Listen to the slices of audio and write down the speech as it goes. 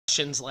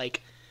questions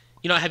like,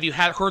 have you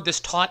heard this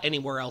taught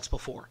anywhere else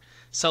before?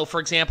 So, for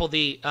example,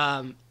 the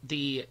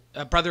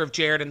brother of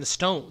Jared and the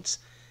Stones.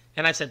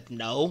 And I said,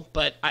 no,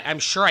 but I'm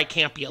sure I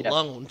can't be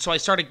alone. So I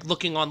started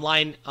looking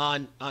online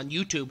on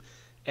YouTube,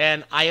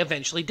 and I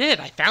eventually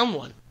did. I found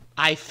one.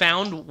 I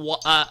found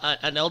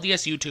an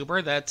LDS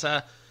YouTuber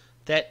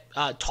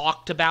that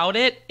talked about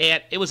it,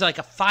 and it was like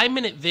a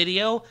 5-minute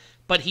video,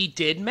 but he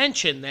did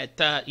mention that,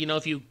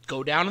 if you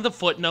go down to the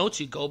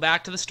footnotes, you go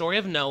back to the story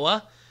of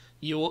Noah,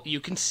 you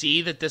can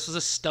see that this was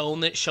a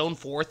stone that shone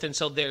forth, and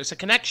so there's a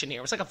connection here.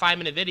 It was like a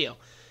 5-minute video.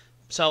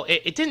 So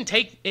it didn't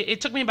take,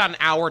 it took me about an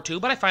hour or two,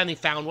 but I finally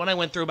found one. I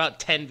went through about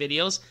 10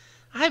 videos.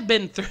 I've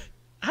been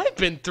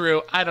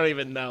through, I don't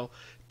even know,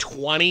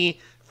 20,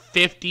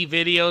 50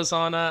 videos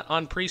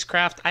on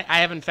priestcraft.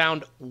 I haven't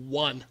found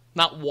one,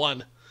 not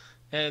one.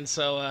 And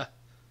so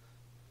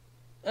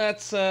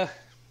that's one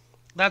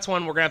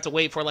we're gonna have to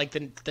wait for, like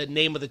the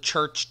name of the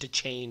church to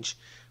change.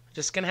 We're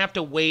just gonna have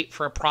to wait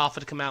for a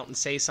prophet to come out and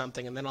say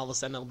something, and then all of a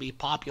sudden it'll be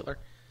popular.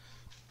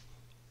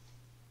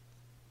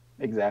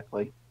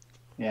 Exactly.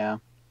 Yeah.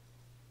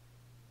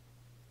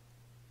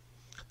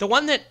 The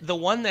one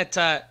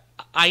that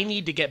I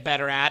need to get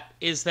better at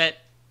is that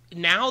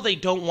now they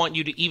don't want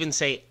you to even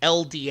say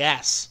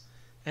LDS,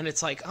 and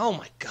it's like, oh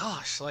my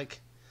gosh, man.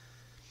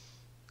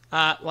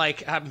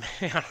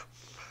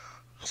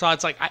 So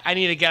it's like I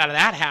need to get out of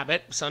that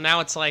habit. So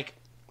now it's like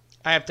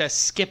I have to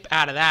skip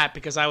out of that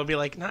because I would be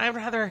like, no, I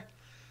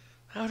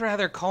would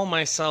rather call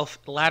myself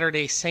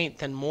Latter-day Saint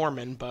than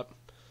Mormon, but.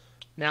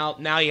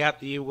 Now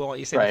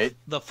you say right.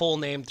 the full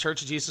name,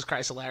 Church of Jesus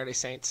Christ of Latter-day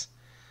Saints.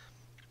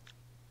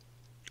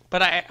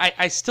 But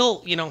I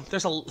still,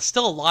 there's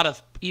still a lot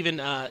of, even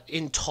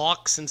in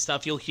talks and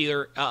stuff, you'll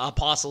hear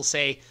apostles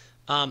say,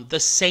 the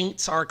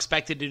saints are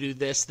expected to do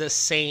this, the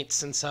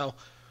saints. And so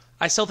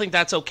I still think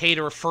that's okay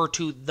to refer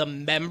to the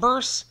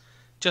members,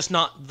 just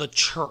not the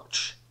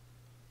church.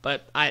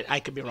 But I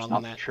could be wrong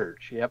on that.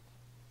 Church, yep.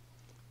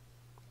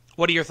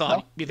 What are your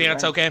thoughts? No, you think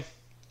that's okay?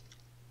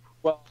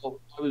 Well,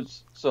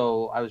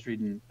 I was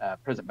reading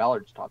President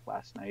Ballard's talk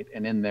last night,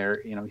 and in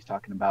there, he's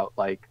talking about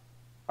like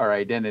our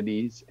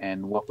identities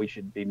and what we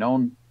should be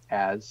known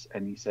as,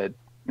 and he said,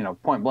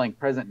 point blank,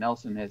 President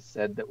Nelson has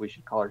said that we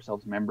should call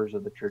ourselves members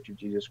of the Church of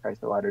Jesus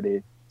Christ of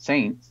Latter-day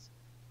Saints.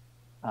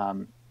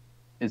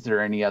 Is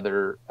there any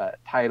other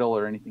title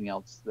or anything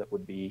else that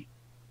would be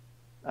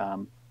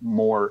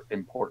more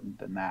important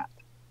than that?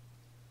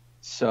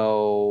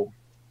 So,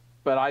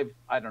 but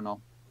I don't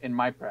know.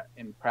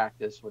 In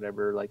practice,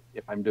 whatever, like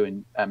if I'm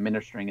doing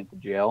ministering at the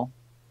jail,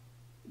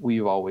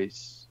 we've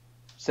always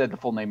said the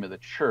full name of the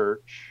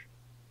church,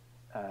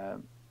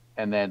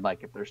 and then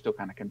like if they're still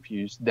kind of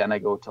confused, then I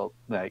go to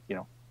like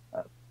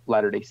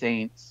Latter-day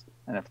Saints,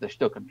 and if they're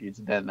still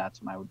confused, then that's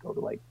when I would go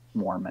to like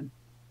Mormon,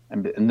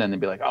 and then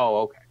they'd be like, oh,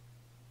 okay.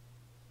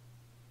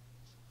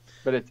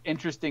 But it's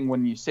interesting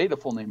when you say the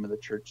full name of the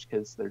church,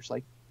 because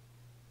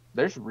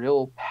there's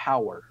real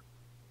power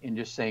in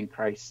just saying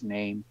Christ's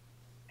name.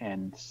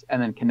 And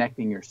then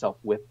connecting yourself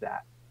with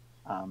that,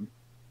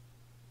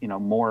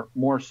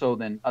 more so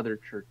than other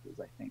churches,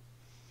 I think.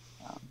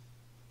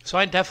 So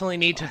I definitely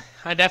need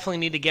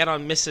to get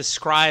on Mrs.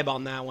 Scribe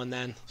on that one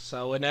then.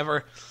 So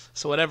whenever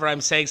I'm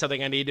saying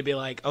something, I need to be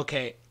like,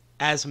 okay,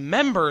 as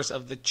members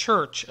of the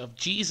Church of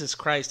Jesus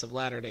Christ of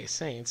Latter-day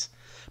Saints.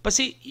 But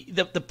see,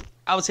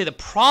 I would say the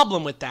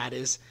problem with that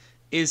is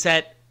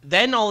that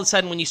then all of a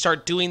sudden when you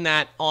start doing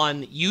that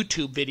on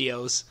YouTube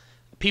videos,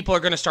 people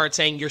are going to start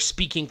saying you're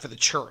speaking for the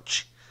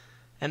church.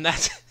 And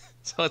that's,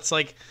 so it's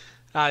like,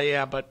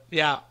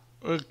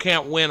 we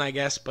can't win, I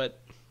guess, but.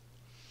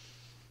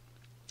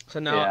 So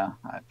now,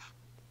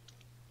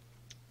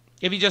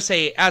 if you just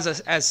say,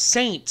 as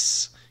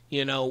saints,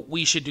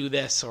 we should do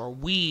this, or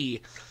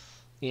we,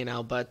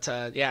 but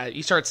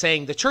you start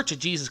saying the Church of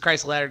Jesus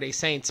Christ of Latter-day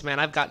Saints, man,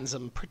 I've gotten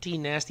some pretty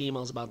nasty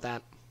emails about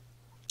that.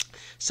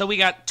 So we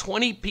got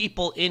 20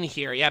 people in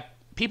here. Yeah,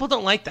 people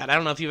don't like that. I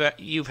don't know if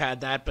you've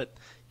had that, but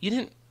you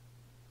didn't.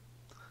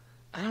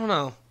 I don't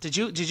know. Did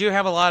you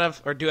have a lot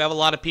of, or do you have a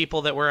lot of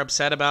people that were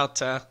upset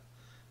about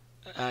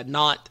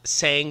not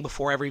saying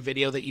before every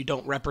video that you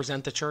don't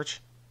represent the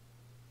church?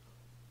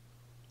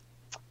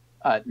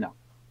 No.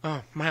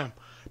 Oh man,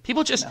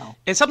 people just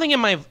it's something in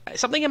my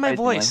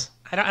voice.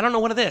 I don't know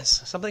what it is.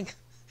 Something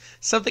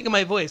in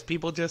my voice.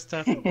 People just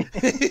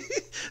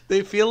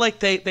they feel like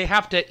they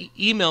have to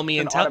email me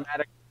and tell.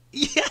 Automatic.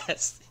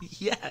 Yes.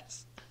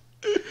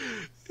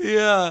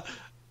 Yeah.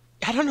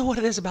 I don't know what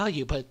it is about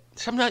you, but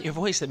something about your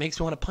voice that makes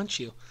me want to punch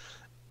you.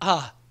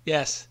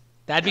 Yes.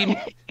 That'd be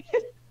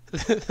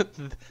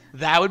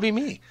that would be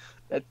me.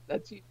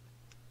 That's you.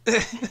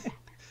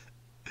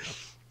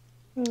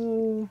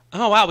 Oh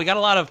wow, we got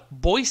a lot of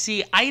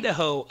Boise,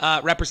 Idaho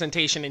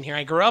representation in here.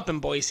 I grew up in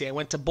Boise. I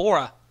went to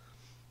Bora,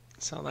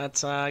 so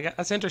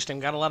that's interesting.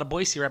 Got a lot of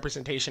Boise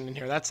representation in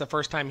here. That's the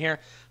first time here.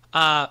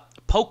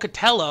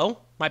 Pocatello.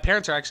 My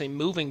parents are actually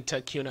moving to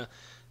Kuna.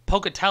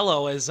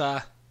 Pocatello is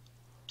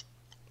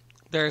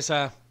there's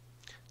a.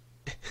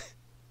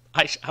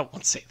 I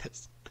won't say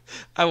this.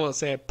 I will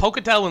say it.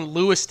 Pocatello and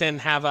Lewiston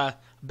have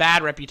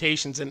bad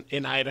reputations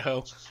in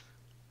Idaho.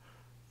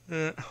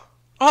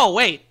 Oh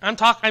wait, I'm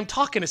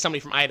talking to somebody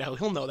from Idaho.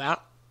 He'll know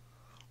that.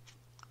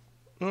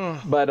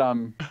 But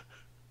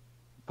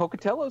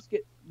Pocatello's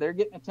they're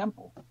getting a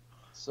temple,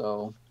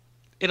 so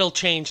it'll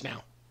change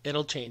now.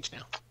 It'll change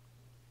now.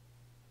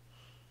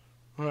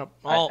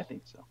 I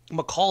think so.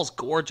 McCall's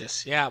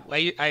gorgeous. Yeah,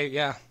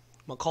 yeah.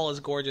 McCall is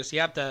gorgeous. You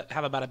have to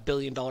have about $1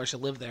 billion to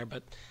live there,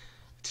 but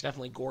it's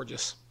definitely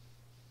gorgeous.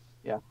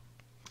 Yeah.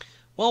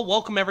 Well,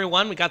 welcome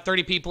everyone. We got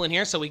 30 people in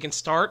here, so we can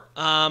start.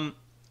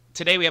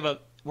 Today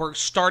we're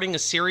starting a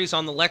series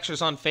on the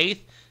lectures on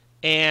faith,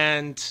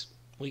 and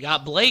we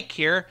got Blake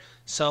here.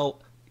 So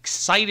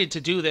excited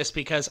to do this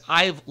because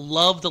I've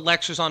loved the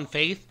lectures on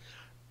faith,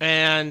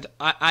 and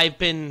I've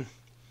been,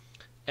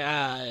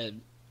 I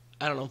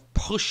don't know,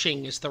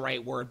 pushing is the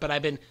right word, but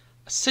I've been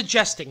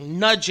suggesting,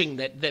 nudging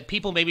that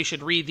people maybe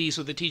should read these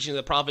with the teaching of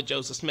the prophet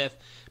Joseph Smith,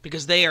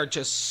 because they are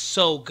just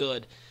so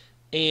good.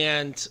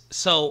 And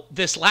so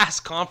this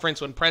last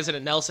conference, when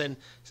President Nelson,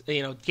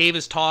 gave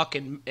his talk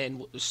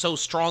and so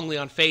strongly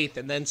on faith,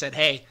 and then said,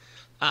 hey,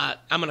 I'm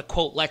going to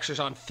quote lectures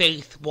on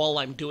faith while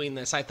I'm doing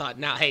this, I thought,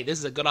 now, hey, this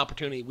is a good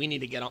opportunity. We need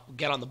to get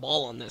on the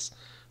ball on this.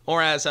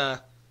 Or as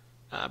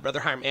Brother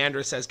Hiram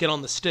Andrews says, get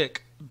on the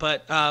stick.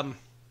 But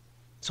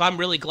so I'm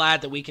really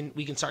glad that we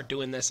can start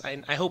doing this.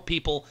 I hope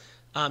people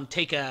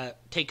take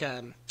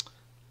an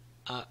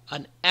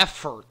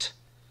effort,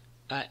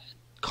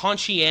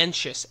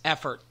 conscientious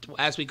effort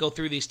as we go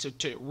through these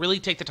to really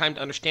take the time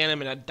to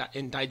understand them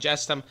and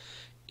digest them.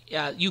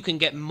 You can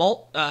get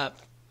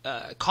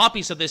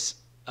copies of this,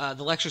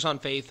 the lectures on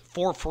faith,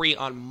 for free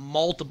on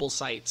multiple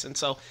sites. And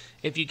so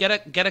if you get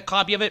a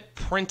copy of it,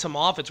 print them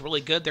off. It's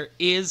really good. There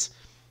is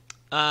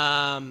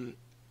a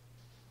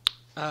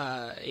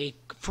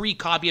free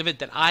copy of it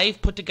that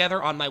I've put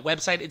together on my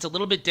website. It's a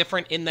little bit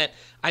different in that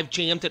I've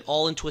jammed it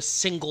all into a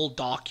single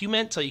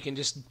document, so you can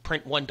just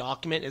print one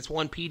document. It's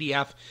one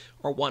PDF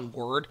or one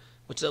Word,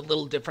 which is a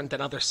little different than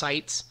other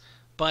sites,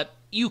 but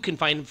you can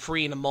find it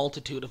free in a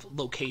multitude of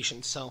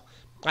locations. So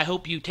I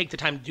hope you take the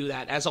time to do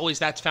that. As always,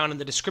 that's found in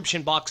the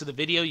description box of the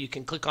video. You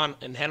can click on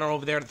and head on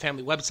over there to the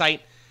family website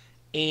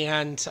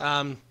and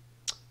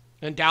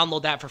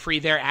download that for free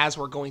there as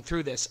we're going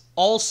through this.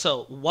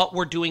 Also, what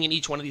we're doing in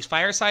each one of these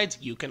firesides,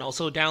 you can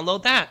also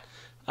download that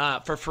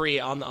for free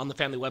on the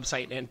family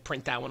website and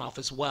print that one off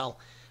as well.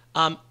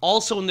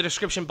 Also, in the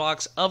description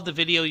box of the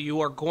video,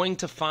 you are going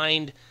to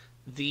find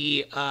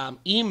the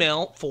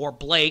email for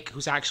Blake,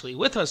 who's actually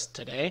with us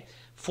today,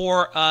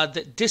 for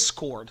the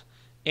Discord.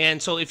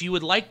 And so if you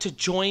would like to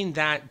join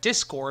that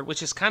Discord,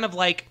 which is kind of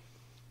like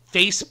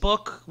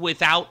Facebook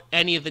without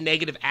any of the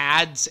negative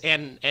ads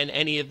and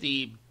any of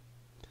the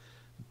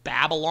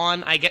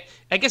Babylon, I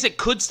guess it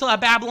could still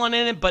have Babylon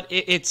in it, but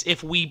it's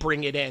if we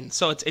bring it in,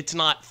 so it's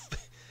not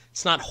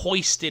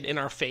hoisted in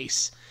our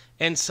face.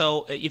 And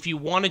so if you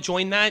want to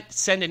join that,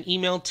 send an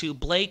email to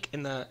Blake,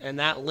 and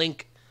that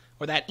link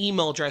or that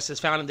email address is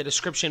found in the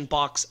description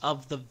box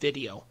of the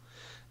video.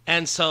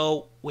 And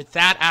so with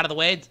that out of the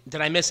way,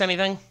 did I miss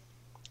anything?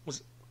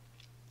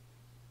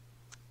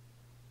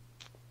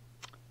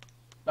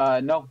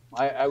 No,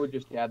 I would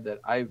just add that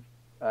I've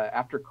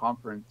after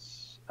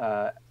conference,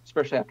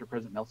 especially after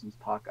President Nelson's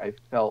talk, I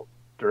felt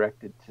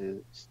directed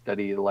to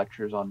study the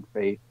lectures on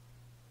faith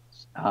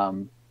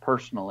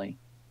personally.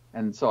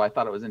 And so I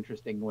thought it was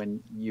interesting when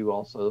you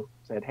also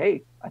said,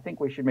 hey, I think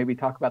we should maybe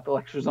talk about the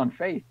lectures on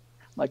faith.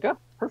 I'm like, oh,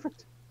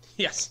 perfect.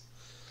 Yes.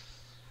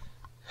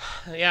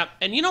 Yeah,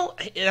 and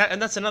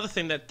and that's another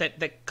thing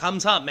that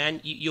comes up,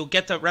 man. You'll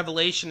get the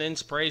revelation and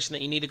inspiration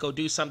that you need to go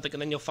do something,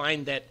 and then you'll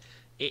find that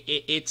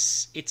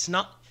it's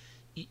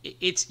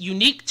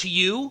unique to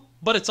you,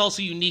 but it's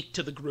also unique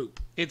to the group.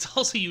 It's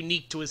also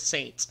unique to his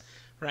saints,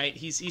 right?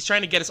 He's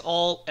trying to get us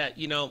all,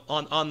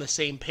 on the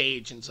same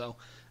page, and so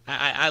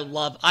I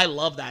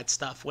love that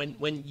stuff.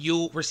 When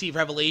you receive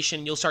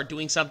revelation, you'll start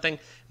doing something,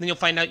 and then you'll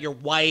find out your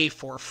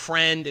wife or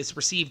friend has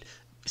received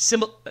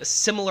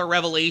similar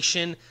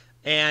revelation,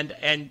 and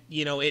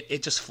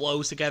it just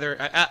flows together.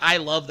 I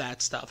love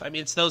that stuff. I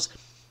mean, it's those.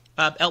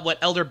 What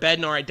Elder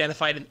Bednar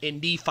identified in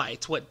Nephi,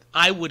 it's what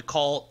I would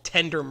call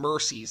tender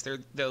mercies. They're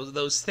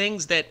those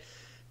things that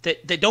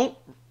they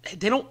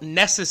don't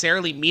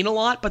necessarily mean a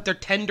lot, but they're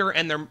tender,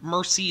 and they're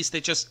mercies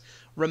that just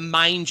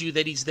remind you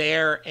that he's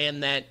there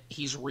and that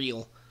he's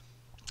real.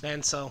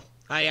 And so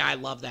I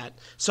love that.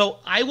 So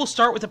I will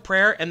start with a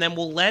prayer, and then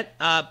we'll let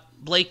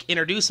Blake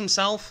introduce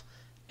himself,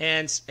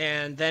 and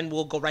then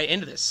we'll go right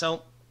into this.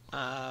 So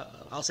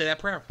I'll say that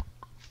prayer.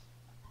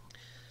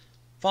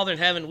 Father in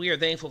heaven, we are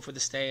thankful for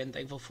this day and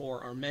thankful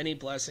for our many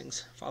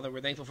blessings. Father,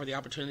 we're thankful for the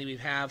opportunity we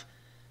have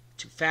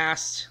to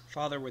fast.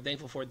 Father, we're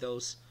thankful for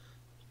those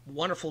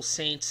wonderful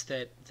saints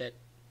that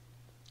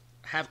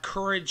have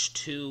courage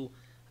to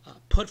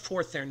put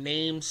forth their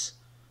names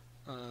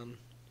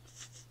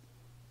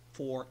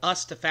for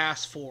us to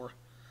fast for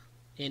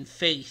in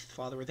faith.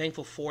 Father, we're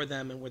thankful for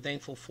them, and we're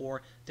thankful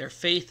for their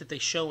faith that they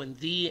show in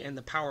Thee and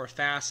the power of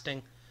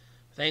fasting.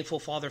 Thankful,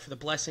 Father, for the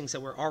blessings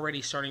that we're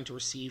already starting to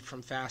receive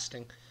from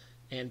fasting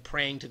and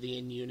praying to thee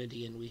in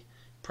unity. And we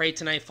pray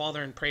tonight,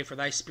 Father, and pray for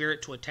thy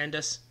Spirit to attend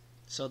us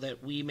so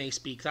that we may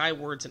speak thy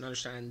words and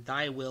understand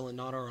thy will and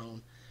not our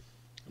own.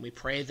 And we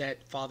pray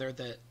that, Father,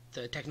 that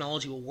the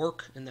technology will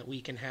work and that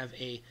we can have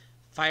a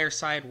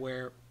fireside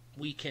where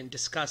we can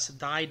discuss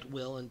thy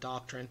will and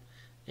doctrine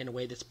in a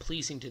way that's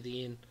pleasing to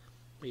thee. And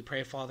we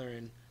pray, Father,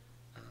 in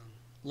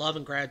love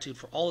and gratitude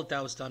for all that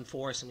thou hast done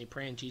for us. And we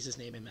pray in Jesus'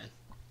 name, amen.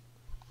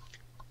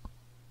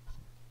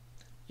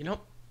 You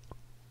know,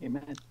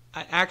 Amen.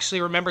 I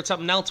actually remembered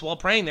something else while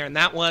praying there, and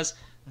that was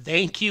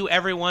thank you,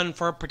 everyone,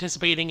 for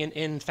participating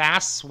in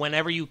fasts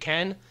whenever you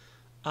can.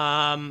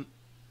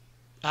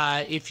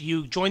 If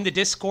you join the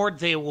Discord,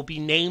 there will be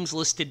names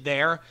listed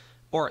there,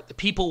 or the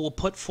people will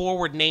put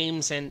forward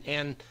names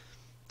and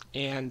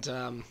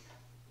the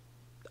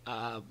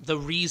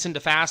reason to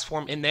fast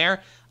form in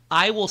there.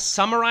 I will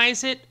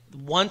summarize it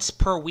once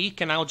per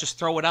week, and I'll just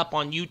throw it up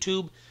on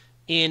YouTube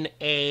in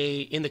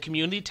the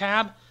community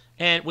tab,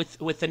 and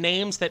with the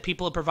names that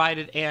people have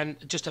provided and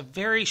just a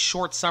very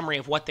short summary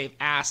of what they've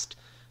asked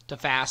to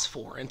fast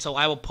for. And so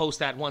I will post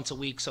that once a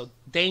week. So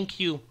thank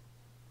you,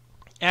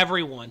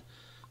 everyone,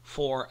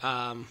 for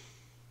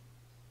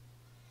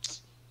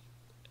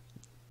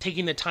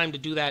taking the time to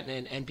do that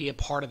and be a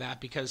part of that,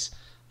 because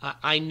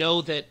I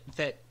know that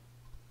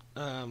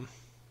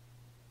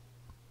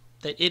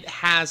it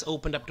has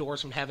opened up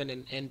doors from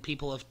heaven, and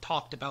people have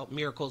talked about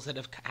miracles that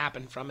have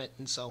happened from it.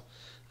 And so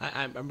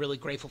I'm really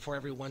grateful for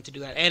everyone to do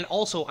that. And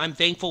also I'm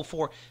thankful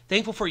for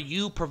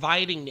you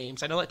providing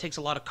names. I know that takes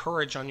a lot of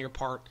courage on your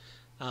part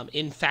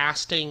in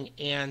fasting,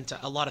 and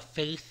a lot of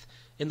faith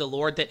in the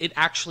Lord, that it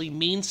actually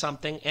means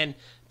something. And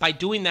by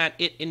doing that,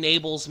 it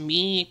enables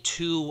me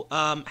to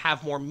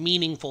have more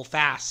meaningful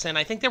fasts. And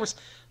I think there was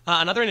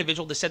another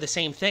individual that said the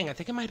same thing. I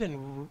think it might have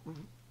been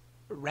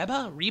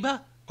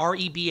Reba,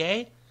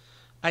 R-E-B-A.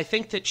 I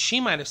think that she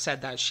might have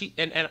said that.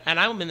 And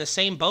I'm in the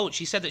same boat.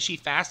 She said that she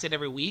fasted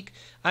every week.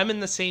 I'm in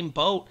the same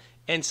boat.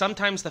 And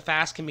sometimes the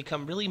fast can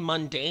become really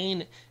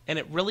mundane, and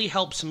it really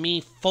helps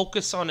me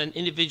focus on an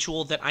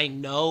individual that I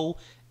know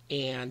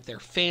and their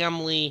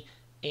family,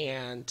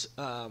 and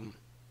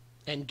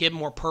give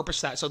more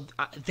purpose to that. So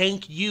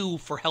thank you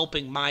for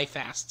helping my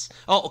fasts.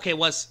 Oh, okay,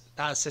 was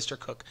Sister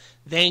Cook.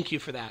 Thank you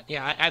for that.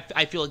 Yeah,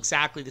 I feel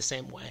exactly the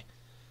same way.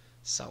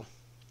 So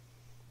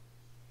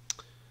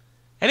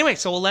anyway,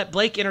 so we'll let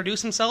Blake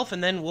introduce himself,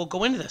 and then we'll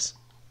go into this.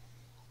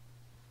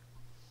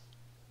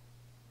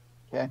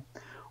 Okay.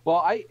 Well,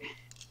 I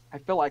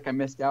feel like I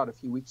missed out a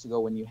few weeks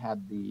ago when you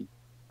had the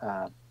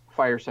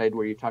fireside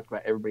where you talked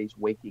about everybody's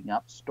waking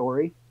up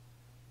story.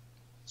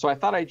 So I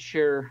thought I'd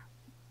share,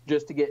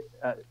 just to get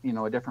a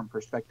different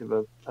perspective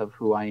of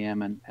who I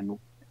am and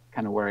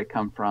kind of where I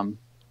come from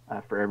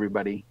for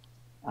everybody.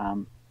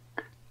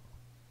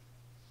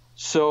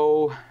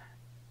 So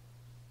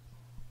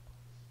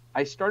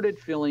I started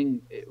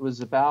feeling, it was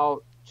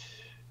about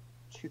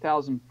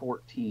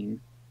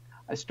 2014,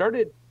 I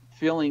started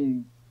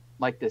feeling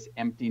like this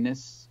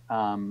emptiness,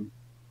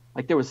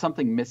 like there was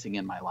something missing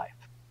in my life.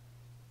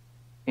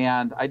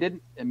 And I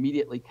didn't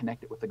immediately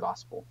connect it with the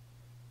gospel.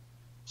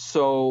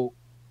 So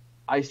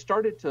I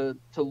started to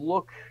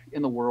look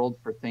in the world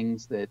for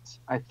things that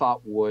I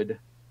thought would,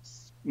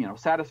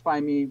 satisfy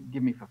me,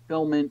 give me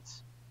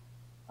fulfillment.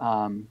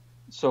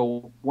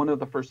 So one of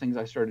the first things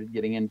I started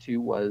getting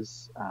into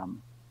was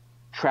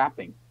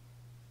trapping,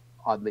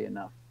 oddly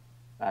enough,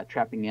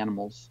 trapping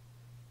animals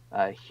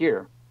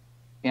here.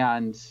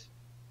 And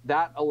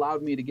that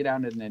allowed me to get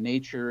out into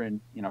nature and,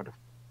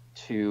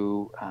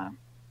 to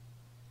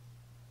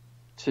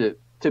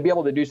be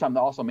able to do something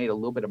that also made a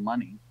little bit of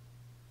money.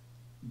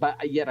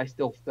 But yet I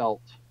still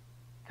felt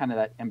kind of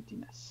that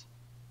emptiness.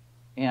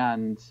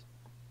 And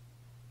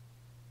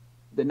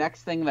the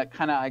next thing that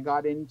kind of I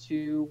got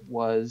into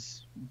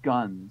was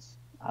guns.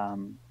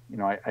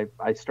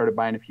 I started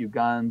buying a few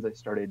guns. I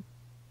started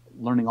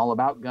learning all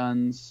about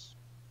guns,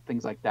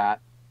 things like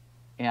that.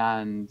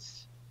 And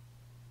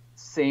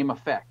same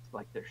effect,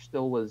 like there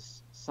still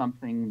was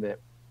something that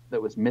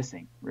was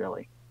missing,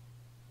 really.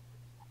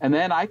 And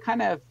then I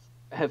kind of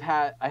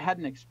had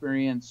an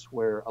experience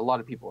where a lot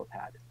of people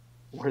have had,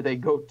 where they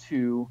go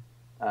to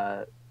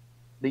the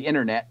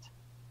internet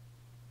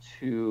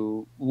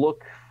to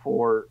look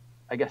for,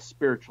 I guess,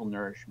 spiritual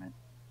nourishment.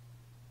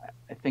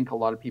 I think a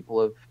lot of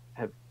people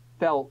have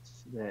felt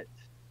that,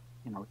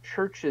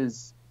 church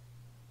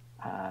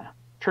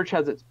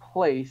has its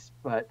place,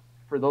 but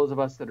for those of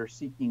us that are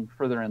seeking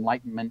further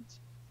enlightenment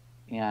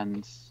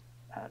and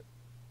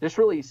just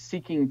really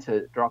seeking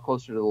to draw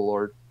closer to the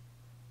Lord,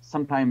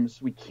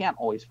 sometimes we can't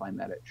always find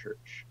that at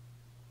church.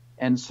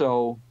 And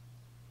so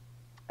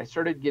I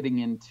started getting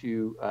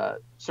into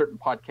certain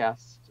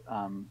podcasts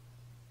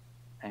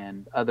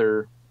and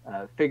other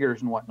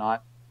figures and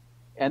whatnot,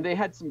 and they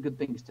had some good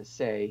things to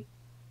say,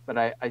 but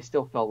I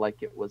still felt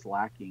like it was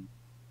lacking.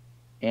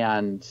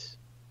 And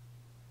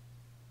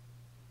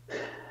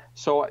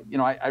so,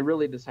 I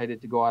really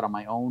decided to go out on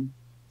my own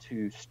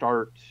to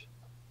start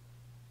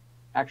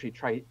actually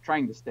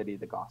trying to study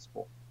the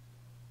gospel.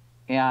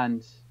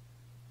 And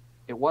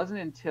it wasn't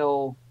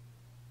until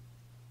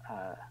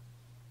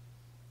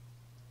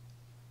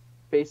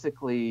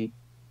basically,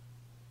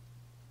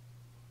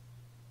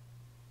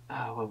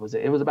 what was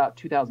it? It was about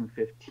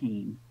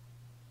 2015.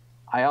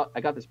 I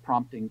got this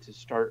prompting to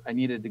start. I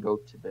needed to go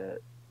to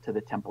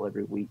the temple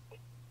every week,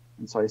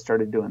 and so I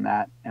started doing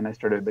that, and I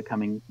started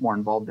becoming more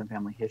involved in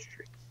family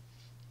history,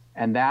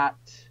 and that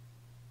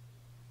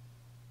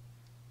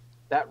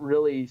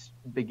really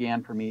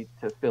began for me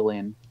to fill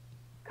in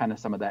kind of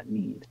some of that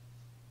need,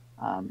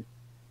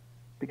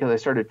 because I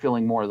started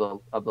feeling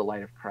more of the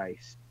light of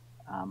Christ.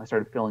 I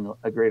started feeling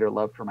a greater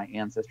love for my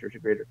ancestors, a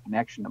greater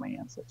connection to my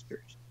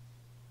ancestors.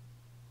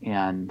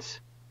 And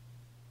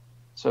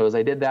so as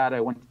I did that,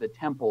 I went to the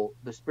temple.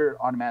 The Spirit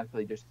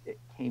automatically it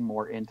came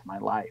more into my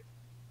life.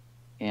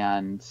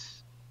 And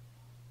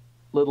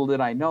little did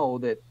I know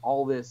that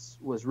all this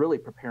was really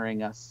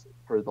preparing us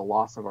for the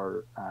loss of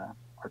our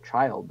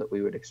child that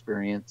we would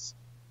experience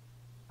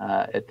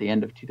at the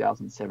end of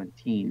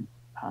 2017,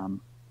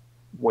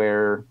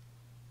 where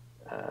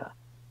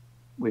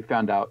we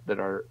found out that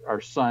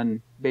our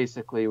son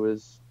basically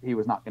was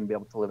not going to be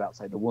able to live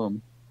outside the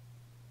womb.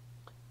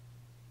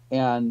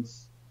 And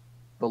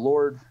the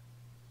Lord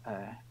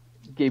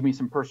gave me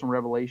some personal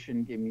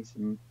revelation, gave me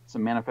some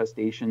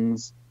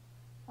manifestations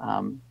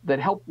that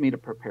helped me to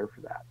prepare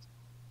for that.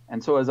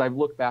 And so as I've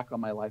looked back on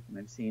my life and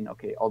I've seen,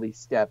 okay, all these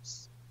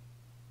steps,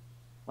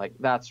 like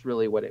that's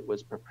really what it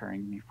was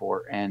preparing me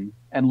for. And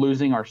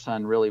losing our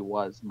son really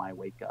was my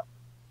wake up,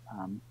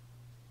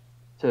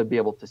 to be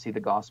able to see the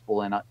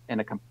gospel in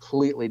a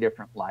completely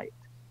different light.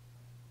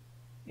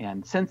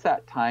 And since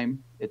that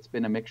time, it's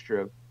been a mixture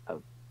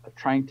of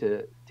trying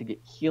to get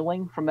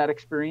healing from that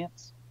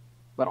experience,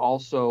 but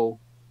also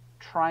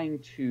trying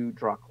to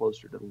draw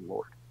closer to the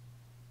Lord.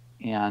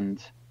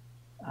 And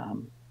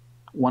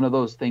one of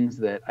those things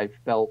that I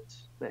felt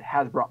that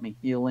has brought me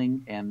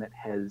healing and that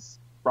has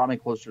brought me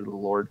closer to the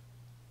Lord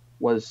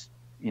was,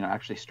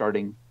 actually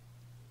starting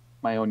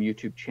my own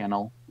YouTube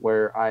channel,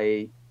 where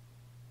I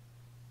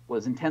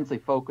was intensely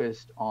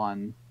focused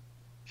on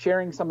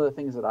sharing some of the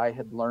things that I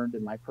had learned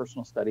in my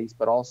personal studies,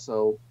 but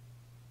also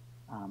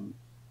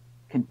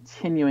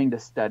continuing to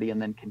study and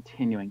then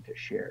continuing to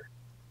share.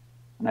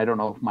 And I don't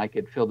know if Mike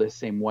could feel the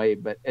same way,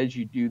 but as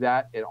you do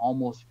that, it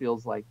almost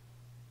feels like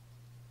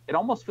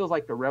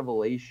the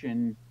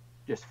revelation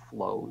just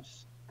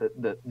flows.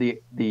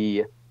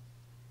 The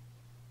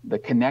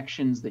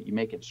connections that you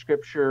make in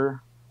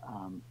Scripture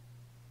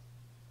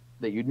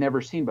that you'd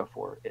never seen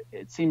before.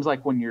 It seems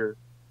like when you're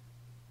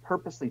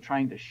purposely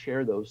trying to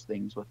share those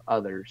things with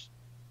others,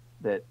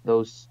 that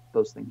those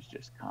things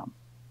just come.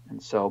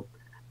 And so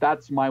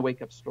that's my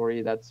wake up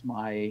story. That's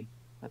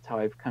how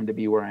I've come to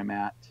be where I'm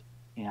at.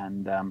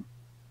 And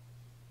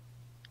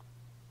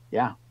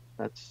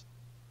that's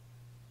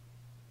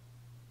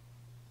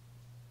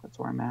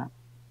where I'm at.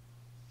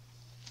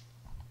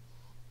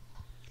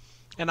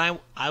 And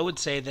I would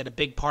say that a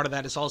big part of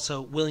that is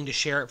also willing to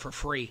share it for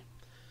free.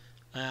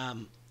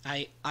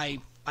 I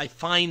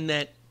find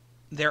that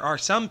there are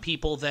some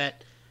people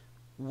that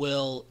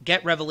will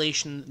get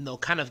revelation and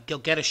they'll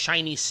get a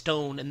shiny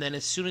stone, and then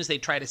as soon as they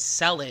try to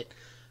sell it,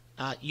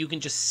 you can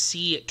just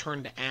see it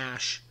turn to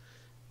ash,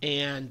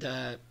 and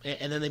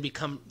then they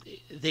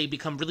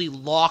become really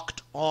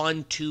locked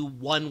onto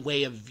one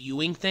way of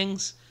viewing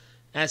things,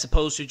 as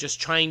opposed to just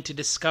trying to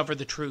discover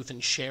the truth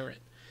and share it.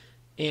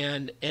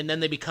 And then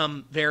they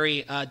become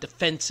very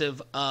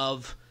defensive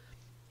of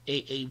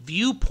a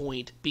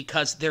viewpoint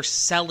because they're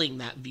selling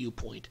that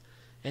viewpoint.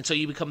 And so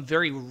you become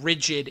very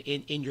rigid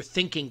in your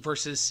thinking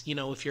versus,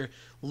 if you're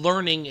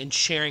learning and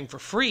sharing for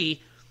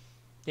free,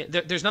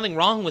 there's nothing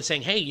wrong with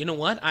saying, hey, you know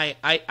what?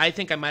 I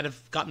think I might have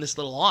gotten this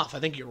a little off. I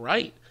think you're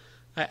right.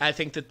 I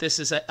think that this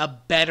is a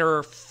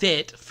better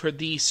fit for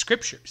these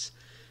scriptures.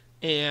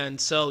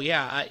 And so,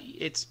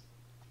 it's...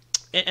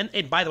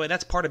 And by the way,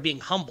 that's part of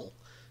being humble.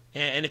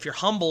 And if you're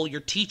humble,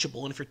 you're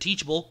teachable. And if you're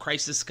teachable,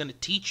 Christ is going to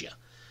teach you.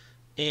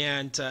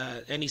 And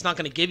he's not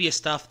going to give you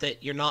stuff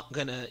that you're not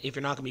going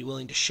to be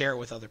willing to share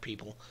with other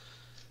people.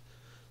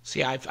 So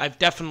yeah, I've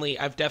definitely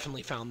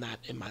found that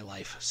in my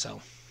life.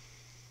 So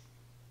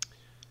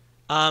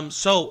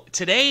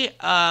today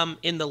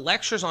in the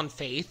lectures on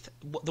faith,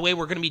 the way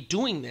we're going to be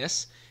doing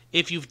this,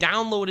 if you've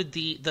downloaded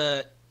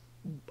the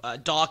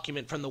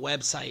document from the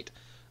website,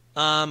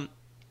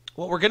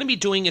 what we're going to be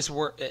doing is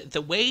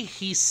the way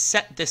he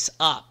set this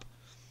up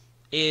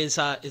is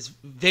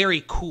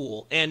very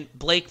cool, and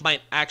Blake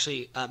might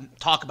actually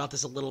talk about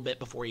this a little bit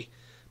before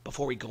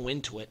we go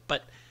into it.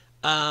 But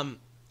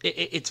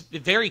it's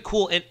very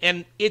cool,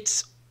 and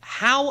it's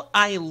how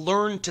I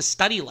learned to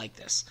study like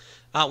this.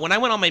 When I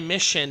went on my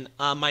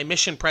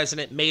mission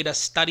president made us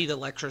study the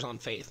lectures on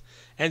faith,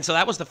 and so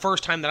that was the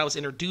first time that I was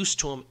introduced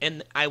to him,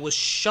 and I was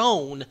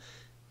shown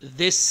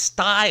this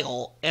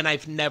style, and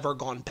I've never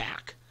gone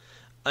back.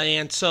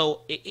 And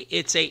so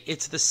it's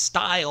the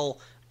style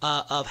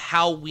of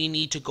how we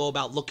need to go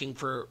about looking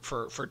for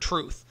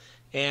truth.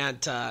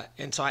 And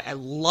so I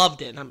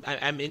loved it. And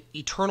I'm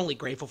eternally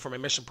grateful for my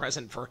mission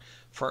president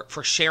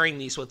for sharing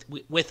these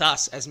with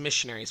us as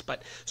missionaries.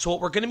 But so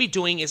what we're going to be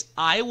doing is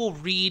I will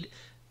read.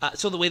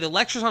 So the way the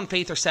lectures on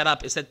faith are set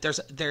up is that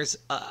there's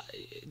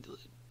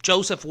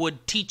Joseph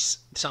would teach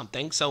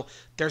something. So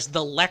there's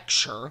the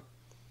lecture,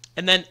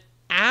 and then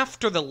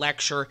after the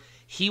lecture,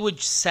 he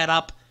would set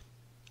up,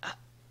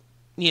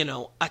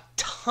 a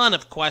ton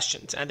of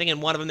questions. I think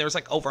in one of them there was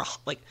over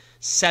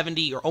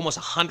 70 or almost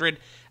 100.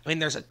 I mean,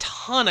 there's a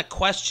ton of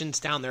questions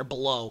down there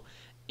below,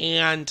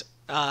 and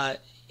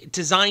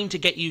designed to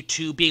get you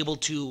to be able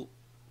to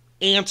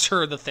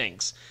answer the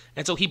things.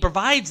 And so he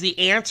provides the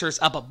answers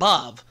up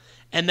above,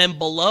 and then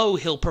below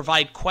he'll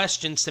provide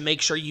questions to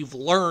make sure you've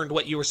learned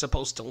what you were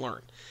supposed to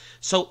learn.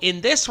 So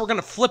in this, we're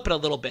going to flip it a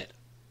little bit.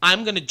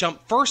 I'm going to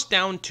jump first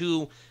down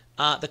to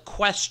the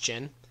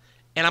question,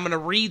 and I'm going to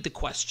read the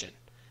question.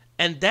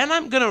 And then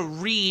I'm going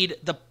to read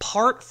the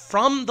part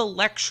from the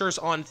lectures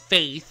on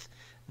faith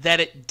that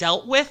it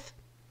dealt with,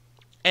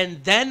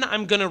 and then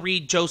I'm going to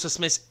read Joseph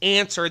Smith's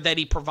answer that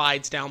he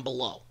provides down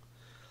below.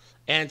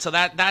 And so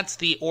that's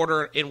the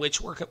order in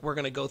which we're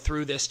going to go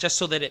through this, just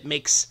so that it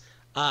makes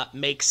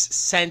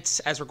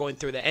sense as we're going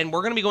through that. And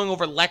we're going to be going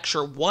over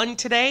lecture 1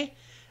 today.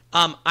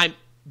 I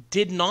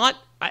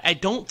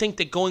don't think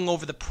that going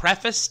over the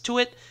preface to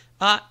it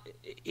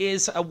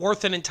is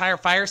worth an entire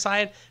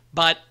fireside,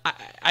 but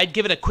I'd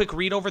give it a quick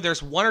read over.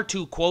 There's 1 or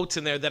 2 quotes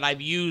in there that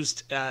I've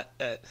used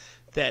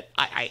that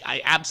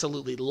I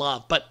absolutely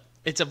love, but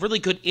it's a really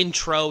good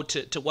intro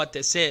to what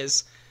this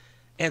is.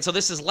 And so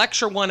this is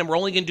lecture 1, and we're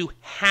only going to do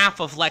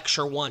half of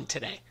lecture 1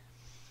 today.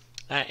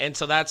 And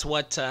so that's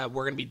what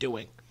we're going to be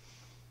doing.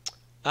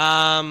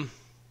 Yeah.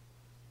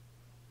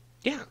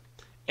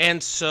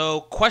 And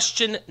so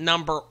question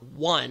number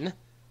 1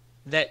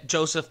 that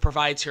Joseph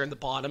provides here in the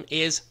bottom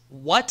is,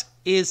 what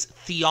is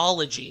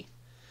theology?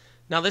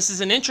 Now, this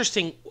is an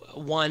interesting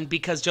one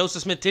because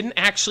Joseph Smith didn't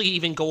actually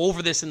even go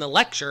over this in the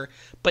lecture,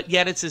 but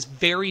yet it's his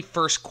very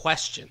first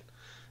question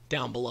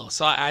down below.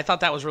 So I thought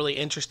that was really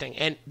interesting.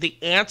 And the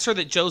answer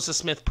that Joseph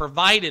Smith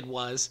provided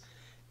was,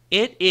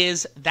 it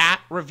is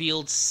that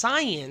revealed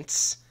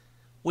science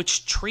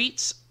which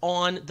treats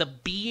on the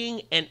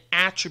being and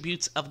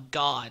attributes of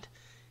God,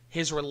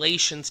 his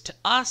relations to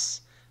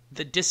us,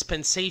 the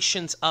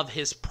dispensations of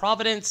his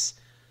providence,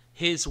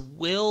 his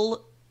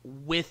will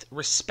with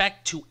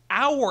respect to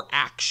our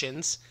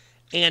actions,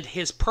 and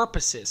his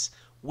purposes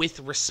with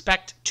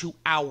respect to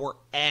our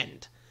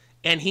end.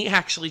 And he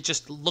actually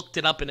just looked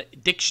it up in a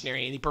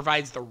dictionary, and he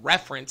provides the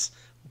reference,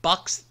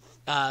 Buck's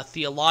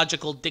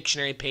Theological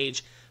Dictionary,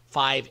 page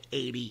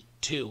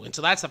 582. And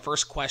so that's the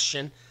first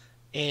question,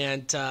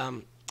 and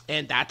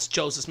that's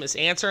Joseph Smith's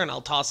answer, and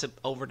I'll toss it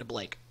over to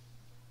Blake.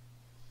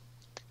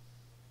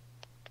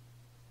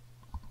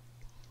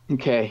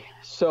 Okay,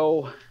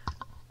 so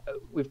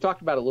we've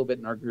talked about it a little bit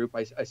in our group.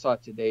 I saw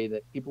today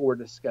that people were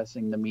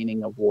discussing the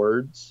meaning of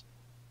words,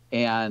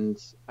 and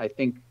I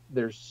think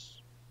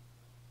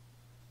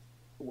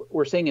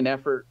we're seeing an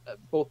effort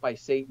both by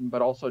Satan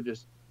but also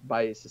just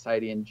by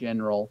society in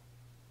general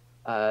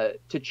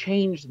to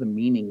change the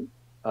meaning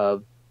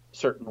of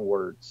certain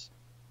words.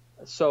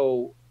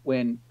 So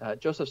when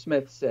Joseph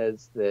Smith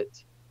says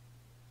that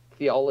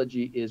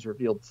theology is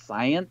revealed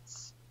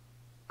science,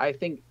 I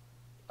think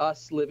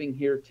us living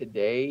here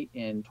today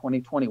in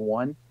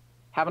 2021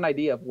 have an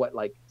idea of what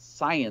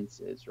science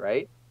is,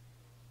 right?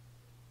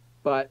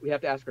 But we have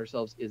to ask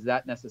ourselves, is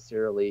that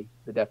necessarily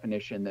the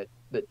definition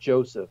that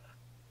Joseph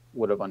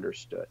would have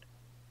understood?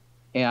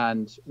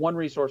 And one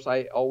resource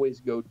I always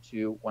go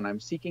to when I'm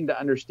seeking to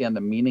understand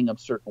the meaning of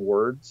certain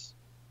words,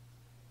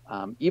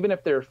 even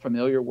if they're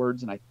familiar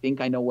words and I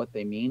think I know what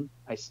they mean,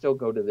 I still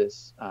go to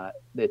this.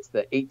 It's the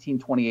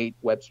 1828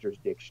 Webster's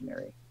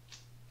Dictionary.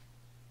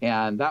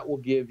 And that will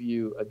give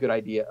you a good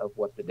idea of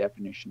what the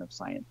definition of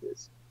science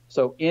is.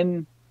 So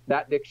in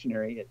that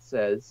dictionary, it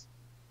says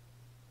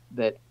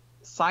that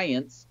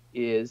science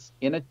is,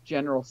 in a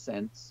general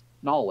sense,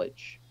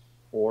 knowledge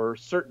or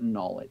certain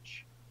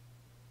knowledge,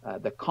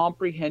 the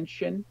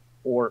comprehension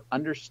or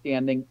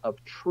understanding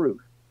of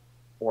truth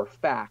or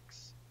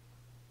facts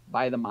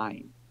by the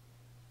mind.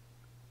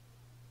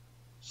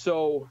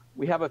 So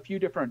we have a few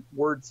different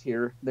words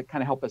here that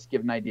kind of help us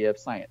give an idea of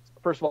science.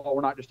 First of all,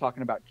 we're not just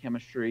talking about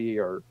chemistry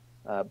or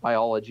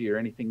biology or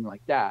anything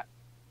like that.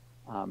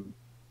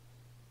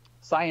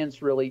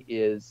 Science really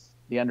is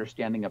the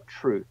understanding of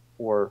truth,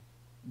 or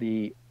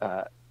the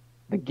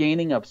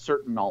gaining of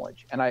certain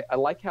knowledge. And I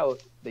like how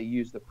they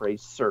use the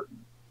phrase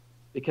certain,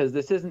 because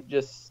this isn't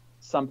just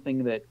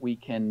something that we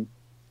can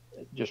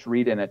just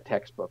read in a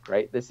textbook,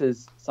 right? This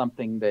is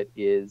something that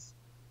is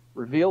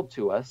revealed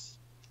to us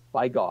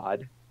by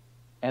God,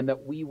 and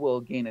that we will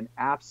gain an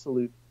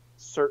absolute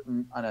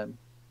certain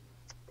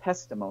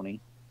testimony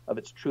of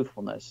its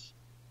truthfulness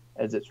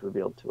as it's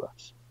revealed to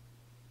us.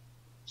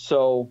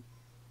 So,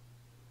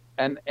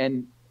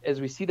 and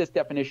as we see this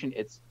definition,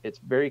 it's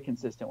very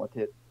consistent with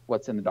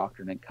what's in the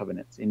Doctrine and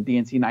Covenants. In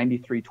D&C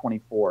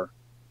 9324,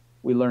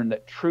 we learn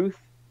that truth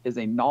is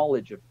a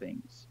knowledge of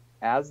things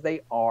as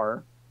they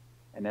are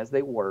and as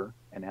they were,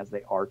 and as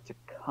they are to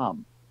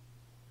come.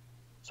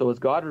 So as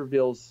God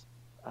reveals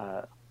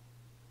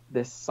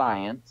this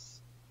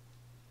science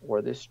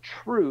or this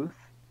truth,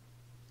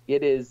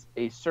 it is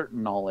a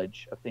certain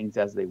knowledge of things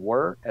as they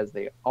were, as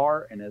they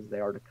are, and as they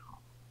are to come.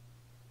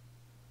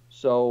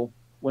 So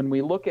when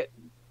we look at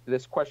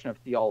this question of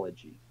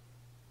theology,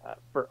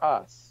 for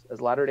us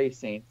as Latter-day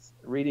Saints,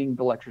 reading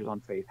the lectures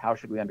on faith, how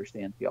should we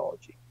understand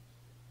theology?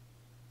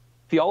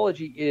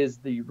 Theology is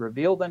the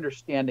revealed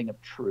understanding of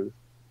truth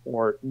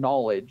or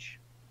knowledge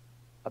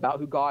about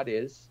who God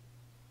is,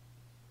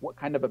 what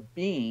kind of a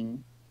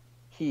being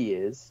he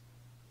is,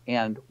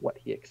 and what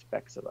he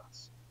expects of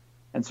us.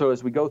 And so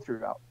as we go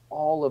throughout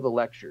all of the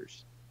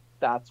lectures,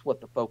 that's what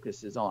the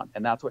focus is on.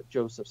 And that's what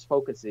Joseph's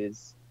focus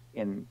is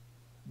in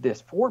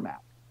this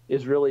format,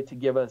 is really to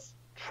give us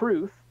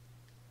truth,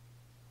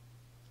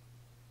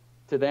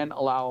 to then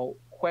allow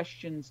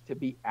questions to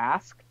be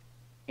asked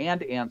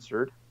and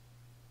answered,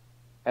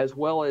 as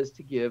well as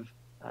to give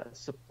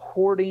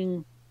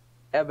supporting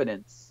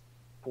evidence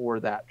for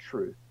that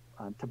truth,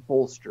 to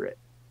bolster it.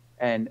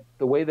 And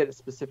the way that it's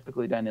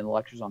specifically done in the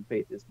lectures on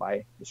faith is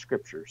by the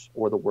scriptures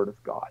or the word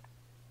of God.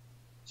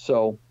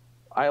 So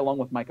I, along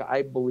with Micah,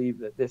 I believe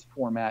that this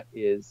format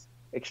is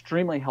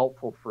extremely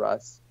helpful for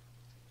us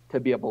to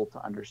be able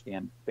to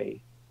understand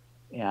faith,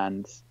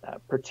 and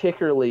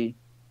particularly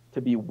to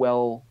be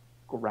well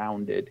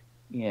grounded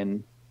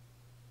in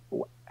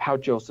how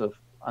Joseph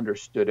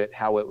understood it,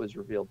 how it was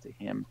revealed to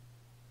him,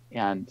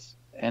 and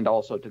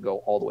also to go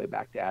all the way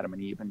back to Adam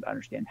and Eve and to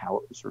understand how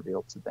it was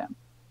revealed to them.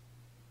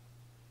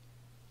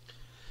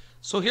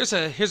 So here's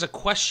a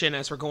question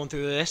as we're going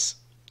through this.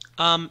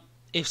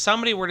 If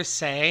somebody were to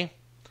say,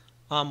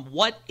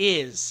 what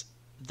is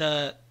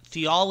the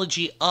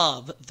theology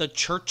of the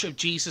Church of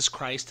Jesus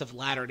Christ of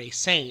Latter-day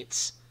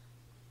Saints,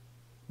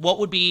 what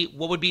would be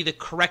the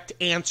correct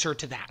answer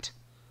to that?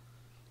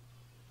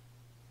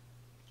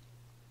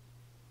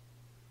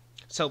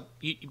 So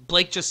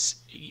Blake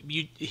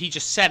he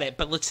just said it,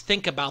 but let's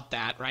think about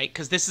that, right?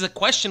 Because this is a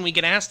question we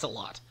get asked a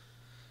lot.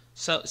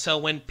 So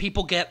when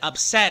people get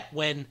upset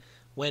when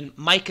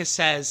Micah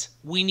says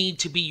we need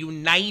to be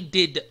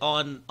united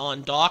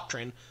on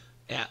doctrine,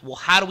 well,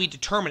 how do we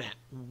determine it?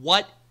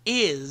 What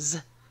is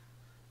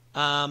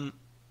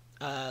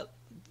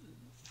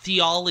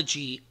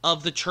theology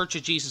of the Church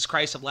of Jesus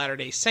Christ of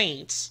Latter-day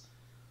Saints,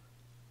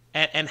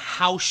 and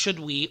how should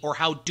we, or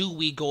how do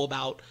we go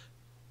about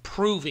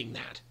proving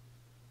that?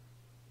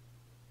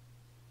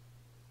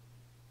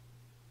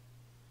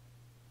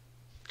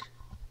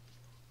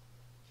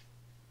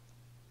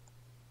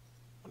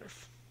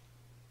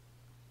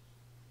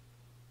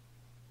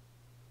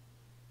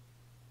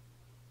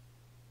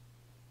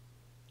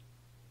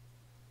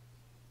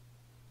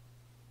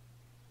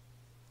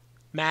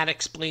 Matt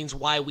explains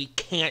why we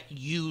can't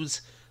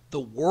use the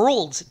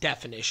world's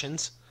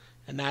definitions,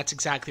 and that's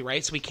exactly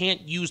right. So we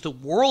can't use the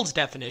world's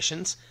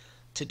definitions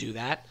to do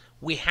that.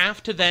 We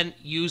have to then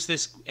use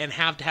this and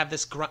have to have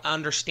this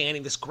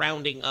understanding, this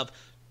grounding of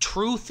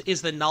truth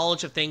is the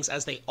knowledge of things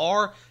as they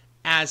are,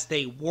 as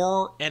they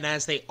were, and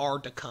as they are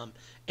to come.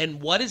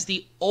 And what is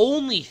the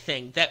only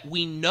thing that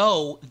we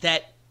know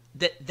that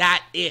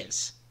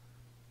is?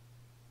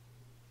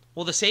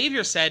 Well, the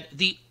Savior said,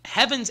 the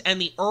heavens and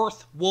the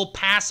earth will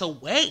pass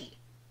away.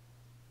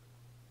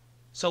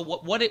 So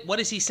what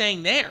is he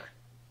saying there?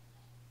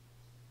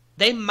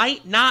 They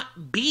might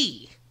not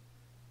be.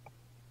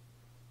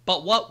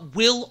 But what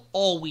will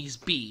always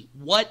be?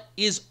 What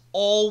is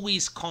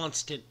always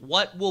constant?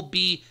 What will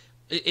be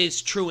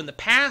is true in the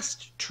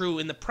past, true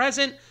in the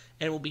present,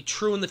 and will be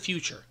true in the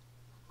future?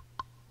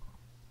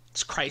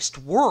 It's Christ's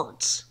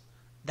words.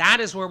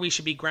 That is where we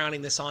should be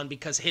grounding this on,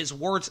 because his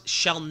words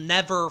shall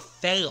never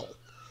fail.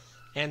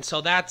 And so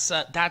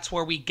that's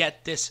where we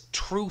get this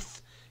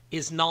truth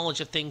is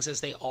knowledge of things as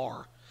they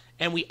are.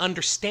 And we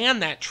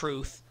understand that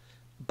truth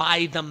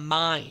by the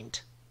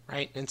mind,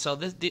 right? And so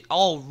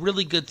all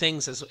really good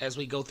things as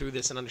we go through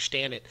this and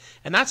understand it.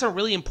 And that's a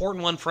really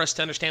important one for us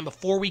to understand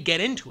before we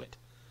get into it.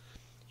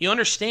 You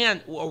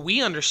understand, or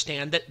we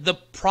understand, that the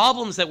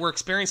problems that we're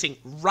experiencing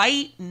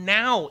right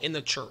now in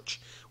the church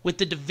with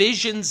the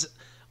divisions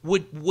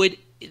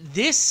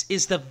this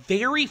is the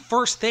very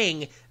first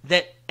thing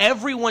that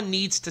everyone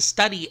needs to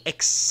study,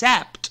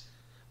 except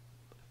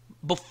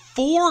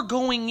before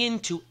going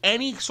into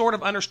any sort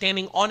of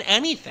understanding on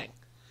anything.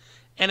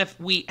 And if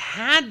we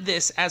had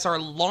this as our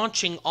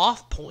launching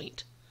off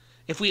point,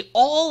 if we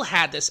all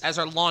had this as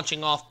our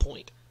launching off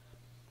point,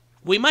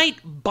 we might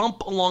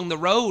bump along the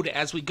road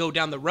as we go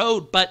down the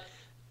road, but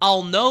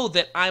I'll know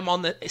that I'm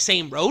on the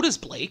same road as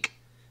Blake.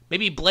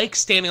 Maybe Blake's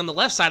standing on the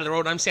left side of the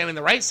road, I'm standing on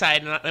the right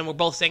side, and we're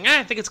both saying,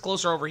 I think it's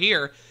closer over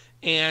here.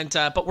 And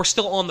but we're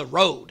still on the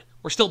road.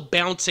 We're still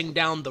bouncing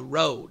down the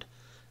road.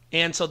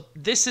 And so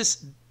this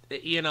is,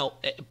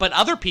 but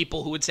other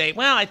people who would say,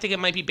 well, I think it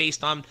might be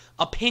based on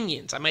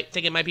opinions. I might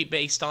think it might be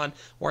based on,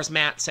 or as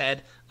Matt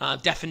said,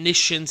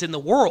 definitions in the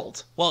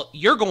world. Well,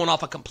 you're going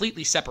off a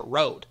completely separate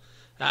road.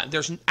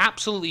 There's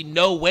absolutely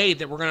no way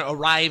that we're going to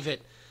arrive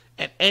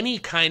at any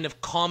kind of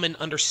common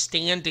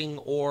understanding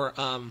or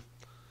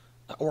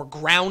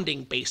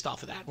grounding based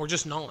off of that. We're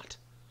just not.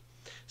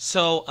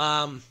 So,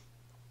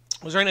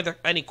 was there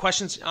any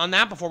questions on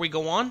that before we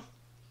go on?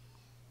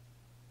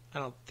 I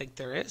don't think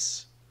there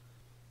is.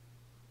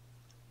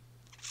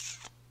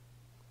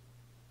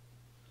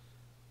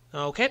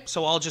 Okay,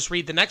 so I'll just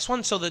read the next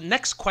one. So the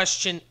next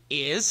question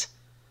is,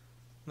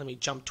 let me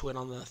jump to it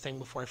on the thing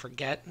before I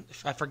forget.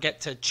 If I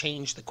forget to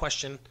change the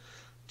question,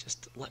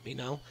 just let me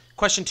know.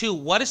 Question 2,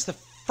 what is the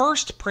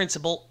first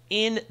principle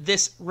in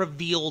this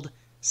revealed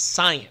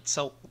science?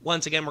 So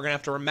once again, we're going to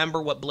have to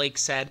remember what Blake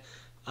said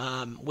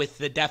with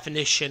the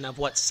definition of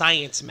what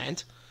science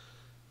meant.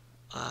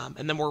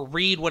 And then we'll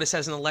read what it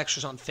says in the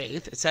lectures on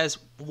faith. It says,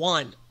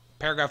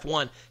 paragraph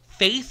 1,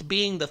 faith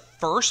being the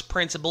first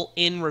principle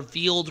in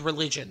revealed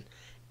religion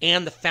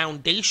and the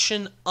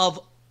foundation of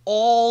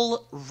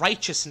all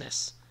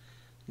righteousness,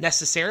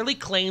 necessarily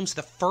claims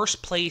the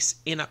first place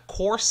in a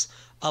course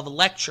of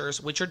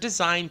lectures which are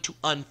designed to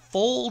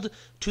unfold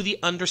to the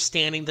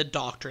understanding the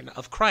doctrine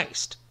of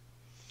Christ.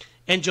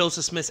 And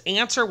Joseph Smith's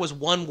answer was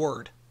one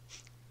word: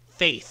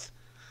 faith.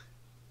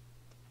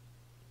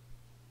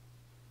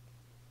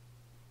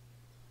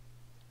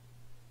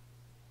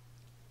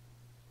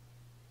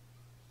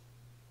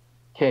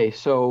 Okay,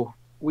 so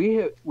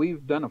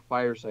we've done a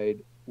fireside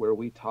where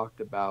we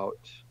talked about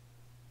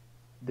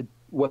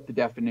what the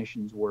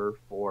definitions were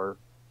for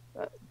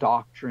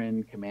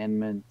doctrine,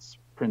 commandments,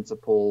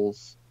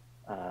 principles,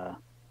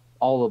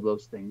 all of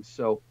those things.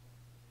 So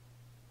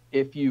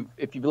if you've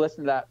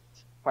listened to that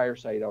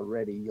fireside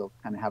already, you'll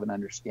kind of have an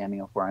understanding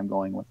of where I'm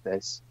going with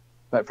this.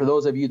 But for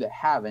those of you that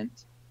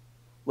haven't,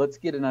 let's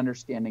get an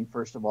understanding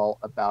first of all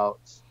about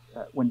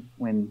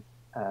when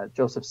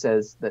Joseph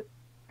says that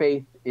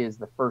faith is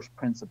the first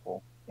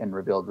principle in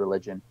revealed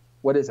religion.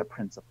 What is a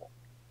principle?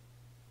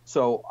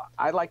 So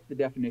I like the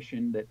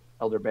definition that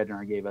Elder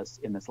Bednar gave us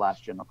in this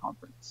last general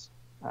conference.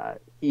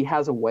 He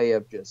has a way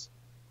of just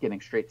getting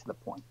straight to the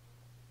point.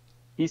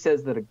 He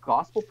says that a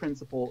gospel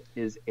principle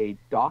is a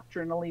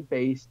doctrinally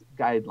based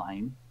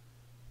guideline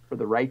for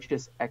the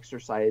righteous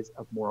exercise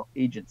of moral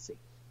agency.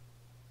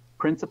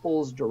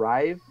 Principles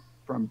derive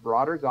from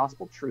broader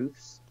gospel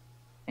truths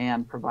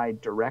and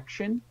provide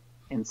direction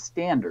and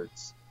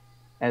standards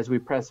as we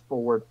press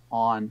forward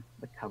on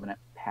the covenant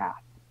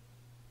path.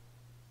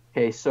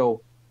 Okay,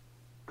 so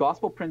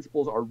gospel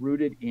principles are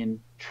rooted in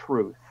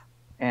truth.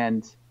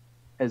 And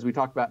as we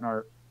talked about in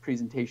our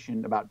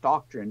presentation about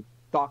doctrine,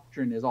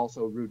 doctrine is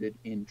also rooted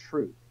in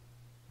truth.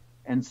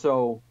 And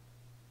so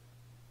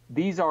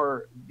these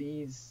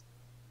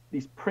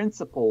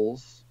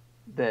principles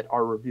that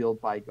are revealed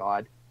by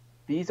God,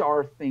 these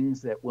are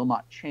things that will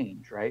not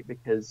change, right?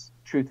 Because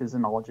truth is the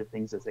knowledge of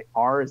things as they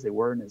are, as they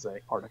were, and as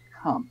they are to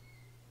come.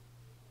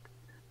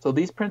 So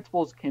these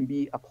principles can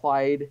be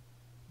applied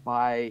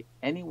by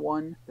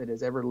anyone that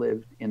has ever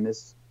lived in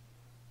this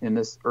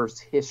earth's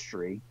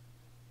history.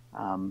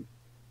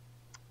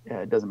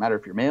 It doesn't matter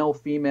if you're male,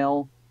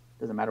 female,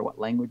 doesn't matter what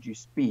language you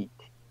speak.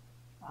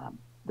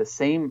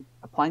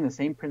 Applying the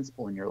same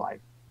principle in your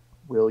life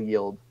will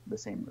yield the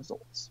same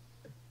results.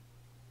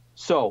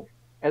 So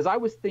as I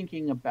was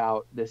thinking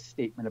about this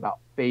statement about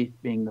faith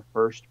being the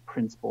first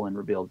principle in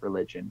revealed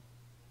religion,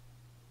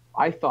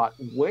 I thought,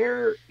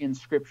 where in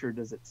Scripture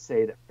does it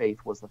say that faith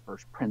was the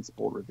first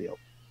principle revealed?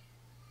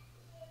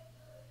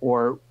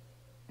 Or,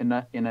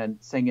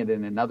 saying it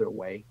in another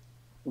way,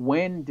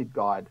 when did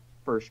God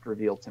first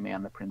reveal to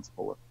man the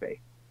principle of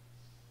faith?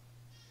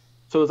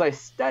 So as I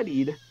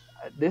studied,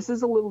 this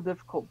is a little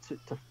difficult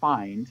to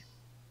find,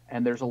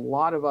 and there's a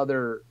lot of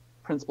other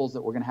principles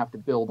that we're going to have to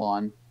build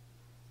on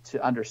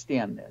to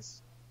understand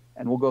this.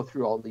 And we'll go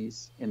through all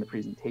these in the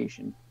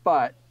presentation.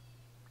 But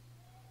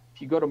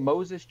if you go to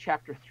Moses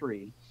chapter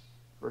 3,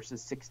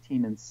 verses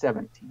 16 and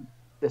 17,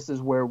 this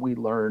is where we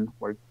learn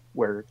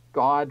where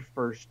God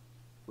first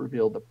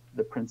revealed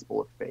the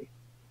principle of faith.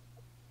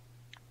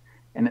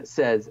 And it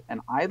says, "And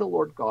I, the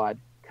Lord God,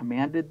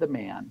 commanded the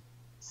man,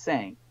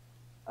 saying,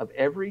 of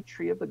every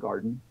tree of the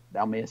garden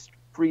thou mayest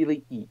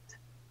freely eat,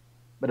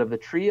 but of the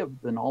tree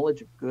of the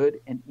knowledge of good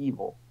and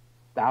evil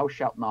thou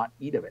shalt not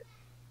eat of it.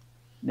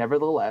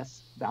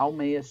 Nevertheless, thou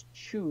mayest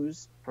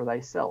choose for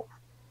thyself,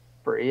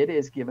 for it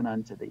is given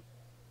unto thee.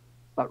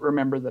 But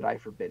remember that I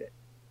forbid it.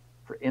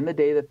 For in the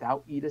day that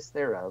thou eatest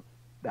thereof,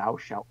 thou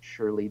shalt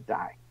surely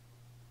die."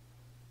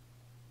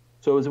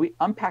 So as we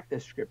unpack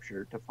this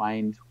scripture to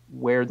find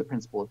where the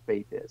principle of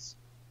faith is,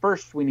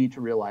 first we need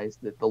to realize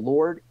that the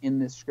Lord in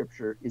this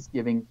scripture is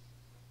giving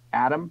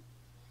Adam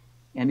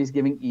and he's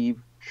giving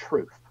Eve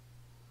truth.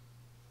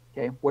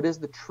 Okay, what is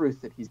the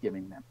truth that he's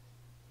giving them?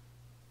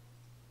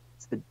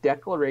 It's the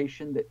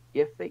declaration that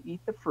if they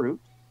eat the fruit,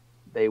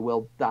 they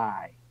will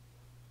die.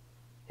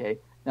 Okay,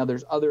 now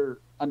there's other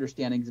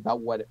understandings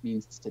about what it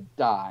means to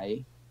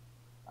die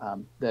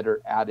that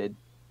are added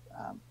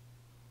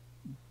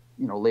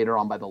later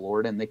on by the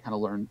Lord, and they kind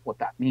of learn what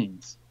that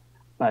means.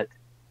 But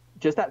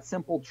just that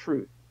simple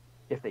truth,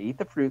 if they eat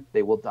the fruit,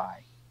 they will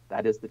die.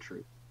 That is the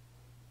truth.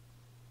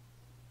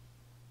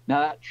 Now,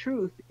 that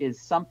truth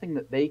is something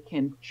that they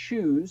can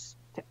choose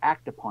to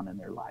act upon in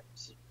their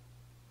lives.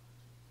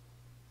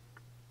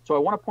 So I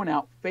want to point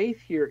out, faith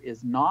here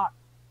is not,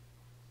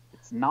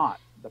 it's not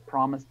the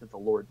promise that the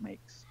Lord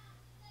makes.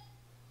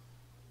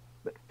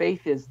 But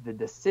faith is the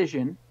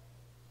decision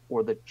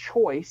or the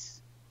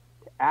choice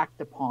to act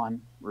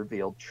upon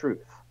revealed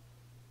truth.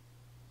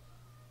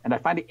 And I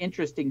find it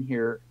interesting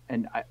here,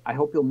 and I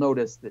hope you'll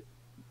notice that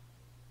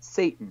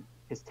Satan,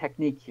 his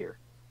technique here,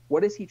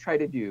 what does he try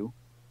to do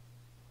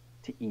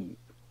to Eve?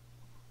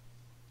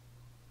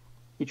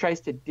 He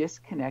tries to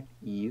disconnect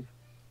Eve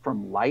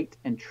from light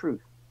and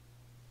truth,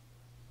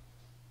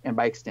 and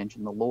by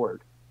extension, the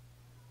Lord.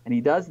 And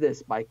he does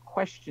this by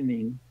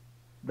questioning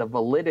the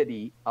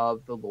validity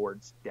of the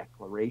Lord's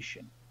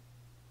declaration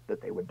that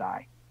they would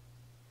die.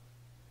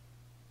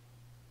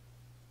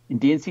 In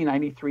D&C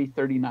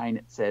 93:39,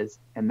 it says,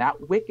 "And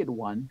that wicked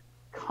one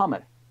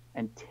cometh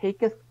and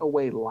taketh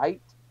away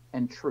light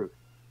and truth."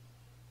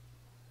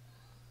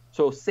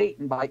 So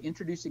Satan, by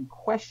introducing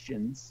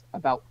questions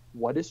about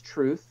what is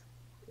truth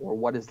or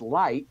what is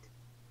light,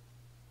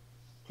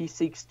 he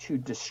seeks to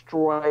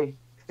destroy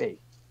faith.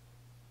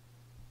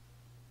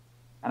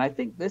 And I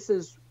think this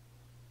is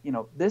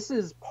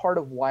part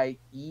of why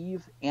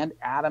Eve and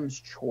Adam's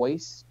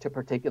choice to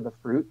partake of the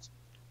fruit,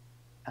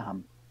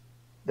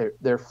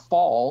 their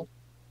fall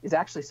is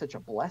actually such a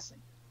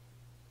blessing.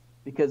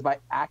 Because by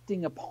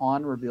acting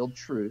upon revealed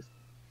truth,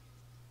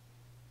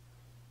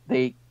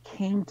 they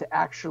came to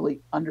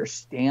actually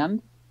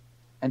understand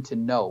and to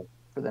know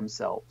for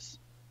themselves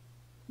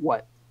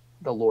what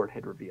the Lord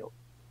had revealed.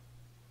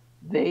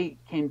 They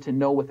came to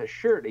know with a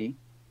surety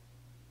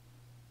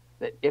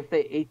that if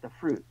they ate the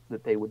fruit,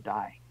 that they would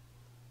die.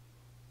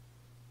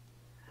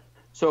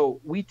 So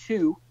we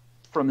too,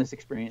 from this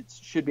experience,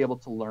 should be able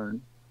to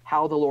learn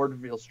how the Lord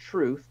reveals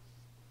truth,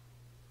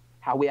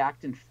 how we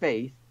act in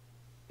faith,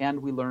 and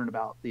we learn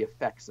about the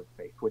effects of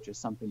faith, which is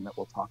something that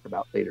we'll talk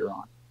about later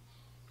on.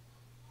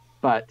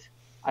 But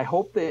I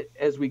hope that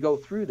as we go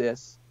through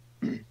this,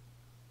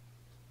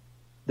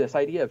 this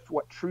idea of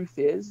what truth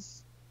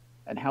is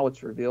and how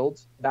it's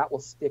revealed, that will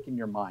stick in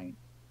your mind.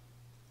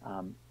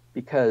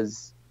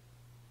 Because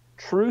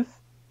truth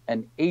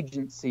and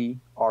agency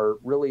are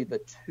really the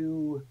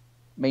two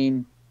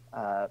main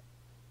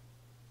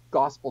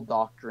gospel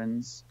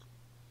doctrines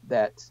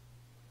that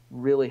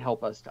really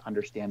help us to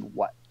understand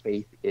what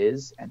faith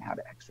is and how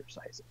to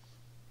exercise it.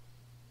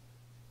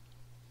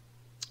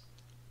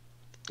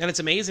 And it's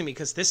amazing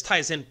because this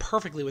ties in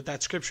perfectly with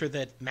that scripture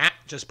that Matt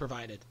just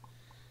provided.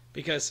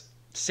 Because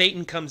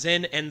Satan comes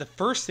in and the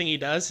first thing he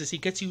does is he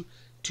gets you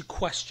to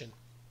question.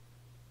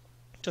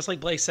 Just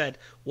like Blaise said,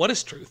 what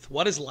is truth?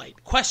 What is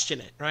light?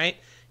 Question it, right?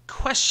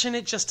 Question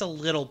it just a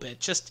little bit.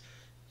 Just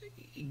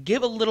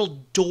give a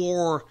little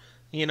door,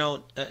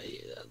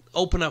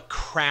 open a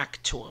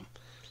crack to him.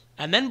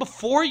 And then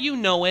before you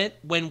know it,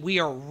 when we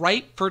are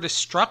ripe for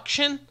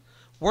destruction,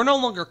 we're no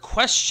longer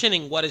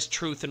questioning what is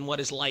truth and what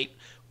is light.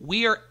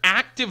 We are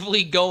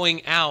actively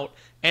going out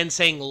and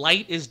saying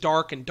light is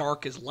dark and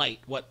dark is light.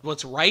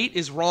 What's right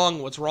is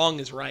wrong, what's wrong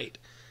is right.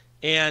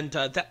 And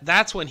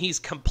that's when he's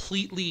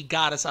completely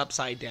got us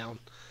upside down.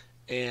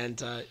 And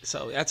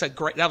so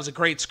that was a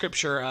great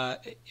scripture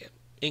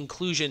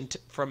inclusion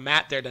from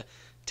Matt there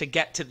to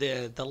get to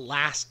the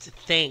last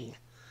thing.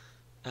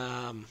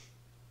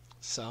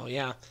 So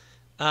yeah.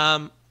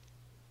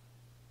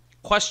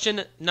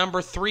 Question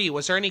number 3.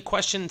 Was there any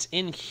questions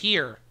in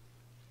here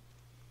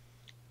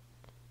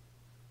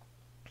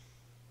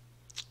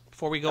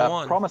before we go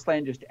on? Promised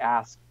Land just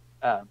asked.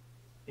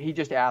 He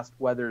just asked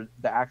whether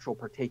the actual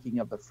partaking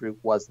of the fruit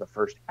was the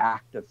first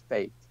act of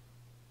faith.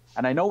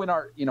 And I know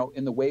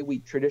in the way we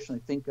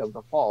traditionally think of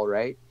the fall,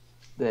 right?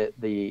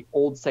 The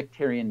old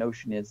sectarian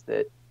notion is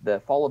that the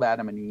fall of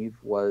Adam and Eve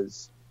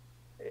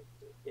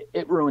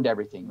it ruined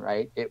everything,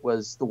 right? It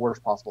was the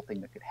worst possible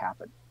thing that could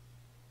happen.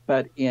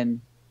 But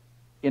in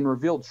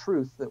revealed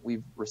truth that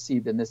we've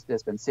received in this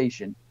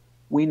dispensation,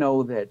 we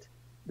know that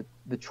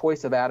the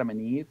choice of Adam and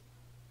Eve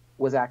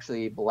was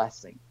actually a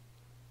blessing.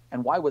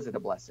 And why was it a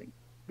blessing?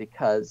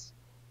 Because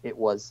it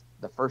was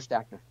the first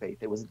act of faith.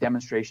 It was a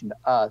demonstration to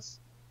us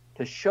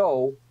to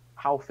show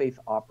how faith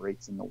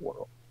operates in the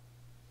world.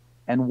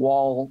 And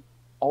while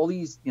all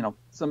these,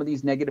 some of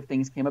these negative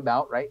things came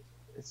about, right?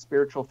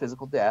 Spiritual,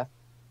 physical death,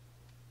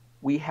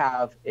 we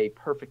have a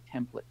perfect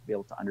template to be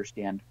able to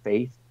understand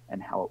faith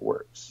and how it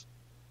works.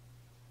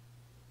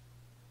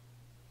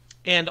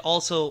 And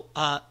also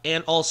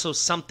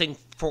something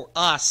for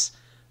us,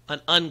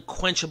 an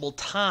unquenchable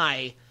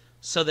tie,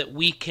 so that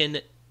we can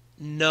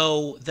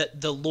know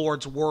that the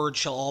Lord's word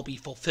shall all be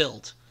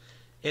fulfilled.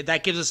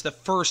 That gives us the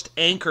first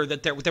anchor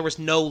that there was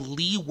no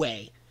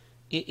leeway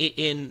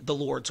in the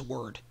Lord's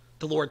word.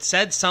 The Lord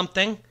said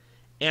something,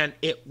 and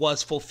it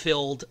was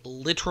fulfilled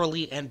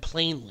literally and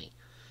plainly.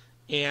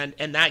 And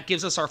that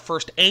gives us our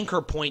first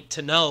anchor point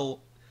to know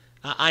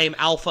I am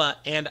Alpha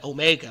and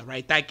Omega,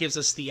 right? That gives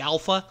us the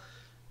Alpha,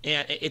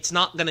 and it's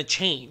not going to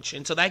change.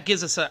 And so that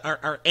gives us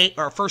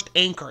our first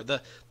anchor,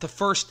 the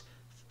first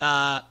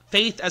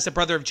faith as the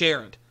brother of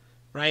Jared.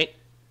 right?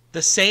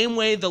 The same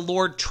way the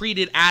Lord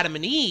treated Adam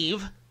and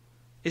Eve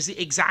is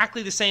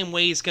exactly the same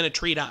way he's going to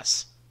treat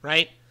us,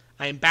 right?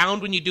 I am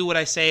bound when you do what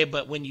I say,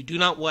 but when you do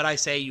not what I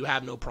say, you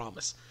have no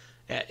promise.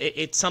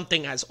 It's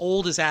something as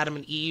old as Adam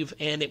and Eve,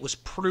 and it was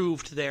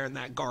proved there in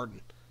that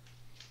garden.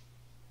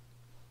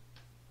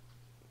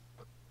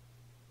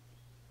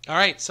 All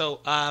right,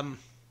 so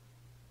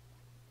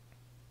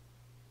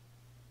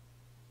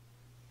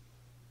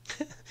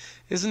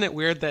isn't it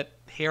weird that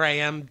here I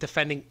am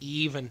defending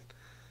Eve and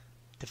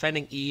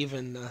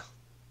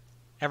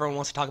everyone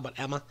wants to talk about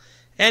Emma?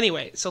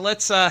 Anyway, so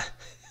let's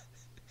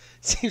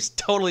seems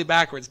totally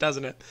backwards,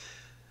 doesn't it?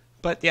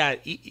 But yeah,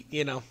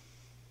 you know,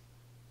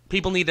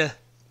 people need to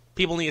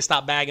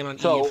stop bagging on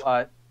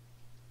Eve.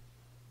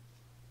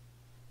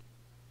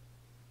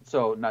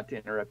 So not to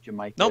interrupt you,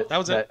 Mike. Nope, that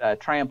was it.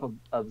 Triumph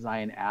of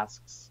Zion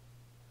asks,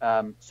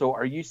 so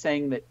are you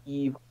saying that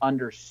Eve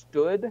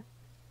understood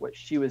what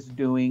she was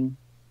doing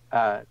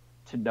to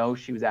know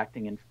she was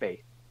acting in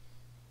faith?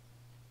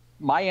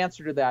 My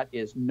answer to that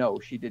is no,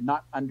 she did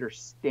not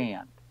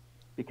understand,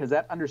 because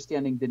that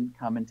understanding didn't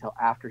come until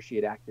after she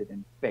had acted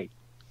in faith.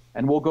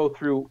 And we'll go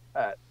through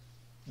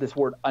this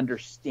word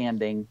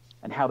understanding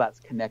and how that's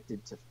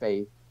connected to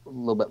faith a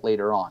little bit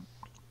later on.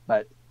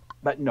 But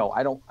no,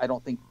 I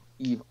don't think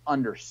Eve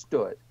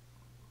understood.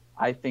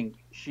 I think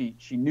she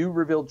knew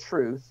revealed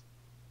truth,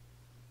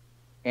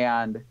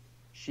 and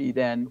she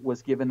then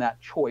was given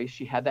that choice.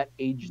 She had that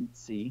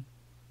agency.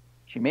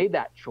 She made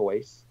that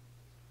choice,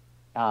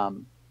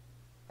 and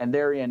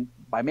therein,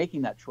 by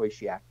making that choice,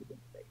 she acted in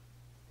faith.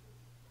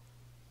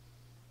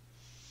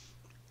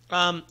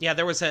 Yeah,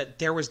 there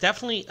was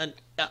definitely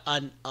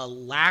a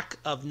lack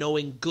of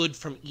knowing good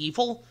from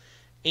evil,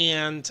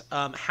 and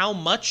how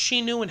much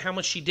she knew and how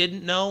much she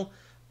didn't know.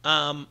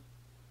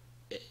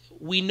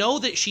 We know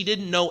that she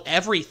didn't know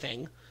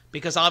everything,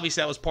 because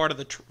obviously that was part of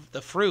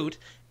the fruit,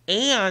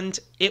 and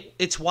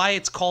it's why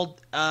it's called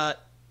a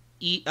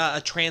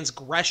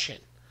transgression,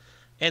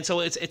 and so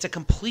it's a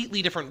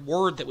completely different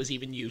word that was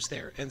even used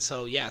there. And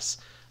so yes,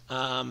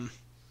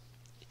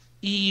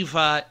 Eve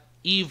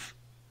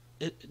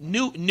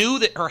knew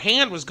that her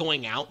hand was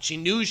going out. She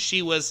knew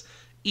she was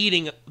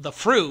eating the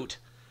fruit.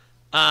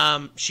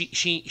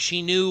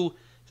 She knew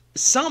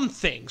some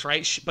things,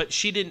 right? But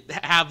she didn't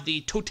have the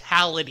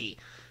totality,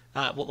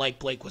 like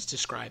Blake was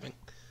describing.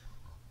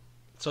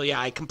 So yeah,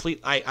 I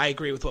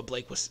agree with what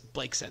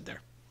Blake said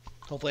there.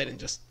 Hopefully I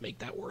didn't just make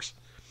that worse.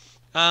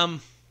 So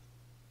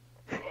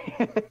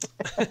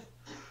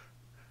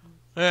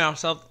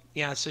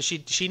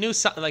she knew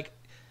something, like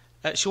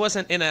she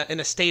wasn't in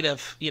a state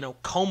of,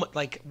 coma,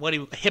 like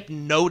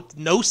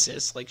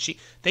hypnosis. Like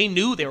they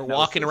knew they were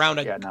walking around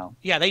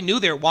they knew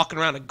they were walking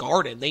around a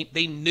garden.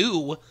 They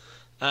knew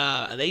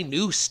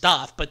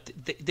stuff, but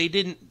they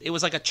didn't. It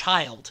was like a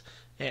child,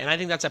 and I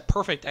think that's a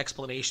perfect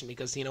explanation,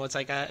 because it's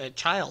like a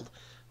child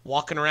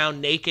walking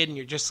around naked, and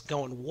you're just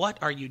going, "What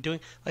are you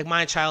doing?" Like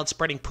my child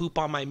spreading poop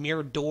on my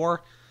mirror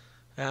door.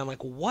 And I'm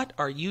like, "What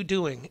are you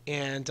doing?"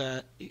 And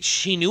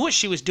she knew what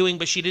she was doing,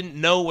 but she didn't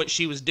know what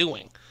she was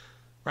doing,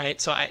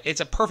 right? So it's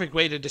a perfect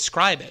way to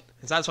describe it.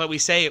 And that's why we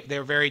say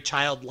they're very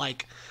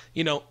childlike.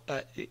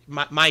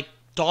 My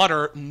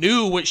daughter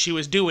knew what she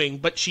was doing,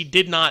 but she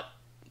did not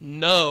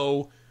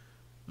know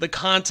the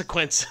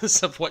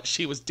consequences of what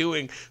she was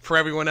doing for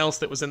everyone else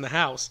that was in the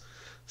house.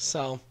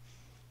 So,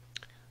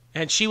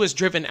 and she was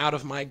driven out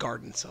of my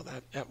garden, so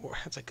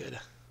that's a good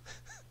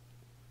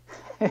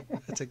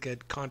that's a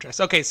good contrast.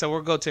 Okay, so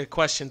we'll go to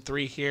question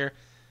 3 here.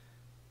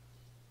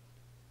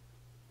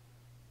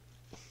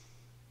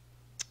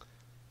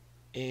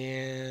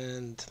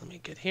 And let me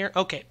get here.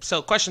 Okay,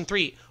 so question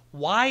 3.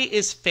 Why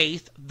is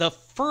faith the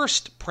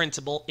first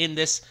principle in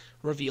this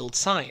revealed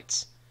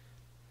science?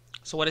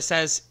 So what it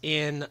says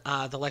in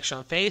the lecture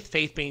on faith,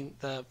 faith being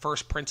the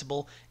first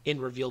principle in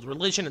revealed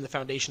religion and the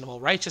foundation of all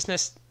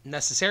righteousness,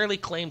 necessarily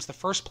claims the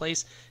first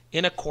place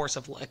in a course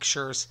of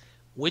lectures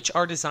which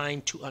are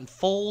designed to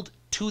unfold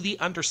to the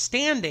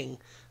understanding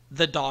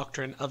the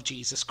doctrine of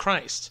Jesus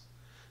Christ.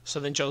 So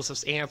then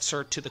Joseph's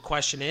answer to the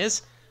question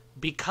is,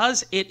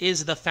 because it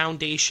is the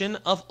foundation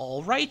of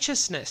all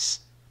righteousness.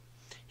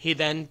 He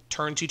then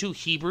turns you to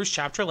Hebrews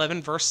chapter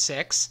 11, verse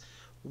 6.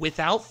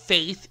 Without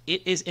faith,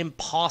 it is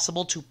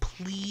impossible to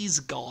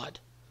please God.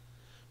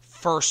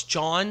 1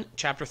 John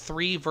chapter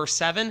 3, verse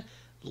 7.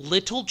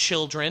 Little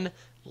children,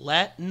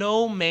 let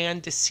no man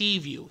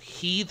deceive you.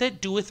 He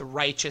that doeth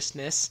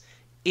righteousness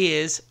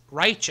is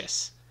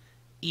righteous,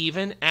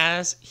 even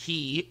as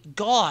he,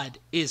 God,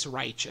 is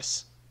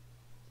righteous.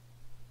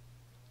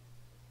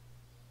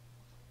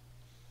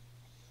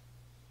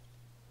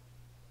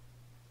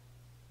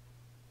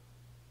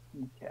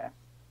 Okay.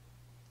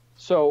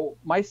 So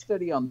my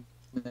study on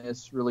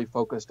this really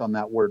focused on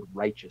that word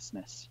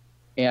righteousness.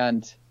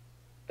 And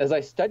as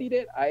I studied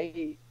it,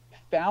 I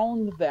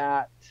found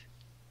that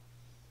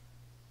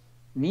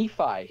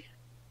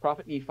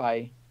Prophet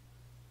Nephi,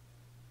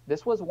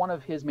 this was one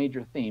of his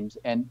major themes,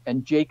 and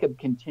Jacob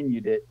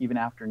continued it even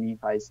after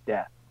Nephi's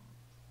death.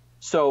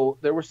 So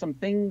there were some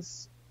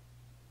things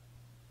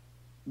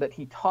that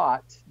he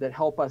taught that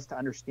help us to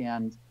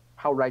understand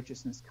how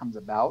righteousness comes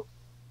about.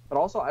 But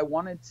also I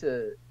wanted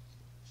to,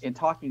 in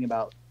talking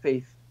about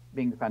faith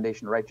being the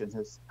foundation of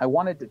righteousness, I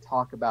wanted to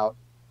talk about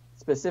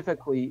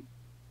specifically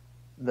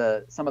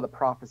some of the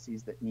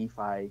prophecies that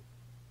Nephi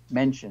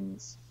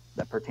mentions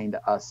that pertain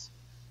to us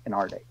in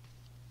our day.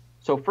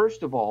 So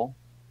first of all,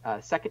 2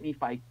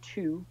 Nephi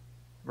 2,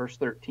 verse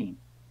 13.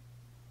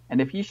 And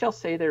if ye shall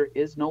say there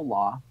is no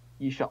law,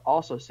 ye shall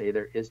also say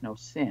there is no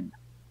sin.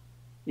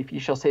 If ye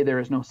shall say there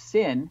is no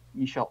sin,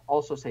 ye shall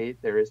also say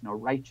there is no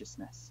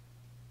righteousness.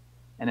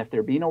 And if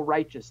there be no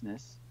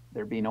righteousness,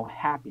 there be no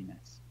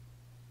happiness.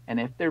 And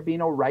if there be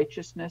no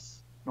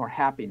righteousness nor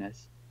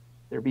happiness,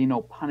 there be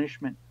no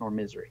punishment nor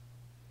misery.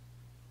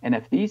 And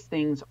if these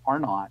things are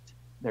not,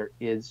 there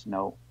is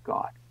no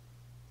God.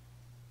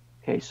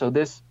 Okay, so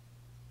this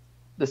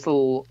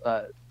little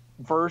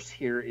verse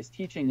here is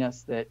teaching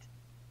us that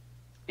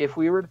if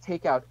we were to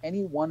take out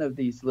any one of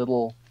these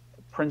little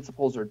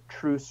principles or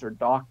truths or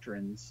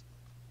doctrines,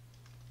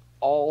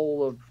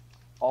 all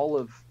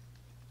of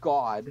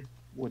God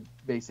would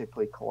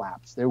basically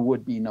collapse. There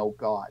would be no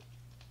God.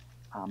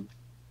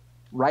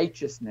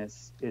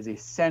 Righteousness is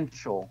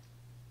essential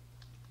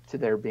to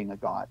there being a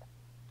God.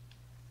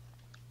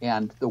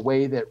 And the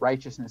way that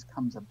righteousness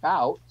comes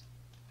about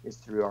is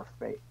through our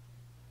faith.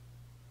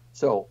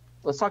 So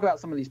let's talk about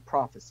some of these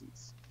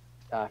prophecies.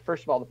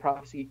 First of all, the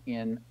prophecy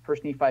in 1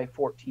 Nephi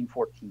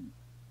 14:14.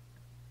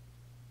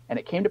 And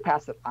it came to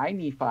pass that I,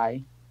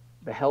 Nephi,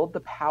 beheld the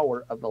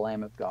power of the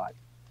Lamb of God,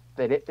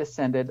 that it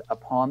descended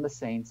upon the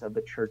saints of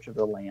the church of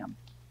the Lamb,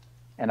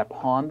 and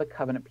upon the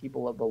covenant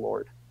people of the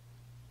Lord.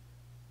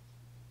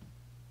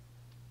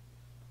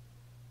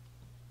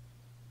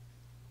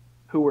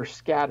 Who were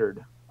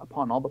scattered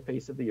upon all the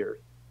face of the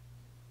earth.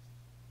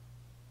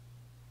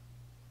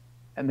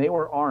 And they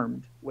were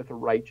armed with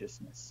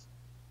righteousness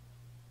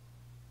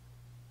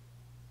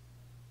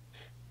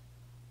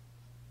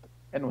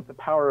and with the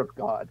power of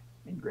God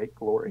in great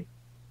glory.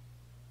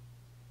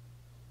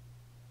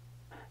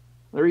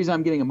 The reason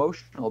I'm getting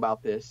emotional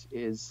about this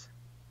is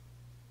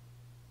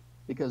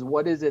because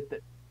what is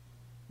it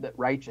that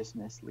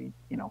righteousness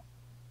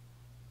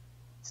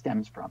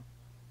stems from?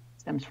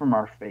 It stems from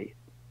our faith.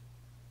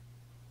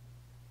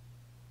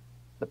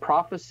 The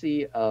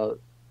prophecy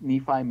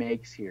Nephi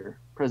makes here,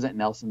 President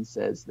Nelson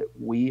says that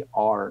we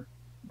are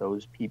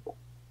those people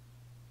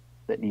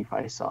that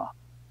Nephi saw.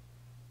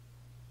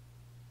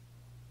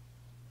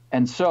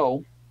 And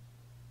so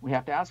we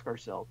have to ask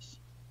ourselves,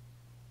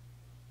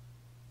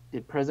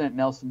 did President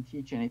Nelson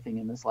teach anything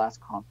in this last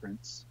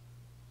conference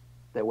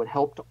that would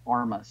help to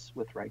arm us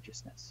with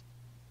righteousness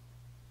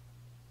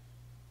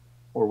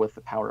or with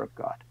the power of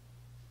God?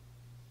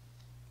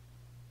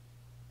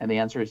 And the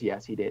answer is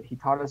yes, he did. He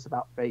taught us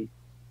about faith.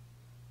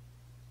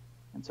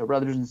 And so,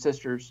 brothers and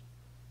sisters,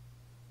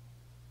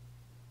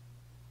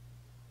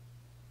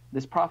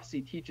 this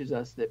prophecy teaches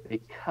us that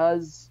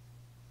because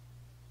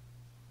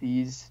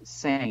these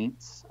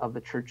saints of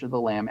the Church of the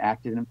Lamb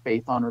acted in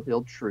faith on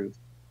revealed truth,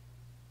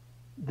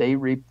 they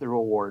reap the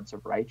rewards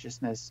of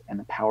righteousness and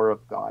the power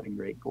of God in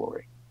great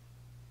glory.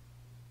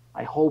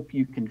 I hope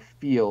you can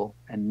feel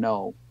and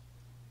know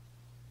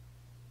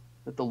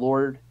that the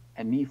Lord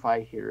and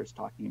Nephi here is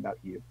talking about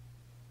you.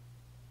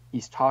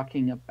 He's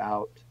talking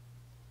about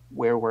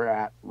where we're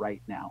at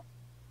right now.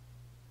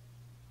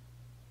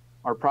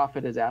 Our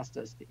prophet has asked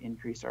us to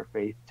increase our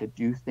faith, to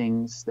do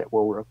things that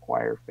will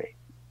require faith.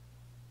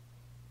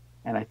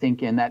 And I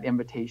think in that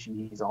invitation,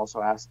 he's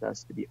also asked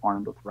us to be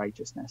armed with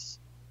righteousness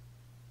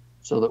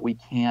so that we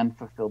can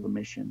fulfill the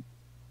mission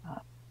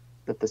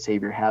that the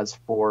Savior has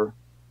for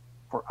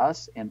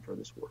us and for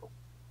this world.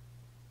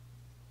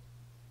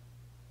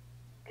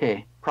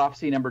 Okay,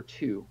 prophecy number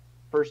 2,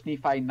 1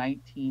 Nephi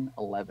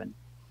 19:11.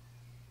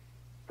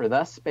 For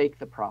thus spake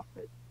the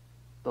prophet,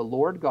 the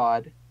Lord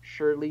God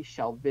surely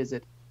shall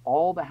visit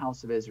all the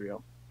house of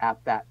Israel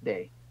at that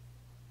day,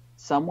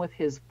 some with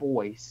his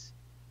voice,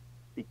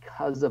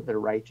 because of their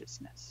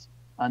righteousness,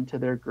 unto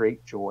their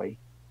great joy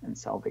and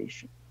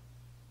salvation.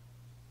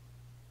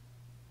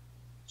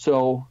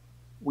 So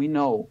we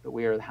know that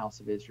we are the house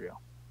of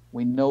Israel.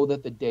 We know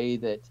that the day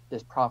that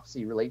this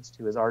prophecy relates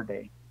to is our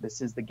day.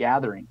 This is the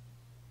gathering.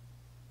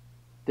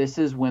 This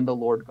is when the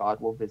Lord God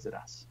will visit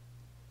us.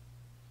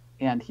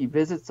 And he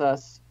visits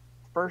us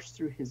first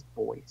through his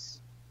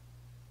voice.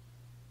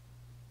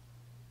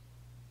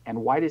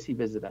 And why does he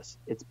visit us?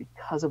 It's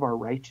because of our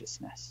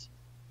righteousness.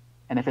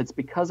 And if it's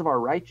because of our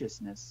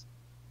righteousness,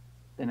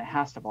 then it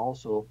has to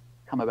also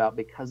come about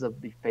because of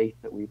the faith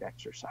that we've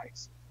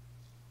exercised.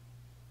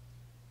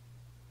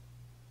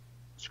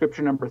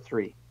 Scripture number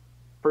 3,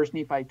 1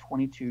 Nephi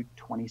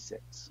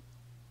 22:26.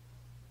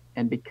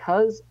 And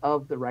because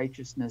of the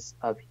righteousness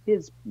of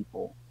his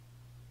people,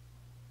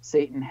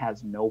 Satan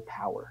has no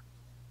power.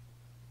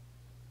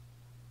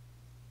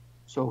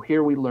 So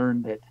here we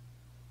learn that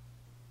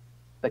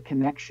the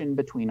connection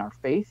between our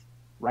faith,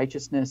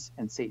 righteousness,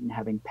 and Satan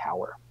having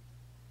power.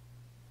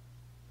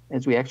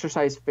 As we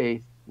exercise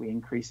faith, we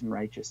increase in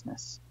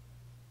righteousness.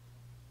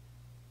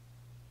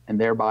 And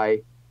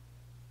thereby,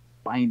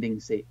 binding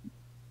Satan,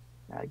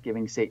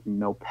 giving Satan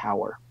no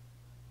power.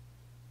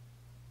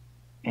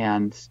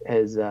 And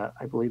as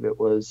I believe it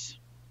was,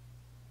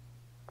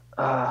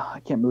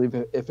 I can't believe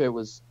if it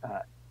was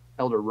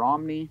Elder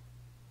Romney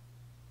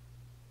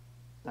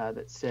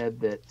that said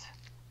that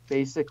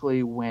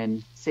basically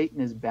when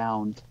Satan is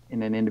bound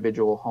in an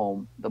individual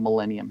home, the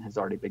millennium has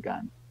already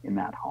begun in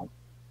that home.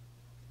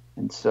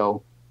 And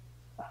so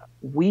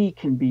we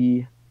can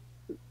be,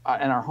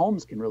 and our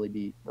homes can really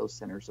be those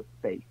centers of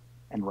faith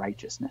and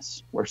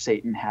righteousness where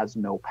Satan has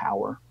no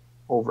power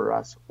over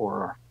us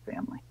or our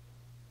family.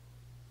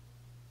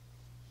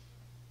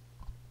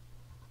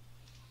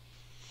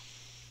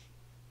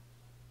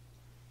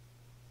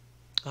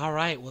 All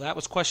right. Well, that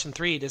was question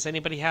 3. Does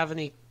anybody have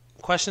any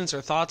questions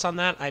or thoughts on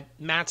that?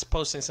 Matt's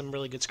posting some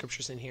really good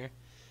scriptures in here.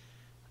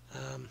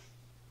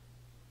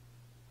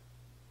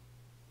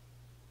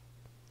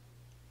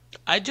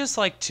 I'd just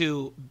like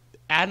to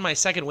add my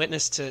second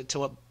witness to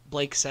what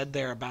Blake said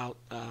there about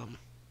 1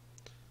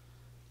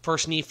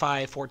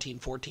 Nephi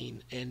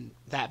 14:14 and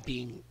that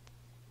being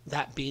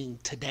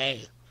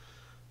today.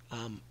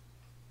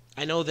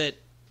 I know that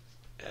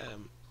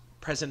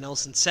President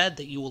Nelson said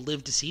that you will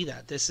live to see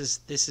that. This is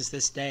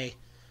this day,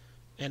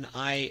 and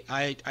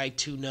I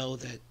too know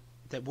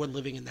that we're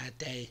living in that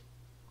day,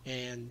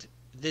 and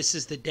this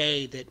is the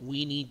day that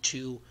we need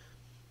to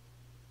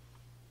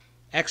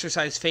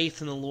exercise faith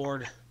in the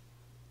Lord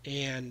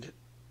and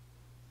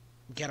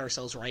get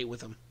ourselves right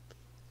with Him.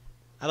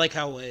 I like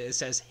how it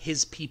says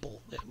His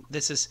people.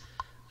 This is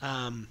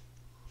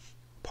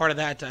part of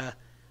that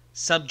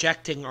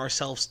subjecting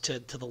ourselves to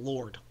the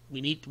Lord.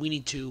 We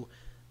need to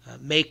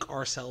make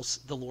ourselves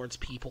the Lord's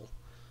people.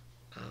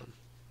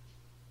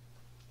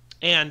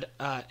 And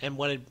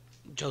what did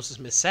Joseph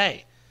Smith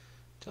say?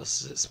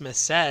 Joseph Smith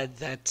said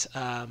that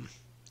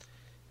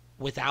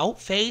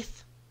without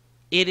faith,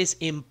 it is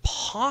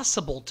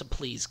impossible to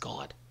please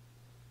God.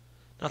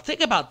 Now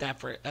think about that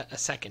for a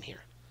second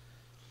here.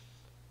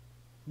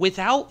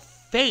 Without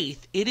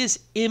faith, it is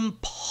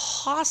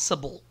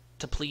impossible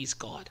to please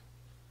God.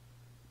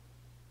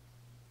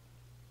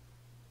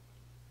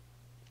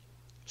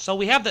 So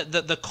we have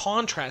the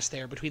contrast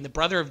there between the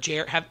brother of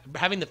Jared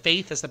having the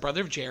faith as the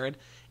brother of Jared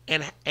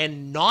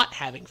and not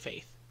having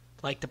faith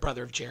like the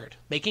brother of Jared,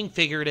 making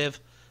figurative,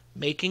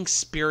 making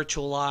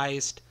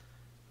spiritualized,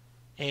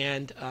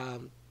 and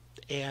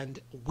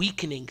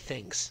weakening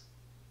things.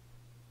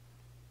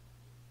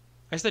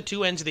 That's the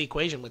two ends of the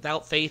equation.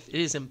 Without faith, it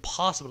is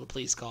impossible to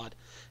please God.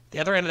 The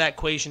other end of that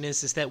equation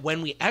is that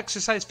when we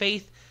exercise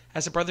faith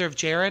as a brother of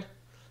Jared,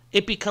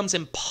 it becomes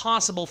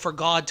impossible for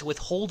God to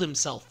withhold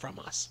Himself from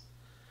us.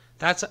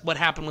 That's what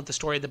happened with the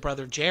story of the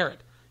brother of Jared.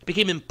 It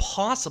became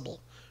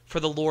impossible for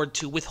the Lord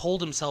to withhold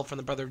Himself from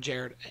the brother of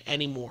Jared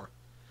anymore.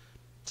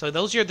 So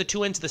those are the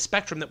two ends of the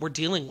spectrum that we're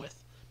dealing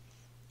with.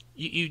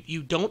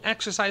 You don't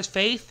exercise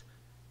faith,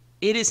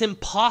 it is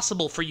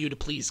impossible for you to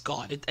please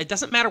God. It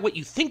doesn't matter what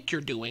you think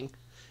you're doing,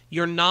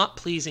 you're not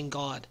pleasing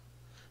God.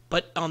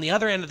 But on the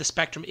other end of the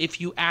spectrum,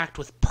 if you act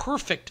with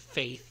perfect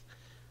faith,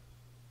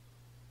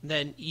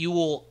 then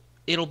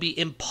it'll be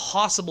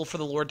impossible for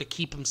the Lord to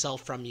keep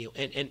Himself from you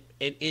and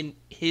in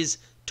His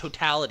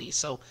totality.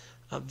 So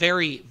a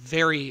very,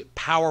 very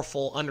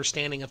powerful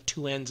understanding of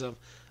two ends of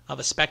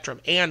a spectrum.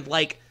 And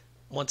like,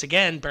 once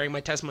again, bearing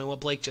my testimony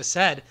what Blake just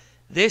said,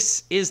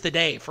 this is the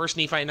day, 1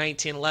 Nephi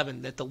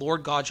 19:11, that the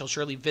Lord God shall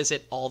surely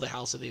visit all the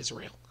house of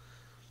Israel.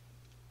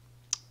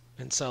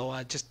 And so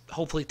just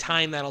hopefully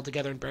tying that all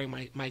together and bearing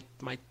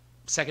my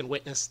second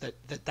witness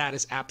that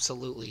is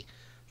absolutely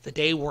the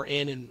day we're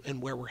in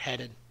and where we're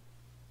headed.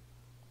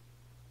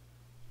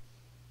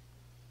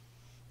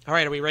 All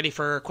right, are we ready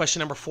for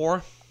question number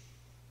 4?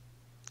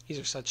 These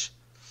are such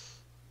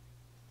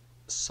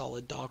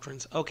solid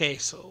doctrines. Okay,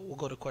 so we'll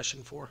go to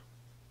question 4.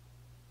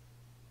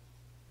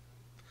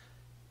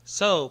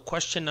 So,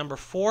 question number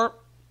 4.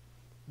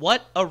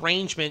 What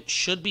arrangement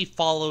should be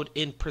followed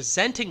in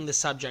presenting the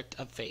subject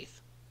of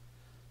faith?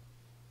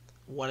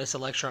 What does the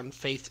lecture on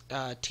faith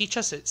teach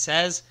us? It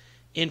says,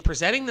 in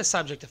presenting the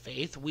subject of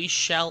faith, we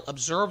shall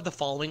observe the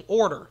following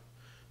order.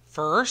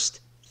 First,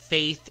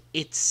 faith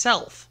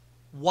itself.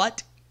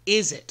 What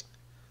is it?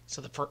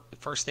 So the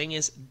first thing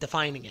is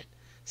defining it.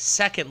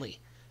 Secondly,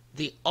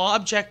 the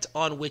object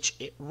on which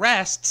it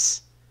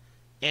rests.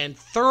 And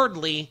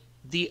thirdly,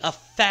 the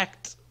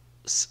effects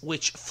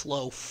which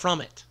flow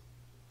from it.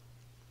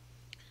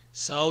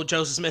 So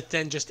Joseph Smith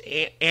then just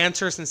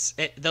answers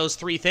those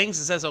three things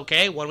and says,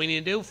 okay, what do we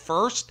need to do?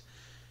 First,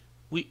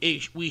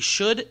 we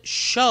should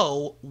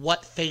show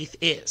what faith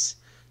is.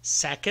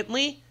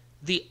 Secondly,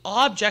 the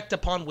object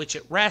upon which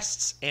it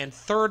rests. And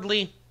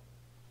thirdly,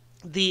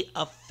 the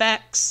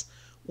effects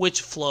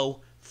which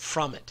flow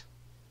from it.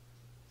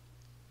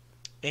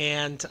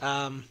 And it's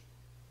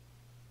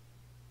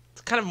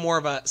kind of more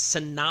of a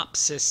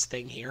synopsis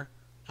thing here.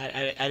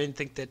 I didn't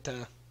think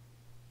that...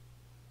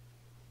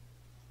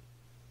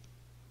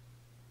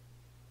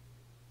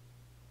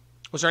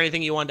 Was there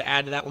anything you wanted to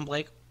add to that one,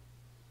 Blake?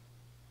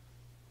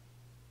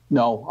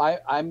 No,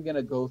 I'm going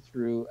to go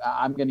through,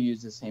 I'm going to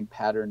use the same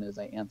pattern as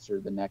I answer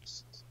the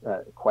next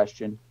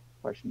question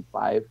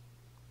 5,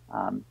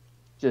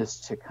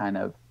 just to kind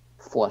of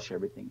flush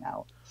everything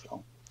out.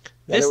 So,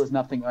 yeah, there was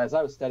nothing, as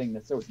I was studying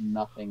this, there was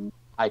nothing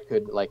I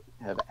could like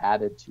have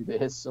added to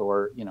this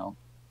or,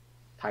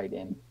 tied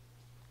in.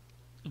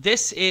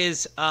 This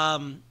is,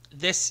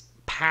 this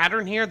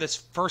pattern here, this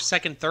first,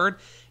 second, third,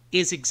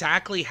 is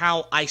exactly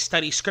how I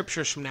study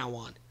scriptures from now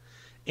on.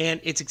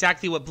 And it's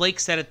exactly what Blake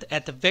said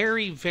at the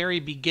very, very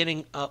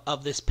beginning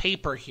of this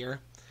paper here,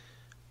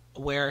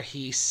 where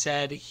he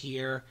said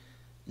here,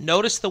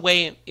 notice the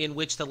way in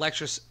which the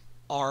lectures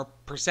are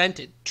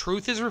presented.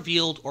 Truth is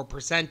revealed or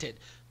presented.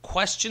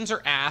 Questions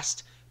are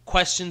asked,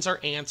 questions are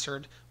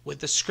answered, with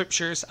the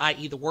scriptures,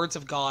 i.e. the words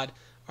of God,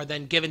 are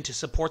then given to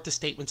support the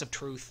statements of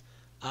truth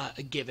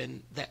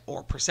given that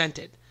or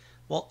presented.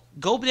 Well,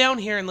 go down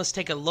here and let's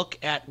take a look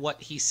at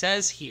what he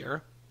says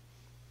here.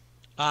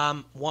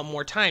 One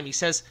more time. He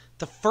says,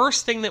 the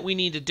first thing that we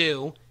need to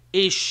do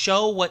is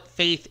show what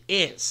faith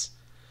is.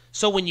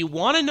 So when you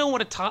want to know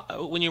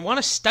when you want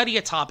to study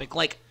a topic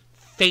like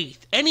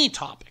faith, any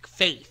topic,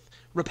 faith,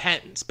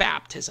 repentance,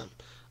 baptism,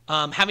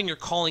 having your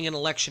calling and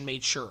election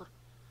made sure.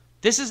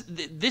 This is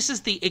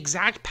the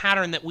exact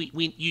pattern that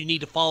you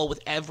need to follow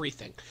with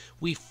everything.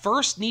 We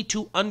first need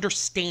to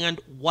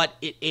understand what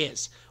it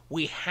is.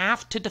 We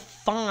have to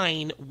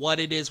define what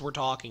it is we're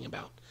talking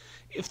about.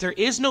 If there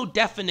is no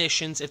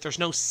definitions, if there's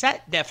no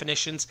set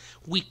definitions,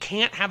 we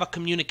can't have a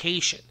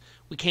communication.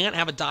 We can't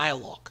have a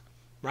dialogue,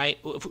 right?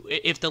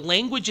 If the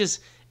languages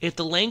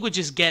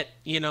get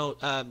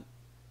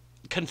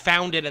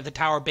confounded at the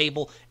Tower of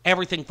Babel,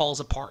 everything falls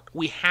apart.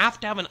 We have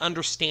to have an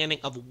understanding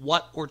of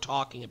what we're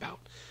talking about.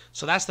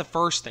 So that's the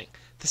first thing.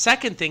 The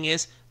second thing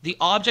is the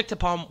object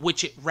upon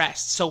which it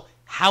rests. So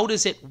how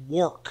does it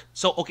work?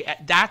 So okay,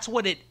 that's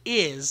what it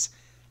is.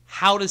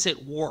 How does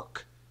it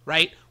work,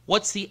 right?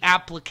 What's the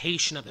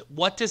application of it?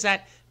 What does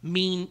that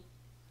mean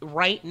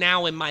right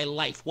now in my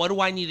life? What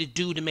do I need to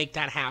do to make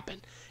that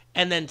happen?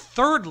 And then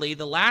thirdly,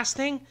 the last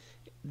thing,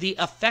 the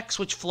effects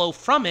which flow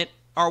from it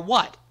are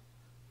what?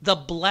 The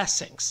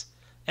blessings.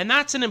 And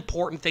that's an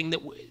important thing,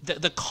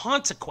 that the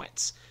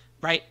consequence,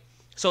 right?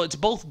 So it's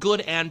both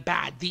good and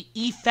bad. The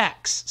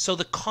effects, so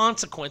the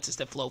consequences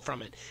that flow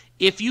from it.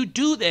 If you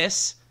do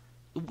this,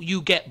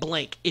 you get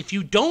blank. If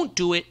you don't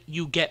do it,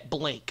 you get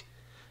blank,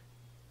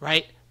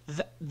 right?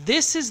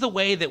 This is the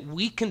way that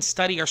we can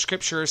study our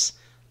scriptures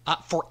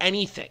for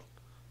anything.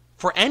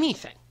 For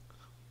anything.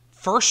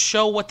 First,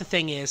 show what the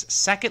thing is.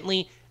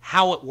 Secondly,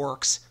 how it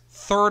works.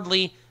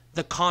 Thirdly,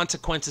 the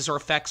consequences or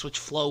effects which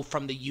flow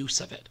from the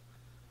use of it.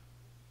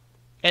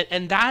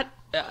 And that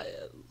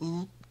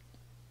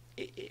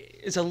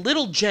is a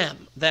little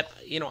gem that,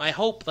 I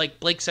hope,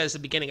 like Blake says at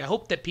the beginning, I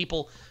hope that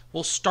people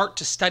will start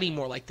to study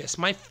more like this.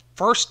 My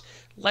first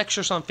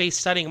lectures on faith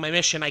studying my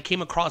mission, I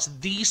came across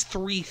these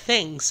 3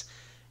 things,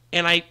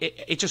 and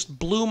it just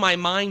blew my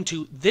mind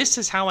to, this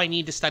is how I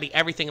need to study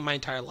everything in my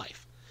entire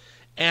life.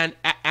 And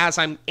as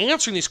I'm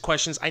answering these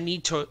questions, I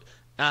need to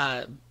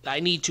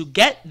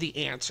get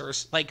the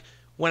answers. Like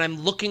when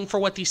I'm looking for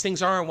what these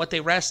things are and what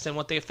they rest and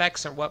what they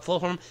affects and what flow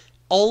from them,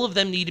 all of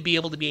them need to be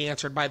able to be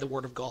answered by the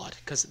Word of God,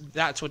 because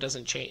that's what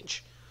doesn't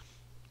change.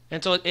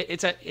 And so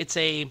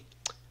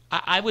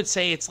I would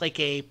say it's like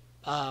a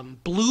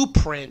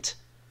blueprint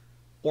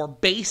or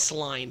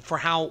baseline for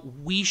how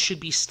we should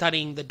be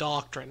studying the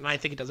doctrine. And I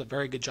think it does a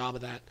very good job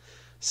of that.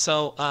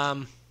 So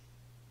I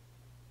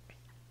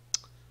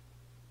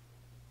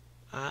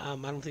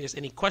don't think there's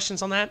any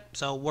questions on that.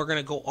 So we're going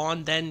to go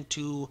on then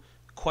to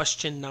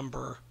question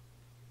number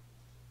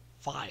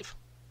 5.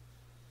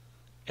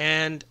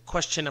 And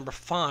question number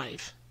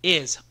 5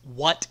 is,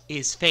 what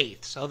is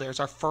faith? So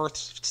there's our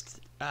first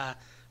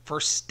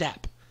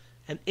step.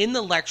 And in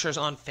the lectures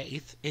on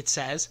faith, it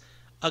says,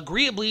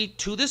 agreeably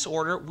to this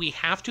order, we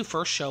have to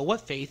first show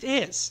what faith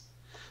is.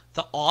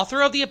 The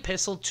author of the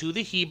epistle to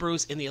the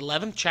Hebrews in the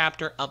 11th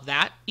chapter of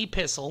that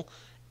epistle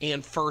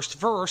and first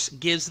verse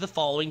gives the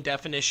following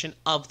definition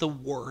of the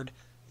word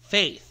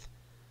faith.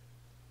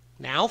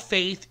 Now,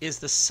 faith is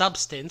the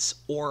substance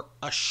or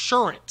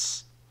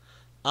assurance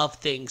of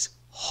things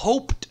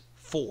hoped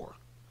for,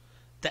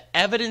 the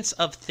evidence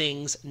of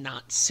things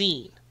not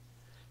seen.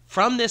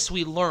 From this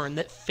we learn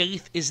that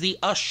faith is the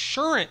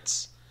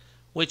assurance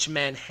which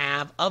men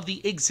have of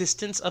the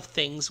existence of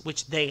things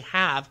which they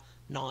have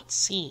not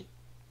seen,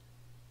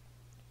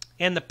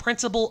 and the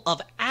principle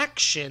of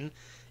action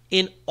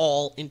in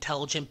all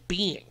intelligent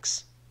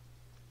beings.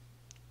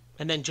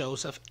 And then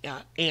Joseph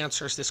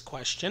answers this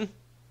question.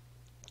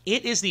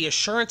 It is the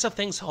assurance of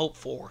things hoped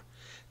for,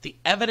 the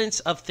evidence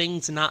of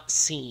things not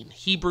seen.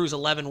 Hebrews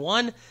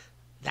 11:1.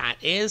 That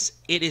is,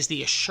 it is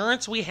the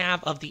assurance we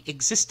have of the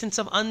existence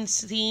of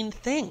unseen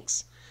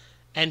things.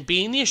 And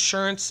being the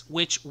assurance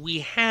which we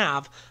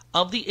have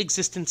of the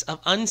existence of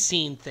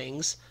unseen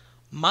things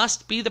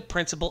must be the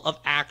principle of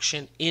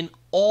action in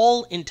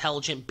all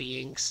intelligent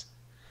beings.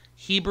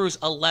 Hebrews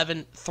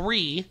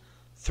 11:3,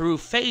 through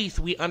faith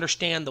we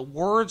understand the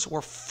words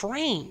were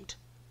framed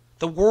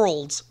The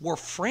worlds were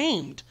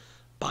framed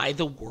by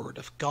the Word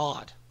of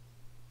God.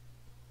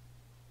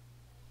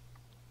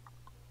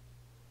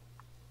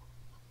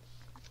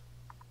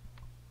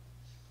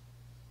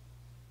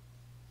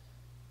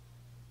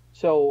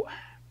 So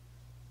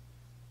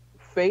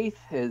faith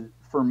has,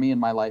 for me in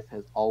my life,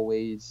 it's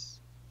always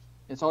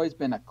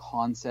been a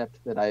concept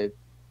that I've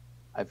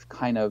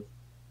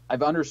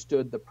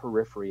understood the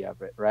periphery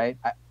of it, right?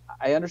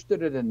 I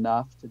understood it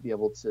enough to be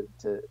able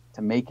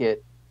to make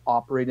it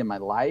operate in my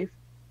life,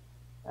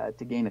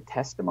 to gain a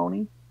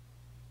testimony.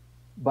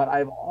 But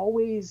I've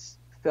always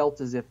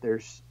felt as if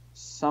there's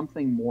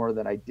something more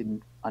that I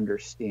didn't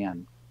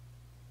understand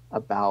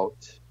about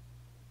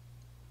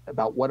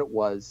what it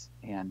was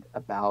and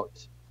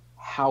about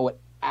how it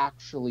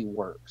actually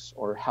works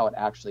or how it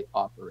actually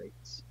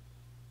operates.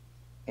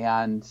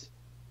 And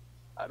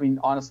I mean,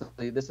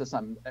 honestly, this is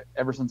something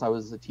ever since I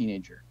was a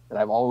teenager that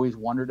I've always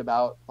wondered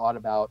about, thought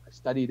about, I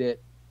studied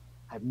it.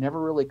 I've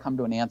never really come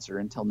to an answer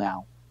until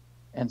now.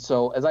 And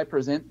so as I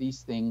present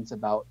these things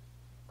about,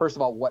 first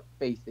of all, what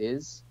faith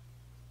is,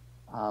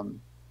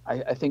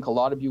 I think a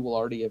lot of you will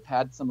already have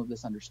had some of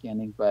this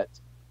understanding, but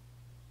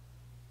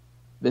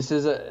this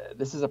is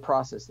a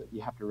process that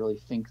you have to really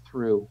think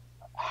through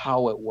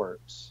how it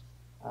works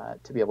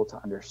to be able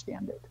to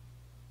understand it.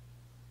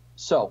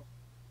 So,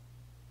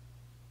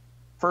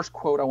 first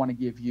quote I want to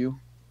give you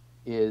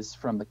is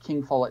from the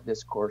King Follett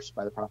Discourse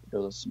by the prophet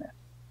Joseph Smith.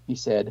 He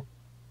said,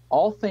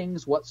 "All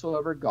things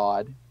whatsoever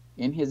God,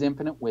 in his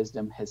infinite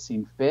wisdom, has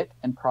seen fit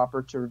and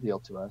proper to reveal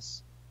to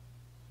us,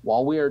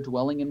 while we are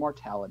dwelling in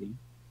mortality,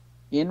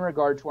 in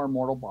regard to our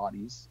mortal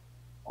bodies,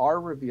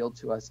 are revealed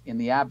to us in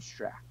the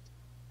abstract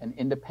and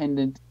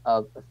independent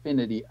of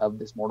affinity of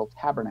this mortal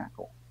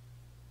tabernacle,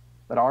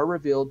 but are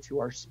revealed to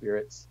our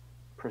spirits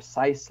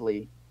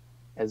precisely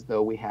as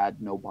though we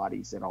had no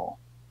bodies at all."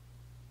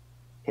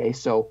 Okay,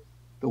 so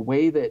the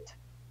way that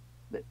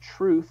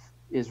truth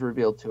is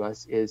revealed to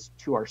us is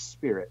to our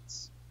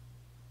spirits,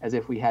 as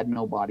if we had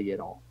no body at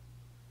all.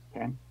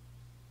 Okay.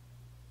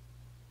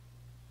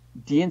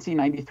 D&C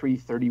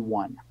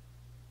 93:31.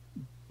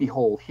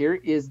 "Behold, here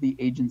is the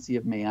agency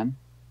of man,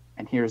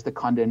 and here is the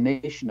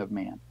condemnation of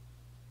man,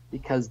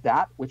 because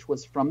that which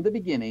was from the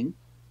beginning,"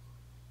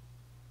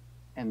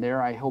 and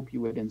there I hope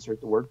you would insert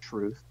the word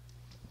truth,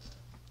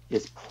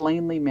 "is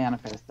plainly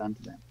manifest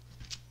unto them,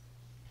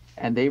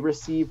 and they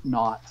receive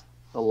not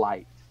the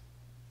light."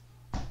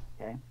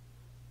 Okay.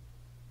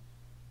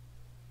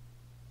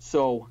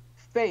 So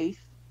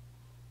faith,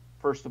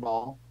 first of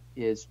all,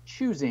 is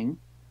choosing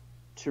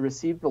to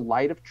receive the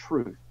light of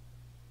truth,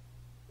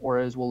 or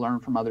as we'll learn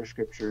from other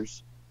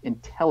scriptures,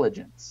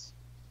 intelligence,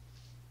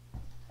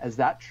 as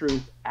that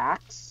truth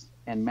acts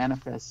and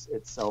manifests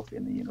itself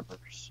in the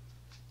universe.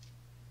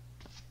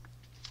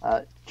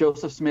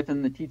 Joseph Smith,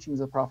 in the teachings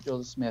of the prophet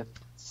Joseph Smith,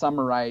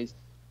 summarized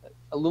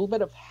a little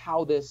bit of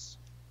how this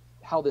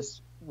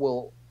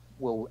will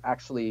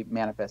actually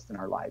manifest in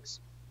our lives.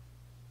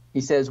 He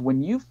says,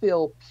 "When you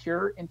feel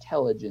pure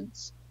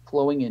intelligence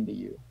flowing into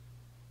you,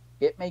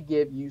 it may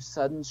give you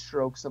sudden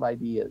strokes of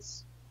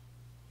ideas,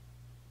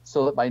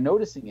 so that by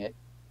noticing it,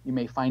 you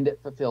may find it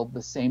fulfilled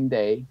the same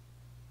day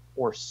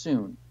or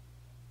soon,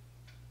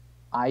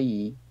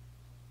 i.e.,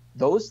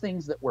 those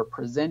things that were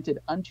presented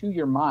unto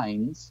your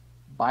minds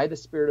by the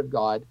Spirit of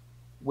God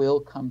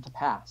will come to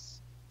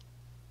pass.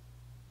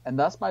 And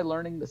thus, by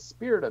learning the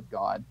Spirit of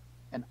God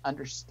and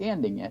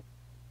understanding it,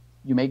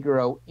 you may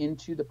grow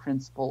into the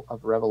principle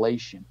of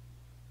revelation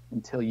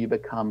until you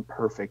become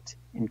perfect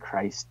in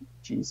Christ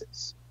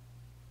Jesus."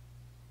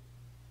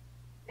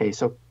 Okay,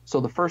 so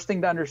the first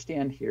thing to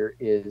understand here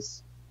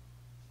is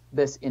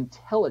this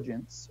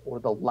intelligence, or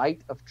the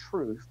light of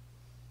truth,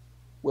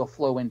 will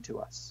flow into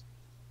us.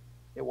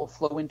 It will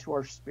flow into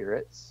our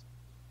spirits,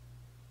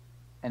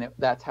 and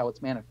that's how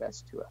it's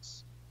manifest to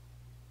us.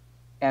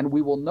 And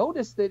we will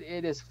notice that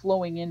it is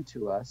flowing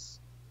into us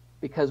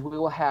because we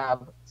will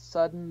have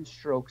sudden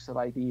strokes of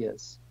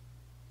ideas.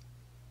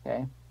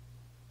 Okay?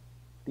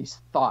 These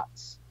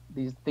thoughts,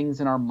 these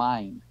things in our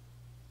mind.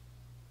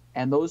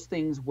 And those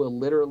things will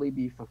literally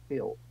be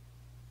fulfilled.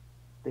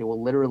 They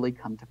will literally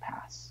come to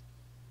pass.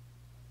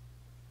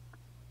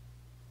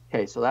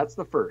 Okay, so that's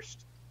the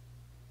first.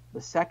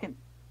 The second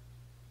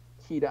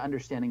key to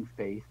understanding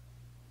faith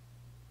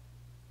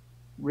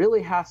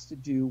really has to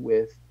do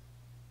with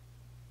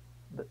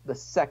the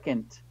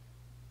second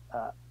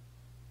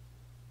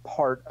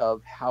part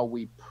of how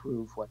we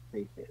prove what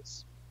faith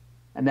is.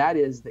 And that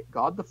is that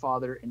God the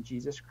Father and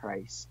Jesus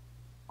Christ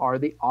are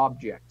the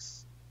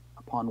objects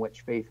upon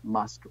which faith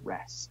must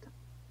rest.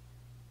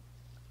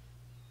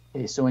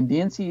 Okay, so in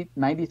D&C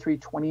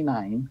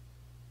 93:29,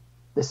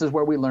 this is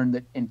where we learn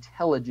that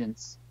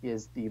intelligence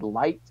is the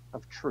light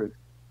of truth.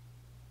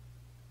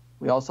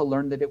 We also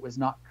learned that it was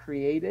not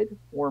created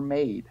or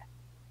made.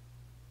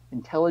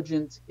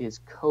 Intelligence is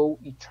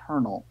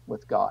co-eternal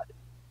with God.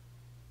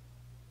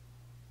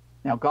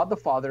 Now, God the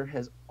Father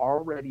has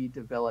already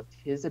developed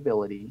his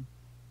ability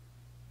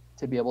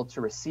to be able to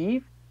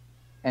receive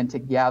and to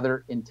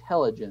gather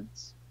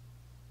intelligence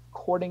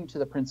according to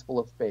the principle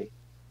of faith.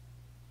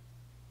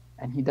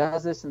 And he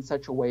does this in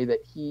such a way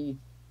that he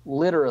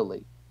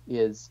literally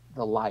is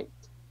the light.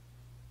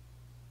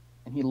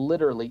 And he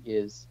literally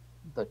is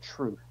the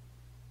truth.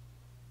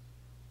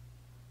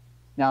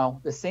 Now,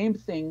 the same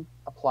thing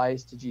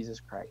applies to Jesus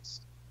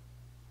Christ.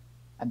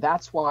 And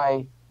that's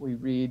why we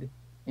read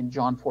in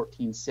John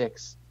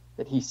 14:6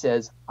 that he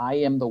says, I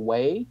am the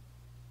way,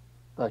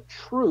 the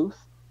truth,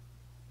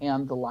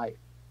 and the life.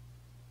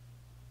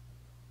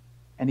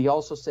 And he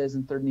also says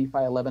in 3 Nephi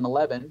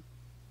 11:11,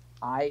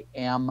 I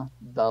am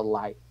the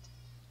light.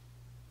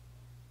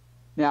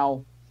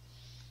 Now,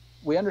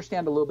 we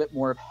understand a little bit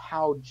more of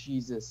how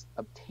Jesus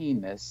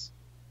obtained this.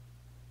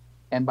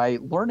 And by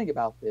learning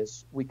about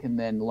this, we can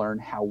then learn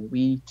how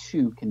we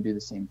too can do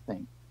the same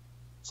thing.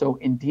 So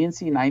in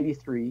D&C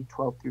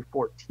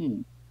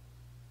 93:12-14,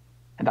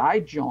 and I,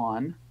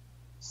 John,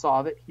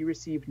 saw that he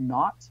received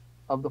not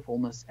of the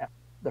fullness at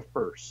the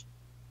first.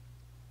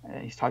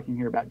 And he's talking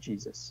here about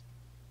Jesus.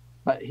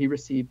 But he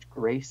received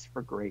grace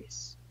for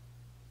grace.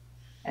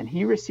 And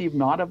he received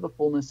not of the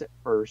fullness at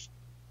first,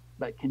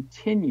 but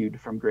continued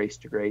from grace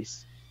to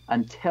grace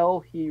until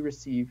he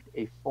received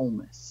a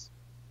fullness.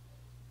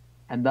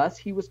 And thus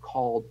he was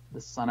called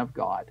the Son of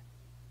God,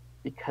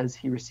 because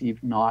he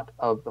received not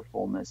of the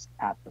fullness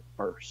at the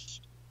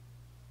first.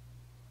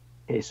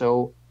 Okay,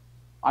 so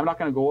I'm not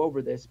going to go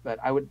over this, but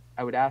I would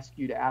ask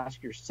you to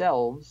ask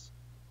yourselves,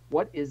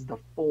 what is the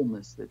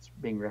fullness that's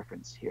being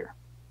referenced here?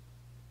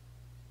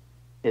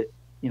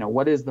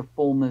 What is the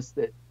fullness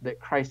that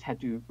Christ had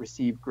to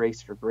receive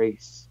grace for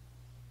grace?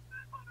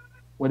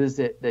 What is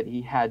it that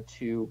he had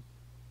to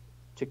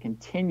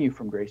continue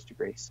from grace to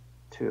grace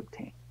to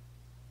obtain?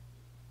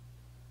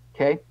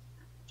 Okay,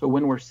 so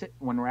when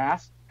we're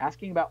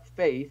asking about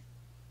faith,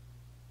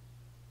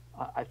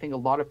 I think a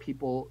lot of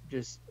people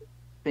just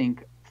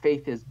think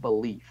faith is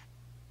belief.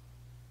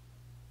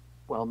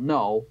 Well,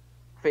 no,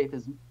 faith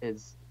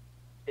is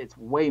it's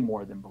way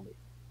more than belief.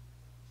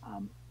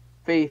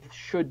 Faith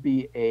should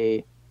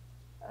be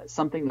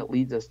something that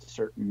leads us to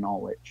certain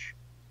knowledge.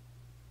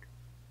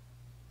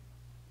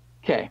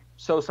 Okay,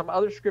 so some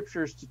other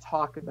scriptures to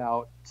talk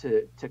about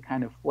to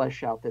kind of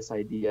flesh out this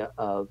idea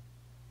of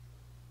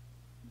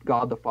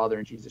God the Father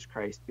and Jesus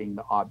Christ being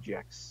the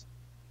objects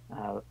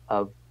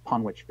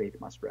upon which faith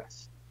must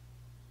rest.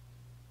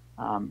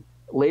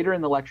 Later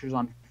in the lectures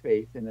on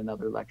faith, in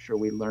another lecture,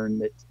 we learn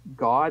that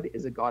God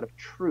is a God of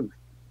truth,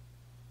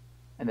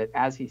 and that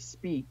as he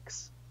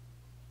speaks,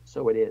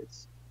 so it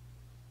is.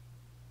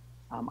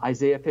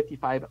 Isaiah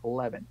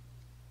 55:11,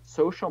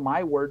 so shall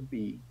my word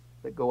be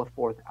that goeth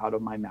forth out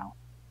of my mouth.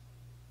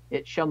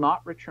 It shall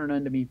not return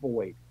unto me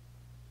void,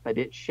 but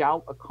it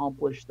shall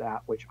accomplish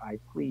that which I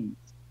please,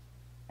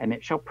 and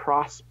it shall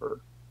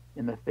prosper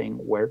in the thing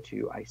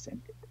whereto I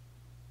sent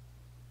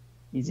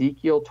it.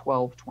 Ezekiel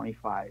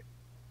 12:25,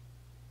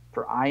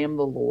 for I am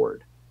the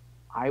Lord,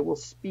 I will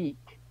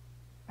speak,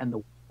 and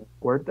the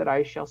word that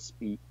I shall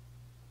speak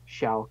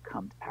shall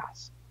come to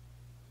pass.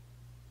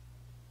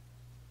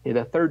 Okay,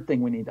 the third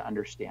thing we need to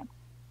understand.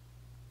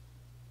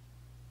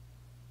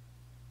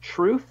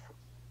 Truth,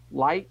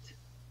 light,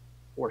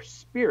 or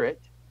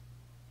spirit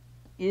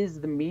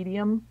is the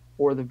medium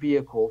or the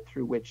vehicle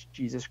through which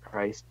Jesus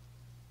Christ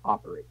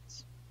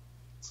operates.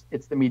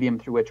 It's the medium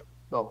through which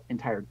the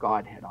entire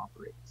Godhead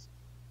operates.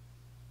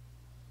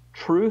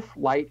 Truth,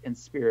 light, and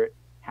spirit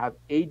have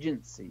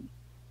agency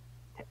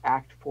to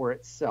act for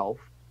itself,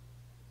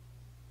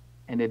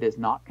 and it is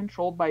not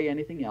controlled by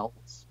anything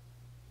else,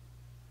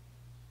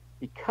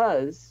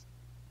 because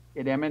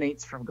it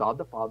emanates from God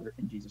the Father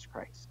and Jesus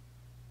Christ.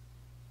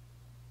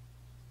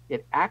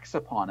 It acts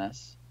upon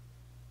us,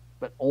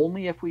 but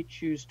only if we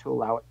choose to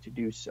allow it to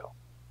do so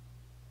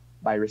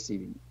by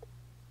receiving it.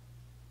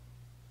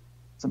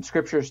 Some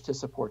scriptures to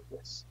support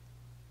this.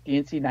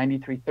 D&C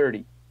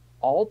 93:30,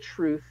 all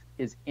truth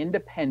is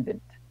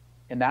independent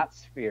in that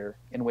sphere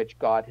in which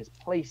God has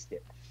placed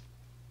it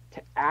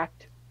to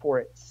act for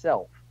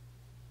itself,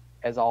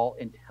 as all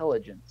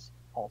intelligence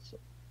also.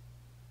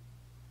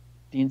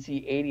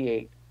 D&C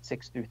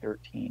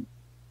 88:6-13,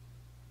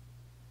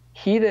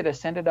 he that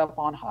ascended up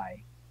on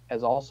high,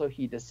 as also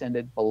he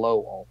descended below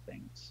all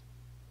things,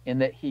 in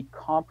that he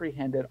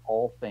comprehended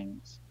all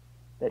things,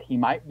 that he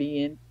might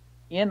be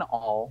in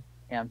all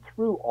and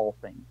through all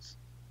things,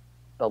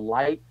 the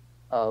light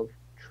of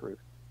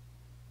truth,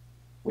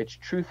 which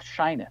truth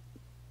shineth.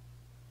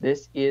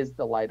 This is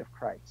the light of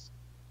Christ,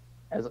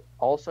 as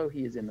also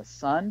he is in the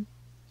sun,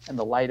 and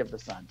the light of the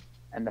sun,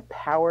 and the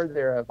power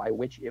thereof by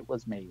which it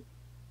was made.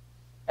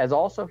 As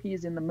also he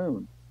is in the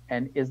moon,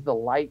 and is the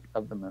light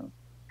of the moon,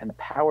 and the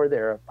power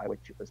thereof by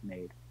which it was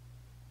made.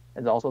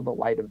 As also the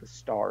light of the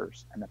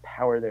stars, and the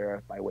power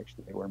thereof by which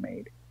they were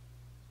made.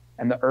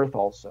 And the earth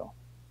also,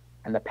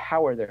 and the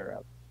power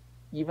thereof,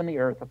 even the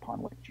earth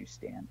upon which you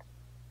stand.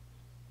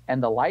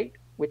 And the light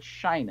which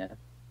shineth,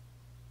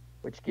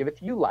 which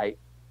giveth you light,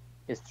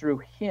 is through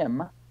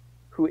him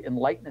who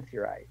enlighteneth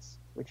your eyes,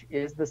 which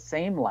is the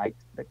same light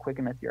that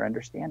quickeneth your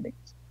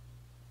understandings.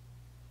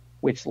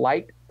 Which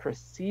light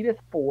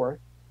proceedeth forth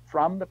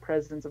from the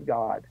presence of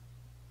God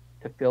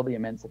to fill the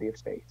immensity of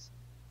space.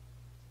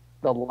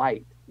 the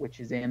light which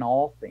is in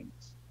all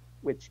things,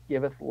 which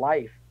giveth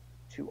life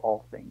to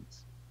all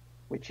things,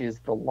 which is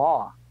the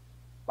law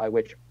by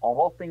which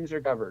all things are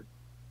governed,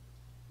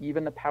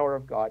 even the power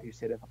of God who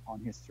sitteth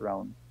upon his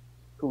throne,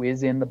 who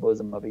is in the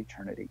bosom of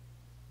eternity,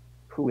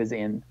 who is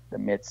in the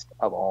midst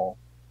of all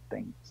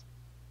things.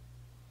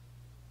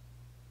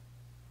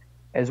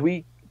 As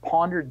we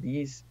pondered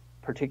these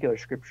particular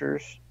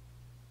scriptures,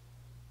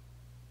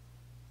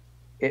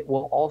 it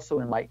will also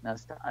enlighten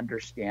us to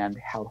understand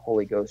how the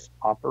Holy Ghost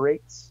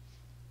operates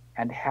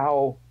and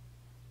how,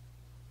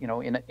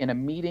 in a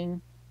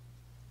meeting,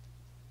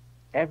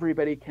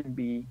 everybody can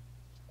be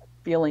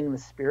feeling the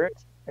Spirit,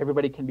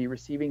 everybody can be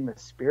receiving the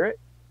Spirit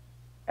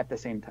at the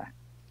same time.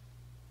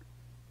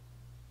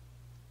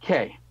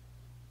 Okay.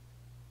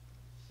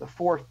 The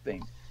fourth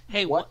thing.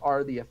 Hey, what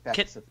are the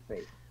effects of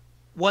faith?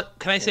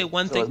 Can I say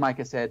one thing? So as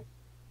Micah said,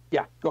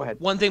 yeah, go ahead.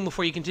 One thing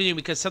before you continue,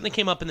 because something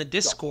came up in the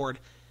Discord,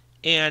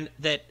 and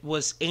that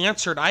was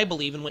answered, I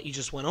believe, in what you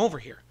just went over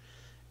here.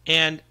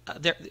 And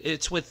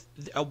it's with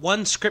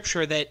one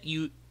scripture that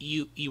you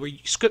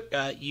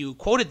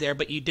quoted there,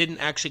 but you didn't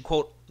actually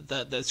quote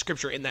the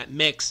scripture in that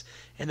mix.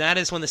 And that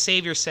is when the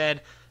Savior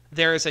said,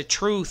 there is a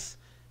truth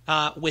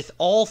with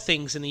all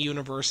things in the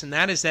universe, and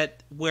that is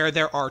that where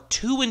there are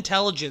two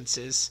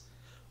intelligences,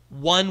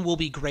 one will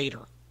be greater.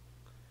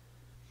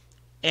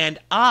 And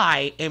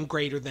I am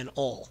greater than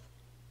all.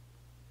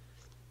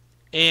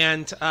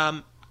 And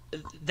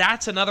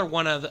that's another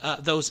one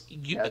of those.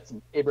 That's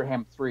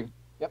Abraham 3.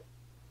 Yep.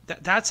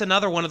 That's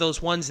another one of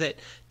those ones that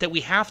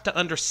we have to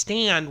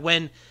understand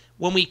when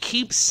we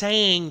keep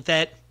saying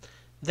that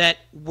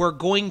we're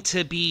going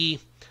to be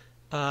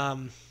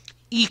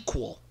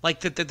equal,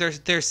 like that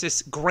there's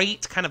this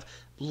great kind of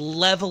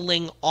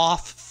leveling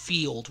off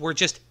field where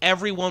just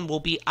everyone will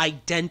be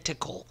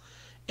identical.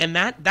 And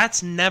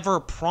that's never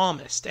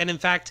promised. And in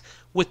fact,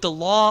 with the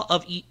law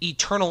of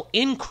eternal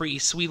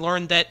increase, we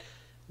learned that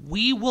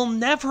we will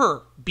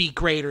never be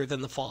greater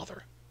than the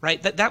Father,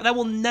 right? That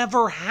will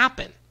never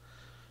happen,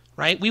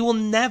 right? We will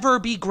never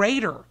be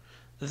greater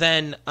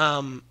than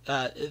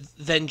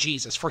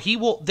Jesus, for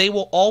they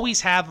will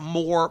always have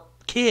more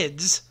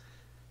kids,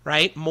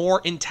 right?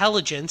 More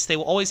intelligence. They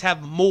will always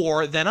have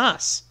more than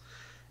us,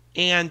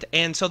 and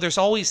so there's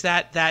always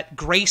that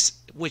grace,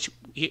 which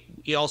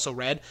you also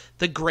read,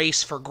 the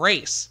grace for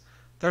grace.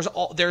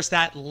 There's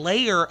that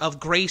layer of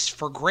grace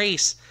for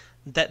grace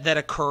that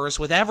occurs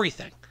with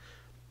everything.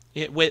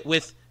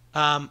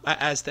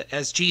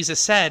 As Jesus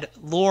said,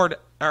 Lord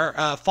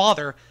or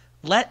Father,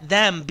 let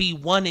them be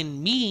one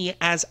in me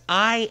as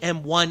I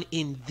am one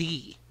in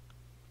thee.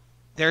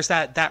 There's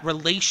that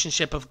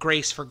relationship of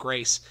grace for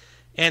grace,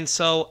 and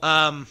so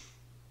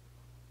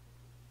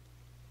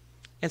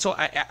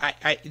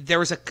there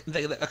was a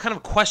kind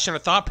of question or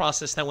thought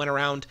process that went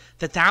around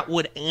that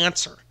would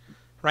answer,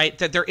 right?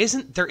 That there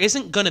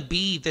isn't going to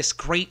be this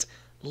great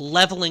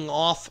leveling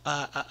off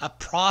a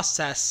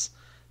process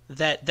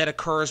that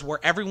occurs where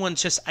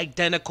everyone's just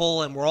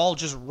identical and we're all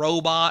just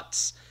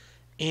robots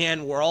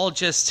and we're all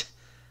just,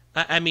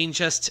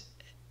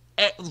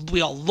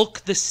 we all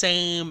look the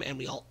same and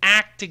we all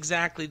act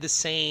exactly the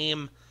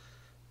same.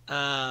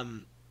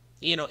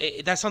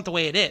 That's not the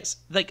way it is.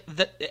 Like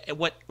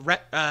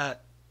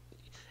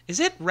is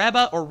it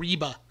Reba or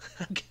Reba?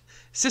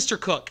 Sister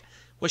Cook.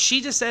 What she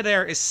just said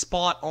there is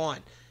spot on.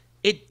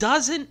 It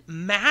doesn't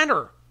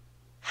matter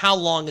how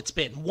long it's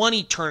been. 1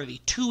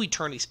 eternity, 2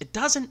 eternities. It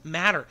doesn't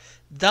matter.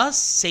 The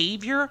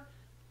Savior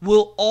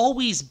will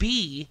always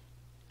be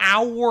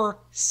our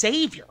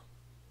Savior.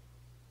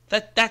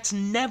 That's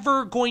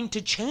never going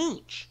to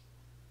change.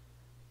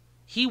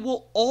 He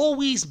will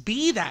always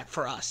be that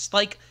for us.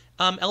 Like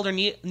Elder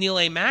Neil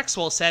A.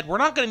 Maxwell said, we're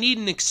not going to need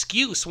an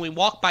excuse when we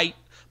walk by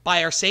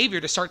our Savior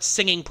to start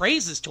singing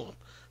praises to him.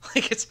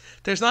 Like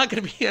there's not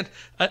going to be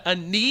a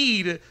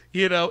need,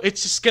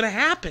 it's just going to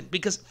happen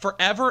because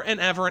forever and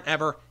ever and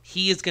ever,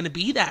 he is going to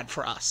be that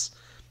for us.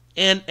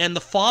 And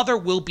the Father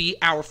will be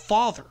our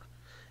Father.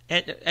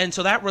 And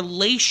so that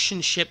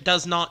relationship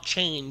does not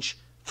change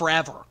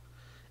forever.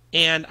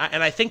 And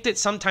I think that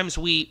sometimes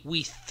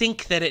we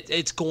think that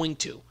it's going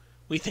to.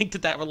 We think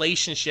that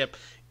relationship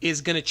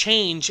is going to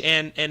change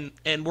and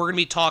we're going to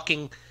be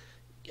talking,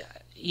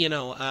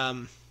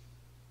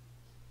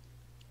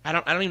 I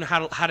don't even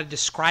know how to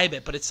describe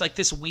it, but it's like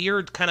this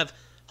weird kind of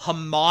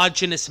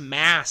homogeneous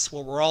mass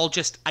where we're all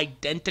just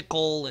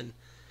identical, and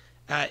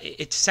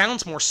it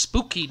sounds more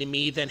spooky to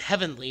me than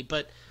heavenly.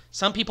 But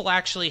some people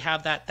actually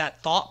have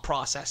that thought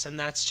process, and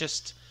that's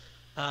just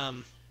not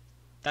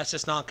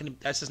going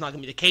to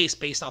be the case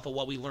based off of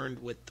what we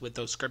learned with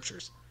those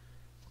scriptures.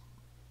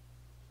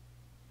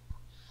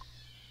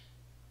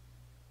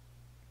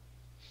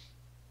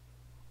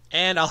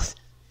 And I'll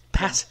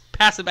pass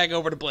it back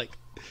over to Blake.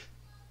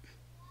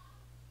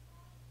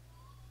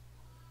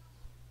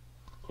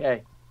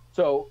 Okay,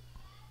 so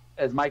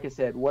as Micah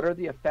said, what are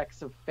the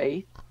effects of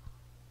faith?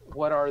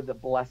 What are the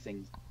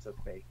blessings of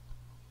faith?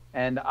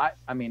 And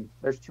I mean,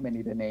 there's too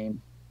many to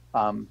name,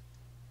 but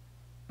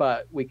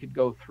but we could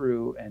go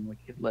through and we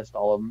could list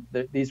all of them.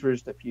 These were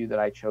just a few that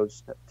I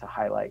chose to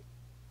highlight.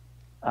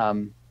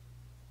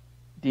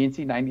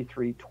 D&C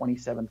 93,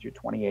 27 through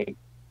 28.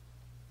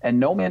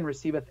 And no man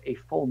receiveth a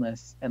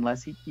fullness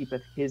unless he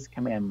keepeth his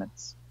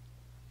commandments.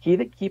 He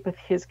that keepeth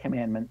his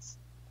commandments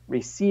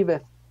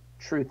receiveth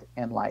truth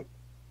and light,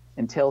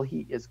 until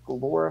he is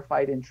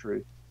glorified in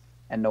truth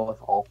and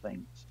knoweth all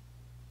things.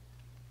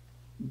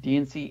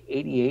 D&C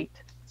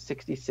 88,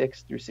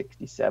 66 through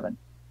 67.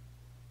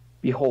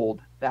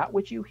 Behold, that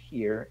which you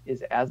hear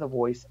is as a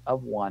voice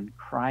of one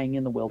crying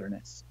in the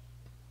wilderness,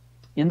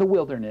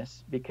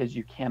 because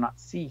you cannot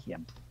see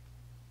him.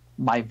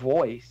 My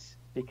voice,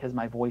 because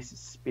my voice is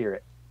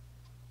spirit.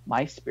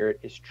 My spirit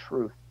is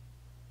truth.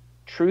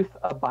 Truth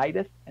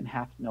abideth and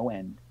hath no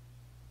end.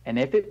 And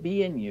if it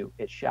be in you,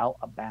 it shall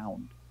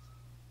abound.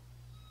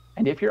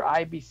 And if your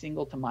eye be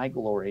single to my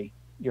glory,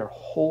 your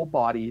whole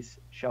bodies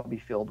shall be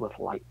filled with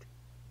light,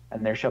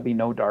 and there shall be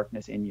no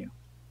darkness in you.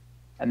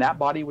 And that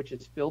body which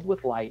is filled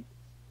with light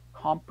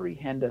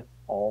comprehendeth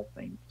all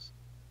things.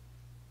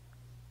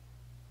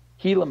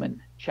 Helaman,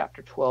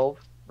 chapter 12,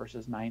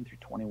 verses 9 through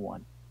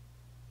 21.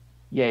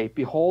 Yea,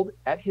 behold,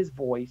 at his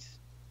voice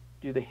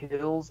do the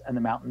hills and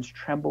the mountains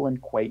tremble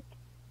and quake,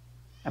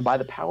 and by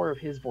the power of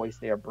his voice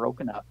they are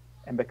broken up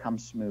and become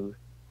smooth,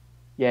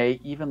 yea,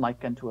 even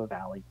like unto a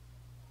valley.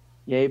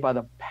 Yea, by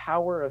the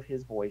power of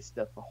his voice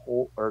doth the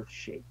whole earth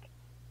shake.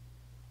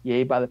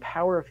 Yea, by the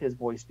power of his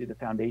voice do the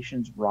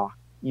foundations rock,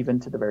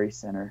 even to the very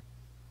center.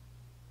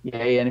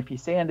 Yea, and if he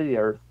say unto the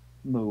earth,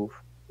 move,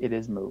 it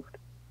is moved.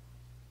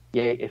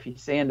 Yea, if he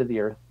say unto the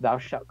earth, thou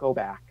shalt go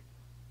back,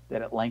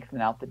 that it lengthen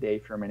out the day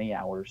for many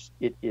hours,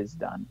 it is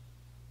done.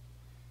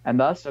 And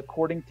thus,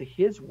 according to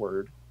his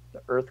word,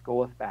 the earth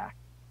goeth back,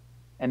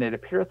 and it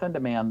appeareth unto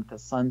man that the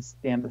sun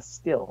standeth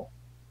still.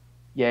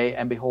 Yea,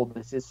 and behold,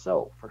 this is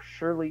so, for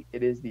surely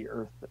it is the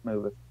earth that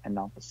moveth, and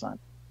not the sun.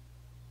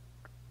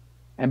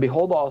 And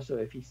behold also,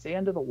 if he say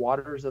unto the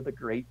waters of the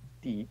great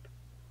deep,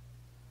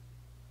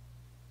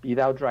 be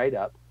thou dried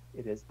up,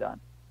 it is done.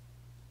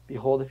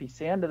 Behold, if he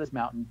say unto this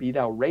mountain, be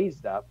thou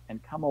raised up,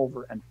 and come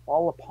over and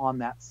fall upon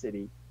that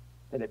city,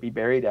 that it be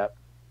buried up,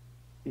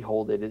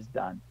 behold, it is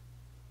done.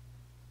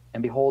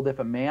 And behold, if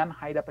a man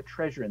hide up a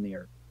treasure in the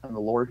earth, and the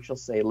Lord shall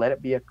say, let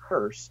it be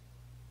accursed,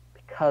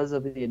 because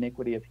of the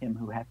iniquity of him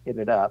who hath hid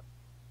it up,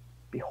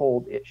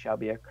 behold, it shall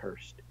be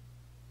accursed.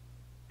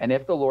 And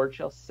if the Lord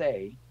shall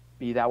say,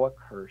 be thou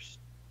accursed,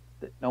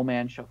 that no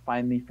man shall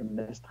find thee from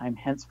this time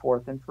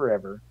henceforth and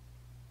forever,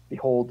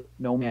 behold,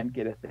 no man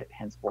getteth it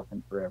henceforth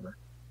and forever.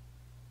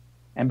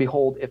 And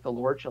behold, if the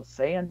Lord shall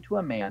say unto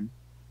a man,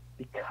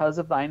 because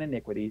of thine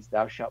iniquities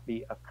thou shalt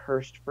be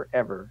accursed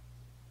forever,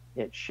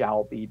 it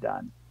shall be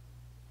done.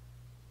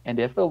 And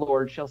if the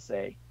Lord shall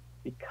say,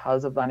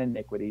 because of thine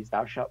iniquities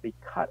thou shalt be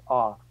cut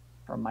off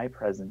from my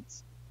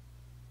presence,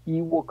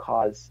 he will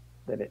cause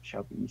that it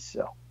shall be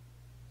so.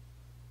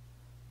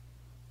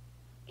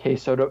 Okay,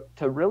 so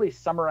to really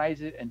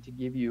summarize it and to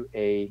give you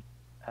a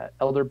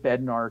Elder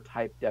Bednar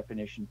type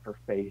definition for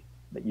faith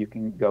that you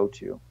can go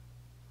to,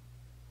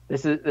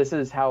 this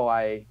is how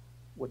I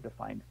would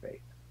define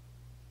faith.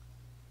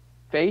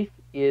 Faith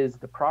is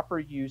the proper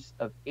use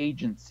of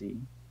agency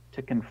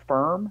to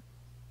confirm,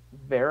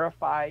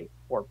 verify,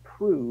 or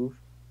prove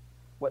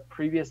what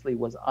previously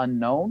was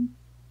unknown,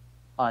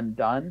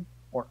 undone,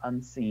 or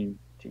unseen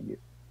to you.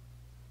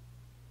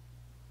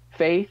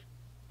 Faith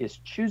is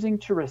choosing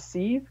to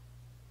receive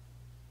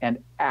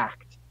and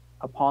act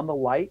upon the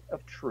light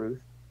of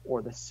truth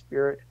or the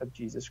Spirit of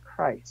Jesus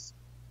Christ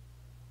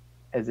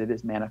as it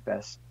is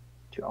manifest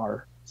to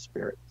our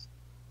spirits.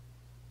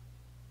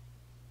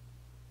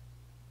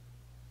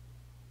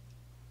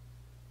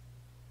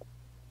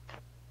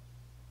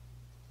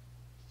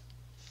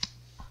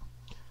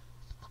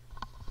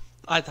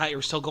 I thought you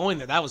were still going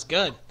there. That was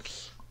good.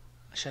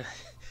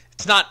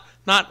 It's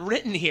not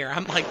written here.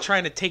 I'm like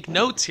trying to take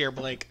notes here,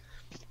 Blake.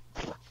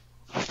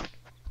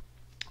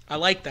 I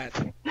like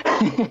that.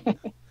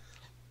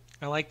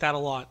 I like that a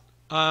lot.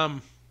 All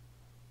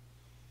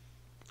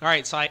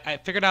right, so I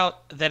figured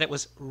out that it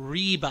was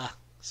Reba,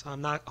 so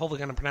I'm not hopefully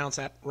going to pronounce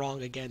that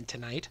wrong again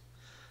tonight.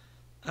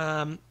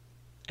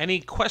 Any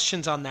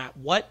questions on that?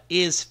 What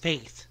is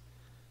faith?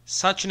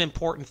 Such an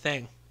important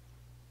thing.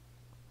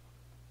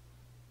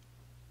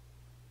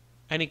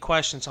 Any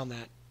questions on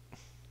that?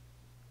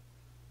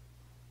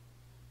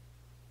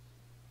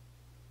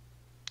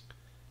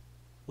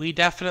 We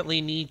definitely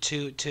need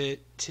to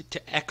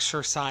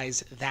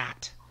exercise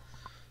that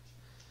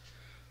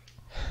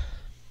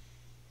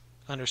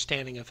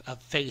understanding of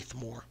faith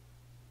more.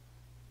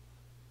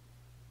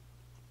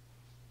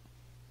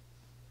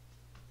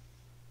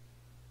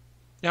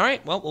 All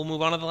right, well, we'll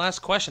move on to the last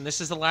question. This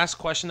is the last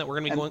question that we're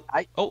going to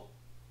be going.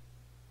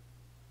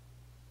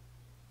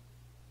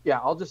 Yeah,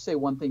 I'll just say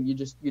one thing.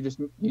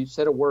 You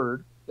said a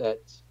word that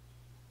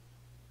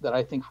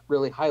I think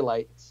really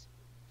highlights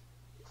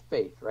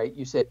faith, right?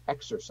 You said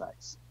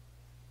exercise.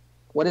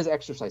 What is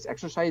exercise?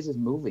 Exercise is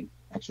moving.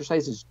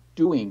 Exercise is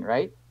doing,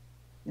 right?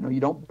 You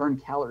don't burn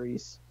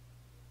calories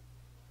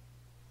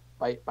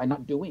by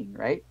not doing,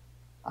 right?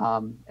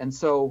 And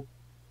so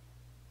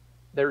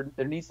there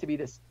needs to be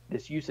this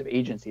use of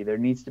agency. There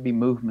needs to be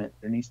movement.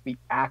 There needs to be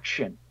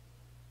action.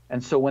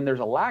 And so when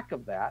there's a lack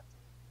of that,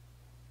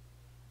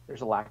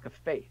 there's a lack of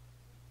faith.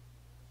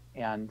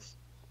 And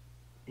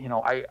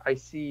I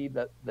see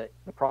that the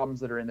problems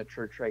that are in the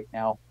church right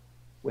now,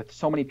 with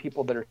so many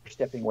people that are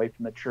stepping away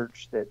from the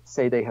church that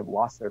say they have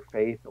lost their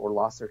faith or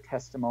lost their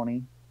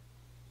testimony.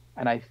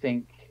 And I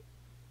think,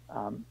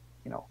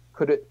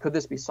 could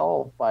this be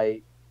solved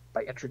by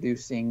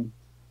introducing,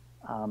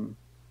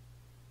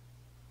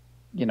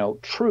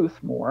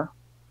 truth more?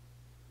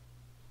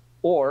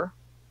 Or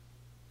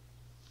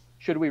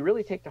should we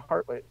really take to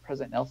heart what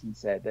President Nelson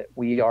said, that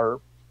we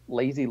are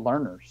lazy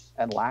learners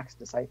and lax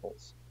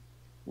disciples?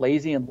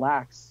 Lazy and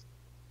lax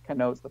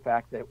connotes the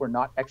fact that we're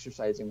not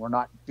exercising, we're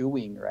not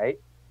doing, right?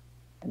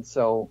 And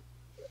so,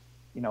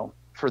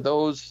 for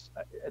those,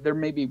 there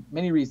may be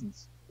many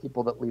reasons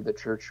people that leave the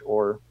church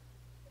or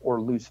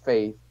lose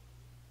faith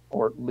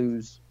or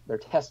lose their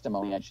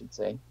testimony, I should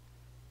say.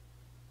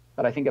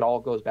 But I think it all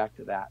goes back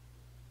to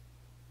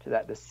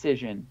that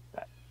decision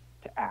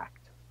to act.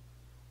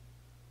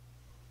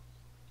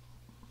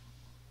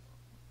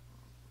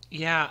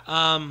 Yeah.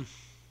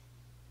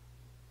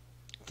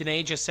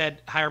 Danae just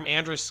said, Hiram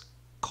Andrus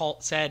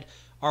said,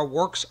 our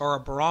works are a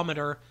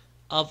barometer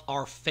of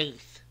our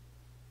faith.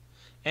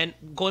 And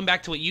going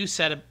back to what you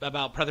said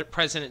about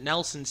President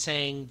Nelson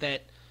saying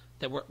that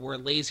we're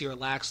lazy or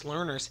lax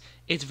learners,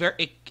 it's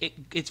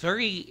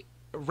very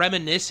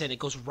reminiscent. It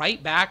goes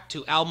right back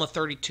to Alma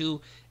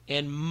 32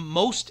 and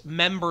most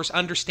members'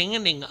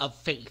 understanding of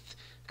faith.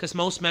 Because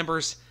most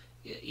members,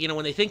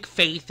 when they think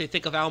faith, they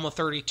think of Alma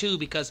 32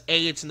 because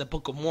A, it's in the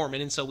Book of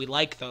Mormon, and so we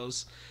like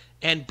those,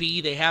 and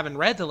B, they haven't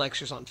read the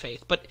lectures on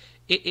faith. But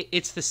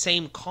it's the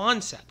same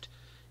concept.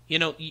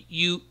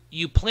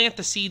 You plant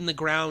the seed in the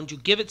ground, you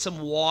give it some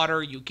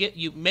water,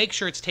 you make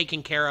sure it's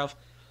taken care of,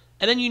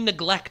 and then you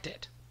neglect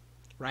it,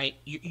 right?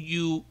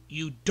 You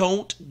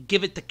don't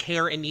give it the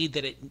care and need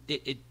that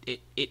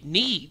it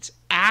needs.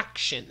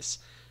 Actions,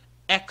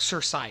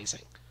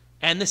 exercising,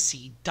 and the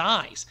seed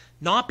dies.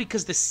 Not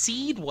because the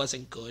seed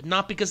wasn't good,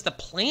 not because the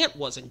plant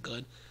wasn't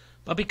good,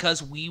 but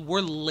because we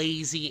were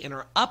lazy in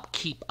our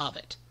upkeep of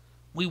it.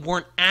 We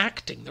weren't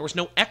acting. There was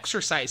no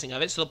exercising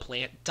of it, so the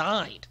plant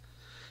died.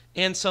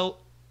 And so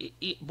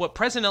what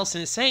President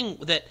Nelson is saying,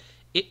 that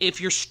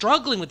if you're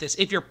struggling with this,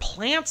 if your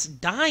plant's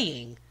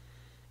dying,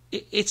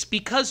 it's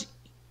because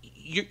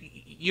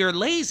you're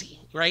lazy,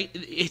 right?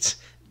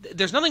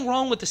 There's nothing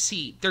wrong with the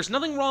seed. There's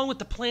nothing wrong with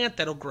the plant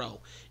that'll grow.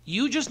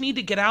 You just need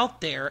to get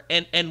out there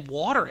and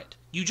water it.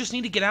 You just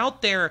need to get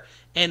out there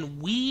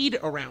and weed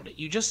around it.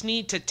 You just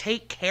need to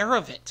take care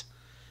of it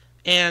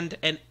and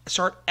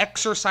start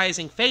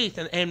exercising faith.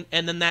 And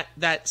then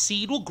that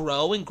seed will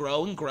grow and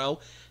grow and grow,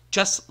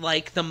 just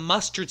like the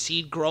mustard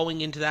seed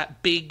growing into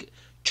that big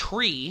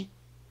tree.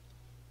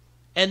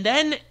 And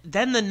then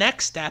the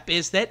next step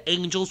is that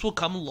angels will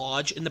come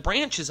lodge in the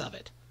branches of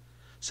it.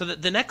 So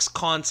that the next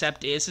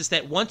concept is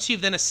that once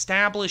you've then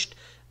established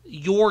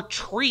your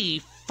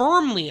tree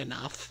firmly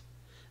enough,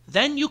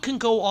 then you can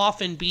go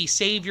off and be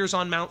saviors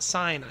on Mount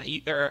Sinai.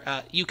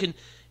 You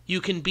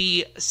can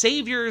be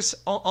saviors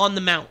on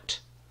the mount.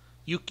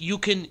 You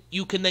can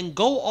then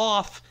go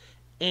off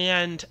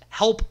and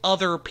help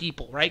other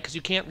people, right? Because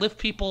you can't lift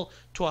people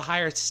to a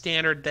higher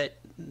standard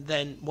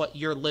than what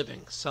you're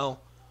living. So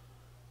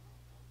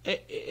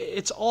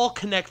it's all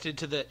connected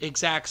to the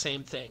exact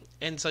same thing.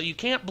 And so you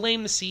can't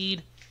blame the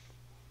seed,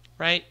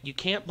 right? You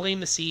can't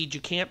blame the seed.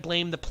 You can't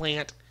blame the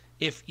plant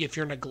if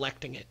you're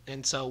neglecting it.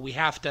 And so we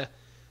have to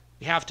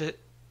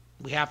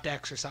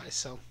exercise.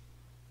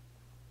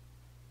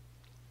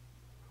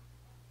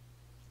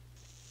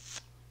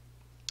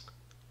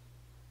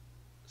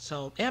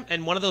 So, yeah,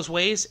 and one of those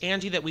ways,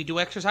 Angie, that we do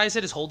exercise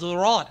it is hold to the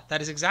rod.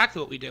 That is exactly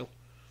what we do.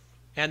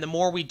 And the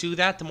more we do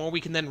that, the more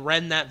we can then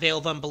rend that veil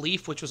of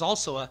unbelief, which was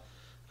also a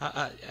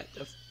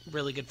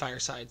really good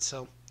fireside.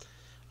 So,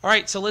 all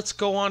right, so let's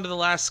go on to the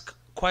last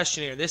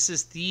question here. This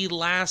is the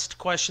last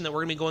question that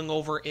we're going to be going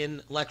over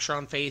in Lecture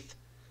on Faith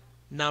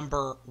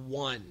number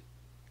 1.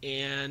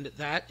 And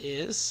that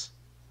is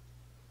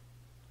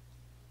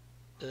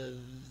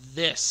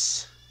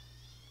this.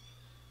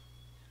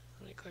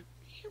 Let me click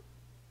here.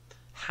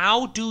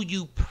 How do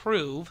you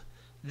prove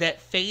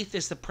that faith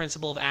is the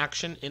principle of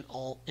action in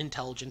all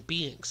intelligent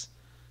beings?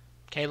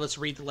 Okay, let's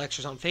read the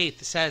Lectures on Faith.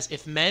 It says,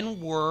 if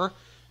men were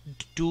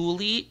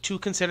duly to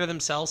consider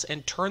themselves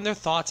and turn their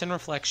thoughts and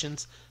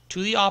reflections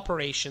to the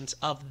operations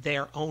of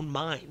their own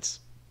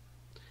minds,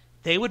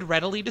 they would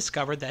readily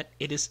discover that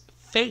it is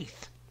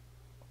faith,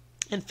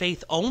 and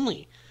faith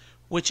only,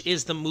 which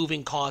is the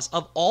moving cause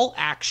of all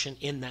action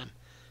in them.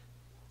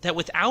 That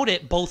without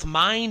it, both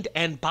mind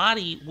and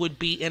body would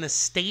be in a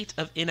state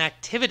of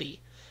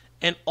inactivity,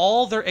 and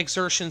all their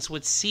exertions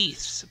would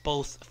cease,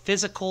 both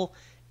physical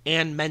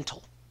and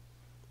mental.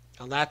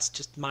 Now that's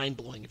just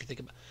mind-blowing if you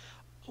think about it.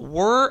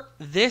 Were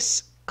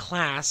this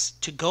class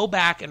to go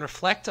back and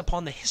reflect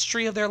upon the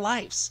history of their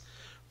lives,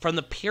 from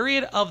the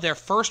period of their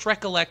first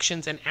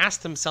recollections and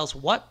ask themselves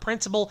what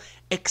principle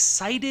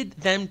excited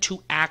them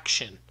to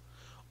action,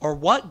 or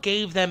what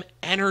gave them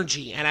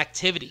energy and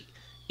activity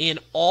in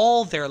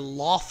all their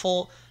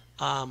lawful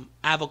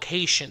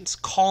avocations,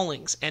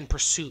 callings, and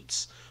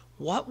pursuits,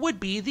 what would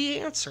be the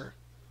answer?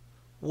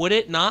 Would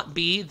it not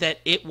be that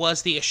it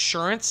was the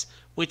assurance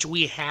which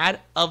we had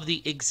of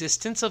the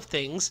existence of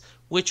things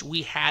which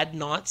we had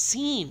not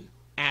seen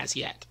as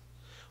yet?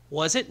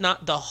 Was it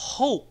not the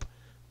hope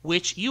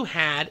which you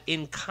had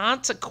in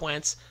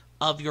consequence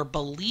of your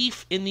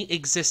belief in the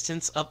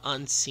existence of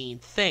unseen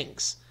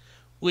things,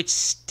 which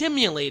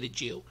stimulated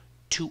you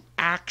to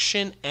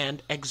action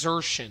and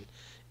exertion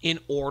in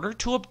order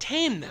to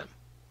obtain them?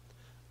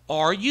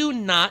 Are you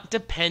not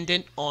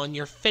dependent on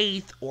your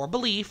faith or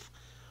belief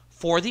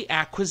for the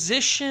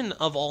acquisition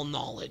of all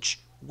knowledge,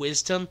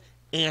 wisdom,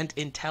 and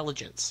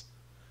intelligence?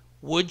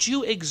 Would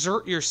you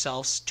exert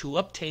yourselves to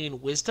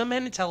obtain wisdom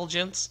and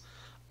intelligence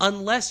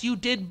unless you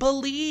did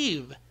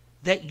believe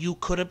that you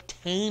could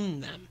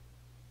obtain them?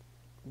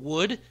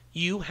 Would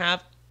you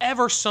have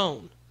ever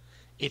sown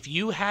if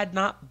you had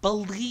not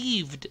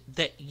believed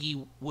that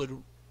ye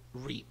would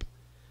reap?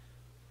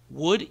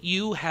 Would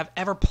you have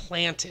ever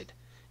planted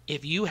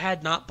if you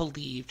had not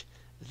believed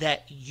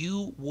that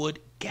you would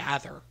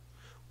gather?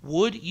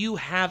 Would you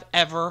have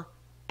ever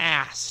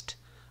asked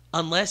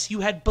unless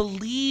you had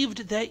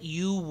believed that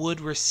you would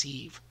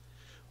receive?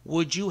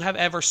 Would you have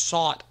ever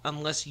sought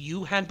unless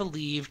you had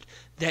believed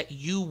that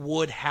you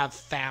would have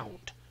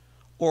found?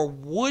 Or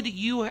would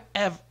you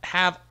have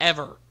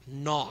ever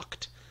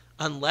knocked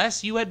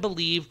unless you had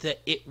believed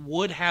that it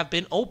would have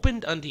been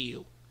opened unto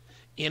you?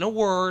 In a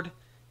word,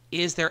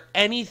 is there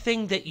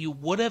anything that you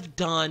would have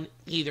done,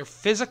 either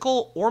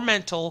physical or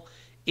mental,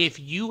 if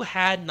you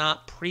had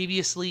not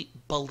previously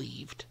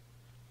believed?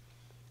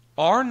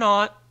 Are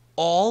not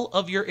all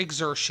of your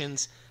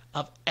exertions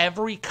of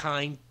every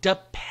kind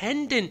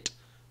dependent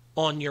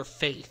on your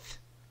faith?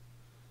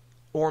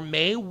 Or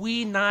may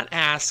we not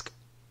ask,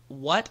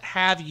 what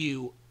have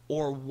you,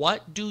 or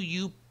what do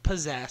you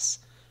possess,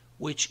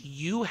 which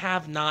you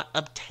have not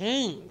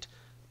obtained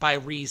by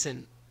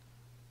reason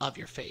of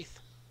your faith?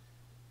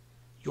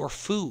 Your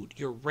food,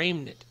 your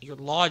raiment, your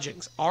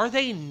lodgings, are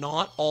they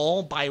not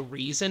all by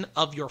reason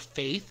of your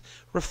faith?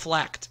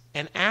 Reflect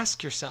and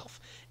ask yourself,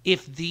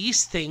 if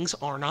these things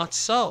are not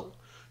so,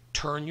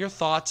 turn your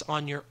thoughts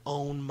on your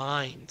own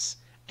minds,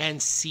 and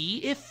see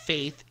if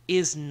faith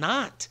is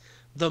not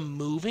the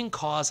moving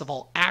cause of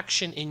all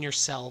action in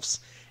yourselves,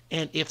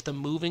 and if the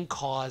moving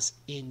cause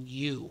in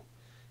you.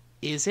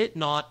 Is it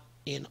not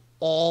in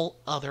all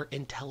other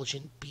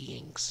intelligent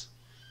beings?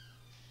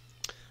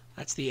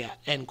 That's the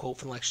end quote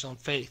from Lectures on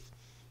Faith.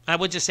 I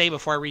would just say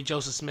before I read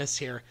Joseph Smith's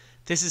here,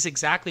 this is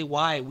exactly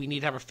why we need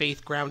to have our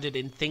faith grounded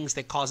in things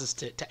that cause us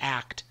to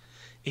act.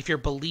 If you're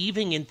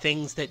believing in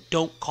things that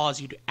don't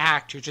cause you to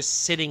act, you're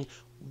just sitting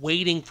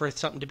waiting for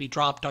something to be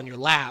dropped on your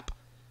lap,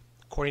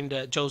 according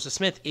to Joseph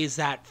Smith, is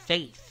that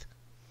faith?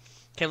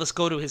 Okay, let's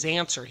go to his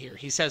answer here.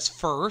 He says,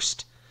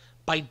 first,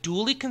 by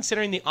duly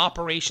considering the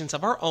operations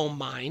of our own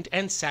mind,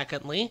 and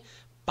secondly,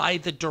 by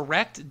the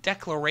direct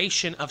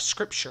declaration of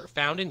Scripture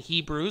found in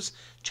Hebrews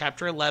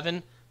chapter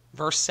 11,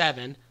 verse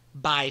 7,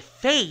 by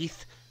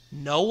faith,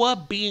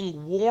 Noah,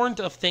 being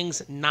warned of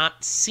things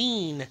not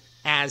seen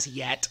as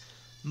yet,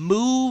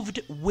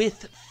 moved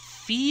with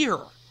fear,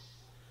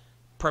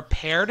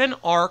 prepared an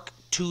ark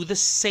to the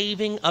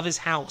saving of his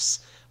house,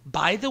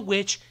 by the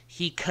which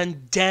he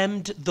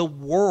condemned the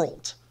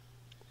world.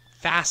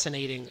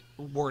 Fascinating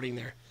wording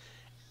there.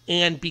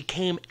 And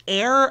became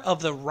heir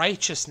of the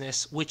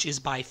righteousness which is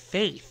by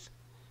faith.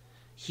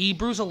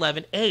 Hebrews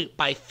 11:8,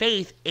 by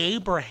faith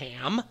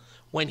Abraham,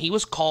 when he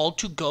was called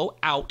to go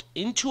out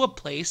into a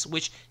place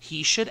which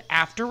he should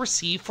after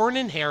receive for an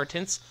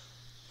inheritance,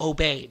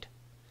 obeyed.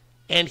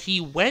 And he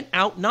went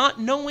out not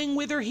knowing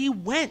whither he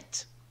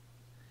went.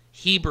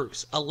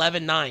 Hebrews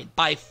 11:9,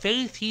 by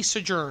faith he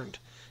sojourned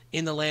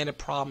in the land of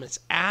promise,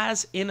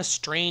 as in a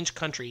strange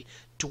country,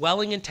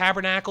 dwelling in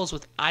tabernacles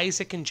with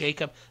Isaac and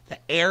Jacob, the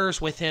heirs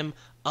with him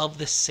of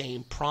the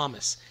same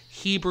promise.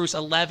 Hebrews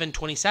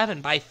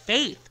 11:27, by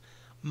faith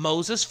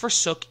Moses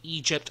forsook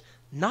Egypt,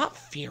 not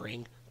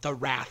fearing the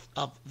wrath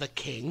of the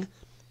king.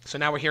 So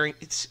now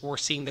we're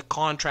seeing the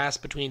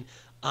contrast between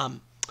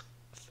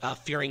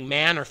fearing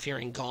man or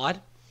fearing God.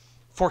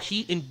 For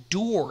he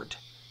endured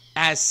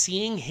as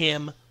seeing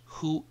him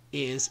who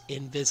is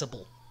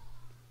invisible.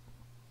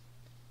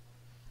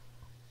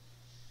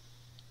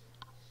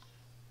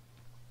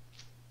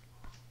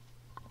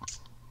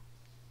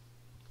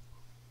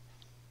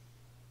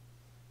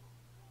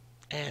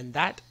 And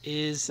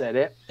is that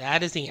it?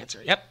 That is the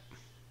answer. Yep.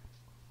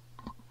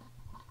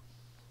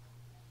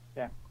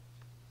 Yeah.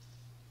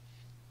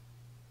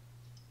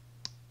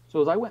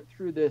 So as I went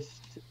through this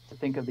to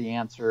think of the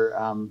answer,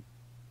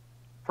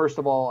 first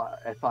of all,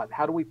 I thought,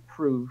 how do we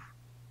prove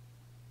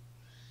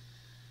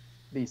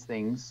these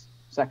things?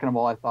 Second of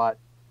all, I thought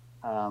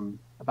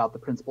about the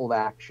principle of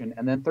action.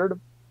 And then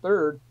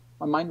third,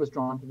 my mind was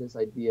drawn to this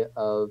idea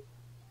of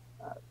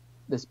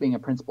this being a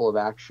principle of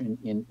action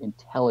in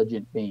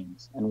intelligent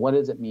beings. And what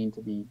does it mean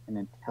to be an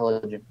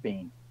intelligent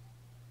being?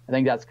 I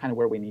think that's kind of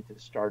where we need to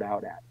start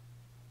out at.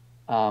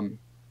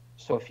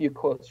 So a few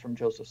quotes from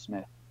Joseph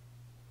Smith.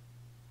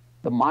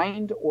 The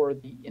mind or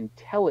the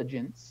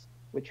intelligence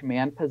which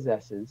man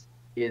possesses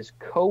is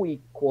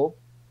co-equal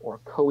or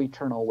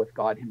co-eternal with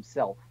God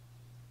himself.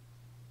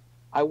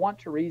 I want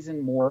to reason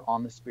more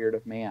on the spirit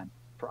of man,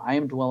 for I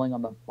am dwelling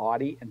on the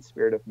body and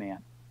spirit of man,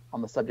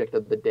 on the subject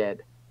of the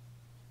dead.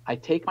 I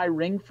take my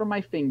ring from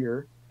my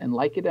finger and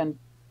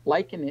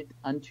liken it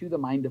unto the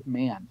mind of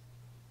man,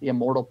 the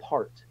immortal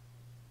part,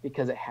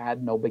 because it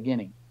had no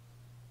beginning.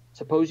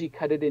 Suppose you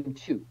cut it in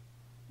two,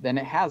 then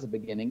it has a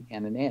beginning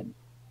and an end.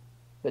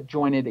 But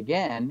join it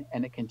again,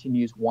 and it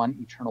continues one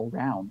eternal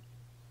round.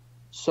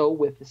 So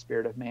with the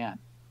spirit of man.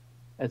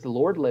 As the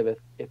Lord liveth,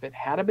 if it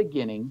had a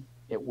beginning,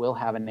 it will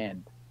have an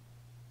end.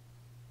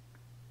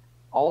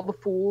 All the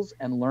fools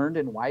and learned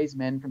and wise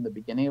men from the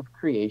beginning of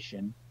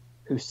creation,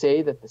 who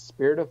say that the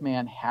spirit of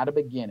man had a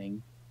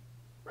beginning,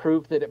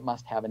 prove that it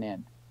must have an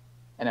end.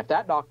 And if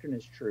that doctrine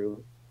is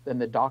true, then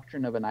the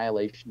doctrine of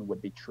annihilation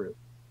would be true.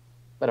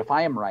 But if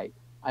I am right,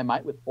 I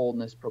might with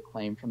boldness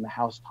proclaim from the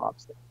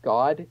housetops that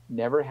God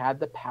never had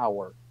the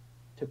power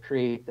to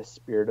create the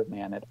spirit of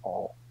man at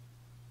all.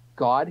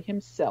 God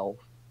himself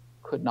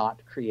could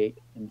not create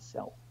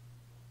himself.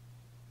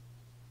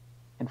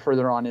 And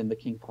further on in the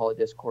King Follett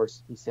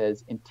Discourse, he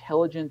says,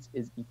 intelligence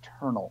is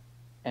eternal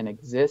and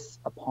exists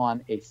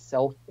upon a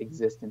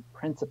self-existent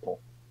principle.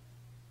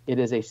 It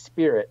is a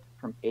spirit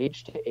from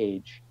age to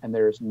age, and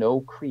there is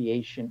no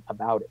creation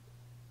about it.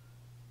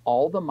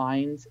 All the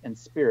minds and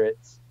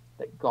spirits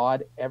that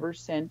God ever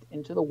sent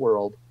into the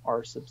world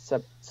are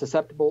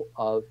susceptible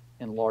of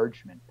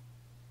enlargement.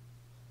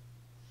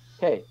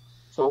 Okay,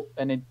 so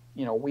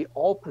we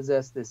all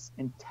possess this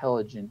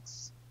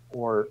intelligence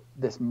or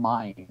this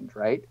mind,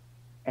 right?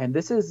 And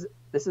this is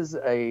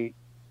a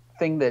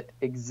thing that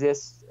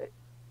exists.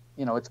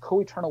 It's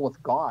co-eternal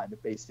with God,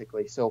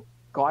 basically. So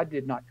God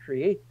did not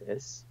create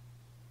this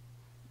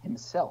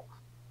himself,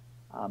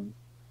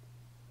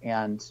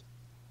 and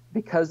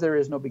because there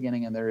is no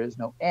beginning and there is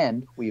no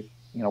end, we've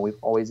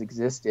always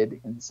existed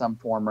in some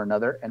form or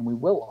another, and we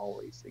will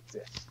always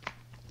exist.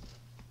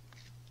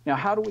 Now,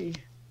 how do we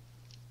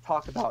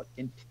talk about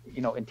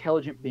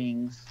intelligent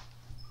beings,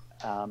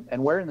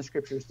 and where in the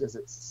scriptures does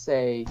it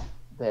say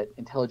that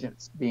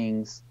intelligent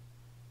beings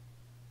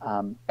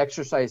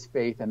exercise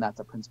faith and that's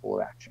a principle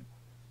of action?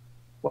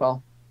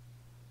 Well,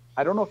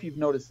 I don't know if you've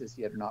noticed this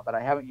yet or not, but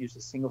I haven't used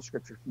a single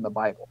scripture from the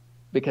Bible,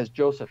 because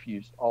Joseph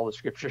used all the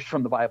scriptures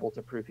from the Bible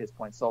to prove his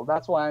point. So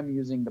that's why I'm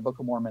using the Book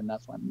of Mormon.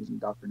 That's why I'm using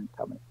Doctrine and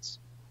Covenants.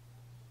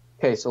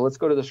 Okay, so let's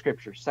go to the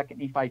scriptures. 2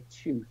 Nephi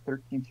 2,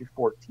 13 through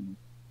 14.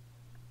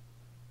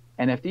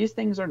 And if these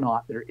things are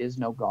not, there is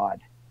no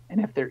God. And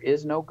if there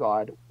is no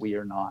God, we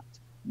are not,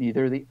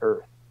 neither the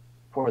earth.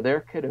 For there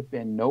could have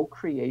been no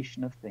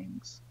creation of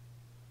things,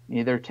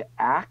 neither to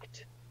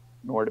act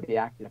nor to be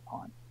acted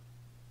upon.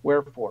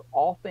 Wherefore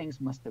all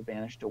things must have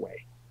vanished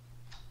away.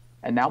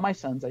 And now, my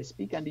sons, I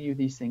speak unto you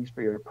these things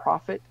for your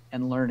profit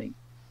and learning.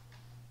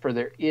 For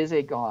there is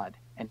a God,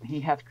 and he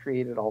hath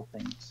created all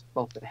things,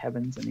 both the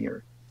heavens and the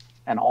earth,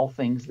 and all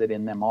things that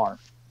in them are,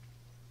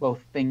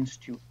 both things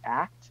to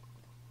act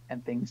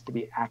and things to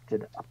be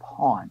acted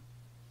upon.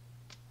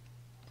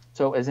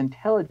 So as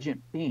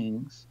intelligent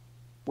beings,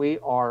 we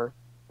are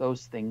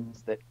those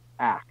things that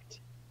act,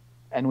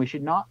 and we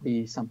should not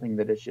be something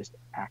that is just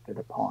acted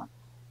upon.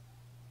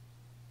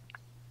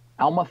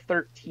 Alma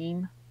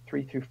 13,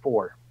 3 through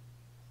 4.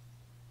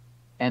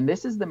 And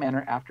this is the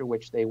manner after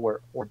which they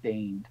were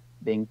ordained,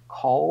 being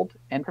called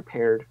and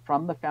prepared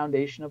from the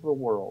foundation of the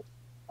world,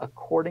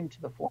 according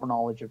to the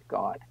foreknowledge of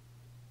God,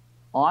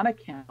 on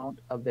account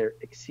of their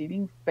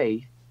exceeding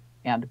faith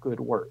and good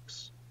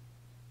works.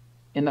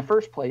 In the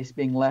first place,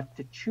 being left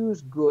to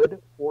choose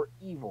good or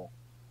evil.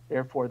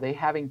 Therefore, they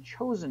having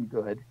chosen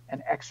good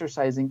and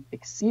exercising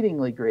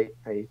exceedingly great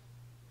faith,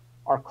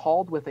 are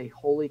called with a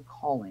holy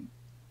calling,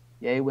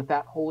 yea, with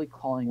that holy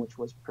calling which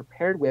was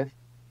prepared with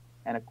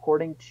and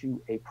according to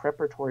a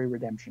preparatory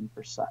redemption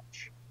for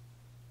such.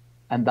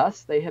 And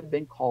thus they have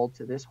been called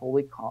to this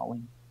holy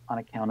calling on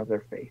account of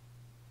their faith,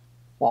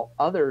 while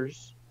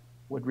others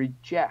would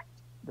reject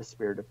the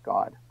Spirit of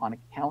God on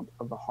account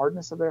of the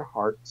hardness of their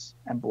hearts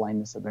and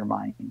blindness of their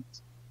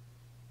minds.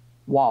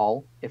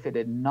 While, if it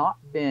had not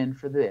been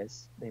for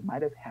this, they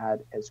might have had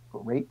as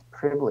great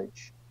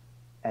privilege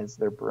as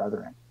their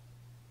brethren.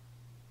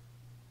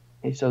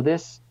 Okay, so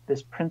this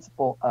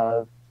principle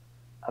of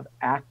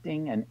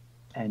acting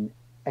and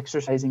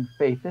exercising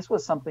faith, this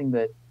was something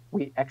that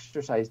we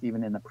exercised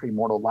even in the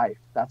premortal life.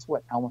 That's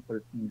what Alma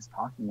 13 is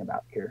talking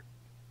about here.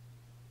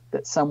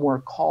 That some were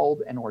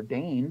called and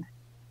ordained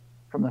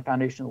from the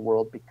foundation of the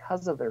world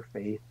because of their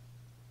faith,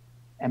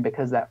 and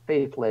because that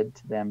faith led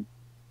to them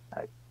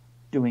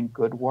doing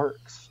good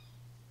works.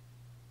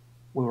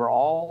 We were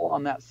all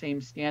on that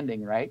same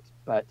standing, right?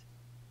 But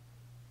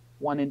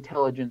one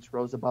intelligence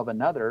rose above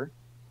another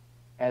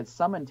as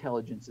some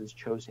intelligences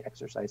chose to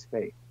exercise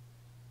faith.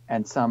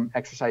 and some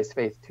exercise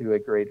faith to a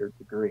greater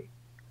degree.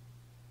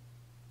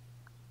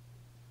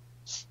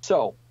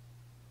 So,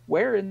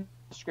 where in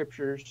the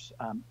scriptures,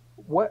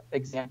 what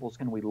examples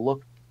can we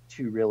look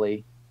to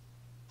really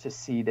to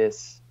see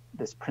this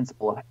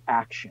principle of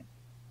action?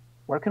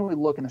 Where can we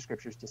look in the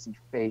scriptures to see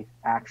faith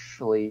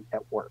actually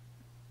at work?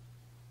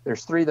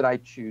 There's three that I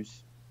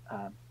choose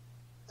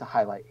to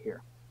highlight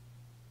here.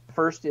 The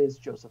first is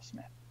Joseph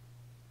Smith.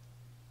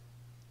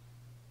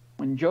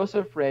 When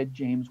Joseph read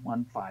James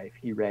 1:5,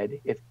 he read,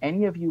 "If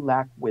any of you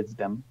lack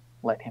wisdom,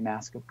 let him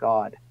ask of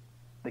God,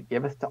 that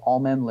giveth to all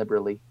men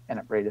liberally, and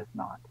upbraideth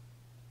not,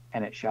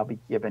 and it shall be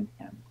given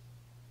him."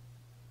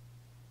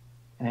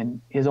 And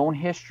in his own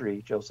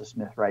history, Joseph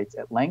Smith writes,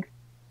 "At length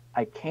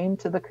I came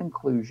to the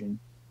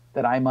conclusion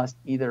that I must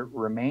either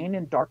remain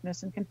in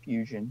darkness and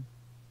confusion,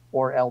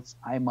 or else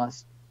I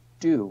must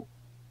do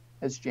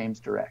as James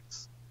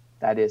directs,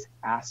 that is,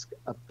 ask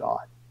of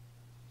God.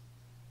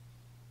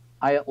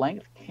 I at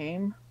length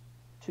came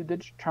to the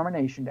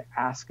determination to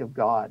ask of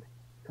God,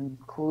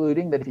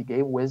 concluding that if he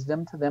gave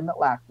wisdom to them that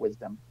lack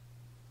wisdom,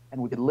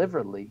 and we could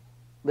liberally,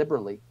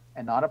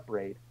 and not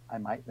upbraid, I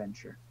might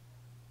venture.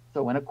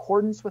 So in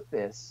accordance with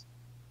this,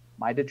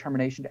 my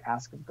determination to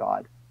ask of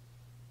God,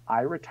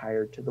 I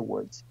retired to the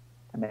woods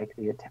to make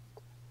the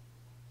attempt."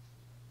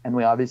 And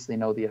we obviously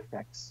know the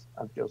effects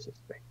of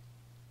Joseph's faith.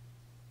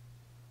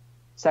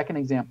 Second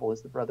example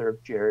is the brother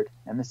of Jared,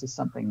 and this is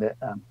something that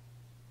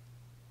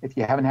if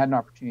you haven't had an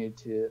opportunity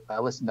to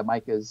listen to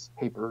Micah's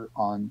paper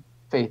on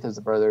faith as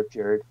the brother of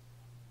Jared,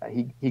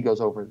 he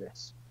goes over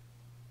this.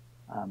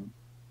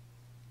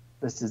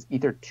 This is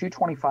Ether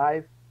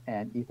 2:25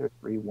 and Ether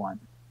 3:1.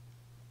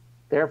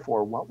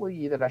 "Therefore, what will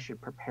ye that I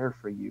should prepare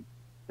for you,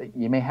 that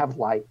ye may have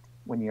light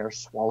when ye are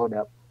swallowed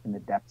up in the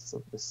depths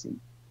of the sea?"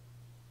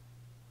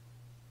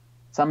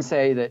 Some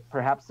say that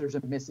perhaps there's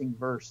a missing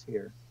verse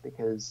here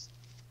because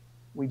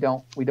we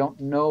don't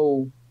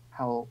know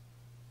how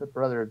the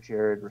brother of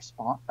Jared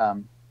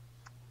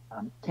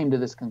came to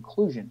this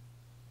conclusion.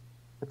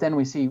 But then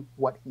we see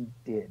what he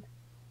did.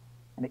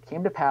 "And it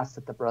came to pass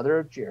that the brother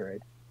of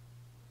Jared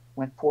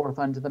went forth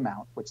unto the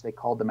mount, which they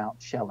called the Mount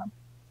Shelem,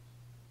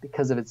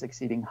 because of its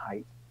exceeding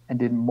height, and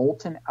did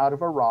molten out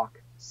of a rock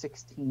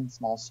 16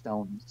 small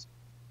stones.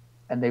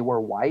 And they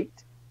were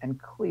white and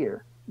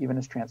clear, even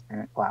as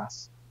transparent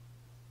glass.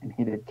 And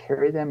he did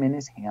carry them in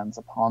his hands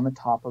upon the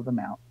top of the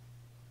mount,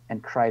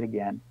 and cried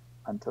again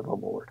unto the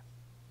Lord."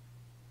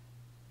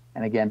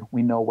 And again,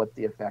 we know what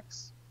the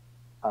effects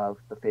of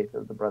the faith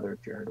of the brother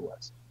of Jared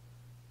was.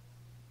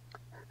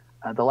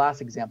 The last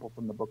example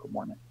from the Book of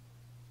Mormon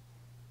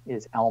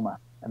is Alma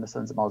and the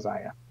sons of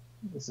Mosiah.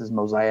 This is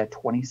Mosiah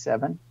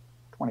 27,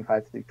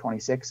 25 through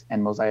 26,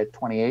 and Mosiah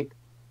 28,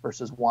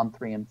 verses 1,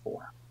 3, and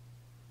 4.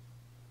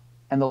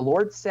 "And the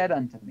Lord said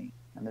unto me,"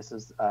 and this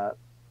is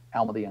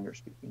Alma the Younger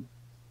speaking,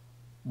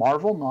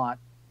 "Marvel not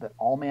that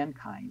all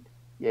mankind,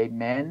 yea,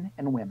 men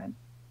and women,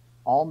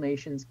 all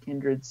nations,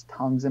 kindreds,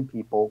 tongues, and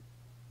people,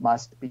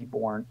 must be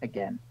born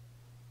again,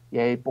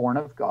 yea, born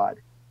of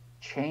God,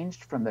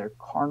 changed from their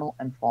carnal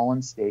and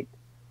fallen state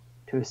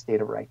to a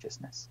state of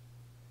righteousness,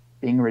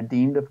 being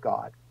redeemed of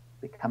God,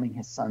 becoming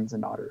his sons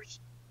and daughters.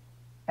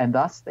 And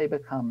thus they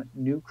become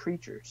new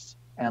creatures,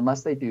 and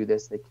unless they do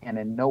this, they can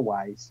in no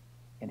wise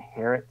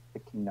inherit the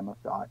kingdom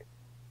of God.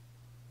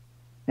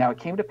 Now it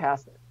came to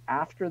pass that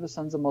after the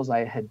sons of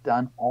Mosiah had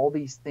done all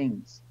these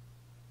things,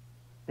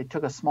 they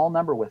took a small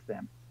number with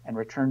them, and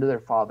returned to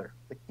their father,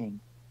 the king,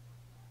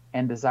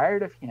 and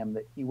desired of him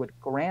that he would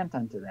grant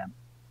unto them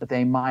that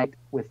they might,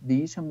 with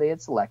these whom they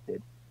had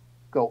selected,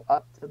 go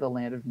up to the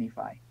land of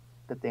Nephi,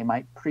 that they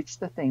might preach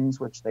the things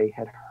which they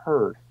had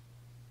heard,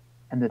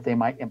 and that they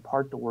might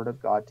impart the word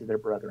of God to their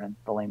brethren,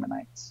 the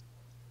Lamanites.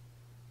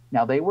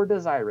 Now they were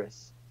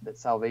desirous that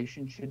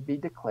salvation should be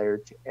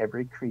declared to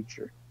every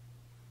creature,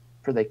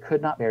 for they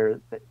could not bear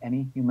that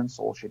any human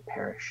soul should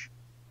perish.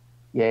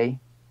 Yea,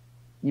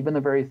 even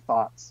the very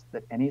thoughts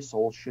that any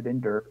soul should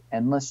endure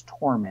endless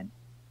torment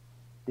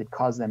did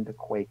cause them to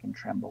quake and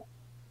tremble.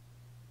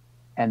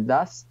 And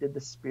thus did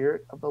the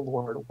Spirit of the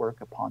Lord work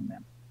upon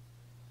them,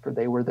 for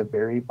they were the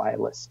very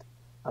vilest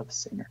of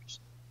sinners."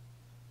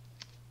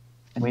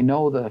 And we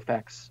know the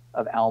effects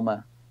of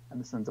Alma and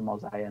the sons of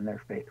Mosiah and their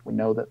faith. We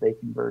know that they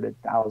converted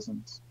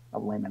thousands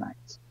of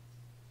Lamanites,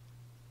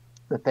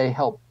 that they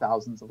helped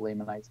thousands of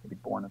Lamanites to be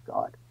born of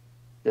God,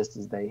 just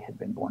as they had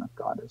been born of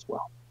God as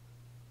well.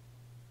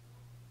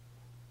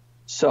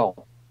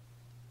 So,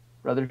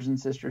 brothers and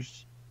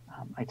sisters,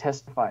 I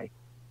testify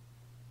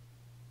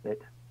that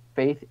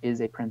faith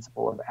is a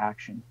principle of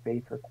action.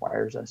 Faith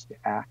requires us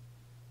to act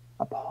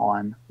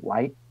upon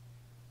light,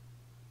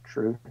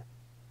 truth,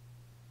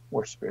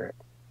 or spirit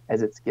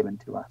as it's given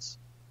to us.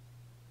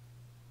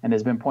 And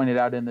has been pointed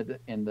out in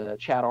the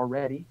chat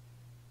already,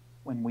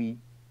 when we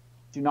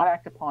do not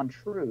act upon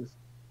truth,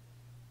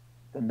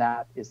 then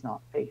that is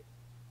not faith.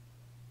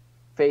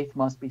 Faith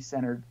must be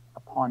centered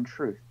upon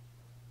truth,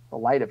 the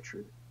light of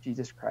truth,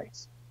 Jesus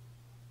Christ,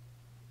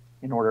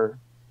 in order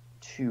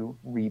to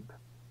reap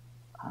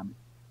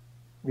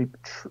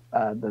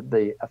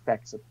the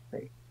effects of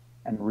faith.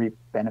 and reap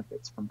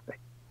benefits from faith.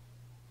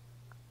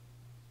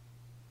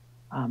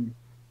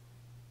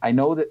 I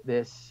know that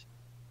this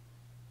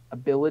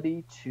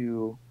ability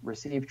to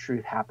receive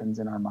truth happens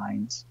in our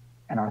minds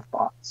and our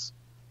thoughts.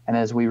 And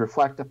as we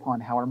reflect upon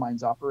how our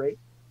minds operate,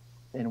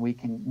 then we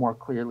can more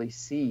clearly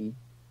see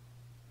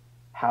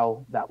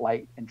how that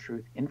light and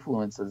truth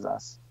influences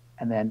us,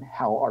 and then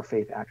how our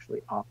faith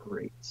actually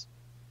operates.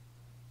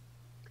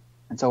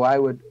 And so I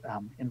would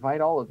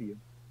invite all of you,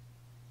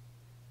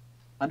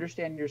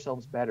 understand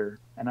yourselves better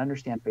and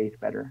understand faith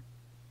better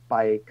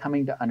by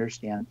coming to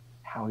understand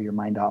how your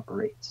mind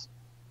operates.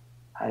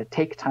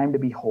 Take time to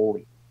be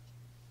holy.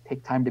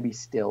 Take time to be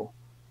still.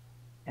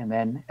 And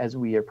then, as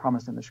we are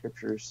promised in the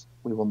scriptures,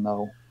 we will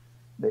know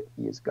that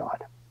he is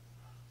God.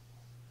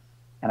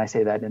 And I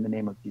say that in the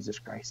name of Jesus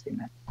Christ.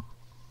 Amen.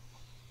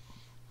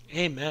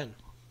 Amen.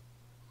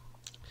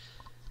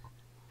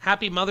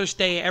 Happy Mother's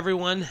Day,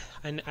 everyone.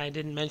 And I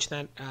didn't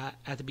mention that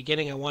at the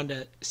beginning. I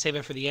wanted to save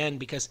it for the end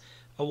because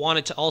I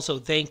wanted to also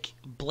thank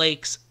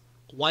Blake's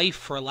wife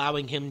for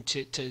allowing him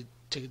to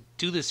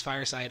do this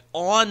fireside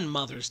on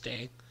Mother's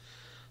Day.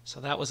 So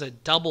that was a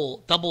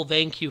double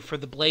thank you for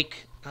the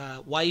Blake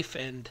wife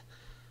and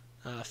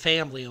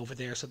family over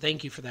there. So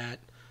thank you for that.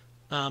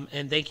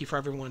 And thank you for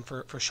everyone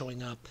for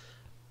showing up.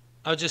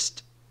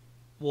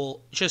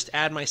 Will just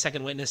add my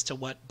second witness to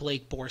what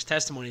Blake bore's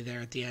testimony there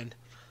at the end.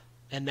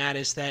 And that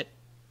is that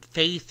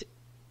faith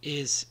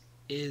is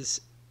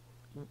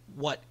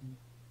what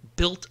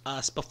built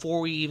us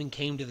before we even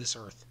came to this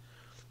earth.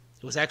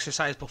 It was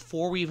exercised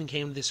before we even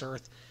came to this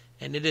earth,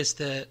 and it is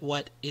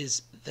what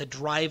is the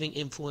driving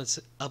influence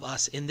of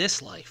us in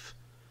this life.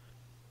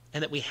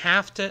 And that we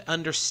have to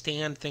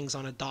understand things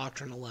on a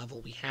doctrinal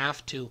level. We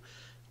have to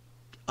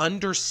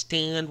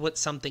understand what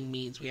something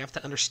means. We have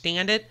to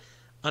understand it,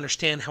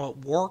 understand how it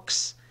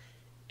works,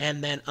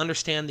 and then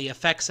understand the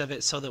effects of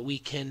it so that we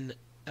can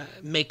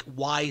make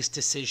wise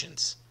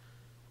decisions.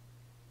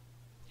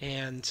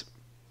 And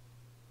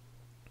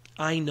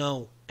I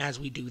know as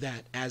we do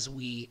that, as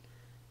we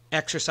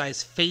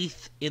exercise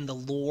faith in the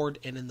Lord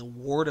and in the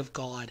Word of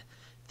God,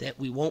 that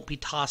we won't be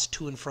tossed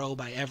to and fro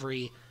by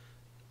every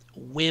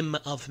whim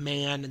of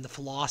man and the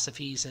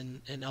philosophies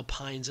and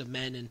opines of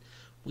men, and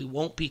we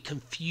won't be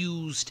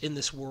confused in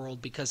this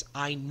world, because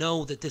I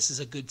know that this is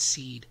a good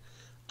seed.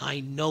 I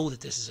know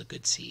that this is a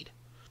good seed.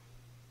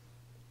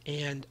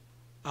 And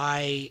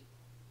I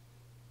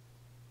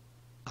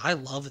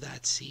love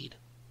that seed.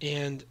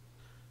 And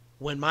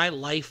when my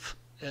life,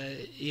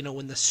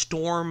 when the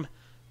storm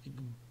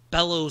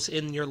bellows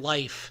in your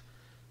life,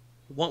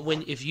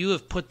 if you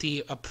have put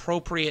the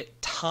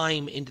appropriate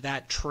time into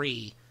that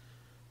tree,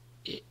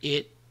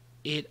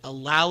 it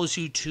allows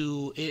you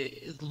to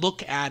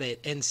look at it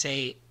and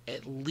say,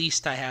 at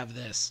least I have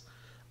this.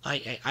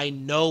 I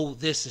know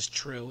this is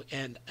true,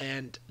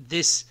 and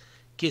this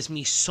gives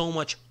me so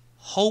much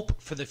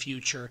hope for the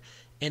future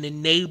and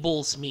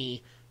enables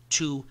me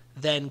to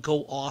then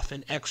go off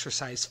and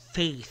exercise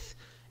faith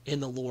in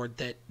the Lord,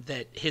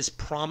 that his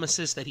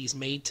promises that he's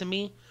made to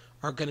me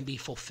are going to be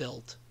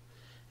fulfilled.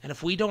 And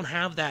if we don't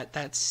have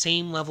that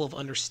same level of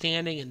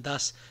understanding, and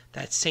thus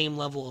that same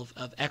level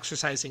of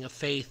exercising of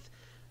faith,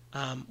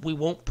 we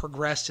won't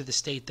progress to the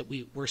state that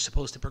we're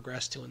supposed to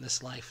progress to in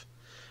this life.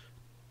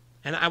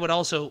 And I would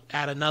also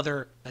add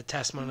another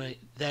testimony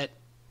that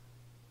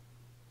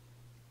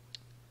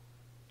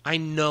I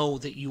know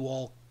that you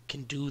all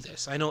can do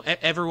this. I know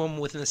everyone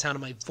within the sound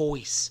of my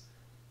voice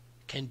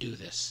can do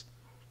this.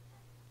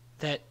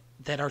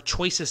 That our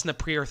choices in the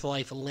pre-earth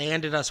life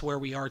landed us where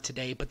we are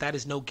today, but that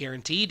is no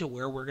guarantee to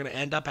where we're going to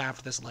end up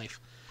after this life.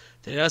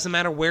 That it doesn't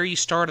matter where you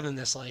started in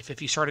this life.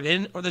 If you started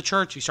in the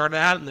church, you started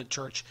out in the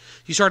church.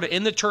 You started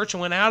in the church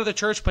and went out of the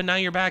church, but now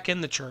you're back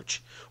in the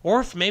church.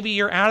 Or if maybe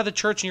you're out of the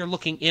church and you're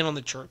looking in on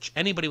the church.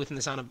 Anybody within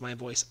the sound of my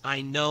voice,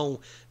 I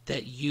know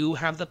that you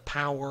have the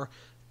power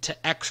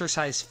to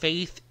exercise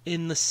faith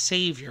in the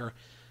Savior,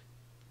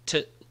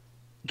 to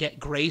get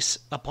grace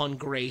upon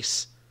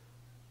grace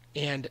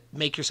and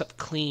make yourself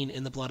clean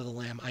in the blood of the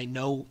Lamb. I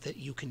know that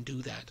you can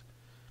do that.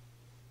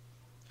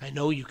 I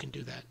know you can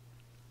do that.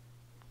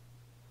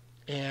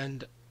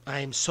 And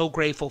I am so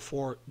grateful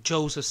for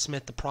Joseph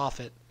Smith, the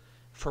prophet,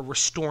 for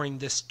restoring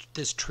this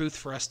truth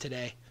for us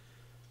today.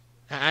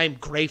 I'm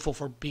grateful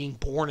for being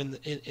born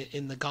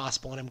in the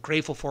gospel, and I'm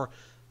grateful for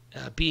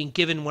being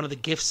given one of the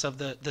gifts of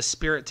the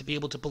Spirit to be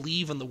able to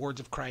believe in the words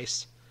of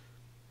Christ.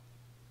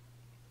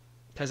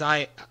 Because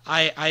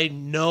I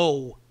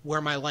know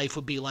where my life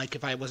would be like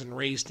if I wasn't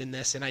raised in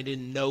this and I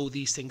didn't know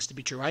these things to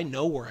be true. I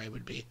know where I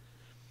would be.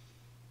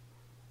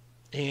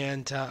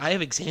 And I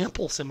have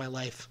examples in my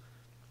life.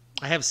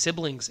 I have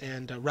siblings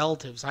and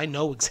relatives. I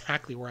know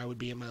exactly where I would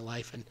be in my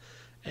life.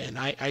 And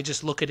I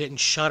just look at it and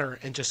shudder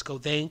and just go,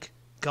 thank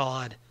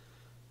God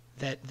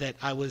that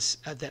I was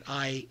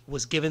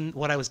given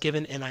what I was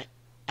given, and I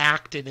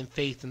acted in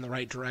faith in the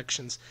right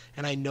directions.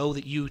 And I know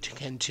that you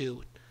can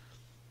too.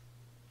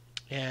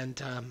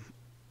 And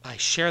I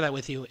share that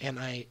with you, and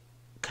I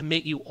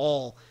commit you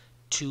all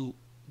to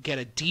get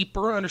a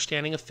deeper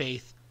understanding of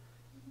faith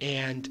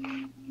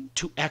and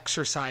to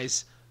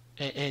exercise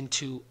and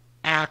to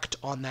act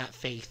on that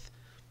faith.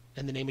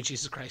 In the name of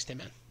Jesus Christ,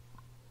 amen.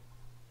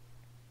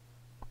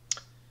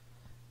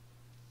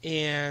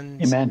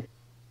 Amen.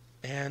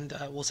 And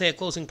we'll say a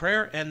closing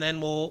prayer, and then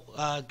we'll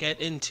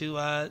get into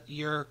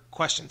your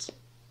questions,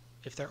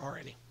 if there are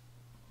any.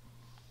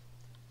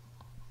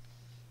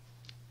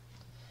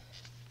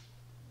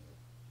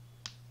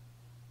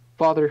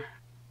 Father,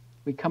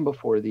 we come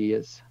before thee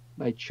as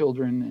thy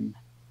children and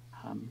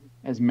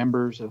as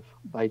members of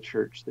thy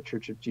church, the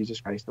Church of Jesus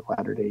Christ of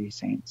Latter-day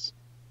Saints.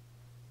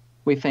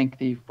 We thank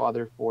thee,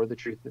 Father, for the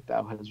truth that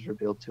thou hast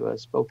revealed to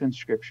us, both in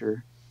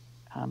Scripture,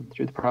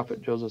 through the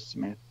prophet Joseph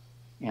Smith,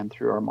 and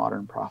through our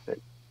modern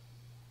prophet.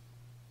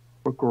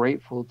 We're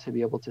grateful to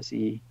be able to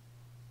see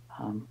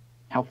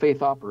how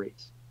faith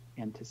operates,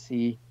 and to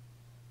see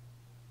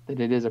that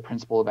it is a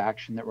principle of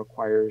action that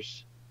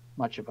requires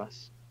much of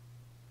us.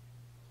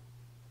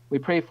 We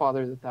pray,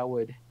 Father, that thou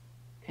would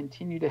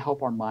continue to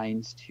help our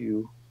minds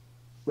to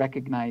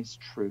recognize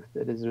truth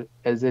that is,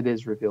 as it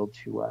is revealed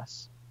to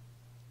us,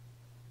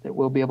 that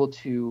we'll be able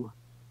to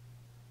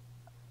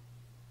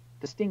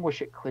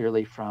distinguish it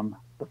clearly from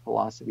the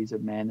philosophies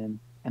of men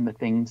and the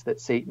things that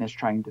Satan is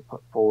trying to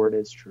put forward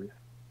as truth.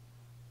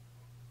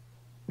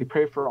 We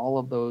pray for all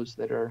of those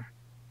that are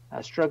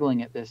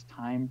struggling at this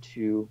time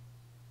to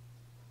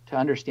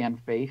understand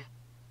faith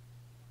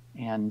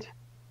and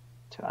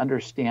to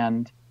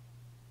understand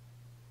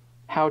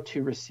how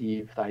to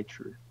receive thy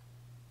truth.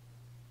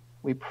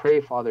 We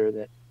pray, Father,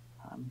 that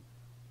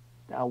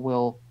thou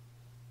will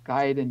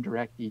guide and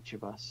direct each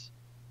of us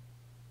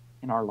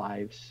in our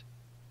lives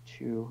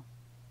to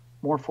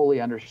more fully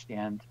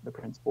understand the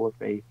principle of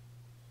faith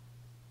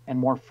and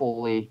more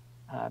fully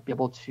be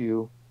able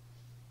to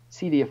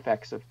see the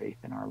effects of faith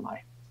in our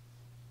life.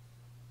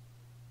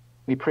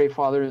 We pray,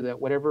 Father, that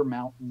whatever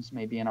mountains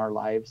may be in our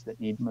lives that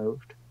need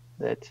moved,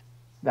 that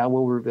thou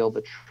will reveal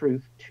the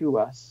truth to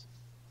us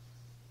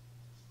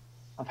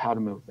of how to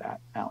move that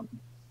mountain.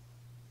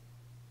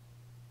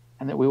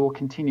 And that we will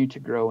continue to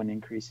grow and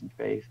increase in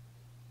faith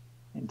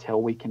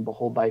until we can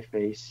behold thy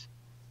face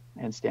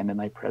and stand in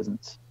thy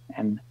presence.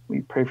 And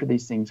we pray for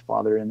these things,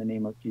 Father, in the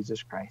name of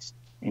Jesus Christ.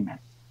 Amen.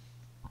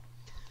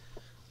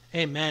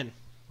 Amen.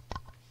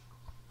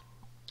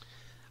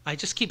 I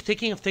just keep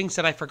thinking of things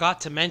that I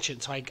forgot to mention.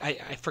 So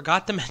I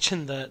forgot to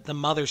mention the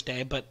Mother's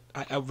Day, but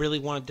I really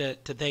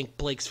wanted to thank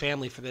Blake's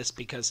family for this,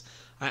 because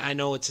I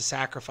know it's a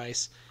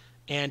sacrifice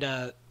and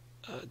to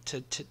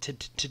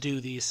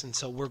do these. And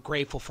so we're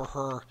grateful for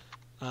her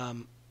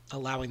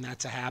allowing that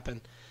to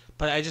happen.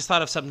 But I just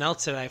thought of something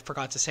else that I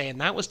forgot to say,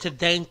 and that was to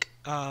thank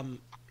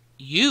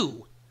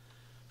you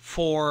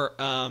for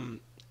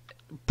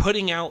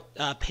putting out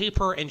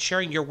paper and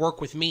sharing your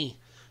work with me.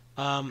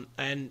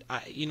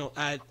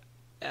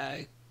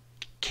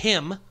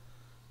 Kim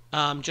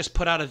just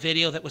put out a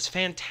video that was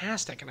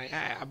fantastic, and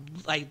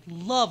I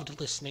loved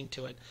listening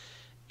to it.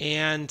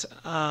 And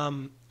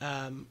I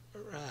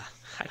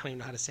don't even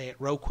know how to say it.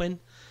 Roquin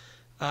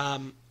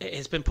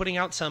has been putting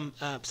out some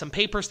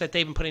papers that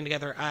they've been putting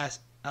together.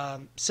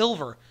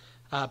 Silver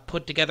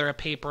put together a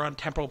paper on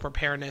temporal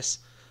preparedness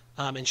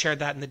and shared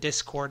that in the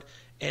Discord.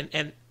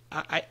 And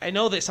I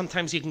know that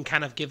sometimes you can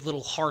kind of give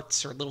little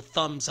hearts or little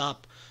thumbs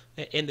up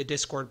in the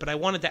Discord, but I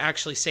wanted to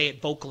actually say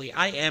it vocally.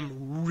 I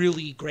am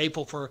really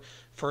grateful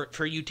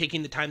for you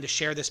taking the time to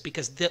share this,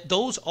 because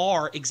those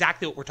are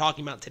exactly what we're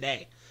talking about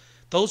today.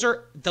 Those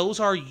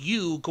are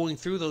you going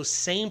through those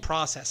same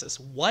processes.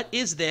 What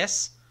is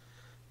this?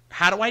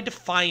 How do I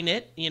define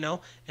it? And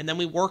then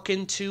we work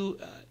into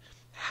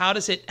how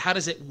does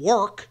it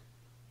work,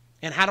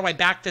 and how do I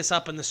back this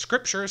up in the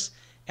scriptures,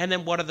 and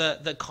then what are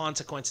the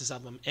consequences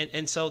of them?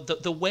 And so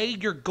the way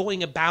you're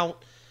going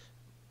about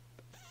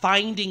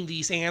finding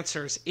these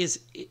answers is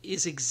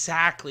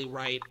exactly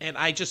right, and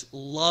I just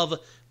love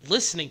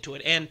listening to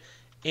it.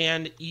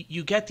 And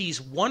you get these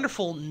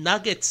wonderful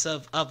nuggets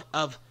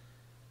of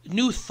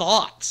new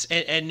thoughts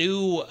and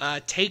new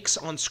takes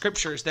on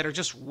scriptures that are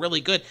just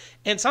really good.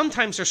 And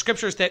sometimes there's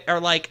scriptures that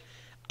are like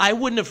I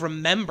wouldn't have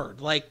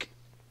remembered. Like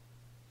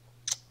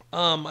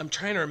I'm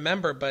trying to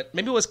remember, but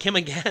maybe it was Kim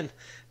again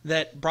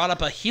that brought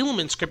up a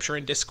Helaman scripture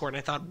in Discord, and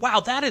I thought,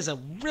 wow, that is a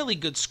really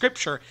good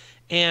scripture.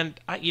 And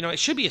it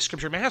should be a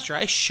scripture master.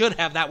 I should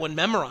have that one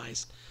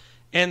memorized.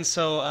 And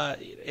so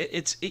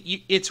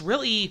it's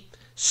really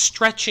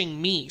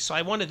stretching me. So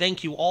I want to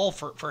thank you all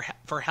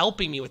for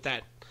helping me with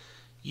that.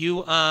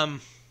 You've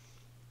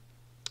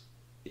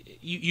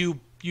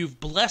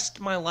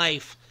blessed my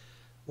life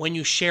when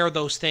you share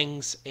those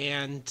things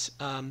and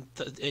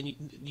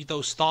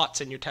those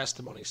thoughts and your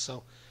testimonies.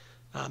 So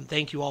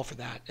thank you all for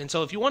that. And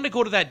so if you want to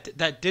go to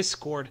that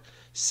Discord,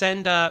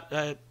 send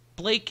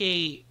Blake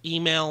a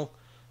email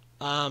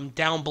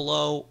down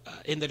below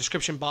in the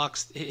description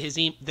box.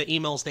 The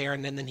email's there,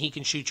 and then he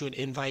can shoot you an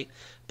invite.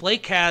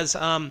 Blake has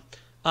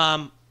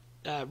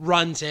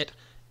runs it,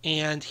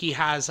 and he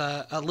has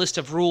a list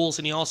of rules,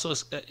 and he also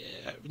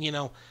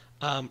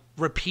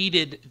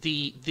repeated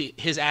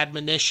his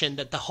admonition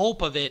that the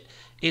hope of it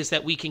is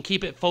that we can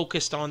keep it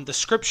focused on the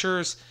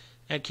scriptures,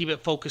 and keep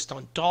it focused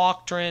on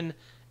doctrine.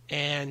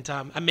 And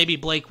maybe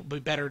Blake would be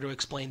better to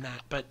explain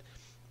that, but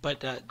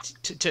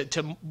to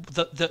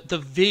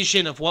the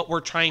vision of what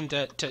we're trying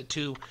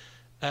to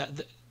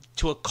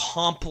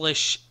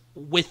accomplish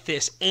with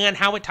this, and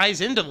how it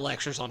ties into the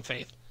lectures on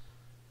faith.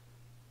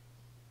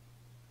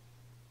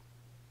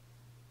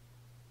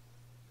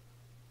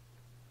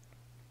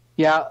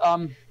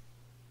 Yeah.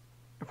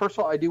 First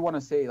of all, I do want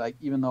to say, like,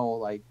 even though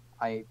like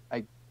I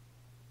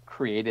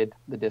created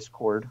the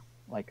Discord,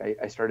 like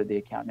I started the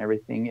account and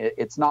everything,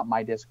 it's not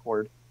my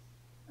Discord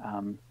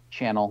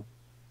channel.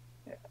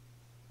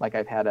 Like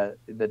I've had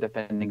the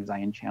Defending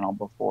Zion channel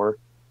before.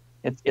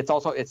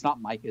 It's not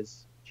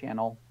Micah's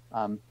channel.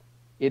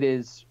 It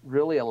is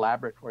really a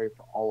laboratory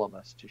for all of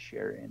us to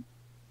share in.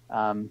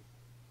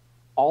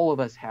 All of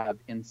us have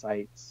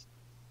insights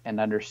and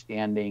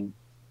understanding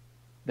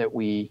that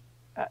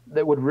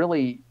that would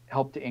really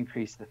help to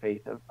increase the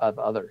faith of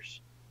others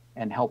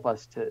and help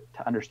us to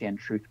understand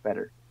truth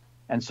better.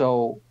 And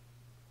so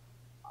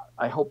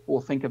I hope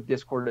we'll think of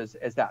Discord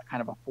as that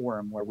kind of a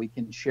forum where we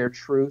can share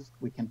truth,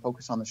 we can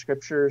focus on the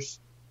scriptures,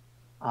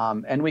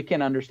 and we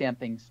can understand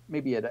things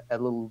maybe at a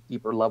little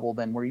deeper level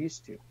than we're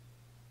used to.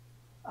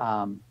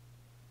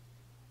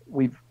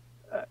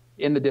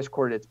 In the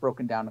Discord, it's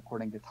broken down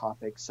according to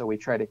topics, so we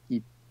try to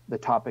keep the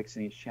topics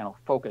in each channel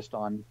focused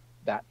on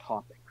that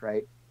topic,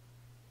 right?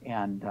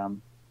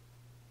 And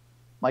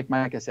like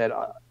Micah said,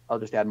 I'll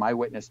just add my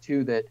witness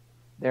too, that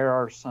there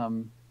are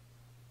some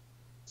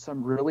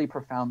really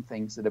profound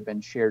things that have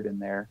been shared in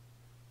there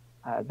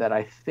that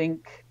I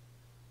think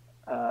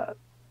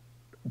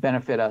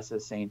benefit us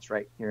as saints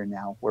right here and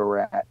now, where we're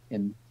at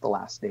in the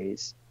last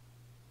days.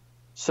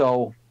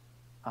 So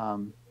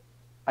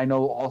I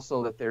know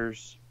also that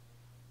there's,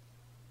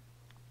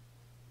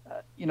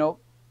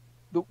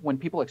 when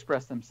people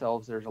express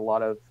themselves, there's a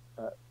lot of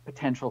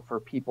potential for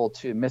people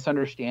to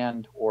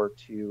misunderstand or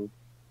to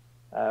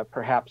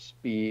perhaps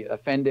be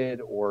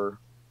offended or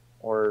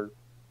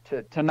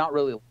to not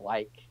really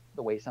like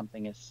the way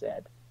something is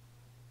said.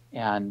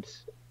 And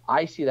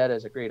I see that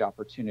as a great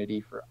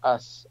opportunity for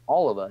us,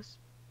 all of us,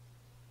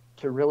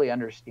 to really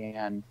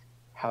understand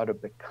how to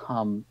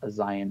become a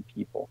Zion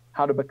people,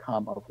 how to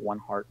become of one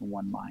heart and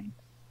one mind.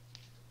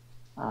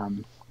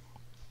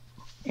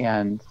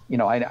 And,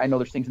 I know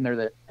there's things in there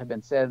that have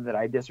been said that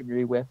I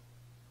disagree with,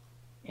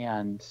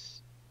 and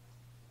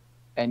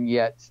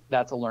yet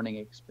that's a learning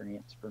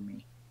experience for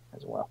me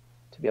as well,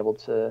 to be able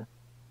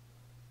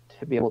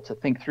to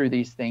think through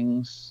these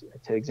things,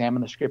 to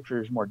examine the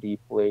scriptures more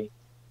deeply,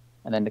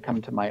 and then to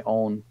come to my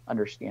own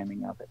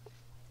understanding of it.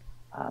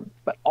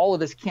 But all of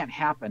this can't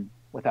happen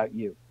without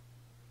you.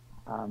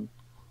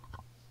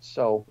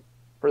 So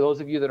for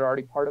those of you that are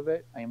already part of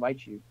it, I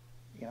invite you,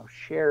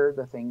 share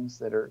the things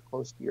that are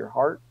close to your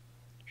heart,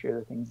 share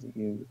the things that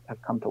you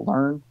have come to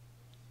learn,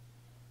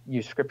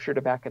 use scripture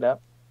to back it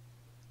up,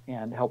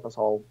 and help us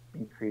all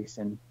increase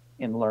in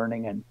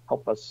learning and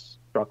help us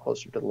draw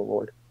closer to the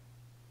Lord.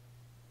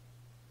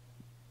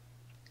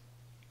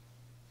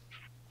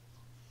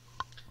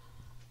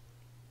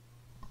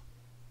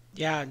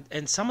 Yeah,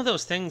 and some of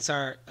those things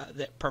are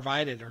that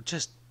provided are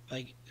just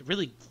like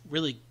really,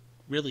 really,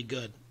 really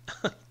good.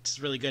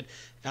 Just really good.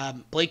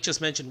 Blake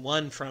just mentioned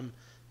one from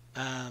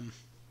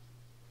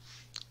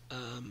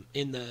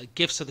in the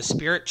Gifts of the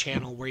Spirit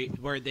channel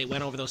where they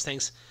went over those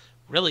things.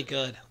 Really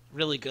good,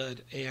 really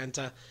good. And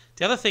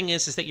the other thing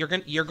is that you're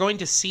going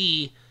to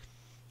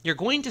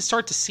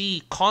start to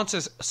see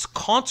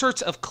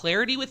concerts of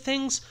clarity with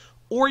things,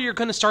 or you're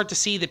going to start to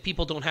see that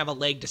people don't have a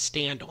leg to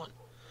stand on.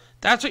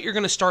 That's what you're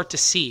going to start to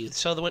see.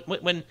 So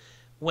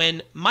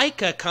when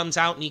Micah comes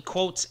out and he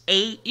quotes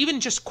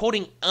even just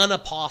quoting an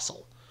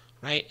apostle,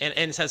 right,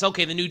 and says,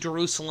 okay, the New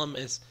Jerusalem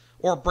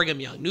or Brigham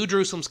Young, New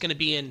Jerusalem's going to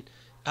be in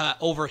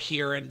over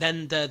here, and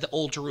then the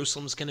Old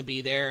Jerusalem's going to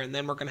be there, and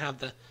then we're going to have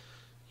the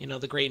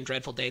great and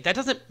dreadful day.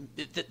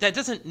 That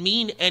doesn't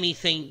mean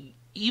anything,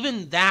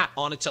 even that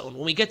on its own.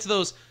 When we get to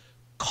those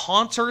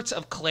concerts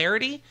of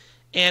clarity,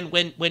 and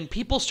when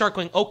people start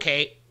going,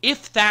 okay,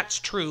 if that's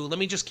true, let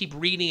me just keep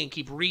reading and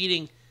keep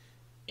reading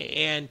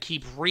and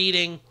keep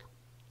reading,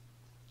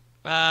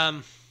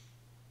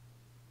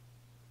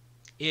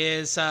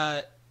 is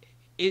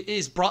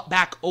brought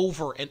back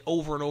over and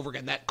over and over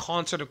again, that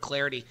concert of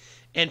clarity.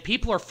 And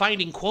people are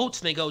finding quotes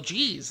and they go,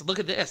 geez, look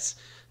at this.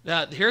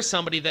 Here's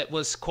somebody that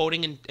was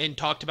quoting and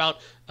talked about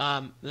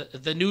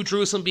the New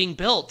Jerusalem being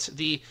built,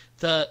 the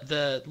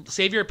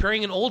Savior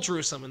appearing in Old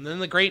Jerusalem, and then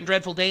the great and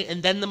dreadful day,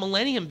 and then the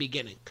millennium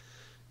beginning.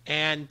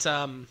 And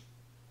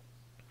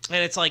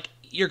it's like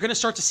you're going to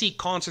start to see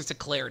concerts of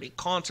clarity.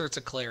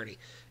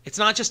 It's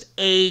not just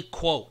a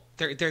quote.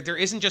 There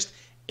isn't just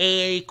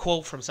a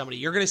quote from somebody.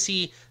 You're going to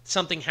see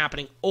something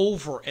happening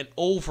over and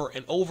over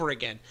and over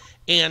again.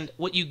 And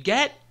what you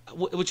get,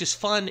 which is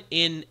fun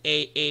in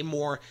a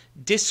more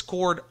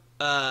Discord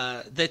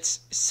that's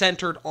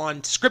centered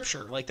on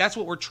Scripture, like that's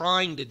what we're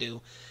trying to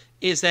do,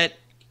 is that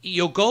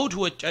you'll go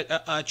to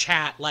a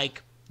chat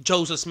like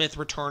Joseph Smith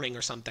returning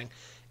or something,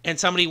 and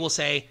somebody will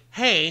say,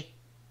 hey,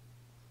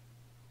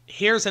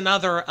 here's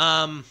another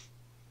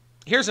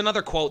here's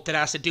another quote that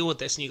has to do with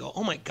this, and you go,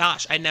 oh my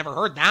gosh, I never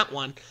heard that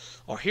one.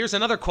 Or here's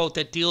another quote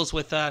that deals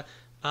with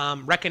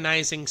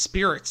recognizing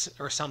spirits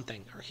or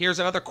something. Or here's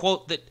another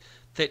quote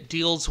that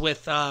deals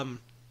with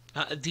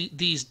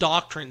these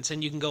doctrines,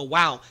 and you can go,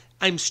 wow,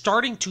 I'm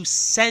starting to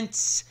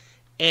sense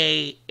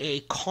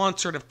a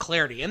concert of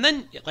clarity. And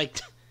then,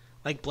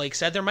 like Blake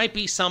said, there might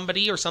be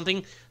somebody or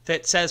something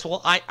that says,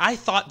 well, I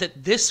thought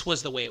that this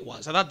was the way it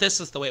was. I thought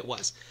this is the way it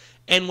was.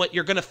 And what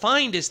you're going to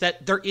find is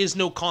that there is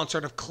no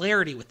concert of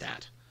clarity with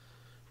that,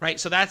 right?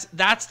 So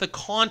that's the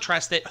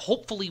contrast that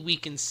hopefully we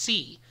can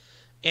see,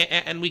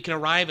 and we can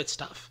arrive at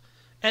stuff.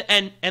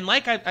 And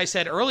like I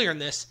said earlier in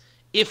this,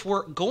 if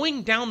we're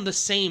going down the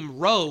same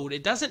road,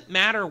 it doesn't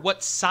matter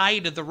what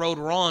side of the road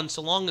we're on,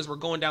 so long as we're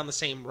going down the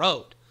same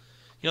road.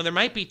 You know, there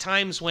might be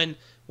times when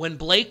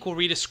Blake will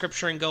read a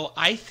scripture and go,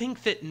 I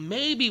think that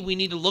maybe we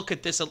need to look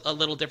at this a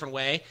little different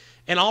way.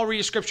 And I'll read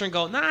a scripture and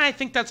go, nah, I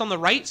think that's on the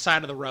right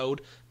side of the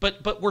road,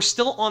 but we're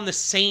still on the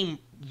same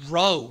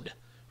road,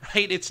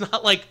 right? It's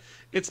not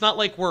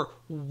like we're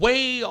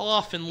way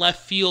off in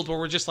left field where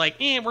we're just like,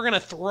 we're going to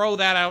throw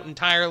that out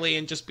entirely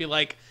and just be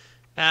like,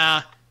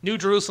 New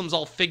Jerusalem's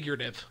all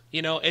figurative.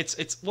 You know,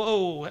 it's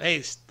whoa,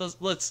 hey,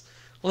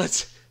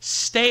 let's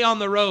stay on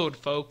the road,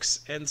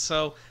 folks. And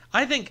so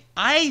I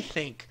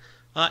think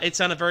it's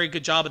done a very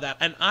good job of that.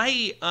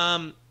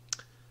 And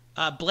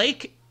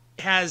Blake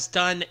has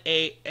done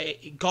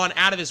gone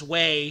out of his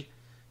way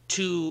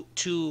to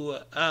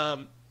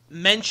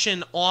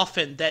mention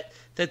often that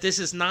this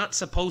is not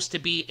supposed to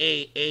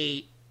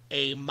be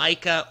a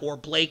Micah or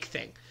Blake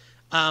thing.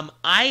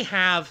 I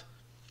have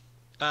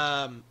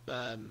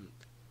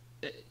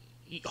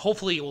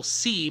hopefully you will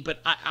see, but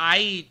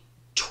I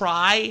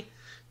try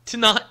to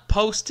not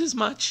post as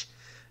much.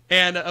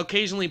 And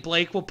occasionally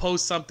Blake will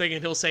post something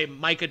and he'll say,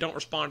 Micah, don't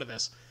respond to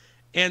this.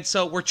 And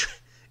so we're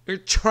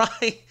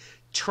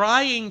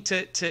trying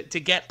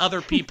to get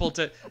other people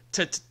to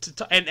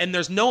and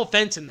there's no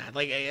offense in that.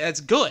 Like,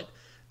 that's good.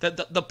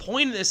 The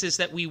point of this is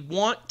that we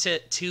want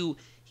to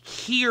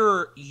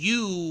hear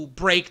you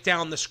break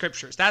down the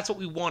scriptures. That's what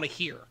we want to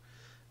hear.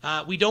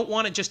 We don't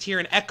want to just hear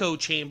an echo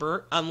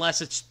chamber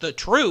unless it's the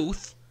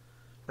truth,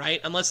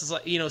 right? Unless it's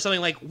like, something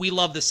like, we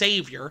love the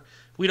Savior.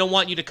 We don't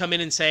want you to come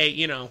in and say,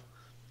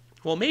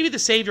 well, maybe the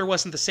Savior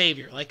wasn't the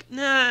Savior. Like,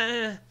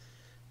 nah,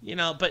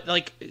 but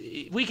like,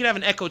 we could have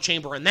an echo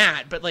chamber in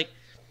that, but like,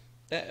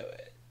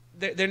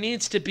 there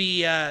needs to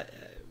be a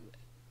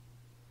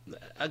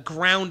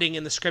grounding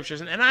in the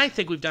scriptures, and I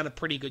think we've done a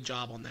pretty good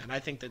job on that. I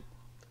think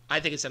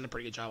it's done a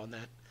pretty good job on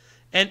that,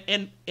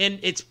 and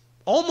it's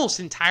almost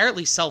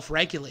entirely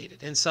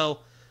self-regulated. And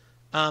so,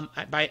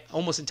 by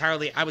almost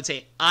entirely, I would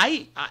say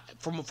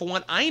from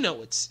what I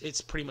know,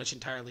 it's pretty much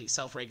entirely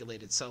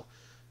self-regulated. So,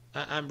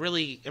 I'm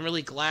really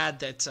glad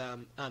that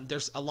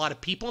there's a lot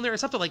of people in there.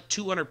 It's up to like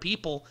 200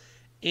 people,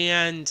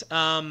 and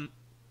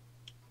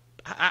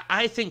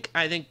I think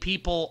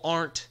people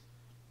aren't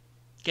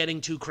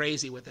getting too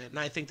crazy with it, and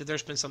I think that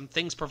there's been some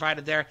things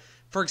provided there.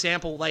 For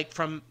example, like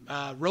from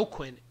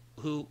Roquin,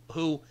 who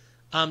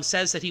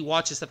says that he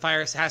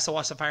has to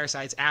watch the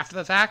firesides after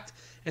the fact,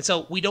 and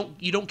so you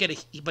don't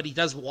get but he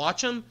does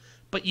watch them,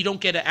 but you don't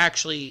get to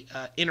actually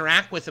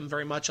interact with him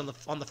very much on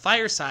the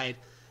fireside.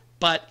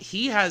 But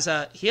he has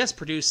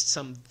produced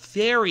some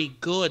very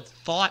good,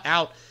 thought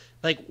out,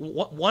 like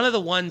one of the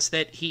ones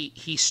that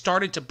he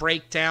started to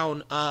break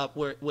down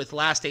with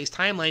Last Day's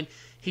Timeline.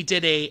 He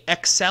did a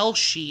Excel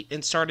sheet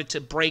and started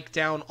to break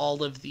down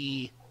all of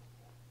the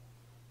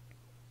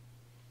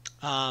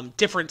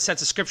different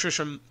sets of scriptures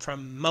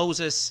from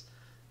Moses,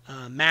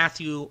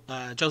 Matthew,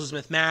 Joseph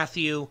Smith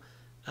Matthew,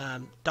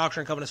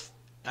 Doctrine and Covenants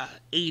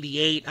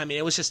 88. I mean,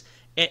 it was just,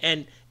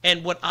 and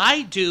what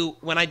I do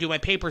when I do my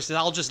papers is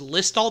I'll just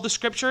list all the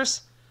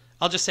scriptures.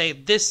 I'll just say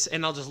this,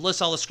 and I'll just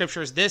list all the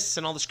scriptures, this,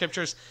 and all the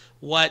scriptures.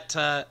 What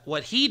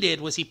he did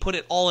was he put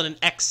it all in an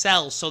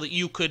Excel so that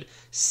you could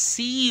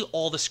see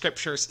all the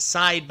scriptures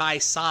side by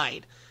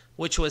side,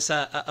 which was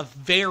a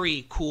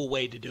very cool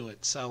way to do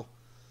it. So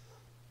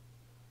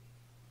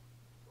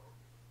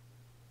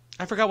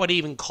I forgot what he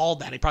even called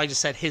that. He probably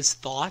just said his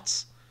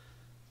thoughts,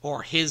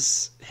 or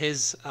his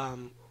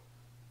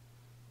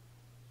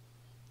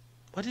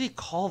what did he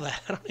call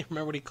that? I don't even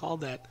remember what he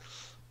called that.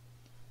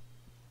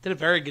 Did a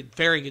very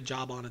good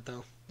job on it,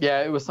 though.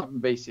 Yeah, it was something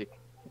basic.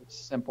 It's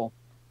simple.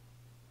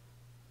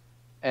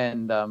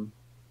 And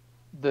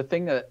the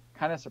thing that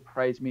kind of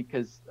surprised me,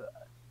 because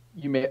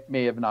you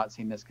may have not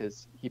seen this,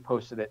 because he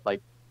posted it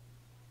like,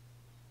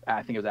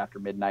 I think it was after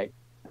midnight,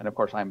 and of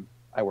course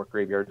I work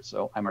graveyard,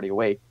 so I'm already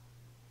awake.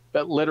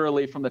 But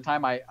literally from the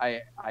time I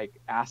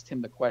asked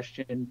him the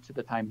question to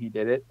the time he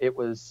did it, it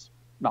was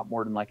not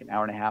more than like an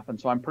hour and a half. And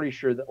so I'm pretty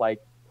sure that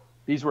like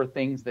these were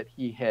things that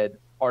he had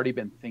already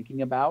been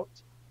thinking about,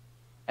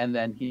 and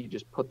then he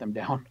just put them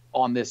down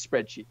on this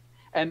spreadsheet.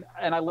 And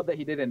I love that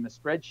he did it in the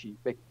spreadsheet,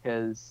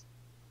 because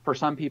for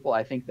some people,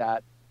 I think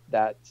that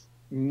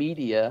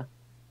media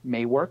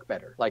may work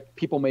better. Like,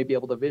 people may be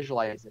able to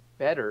visualize it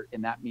better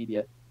in that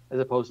media, as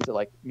opposed to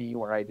like me,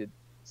 where I did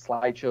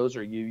slideshows,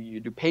 or you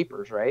do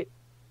papers, right?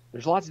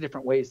 there's lots of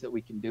different ways that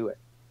we can do it.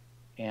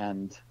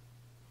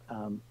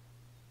 Um,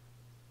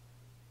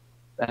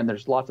 and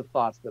there's lots of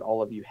thoughts that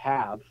all of you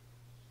have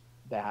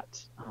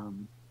that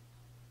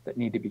that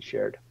need to be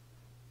shared.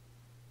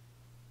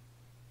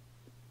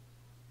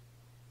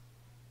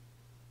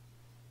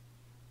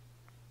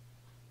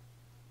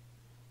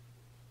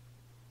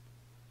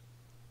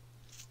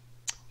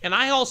 And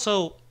I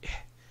also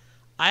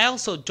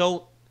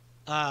don't.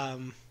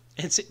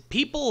 It's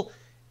people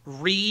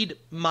read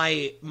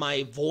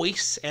my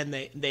voice and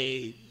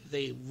they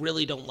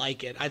really don't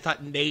like it. I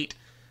thought Nate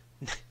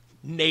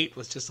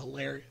was just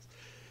hilarious,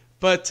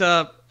 but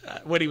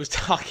when he was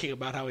talking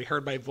about how he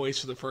heard my voice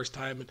for the first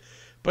time,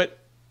 but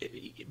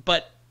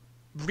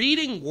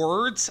reading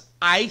words,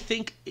 I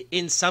think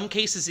in some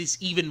cases is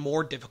even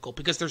more difficult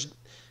because there's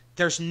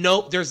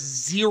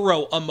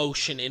zero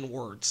emotion in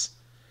words.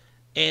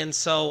 And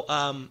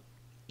so,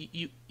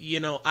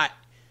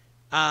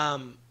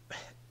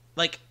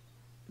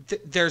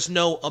 there's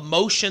no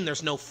emotion,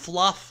 there's no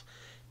fluff.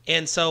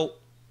 And so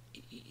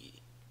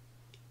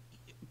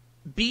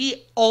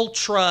be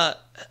ultra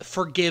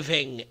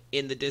forgiving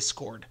in the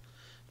Discord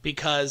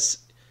because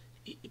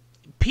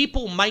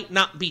people might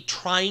not be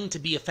trying to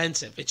be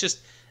offensive. It's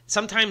just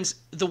sometimes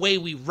the way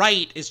we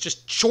write is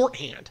just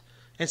shorthand.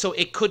 And so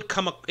it could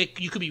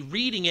you could be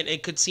reading it,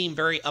 it could seem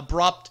very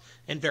abrupt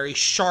and very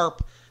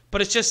sharp. But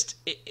it's just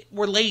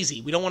we're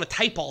lazy. We don't want to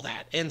type all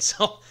that, and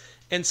so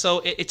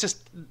it's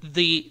just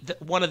the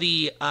one of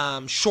the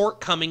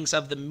shortcomings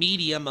of the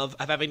medium of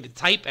having to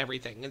type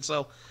everything. And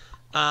so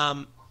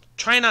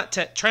try not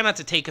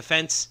to take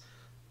offense,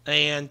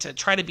 and to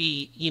try to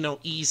be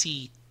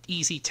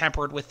easy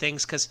tempered with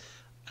things, because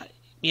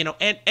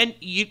and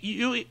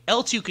you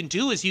else you can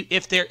do is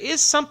if there is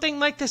something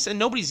like this and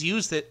nobody's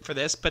used it for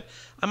this, but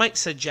I might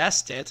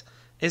suggest it,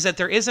 is that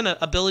there is an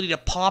ability to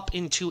pop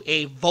into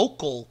a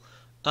vocal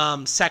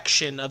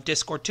section of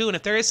Discord too. And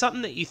if there is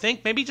something that you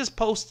think, maybe just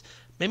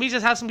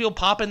have some people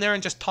pop in there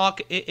and just talk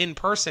in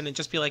person and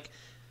just be like,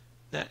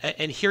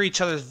 and hear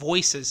each other's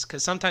voices,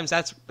 because sometimes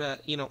that's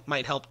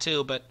might help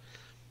too. But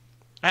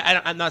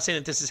I'm not saying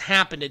that this has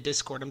happened in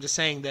Discord. I'm just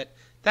saying that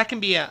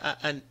can be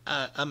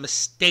a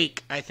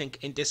mistake, I think,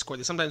 in Discord,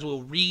 that sometimes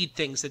we'll read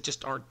things that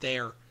just aren't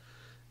there.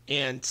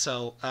 And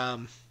so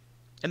and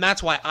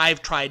that's why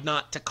I've tried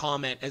not to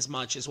comment as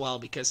much as well,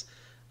 because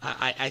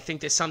I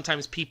think that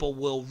sometimes people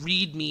will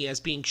read me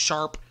as being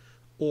sharp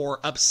or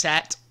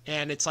upset,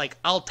 and it's like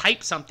I'll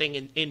type something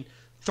in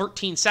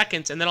 13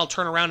 seconds, and then I'll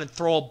turn around and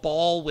throw a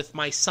ball with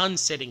my son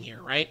sitting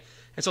here, right?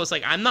 And so it's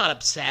like, I'm not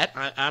upset.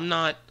 I'm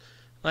not,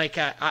 like,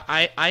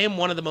 I am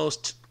one of the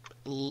most,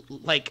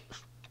 like,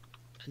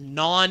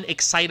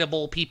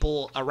 non-excitable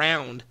people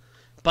around.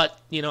 But,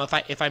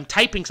 if I'm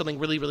typing something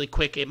really, really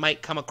quick, it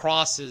might come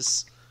across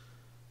as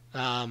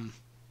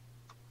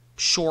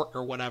short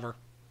or whatever.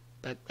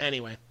 But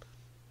anyway,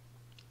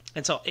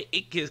 and so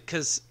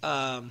because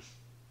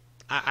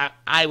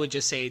I would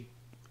just say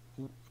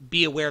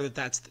be aware that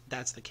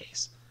that's the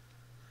case.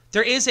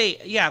 There is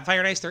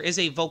Fire Nice. There is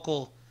a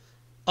vocal.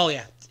 Oh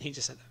yeah, he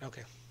just said that.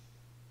 Okay.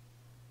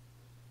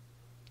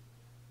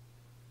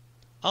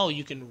 Oh,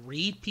 you can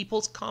read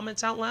people's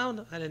comments out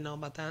loud? I didn't know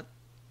about that.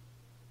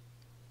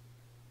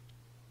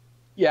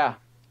 Yeah.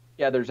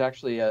 There's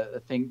actually a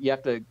thing. You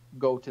have to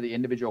go to the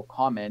individual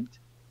comment.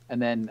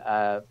 And then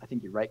I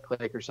think you right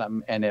click or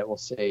something, and it will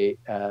say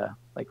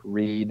like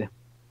read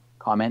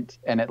comment,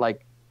 and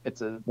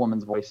it's a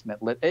woman's voice, and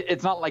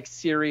it's not like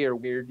Siri or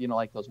weird,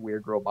 like those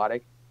weird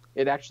robotic.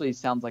 It actually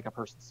sounds like a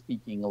person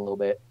speaking a little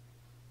bit,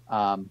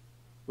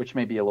 which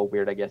may be a little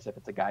weird, I guess, if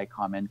it's a guy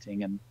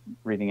commenting and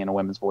reading in a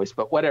woman's voice.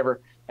 But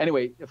whatever.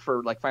 Anyway,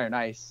 for like Fire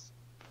Nice,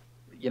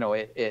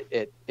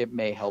 it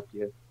may help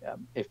you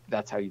if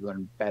that's how you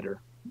learn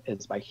better,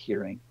 is by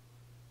hearing.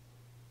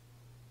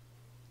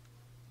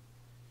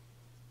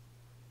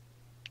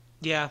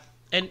 Yeah,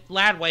 and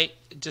Lad White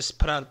just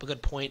put out a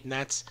good point, and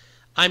that's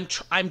I'm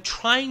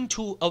trying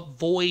to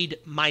avoid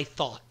my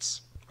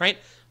thoughts, right?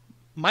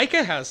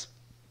 Micah has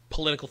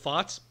political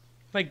thoughts,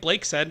 like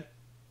Blake said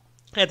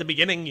at the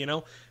beginning.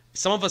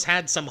 Some of us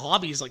had some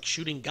hobbies like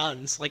shooting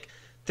guns. Like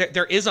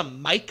there is a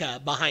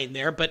Micah behind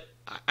there, but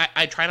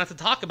I try not to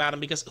talk about him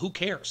because who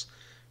cares,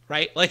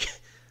 right? Like,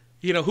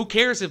 who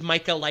cares if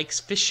Micah likes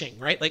fishing,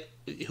 right? Like,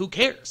 who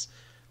cares?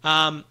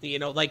 I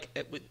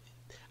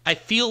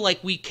feel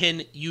like we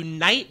can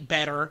unite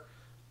better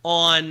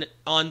on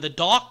the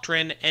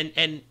doctrine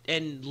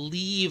and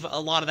leave a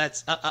lot of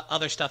that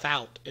other stuff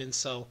out. And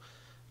so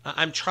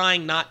I'm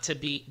trying not to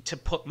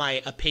put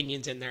my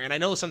opinions in there. And I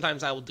know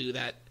sometimes I will do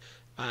that.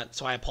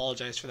 So I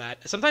apologize for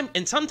that.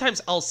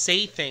 Sometimes I'll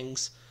say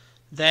things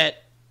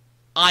that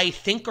I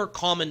think are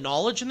common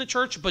knowledge in the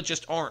church, but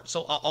just aren't.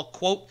 So I'll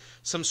quote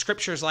some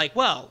scriptures like,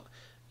 well,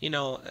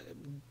 the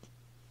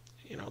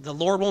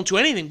Lord won't do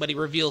anything but he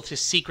revealed his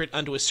secret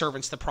unto his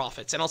servants, the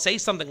prophets. And I'll say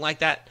something like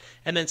that.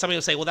 And then somebody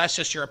will say, well, that's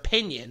just your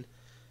opinion.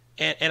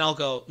 And I'll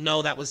go,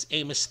 no, that was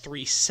Amos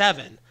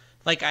 3:7.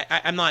 Like,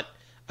 I'm not,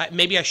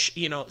 maybe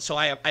so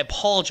I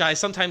apologize.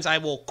 Sometimes I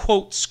will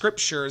quote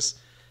scriptures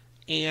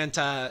and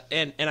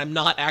I'm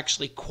not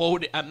actually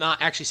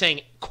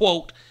saying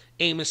quote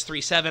Amos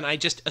 3:7. I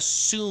just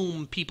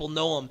assume people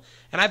know them,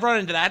 and I've run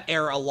into that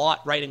error a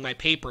lot writing my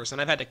papers,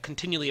 and I've had to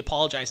continually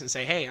apologize and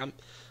say, hey,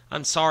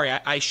 I'm sorry,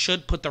 I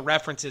should put the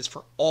references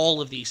for all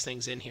of these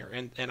things in here,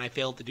 and I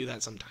failed to do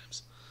that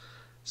sometimes.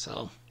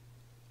 So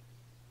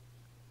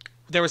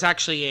there was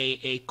actually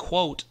a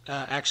quote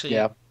actually.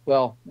 Yeah.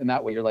 Well, in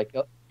that way, you're like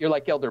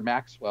Elder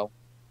Maxwell.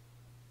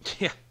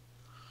 Yeah.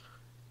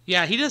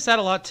 Yeah, he does that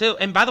a lot too.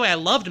 And by the way, I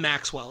loved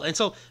Maxwell. And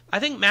so I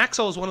think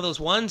Maxwell is one of those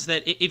ones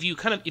that if you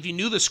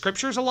knew the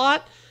scriptures a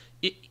lot,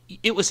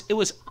 it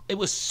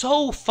was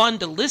so fun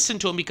to listen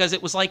to him, because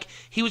it was like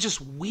he would just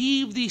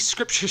weave these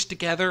scriptures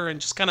together and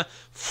just kind of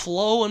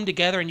flow them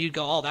together, and you'd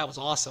go, "Oh, that was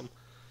awesome."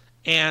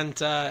 And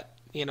so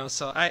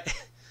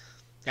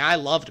I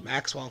loved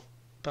Maxwell,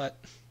 but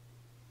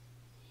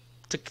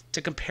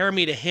to compare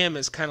me to him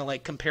is kind of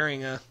like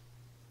comparing I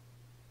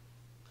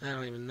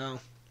don't even know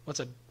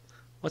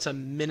what's a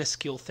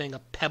minuscule thing, a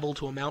pebble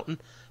to a mountain,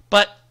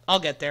 but I'll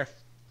get there.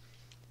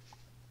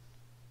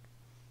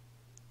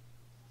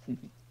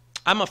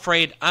 I'm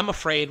afraid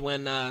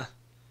when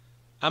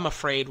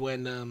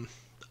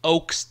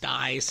Oaks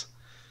dies.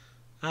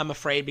 I'm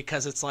afraid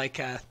because it's like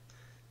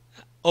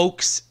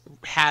Oaks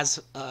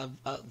has a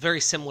very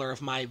similar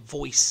of my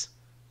voice,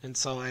 and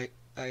so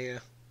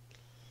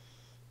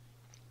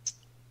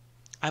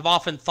I've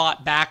often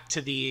thought back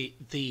to the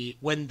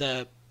when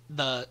the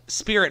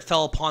Spirit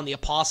fell upon the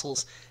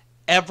apostles.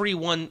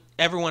 Everyone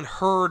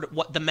heard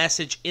what the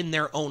message in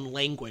their own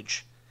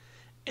language.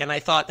 And I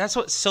thought that's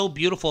what's so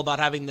beautiful about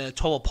having the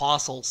 12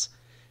 apostles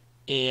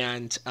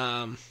and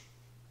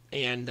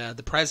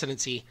the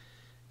presidency,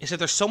 is that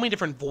there's so many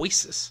different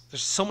voices.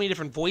 There's so many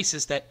different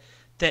voices that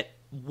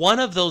one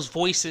of those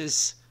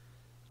voices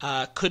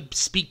could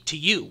speak to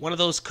you. One of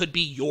those could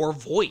be your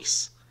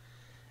voice.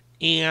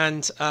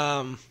 And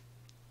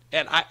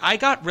I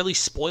got really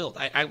spoiled.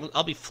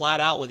 I'll be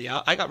flat out with you.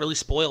 I got really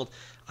spoiled.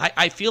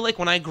 I feel like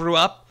when I grew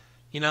up,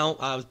 I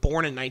was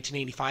born in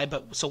 1985,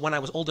 but so when I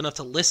was old enough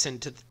to listen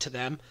to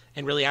them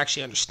and really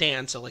actually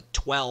understand, so like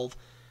 12,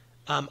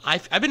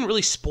 I've been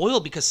really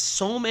spoiled because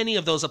so many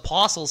of those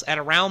apostles at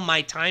around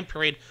my time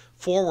period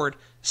forward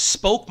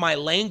spoke my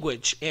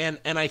language, and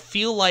I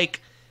feel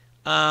like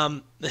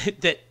that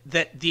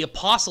the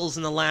apostles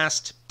in the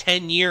last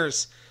 10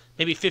 years,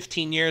 maybe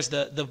 15 years,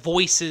 the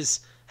voices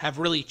have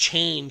really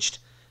changed,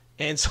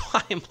 and so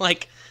I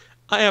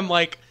am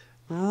like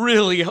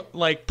really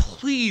like,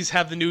 please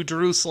have the New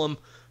Jerusalem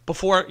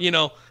before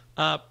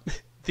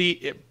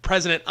the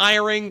President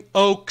Eyring,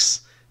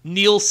 Oaks,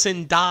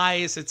 Nielsen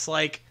dies. It's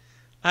like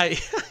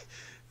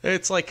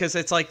because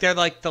it's like they're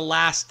like the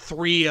last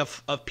three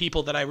of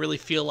people that I really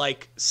feel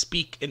like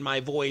speak in my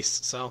voice.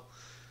 So,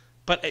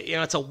 but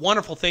it's a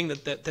wonderful thing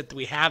that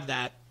we have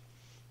that.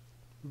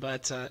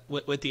 But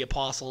with the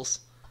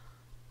apostles,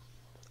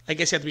 I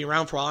guess you have to be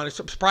around for a while. And I'm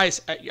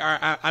surprised.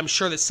 I'm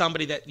sure that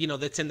somebody that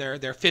that's in their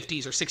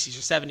 50s or 60s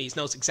or 70s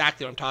knows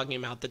exactly what I'm talking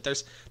about. That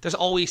there's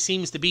always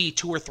seems to be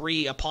 2 or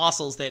 3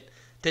 apostles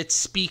that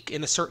speak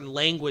in a certain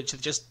language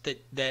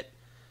that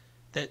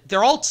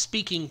they're all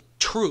speaking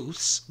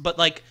truths, but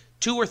like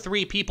 2 or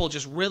 3 people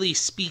just really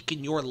speak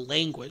in your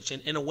language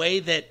and in a way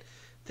that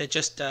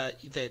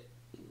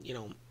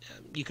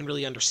you can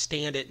really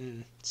understand it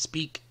and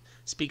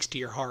speaks to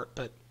your heart.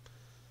 But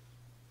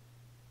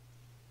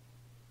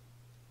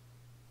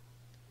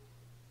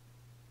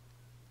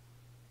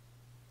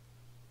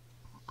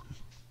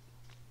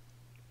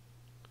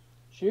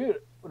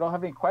shoot, we don't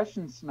have any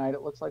questions tonight.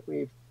 It looks like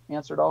we've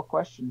answered all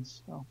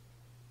questions. So.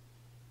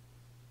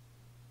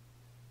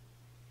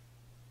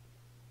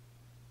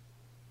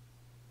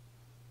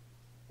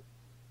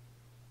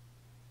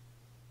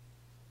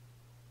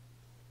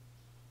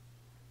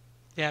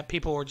 Yeah,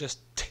 people were just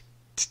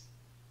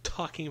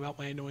talking about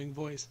my annoying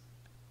voice.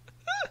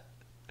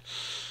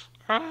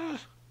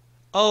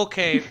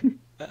 Okay.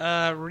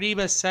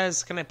 Reba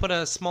says, can I put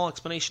a small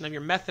explanation of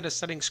your method of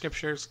studying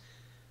scriptures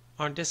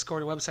on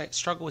Discord or website?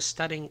 Struggle with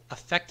studying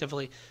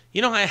effectively.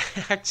 I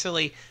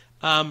actually,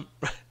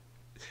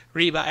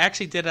 Reba, I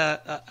actually did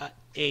a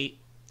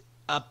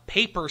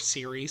paper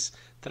series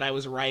that I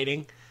was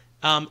writing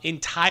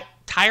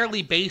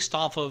entirely based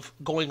off of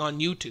going on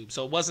YouTube.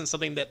 So it wasn't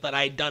something that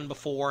I had done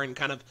before and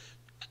kind of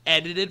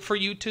edited for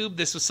YouTube.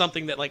 This was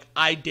something that like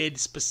I did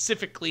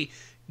specifically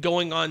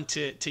going on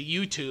to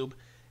YouTube,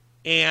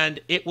 and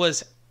it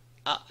was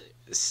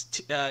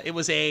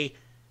a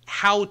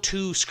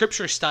how-to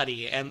scripture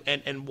study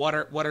and what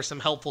are some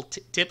helpful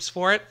tips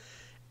for it.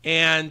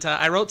 And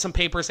I wrote some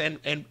papers and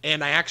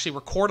I actually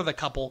recorded a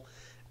couple,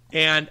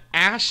 and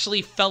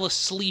Ashley fell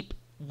asleep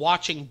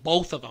watching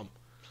both of them.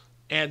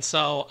 And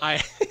so I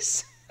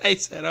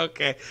said,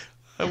 okay,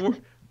 I'm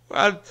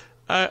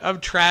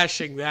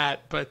trashing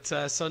that. But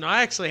so no,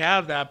 I actually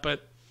have that.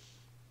 But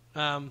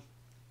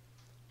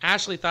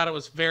Ashley thought it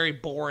was very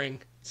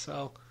boring.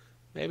 So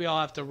maybe I'll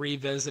have to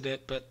revisit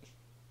it. But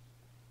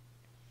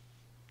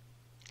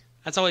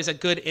that's always a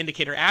good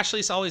indicator.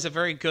 Ashley's always a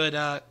very good,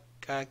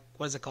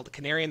 what is it called? The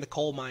canary in the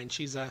coal mine.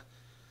 She's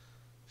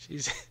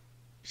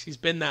She's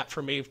been that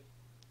for me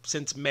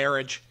since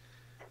marriage.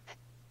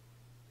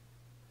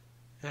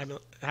 I'm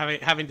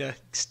having to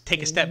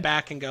take a step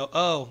back and go,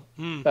 oh.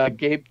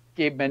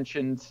 Gabe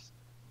mentioned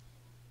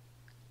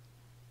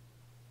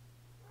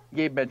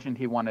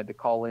he wanted to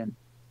call in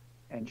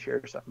and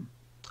share something.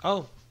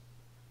 Oh.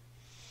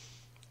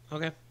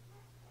 Okay.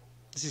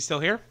 Is he still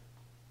here?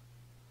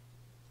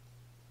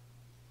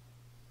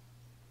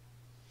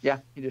 Yeah,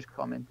 he just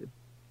commented.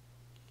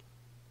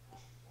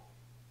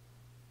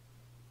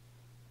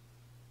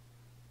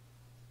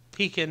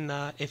 He can,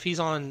 if he's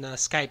on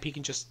Skype, he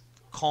can just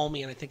call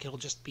me, and I think it'll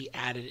just be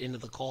added into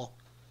the call.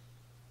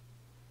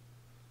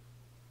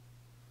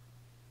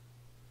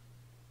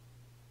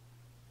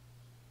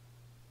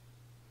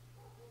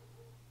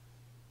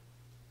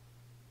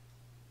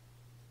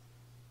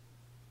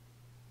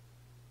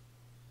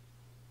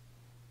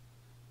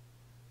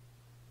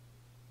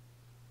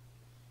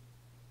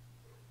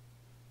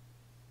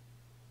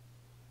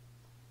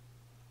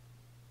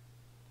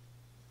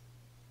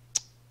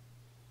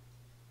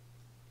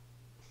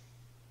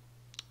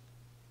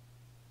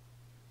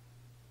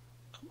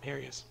 Here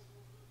he is.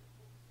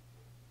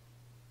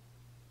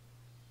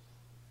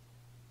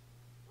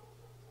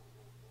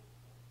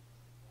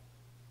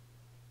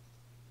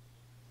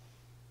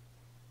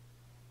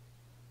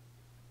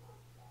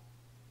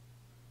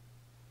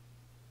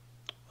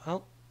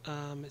 Well,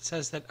 it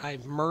says that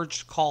I've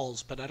merged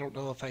calls, but I don't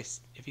know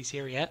if he's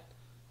here yet.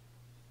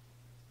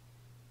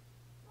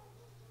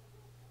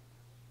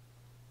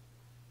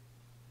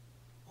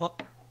 Well,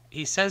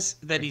 he says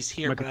that he's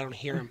here, but I don't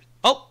hear him.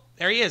 Oh,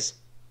 there he is.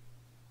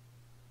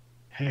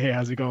 Hey,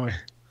 how's it going?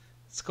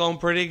 It's going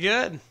pretty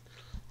good.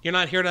 You're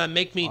not here to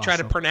make me try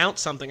to pronounce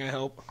something, I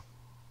hope.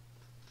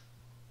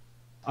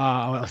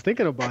 I was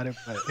thinking about it,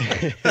 but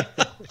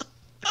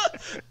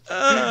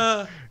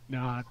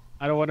no,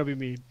 I don't want to be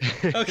mean.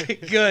 Okay,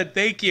 good.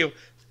 Thank you.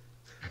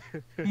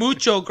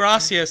 Mucho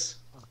gracias.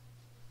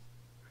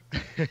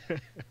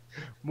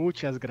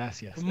 Muchas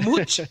gracias.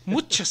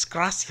 Muchas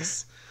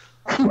gracias.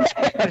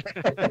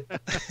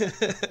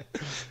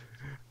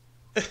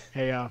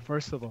 Hey,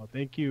 first of all,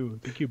 thank you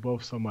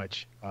both so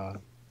much.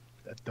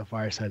 The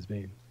fireside's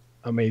been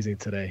amazing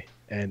today,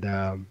 and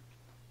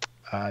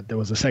there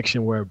was a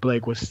section where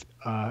Blake was,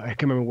 I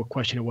can't remember what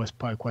question it was,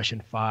 probably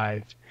question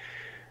 5,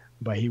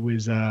 but he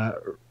was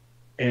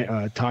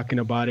talking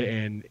about it,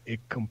 and it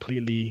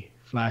completely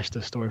flashed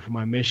the story for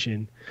my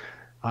mission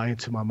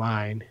into my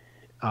mind.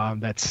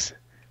 That's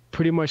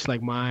pretty much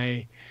like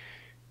my,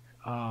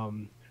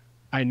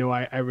 I know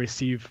I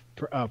receive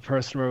a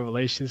personal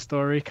revelation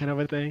story kind of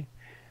a thing.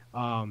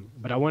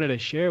 But I wanted to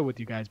share with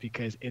you guys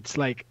because it's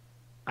like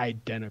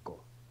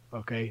identical,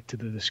 okay, to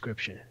the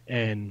description.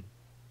 And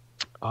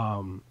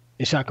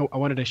Ishak, I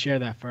wanted to share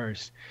that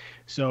first.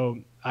 So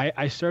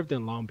I served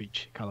in Long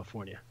Beach,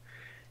 California,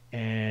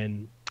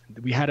 and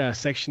we had a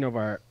section of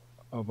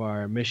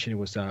our mission. It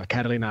was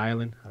Catalina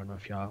Island. I don't know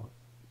if y'all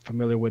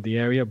familiar with the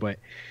area, but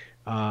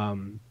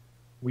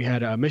we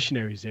had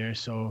missionaries there.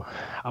 So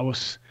I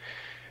was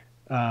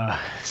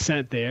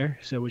sent there.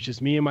 So it was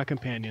just me and my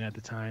companion at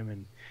the time,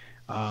 and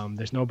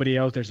there's nobody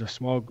else. There's a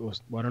small, well,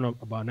 I don't know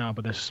about now,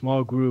 but there's a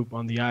small group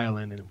on the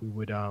island, and we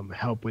would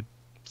help with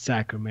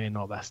sacrament and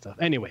all that stuff.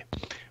 Anyway,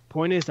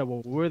 point is that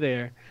when we were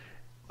there,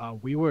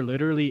 we were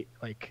literally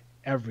like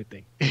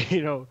everything,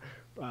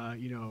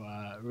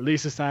 Relief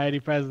Society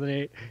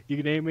president, you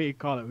can name it, you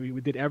call it. We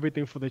did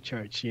everything for the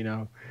church,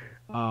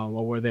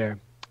 while we're there.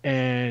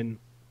 And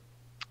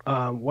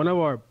one of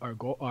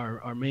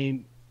our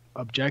main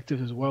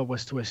objectives as well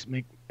was to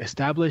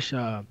establish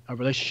a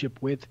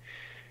relationship with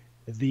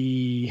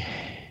the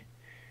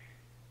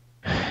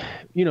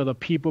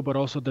people, but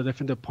also the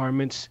different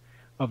departments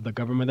of the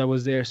government that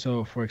was there.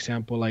 So for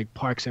example, like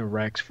Parks and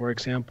Recs, for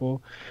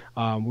example,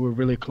 we were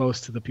really close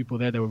to the people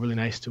there. They were really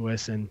nice to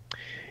us. And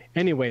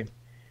anyway,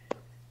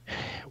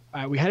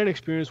 we had an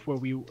experience where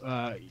we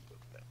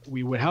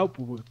would help,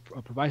 we would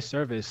provide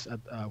service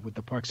with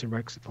the Parks and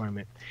Recs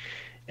department.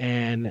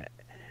 And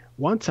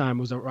one time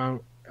it was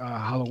around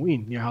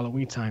Halloween, near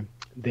Halloween time.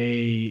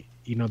 They,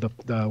 one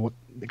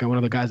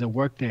of the guys that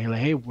worked there,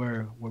 like, hey,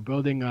 we're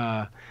building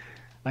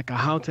like a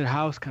haunted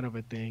house kind of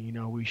a thing.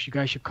 You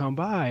guys should come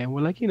by. And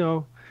we're like,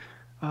 yeah,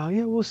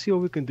 we'll see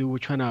what we can do. We're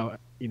trying to,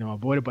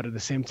 avoid it, but at the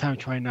same time,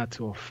 trying not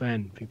to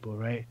offend people,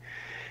 right?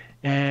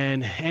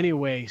 And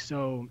anyway,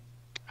 so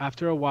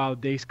after a while,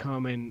 days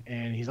come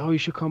and he's, oh, you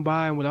should come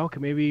by. And we're like, okay,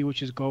 maybe we'll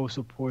just go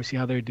support, see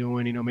how they're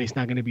doing. Maybe it's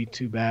not going to be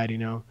too bad,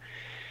 And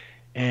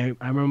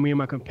I remember me and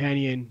my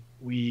companion,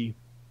 we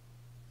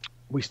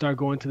start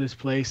going to this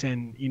place,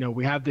 and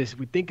we have this,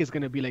 we think it's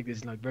going to be like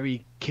this, like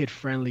very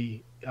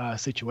kid-friendly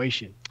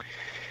situation.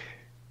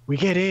 We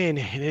get in,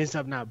 and it ends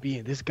up not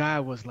being. This guy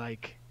was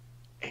like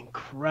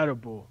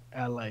incredible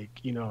at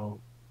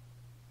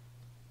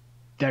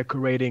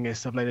decorating and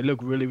stuff like that. It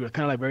looked really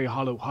kind of like very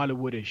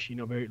Hollywoodish,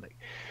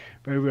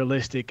 very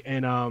realistic.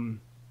 And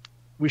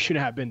we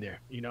shouldn't have been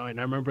there, And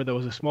I remember there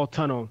was a small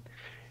tunnel,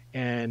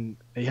 and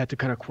they had to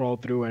kind of crawl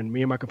through, and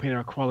me and my companion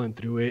are crawling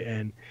through it,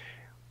 and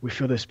we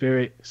feel the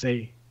Spirit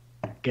say,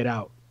 get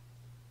out.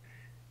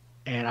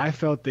 And I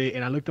felt it,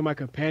 and I looked at my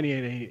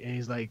companion, and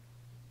he's like,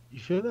 you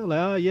feel that? Like,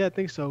 oh, yeah, I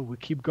think so. We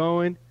keep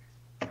going,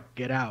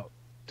 get out.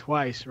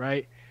 Twice,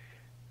 right?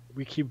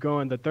 We keep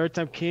going. The third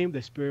time came,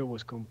 the spirit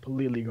was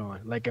completely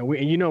gone. Like,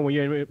 and you know, when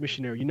you're a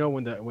missionary, you know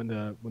when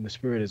the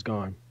spirit is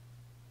gone.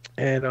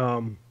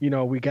 And you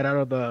know, we get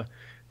out of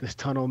this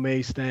tunnel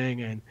maze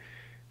thing, and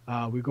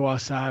we go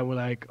outside. We're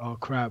like, oh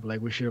crap!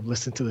 Like, we should have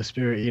listened to the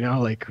spirit, you know?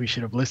 Like, we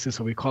should have listened.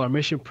 So we call our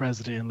mission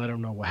president and let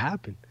him know what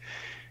happened.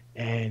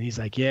 And he's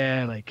like,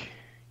 yeah, like,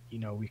 you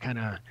know,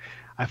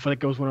 I feel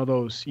like it was one of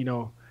those, you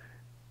know,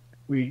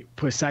 we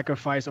put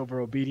sacrifice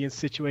over obedience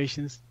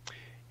situations.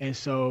 And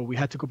so we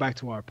had to go back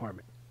to our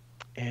apartment.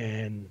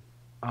 And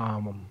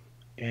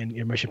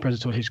your mission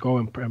president told us, go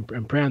and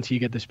pray until you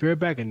get the spirit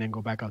back, and then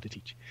go back out to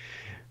teach.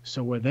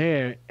 So we're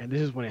there, and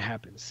this is when it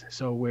happens.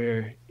 So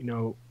we're, you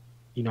know,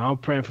 I'm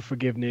praying for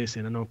forgiveness,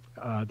 and I know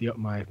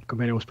my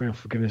companion was praying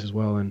for forgiveness as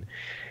well. And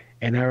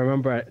I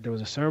remember there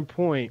was a certain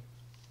point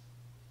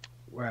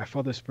where I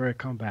felt the spirit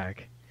come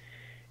back,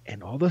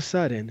 and all of a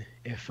sudden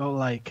it felt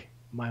like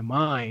my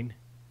mind,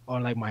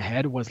 or like my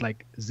head, was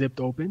like zipped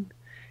open,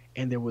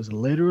 and there was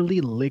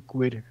literally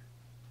liquid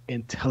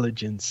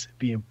intelligence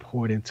being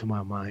poured into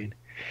my mind,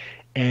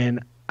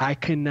 and I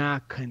could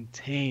not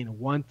contain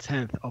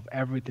 1/10 of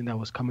everything that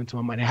was coming to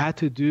my mind. It had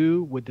to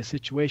do with the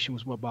situation,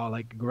 was about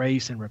like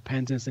grace and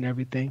repentance and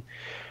everything.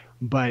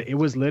 But it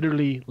was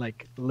literally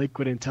like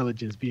liquid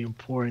intelligence being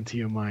poured into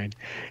your mind.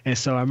 And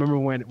so I remember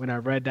when I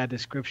read that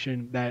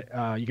description that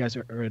you guys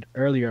read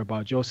earlier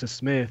about Joseph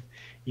Smith,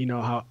 you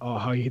know,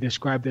 how he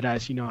described it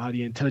as, you know, how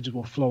the intelligence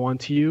will flow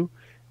onto you.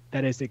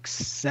 That is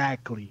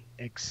exactly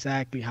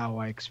how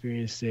I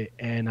experienced it.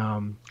 And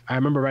I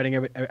remember writing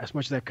as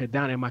much as I could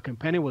down, and my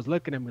companion was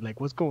looking at me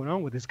like, what's going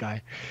on with this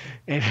guy?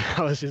 And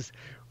I was just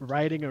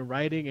writing,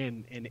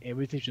 and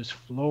everything's just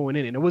flowing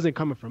in. And it wasn't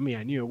coming from me.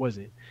 I knew it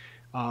wasn't.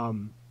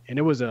 And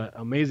it was an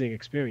amazing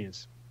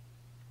experience.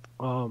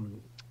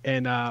 When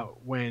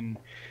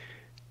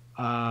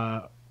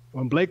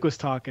Blake was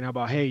talking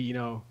about, hey,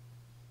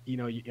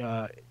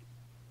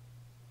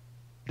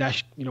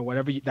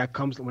 whatever that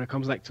comes, when it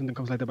comes like something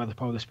comes like that by the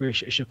power of the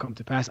Spirit, it should come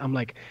to pass. I'm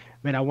like,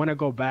 man, I want to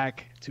go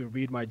back to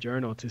read my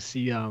journal to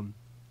see,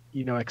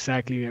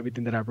 exactly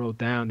everything that I wrote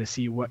down, to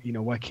see what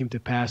came to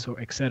pass, or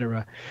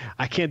etc.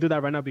 I can't do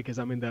that right now because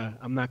I'm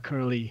not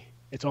currently.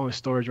 It's all in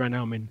storage right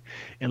now. I'm in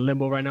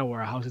limbo right now, where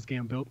our house is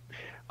getting built.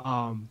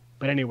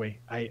 But anyway,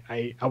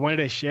 I wanted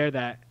to share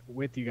that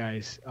with you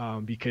guys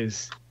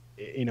because,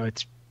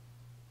 it's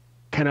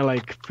kind of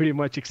like pretty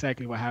much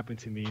exactly what happened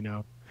to me,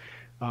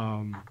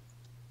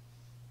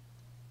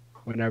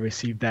 when I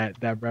received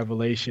that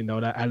revelation,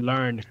 though, that I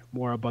learned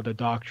more about the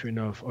doctrine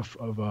of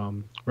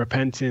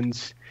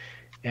repentance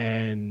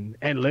and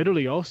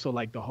literally also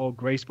like the whole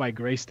grace by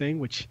grace thing,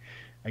 which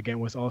again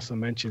was also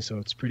mentioned. So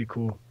it's pretty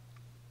cool.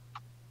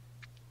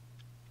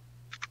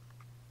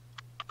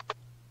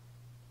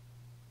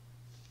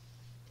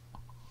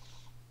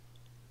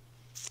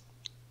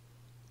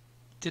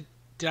 Did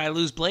I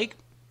lose Blake?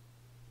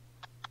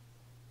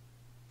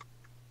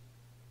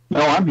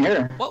 No, I'm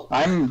here. Whoa.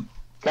 I'm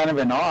kind of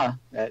in awe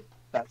at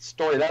that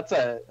story. That's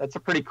a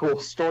pretty cool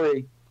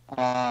story,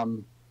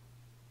 to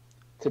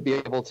be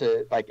able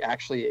to like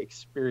actually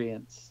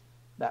experience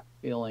that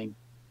feeling.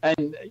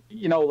 And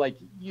like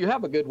you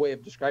have a good way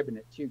of describing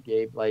it too,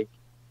 Gabe. Like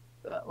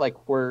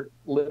where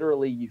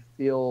literally you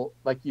feel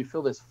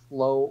this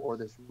flow or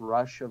this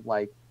rush of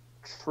like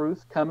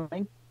truth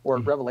coming or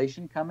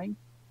revelation coming.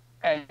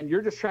 And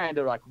you're just trying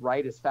to like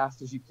write as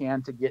fast as you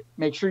can to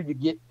make sure you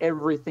get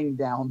everything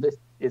down that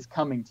is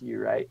coming to you,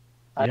 right?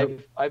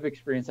 Yep. I've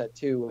experienced that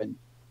too, and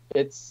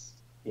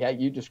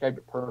you described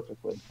it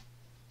perfectly.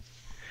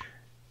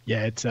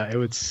 Yeah, it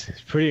was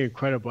pretty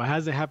incredible. It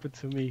hasn't happened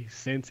to me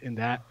since in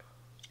that,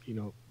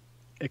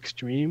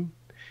 extreme,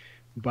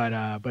 but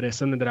it's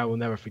something that I will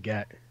never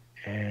forget.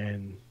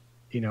 And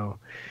it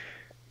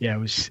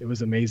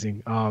was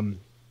amazing.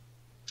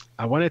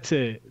 I wanted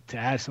to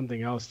add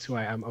something else too.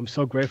 I'm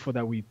so grateful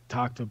that we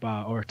talking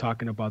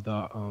about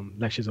the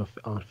lectures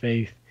on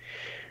faith.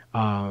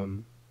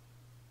 And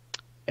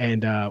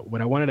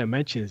what I wanted to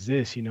mention is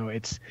this.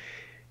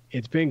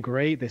 It's been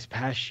great this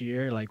past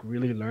year, like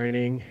really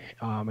learning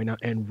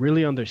and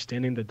really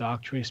understanding the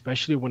doctrine,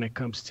 especially when it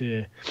comes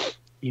to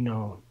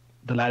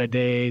the latter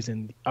days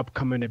and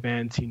upcoming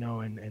events,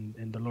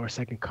 and the Lord's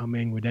second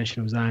coming,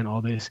 redemption of Zion,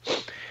 all this.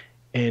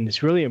 And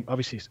it's really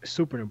obviously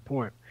super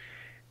important.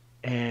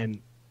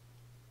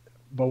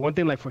 But one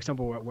thing, like for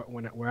example,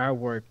 where I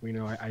work,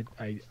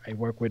 I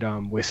work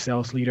with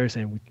sales leaders,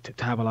 and we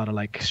to have a lot of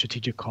like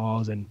strategic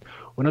calls. And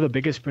one of the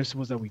biggest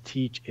principles that we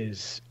teach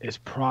is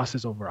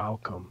process over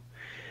outcome.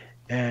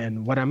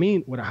 And what I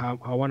mean, how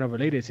I want to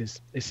relate it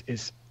is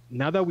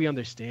now that we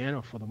understand,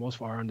 or for the most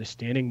part, are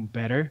understanding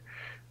better,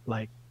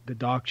 like the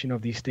doctrine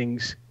of these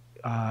things,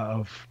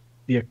 of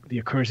the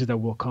occurrences that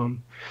will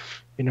come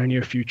in our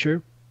near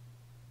future.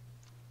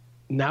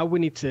 Now we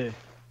need to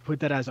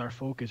put that as our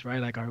focus, right?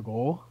 Like our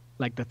goal,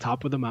 like the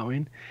top of the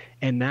mountain.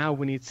 And now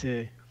we need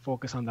to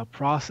focus on the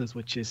process,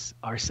 which is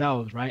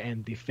ourselves, right,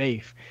 and the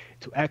faith,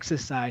 to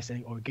exercise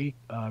and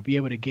be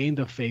able to gain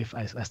the faith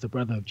as the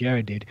brother of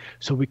Jared did,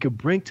 so we could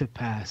bring to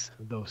pass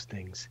those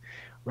things,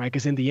 right?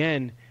 Because in the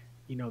end,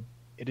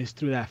 it is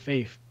through that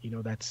faith,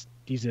 that's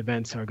these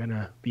events are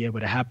gonna be able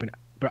to happen.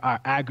 But our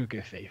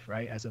aggregate faith,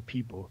 right, as a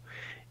people,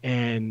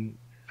 and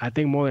I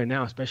think more than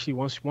now, especially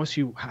once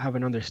you have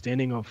an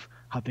understanding of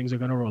how things are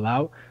gonna roll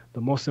out,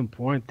 the most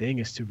important thing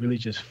is to really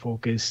just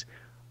focus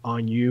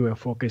on you and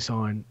focus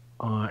on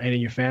and in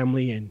your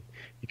family and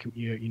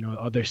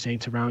other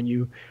saints around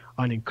you,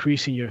 on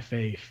increasing your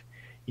faith,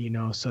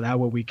 so that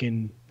way we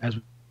can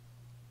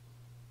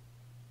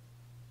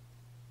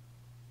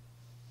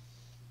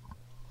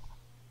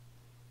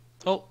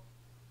Oh,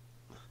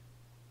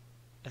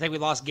 I think we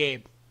lost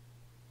Gabe.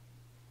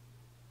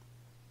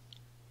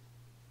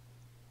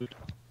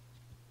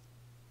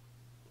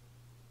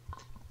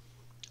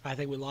 I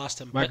think we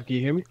lost him. Michael, can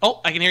you hear me? Oh,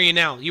 I can hear you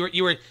now.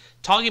 You were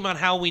talking about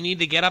how we need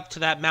to get up to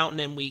that mountain,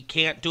 and we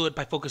can't do it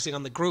by focusing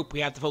on the group. We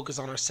have to focus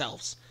on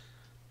ourselves.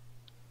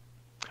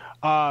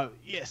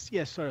 Yes,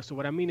 sir. So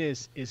what I mean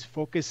is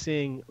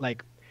focusing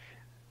like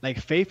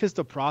faith is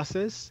the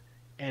process,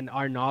 and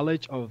our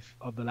knowledge of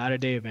the latter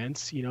day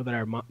events,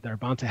 that are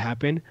bound to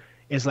happen,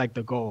 is like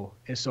the goal.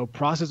 And so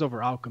process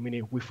over outcome.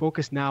 Meaning, if we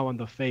focus now on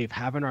the faith,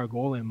 having our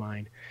goal in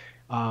mind,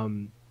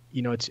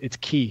 it's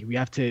key. We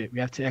have to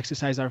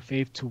exercise our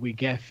faith till we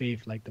get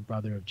faith like the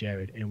brother of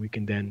Jared, and we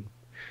can then,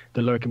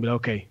 the Lord can be like,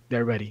 okay,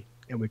 they're ready,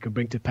 and we can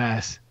bring to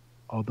pass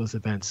all those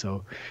events.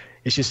 So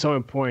it's just so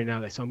important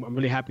now. So I'm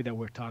really happy that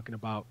we're talking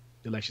about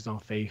the lectures on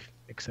faith,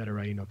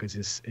 etc. Because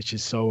it's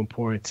just so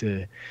important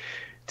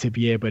to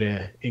be able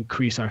to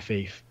increase our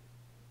faith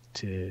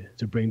to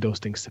bring those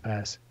things to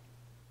pass.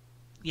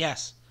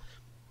 Yes,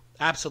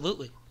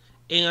 absolutely.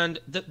 And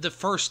the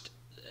first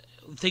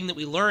thing that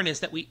we learn is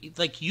that we,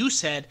 like you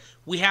said,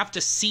 we have to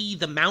see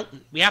the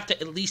mountain. We have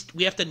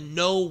to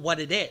know what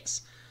it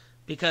is,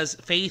 because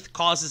faith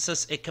causes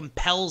us, it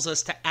compels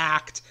us to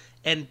act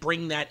and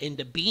bring that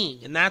into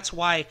being. And that's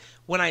why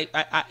when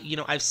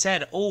I've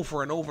said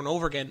over and over and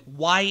over again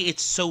why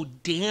it's so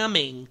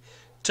damning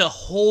to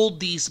hold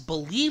these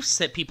beliefs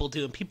that people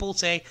do. And people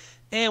say,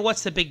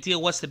 what's the big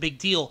deal? What's the big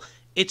deal?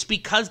 It's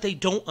because they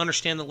don't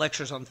understand the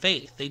lectures on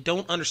faith. They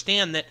don't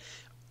understand that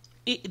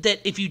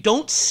if you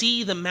don't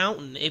see the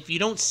mountain, if you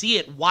don't see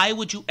it, why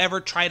would you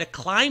ever try to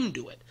climb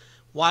to it?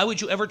 Why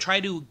would you ever try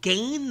to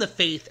gain the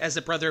faith as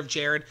a brother of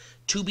Jared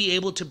to be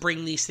able to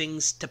bring these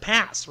things to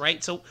pass,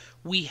 right? So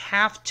we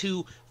have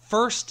to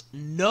first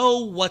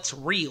know what's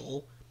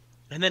real,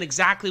 and then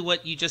exactly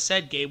what you just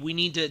said, Gabe, we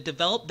need to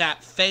develop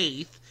that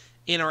faith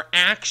in our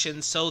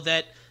actions so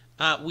that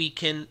we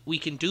can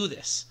do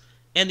this.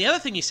 And the other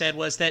thing you said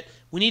was that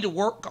we need to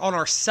work on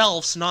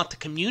ourselves, not the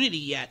community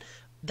yet.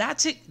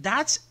 That's it.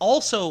 That's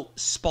also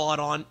spot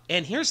on.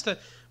 And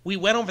we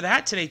went over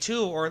that today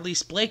too, or at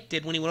least Blake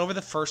did when he went over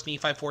the first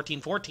Nephi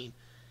 14:14.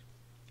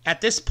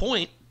 At this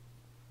point,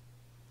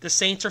 the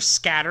saints are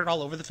scattered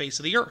all over the face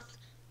of the earth.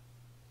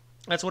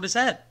 That's what it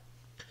said.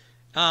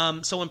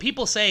 So when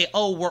people say,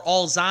 oh, we're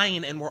all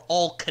Zion and we're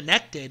all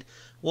connected,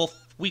 well,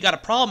 we got a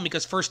problem,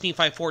 because first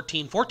Nephi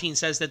 14:14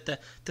 says that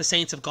the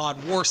saints of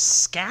God were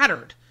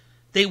scattered.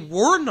 They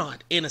were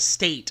not in a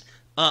state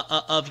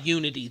of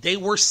unity. They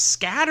were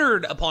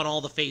scattered upon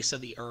all the face of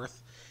the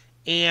earth,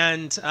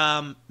 and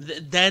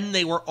then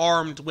they were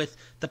armed with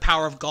the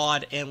power of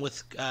God and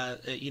with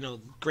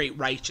great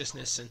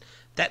righteousness. And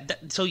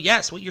that so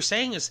yes, what you're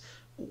saying is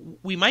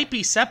we might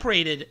be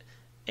separated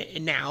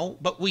now,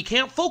 but we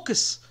can't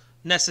focus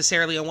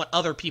necessarily on what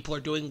other people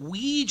are doing.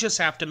 We just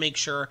have to make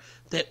sure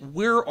that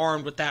we're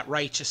armed with that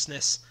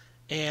righteousness,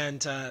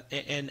 and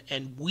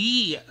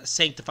we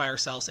sanctify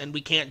ourselves, and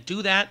we can't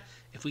do that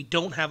if we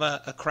don't have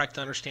a correct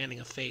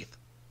understanding of faith.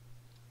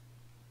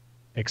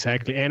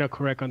 Exactly, and a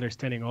correct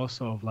understanding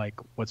also of like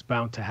what's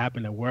bound to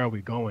happen and where are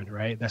we going,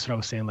 right? That's what I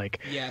was saying.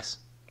 Like, yes,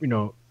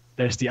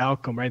 there's the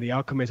outcome, right? The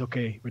outcome is,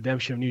 okay,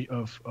 redemption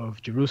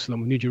of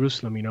Jerusalem, New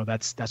Jerusalem.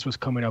 That's what's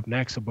coming up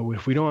next. But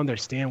if we don't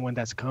understand when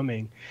that's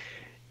coming,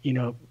 we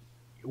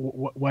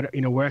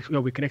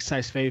can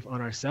exercise faith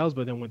on ourselves,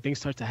 but then when things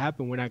start to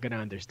happen, we're not going to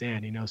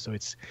understand. So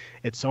it's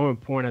so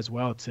important as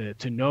well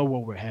to know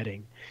where we're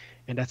heading.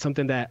 And that's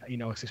something that,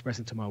 I was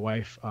expressing to my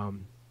wife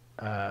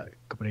a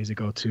couple days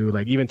ago too.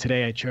 Like even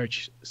today at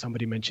church,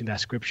 somebody mentioned that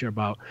scripture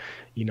about,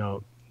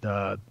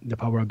 the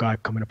power of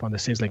God coming upon the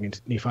saints, like in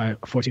Nephi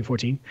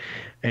 14:14.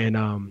 And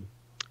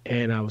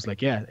I was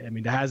like, yeah,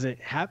 that hasn't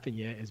happened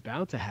yet. It's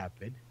bound to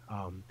happen.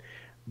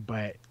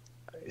 But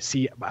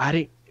see, I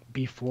didn't,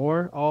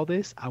 before all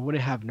this, I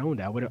wouldn't have known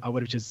that. I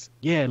would have just,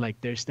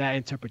 there's that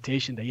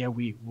interpretation that,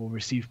 we will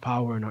receive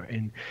power and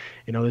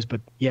all this,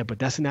 but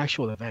that's an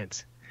actual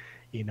event.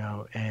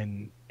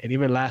 And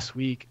even last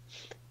week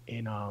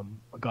in a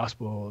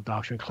gospel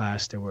doctrine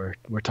class, we're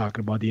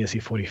talking about the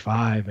NC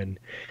 45, and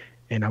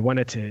I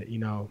wanted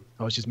to,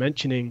 I was just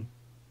mentioning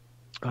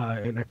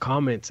in the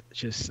comments,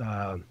 just,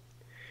 I'm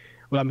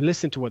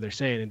listening to what they're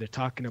saying, and they're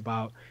talking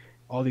about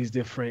all these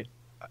different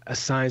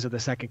signs of the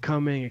second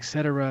coming,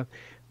 etc.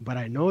 But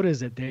I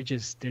noticed that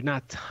they're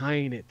not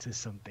tying it to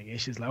something.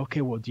 It's just like,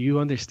 okay, well, do you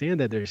understand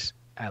that there's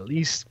at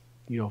least,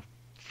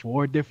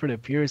 4 different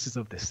appearances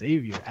of the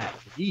Savior at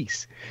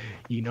least,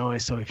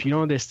 and so if you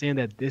don't understand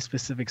that this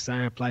specific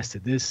sign applies to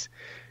this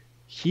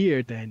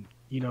here, then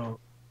you're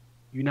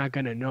not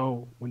gonna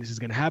know when this is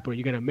gonna happen.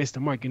 You're gonna miss the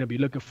mark. You're gonna be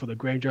looking for the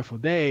grand dreadful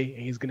day,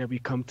 and he's gonna be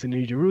come to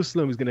New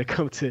Jerusalem. He's gonna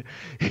come to,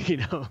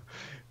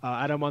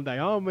 Adam on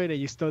Diamond,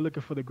 and you're still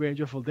looking for the grand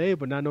dreadful day,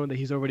 but not knowing that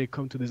he's already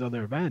come to these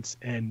other events.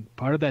 And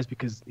part of that is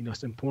because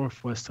it's important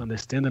for us to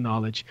understand the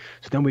knowledge,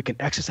 so then we can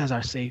exercise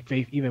our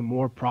faith even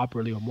more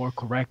properly or more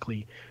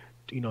correctly,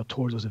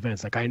 towards those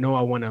events. Like, I know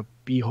I want to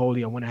be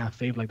holy. I want to have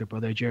faith like the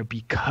brother Jared,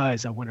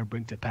 because I want to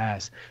bring to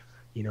pass,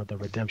 the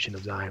redemption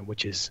of Zion,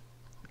 which is,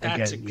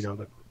 again,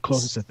 the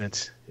closest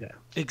events. Yeah.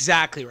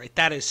 Exactly right.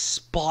 That is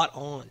spot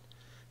on.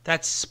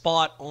 That's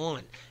spot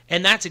on.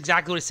 And that's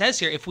exactly what it says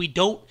here. If we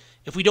don't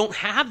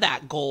have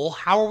that goal,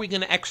 how are we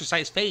going to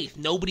exercise faith?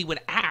 Nobody would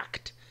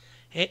act.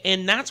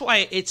 And that's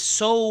why it's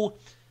so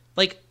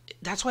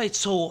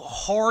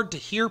hard to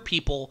hear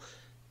people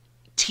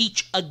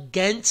teach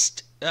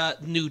against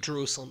New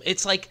Jerusalem.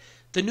 It's like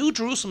the New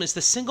Jerusalem is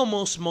the single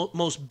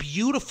most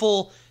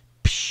beautiful,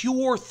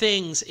 pure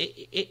things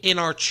in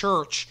our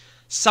church,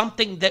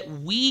 something that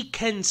we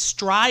can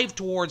strive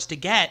towards to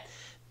get,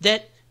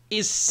 that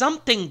is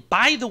something,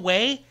 by the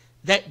way,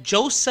 that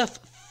Joseph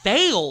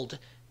failed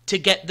to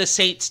get the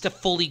saints to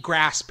fully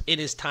grasp in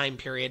his time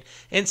period,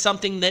 and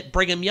something that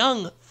Brigham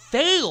Young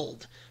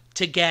failed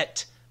to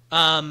get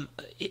the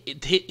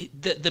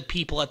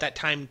people at that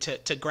time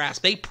to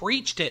grasp. They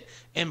preached it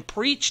and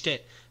preached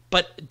it,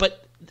 but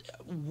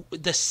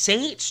the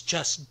saints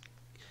just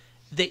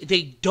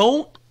they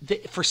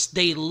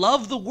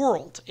love the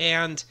world,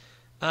 and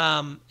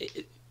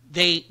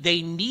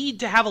they need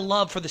to have a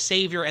love for the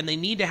Savior, and they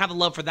need to have a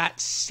love for that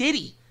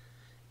city,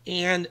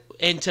 and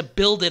to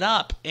build it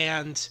up.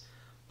 And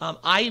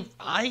I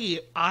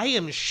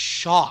am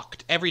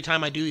shocked every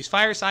time I do these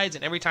firesides,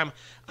 and every time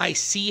I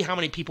see how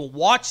many people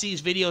watch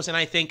these videos, and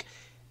I think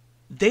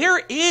there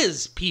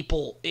is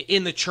people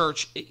in the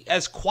church,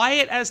 as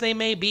quiet as they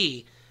may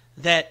be,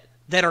 that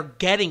are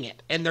getting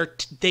it, and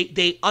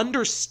they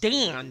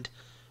understand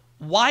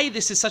why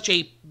this is such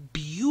a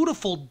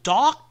beautiful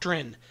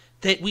doctrine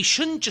that we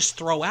shouldn't just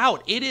throw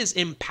out. It is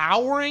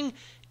empowering,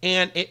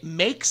 and it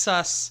makes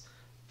us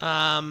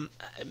want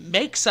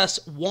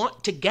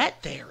to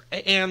get there.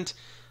 And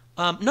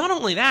not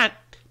only that,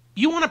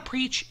 you want to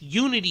preach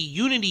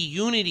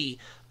unity,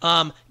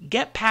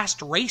 get past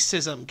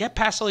racism, get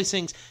past all these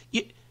things.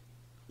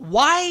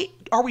 Why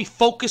are we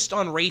focused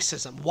on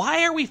racism?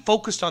 Why are we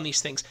focused on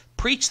these things?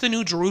 Preach the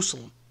New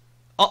Jerusalem.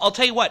 I'll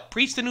tell you what,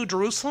 preach the New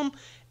Jerusalem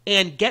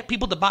and get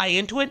people to buy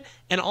into it,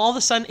 and all of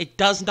a sudden it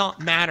does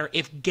not matter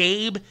if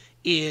Gabe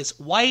is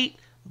white,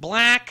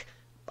 black,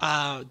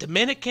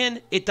 Dominican.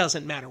 It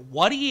doesn't matter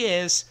what he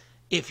is.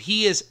 If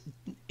he is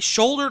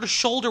shoulder to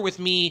shoulder with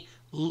me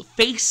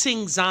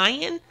facing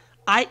Zion,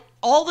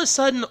 all of a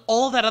sudden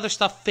all that other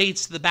stuff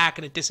fades to the back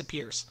and it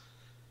disappears.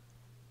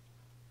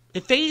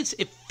 It fades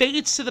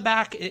to the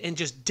back and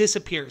just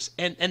disappears.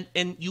 And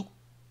you,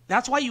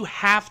 that's why you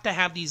have to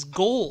have these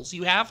goals.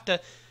 You have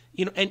to,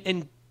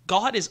 and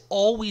God has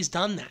always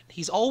done that.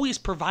 He's always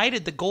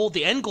provided the goal.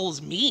 The end goal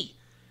is me,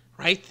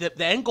 right?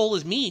 The end goal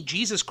is me,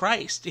 Jesus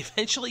Christ.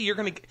 Eventually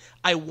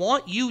I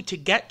want you to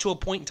get to a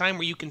point in time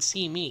where you can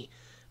see me.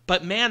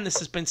 But man, this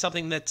has been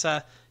something that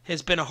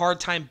has been a hard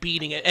time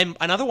beating it. And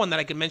another one that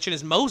I could mention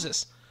is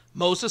Moses.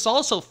 Moses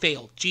also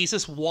failed.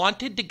 Jesus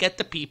wanted to get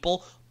the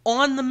people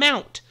on the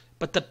mount,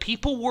 but the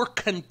people were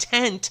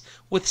content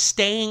with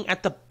staying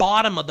at the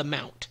bottom of the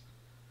mount.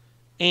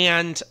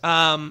 And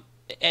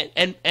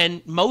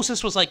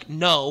Moses was like,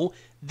 no,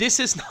 this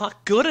is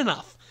not good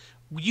enough.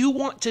 You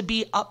want to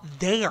be up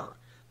there.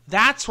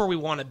 That's where we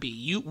want to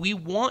be. We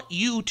want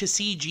you to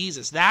see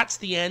Jesus. That's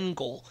the end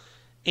goal.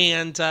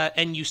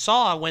 And you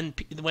saw when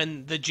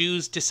the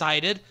Jews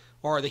decided,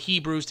 or the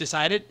Hebrews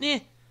decided,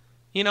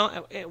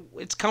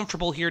 it's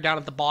comfortable here down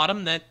at the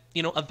bottom, that,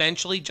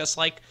 eventually, just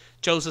like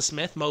Joseph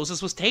Smith,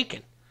 Moses was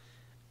taken.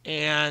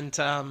 And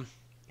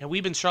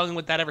we've been struggling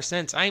with that ever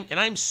since.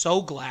 I'm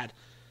so glad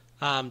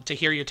to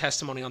hear your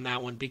testimony on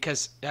that one,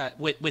 because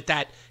with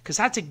that, because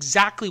that's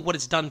exactly what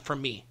it's done for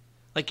me.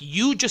 Like,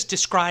 you just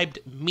described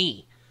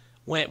me.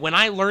 When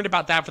I learned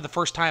about that for the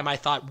first time, I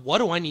thought, what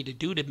do I need to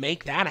do to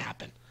make that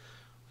happen?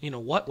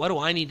 What do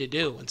I need to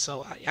do? And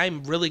so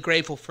I'm really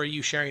grateful for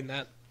you sharing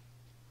that.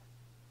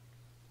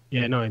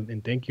 Yeah, no,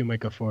 and thank you,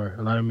 Micah, for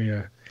allowing me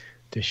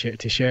to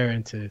share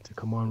and to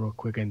come on real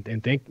quick.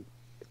 And thank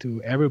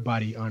to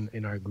everybody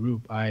in our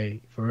group. I've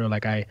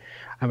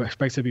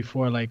expressed it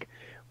before,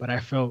 but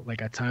I felt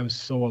like at times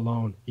so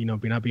alone,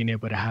 not being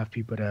able to have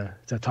people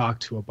to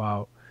talk to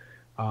about,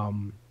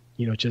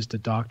 just the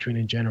doctrine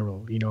in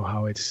general,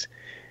 how it's,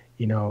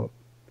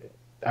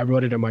 I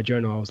wrote it in my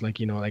journal. I was like,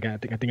 like I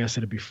think I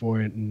said it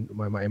before in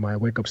my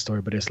wake up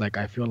story, but it's like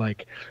I feel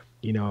like,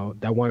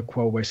 that one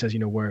quote where it says,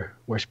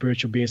 we're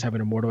spiritual beings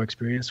having a mortal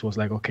experience was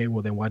like, okay,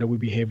 well then why do we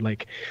behave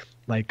like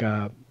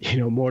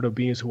mortal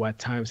beings who at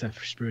times have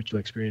spiritual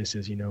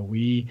experiences?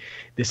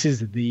 This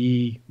is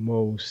the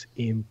most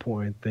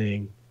important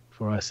thing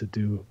for us to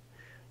do.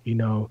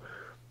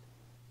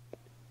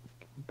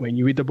 When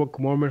you read the Book of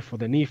Mormon, for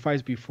the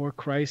Nephites before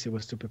Christ, it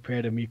was to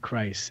prepare to meet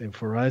Christ. And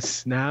for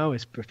us now,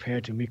 it's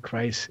prepared to meet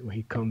Christ when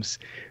he comes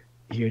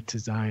here to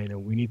Zion.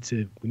 And we need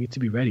to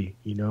be ready,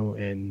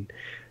 and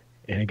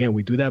again,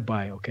 we do that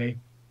by,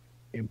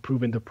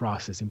 improving the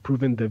process,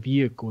 improving the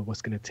vehicle,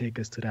 what's going to take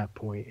us to that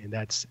point. And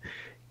that's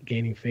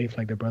gaining faith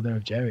like the brother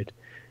of Jared.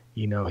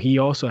 He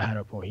also had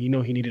a point. He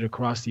needed to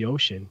cross the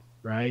ocean,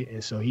 right?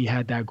 And so he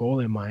had that goal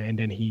in mind, and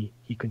then he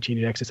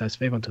continued to exercise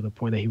faith until the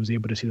point that he was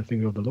able to see the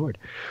finger of the Lord,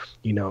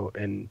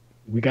 and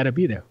we got to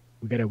be there.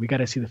 We got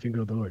to see the finger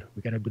of the Lord.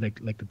 We got to be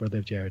like the brother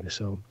of Jared. And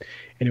so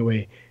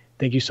anyway,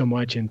 thank you so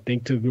much, and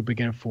thank the group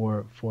again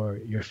for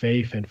your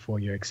faith and for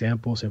your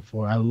examples, and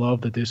I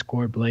love the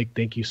Discord. Blake,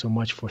 thank you so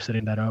much for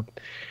setting that up.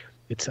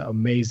 It's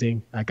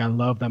amazing. Like, I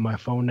love that my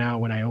phone now,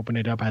 when I open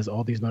it up, has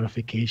all these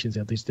notifications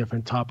and these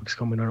different topics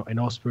coming on, and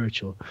all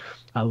spiritual.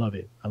 I love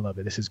it.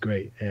 This is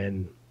great.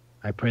 And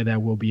I pray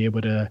that we'll be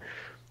able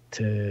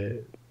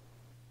to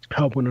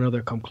help one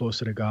another come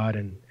closer to God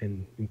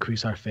and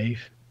increase our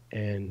faith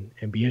and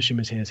be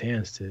instruments in his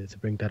hands to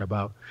bring that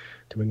about,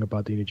 to bring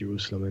about the New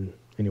Jerusalem. And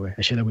anyway,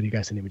 I share that with you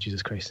guys in the name of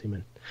Jesus Christ.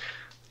 Amen.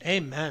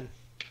 Amen.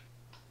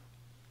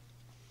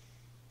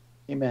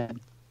 Amen.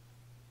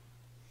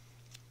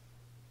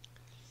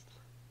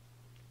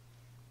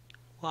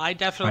 Well, I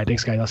definitely... All right,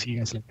 thanks, guys. I'll see you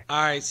guys later.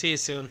 All right, see you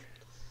soon.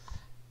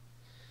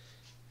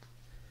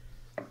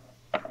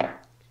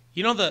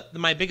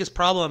 My biggest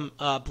problem,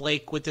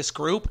 Blake, with this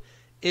group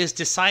is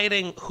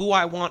deciding who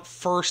I want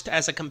first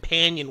as a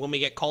companion when we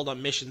get called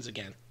on missions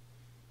again.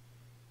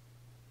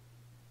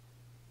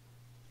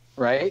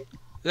 Right?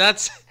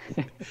 That's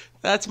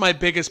my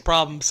biggest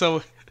problem.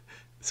 So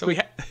we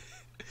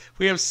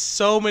have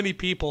so many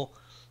people.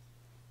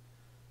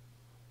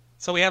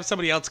 So we have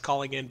somebody else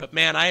calling in, but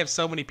man, I have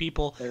so many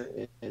people. There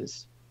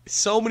is.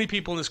 So many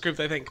people in this group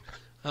that I think,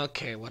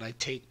 okay, would I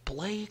take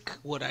Blake?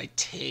 Would I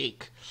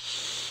take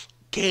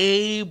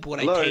Gabe? Would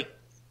Hello. I take...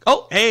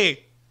 Oh,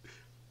 hey.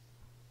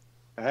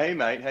 Hey,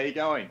 mate. How you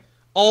going?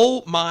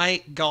 Oh,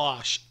 my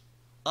gosh.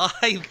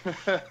 I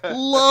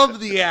love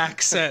the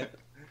accent.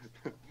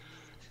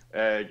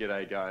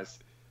 G'day, guys.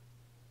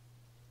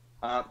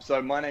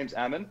 So my name's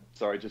Ammon.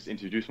 Sorry, just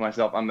introduce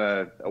myself. I'm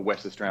a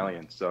West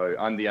Australian, so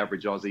I'm the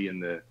average Aussie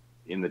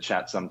in the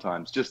chat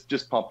sometimes.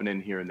 Just popping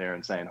in here and there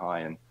and saying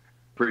hi and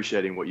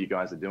appreciating what you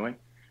guys are doing.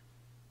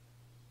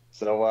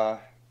 So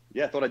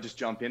yeah, I thought I'd just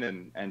jump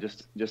in and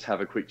just have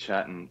a quick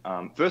chat. And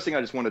first thing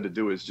I just wanted to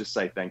do is just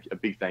say a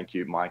big thank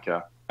you,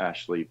 Micah,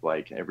 Ashley,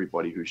 Blake,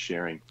 everybody who's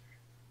sharing,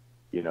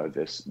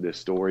 their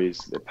stories,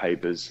 their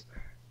papers,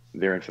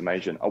 their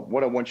information.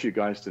 What I want you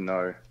guys to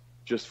know,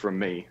 just from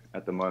me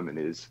at the moment,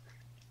 is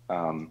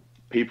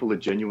people are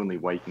genuinely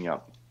waking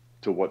up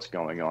to what's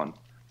going on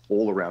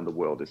all around the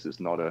world. This is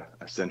not a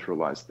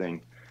centralized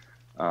thing.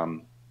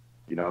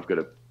 I've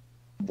got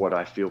what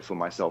I feel for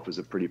myself is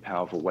a pretty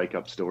powerful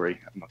wake-up story.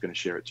 I'm not going to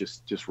share it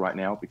just right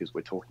now because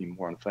we're talking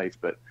more on faith,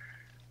 but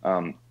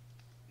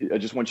I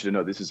just want you to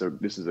know this is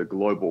a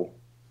global.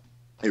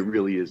 It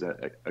really is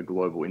a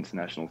global,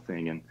 international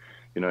thing, and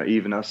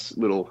even us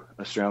little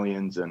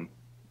Australians and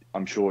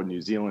I'm sure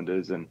New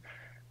Zealanders and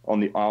on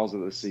the Isles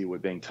of the Sea, we're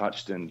being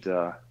touched, and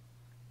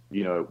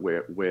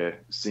we're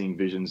seeing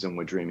visions and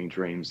we're dreaming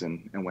dreams,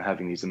 and we're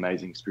having these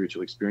amazing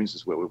spiritual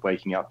experiences where we're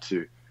waking up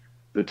to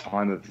the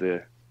time of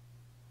the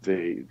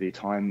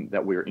time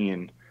that we're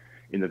in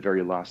the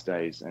very last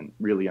days, and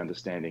really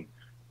understanding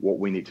what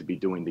we need to be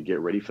doing to get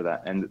ready for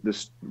that. And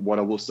what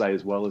I will say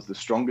as well is the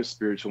strongest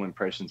spiritual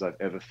impressions I've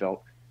ever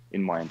felt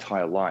in my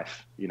entire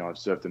life. I've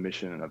served a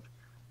mission and I've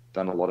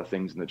done a lot of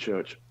things in the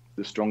church.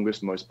 The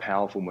strongest, most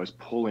powerful, most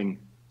pulling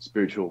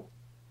spiritual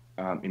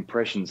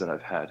impressions that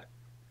I've had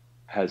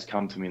has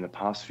come to me in the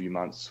past few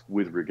months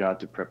with regard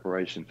to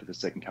preparation for the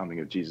second coming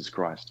of Jesus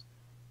Christ.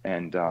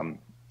 And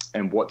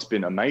what's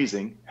been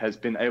amazing has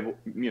been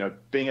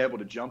being able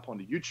to jump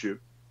onto YouTube,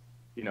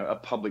 a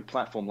public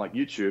platform like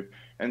YouTube,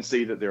 and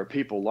see that there are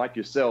people like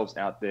yourselves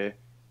out there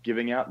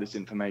giving out this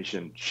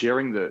information,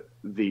 sharing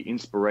the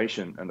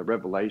inspiration and the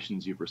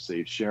revelations you've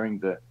received, sharing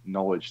the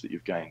knowledge that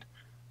you've gained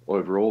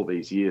over all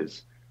these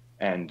years.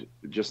 And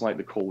just like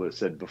the caller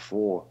said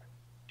before,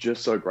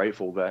 just so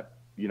grateful that,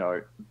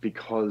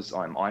 because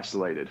I'm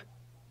isolated,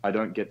 I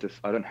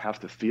don't have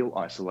to feel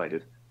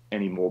isolated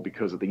anymore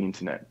because of the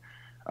internet.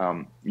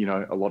 A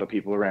lot of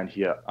people around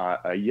here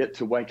are yet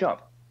to wake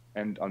up,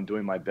 and I'm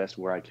doing my best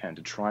where I can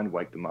to try and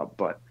wake them up.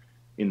 But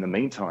in the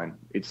meantime,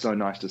 it's so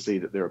nice to see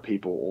that there are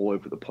people all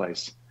over the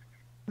place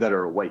that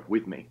are awake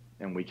with me,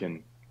 and we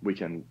can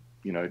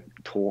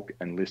talk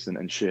and listen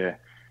and share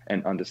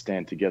and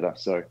understand together.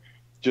 So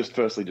just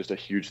firstly, just a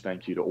huge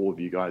thank you to all of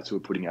you guys who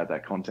are putting out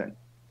that content.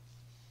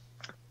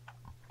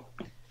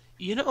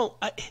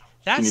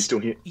 That's, can you still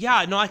hear?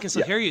 Yeah, no, I can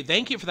still Yeah. hear you.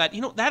 Thank you for that.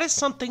 That is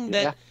something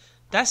that Yeah.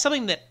 that's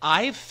something that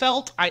I've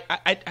felt. I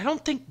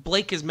don't think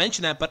Blake has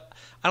mentioned that, but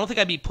I don't think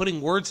I'd be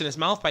putting words in his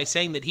mouth by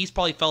saying that he's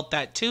probably felt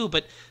that too.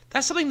 But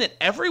that's something that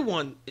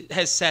everyone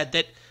has said,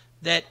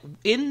 that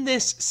in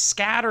this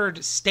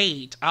scattered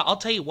state, I'll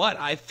tell you what,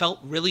 I felt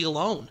really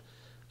alone.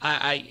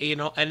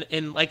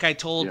 And like I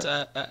told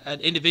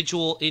an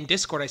individual in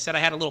Discord, I said I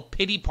had a little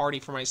pity party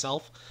for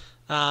myself,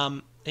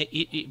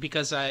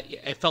 because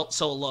I felt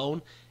so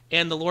alone.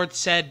 And the Lord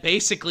said,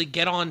 basically,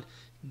 get on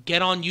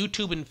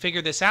YouTube and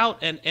figure this out.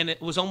 And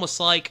it was almost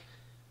like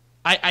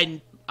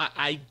I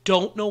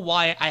don't know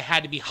why I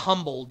had to be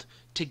humbled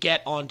to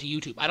get onto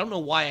YouTube. I don't know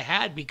why I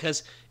had,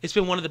 because it's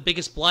been one of the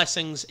biggest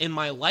blessings in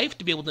my life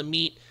to be able to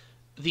meet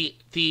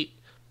the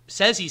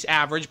says he's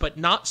average but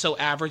not so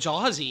average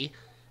Aussie,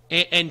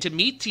 and to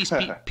meet these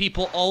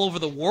people all over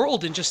the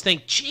world and just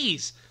think,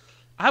 geez,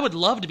 I would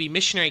love to be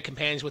missionary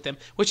companions with him,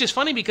 which is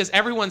funny because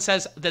everyone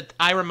says that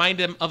I remind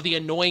them of the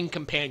annoying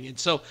companion.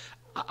 So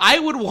I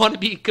would want to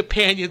be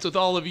companions with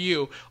all of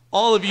you.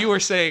 All of you are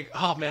saying,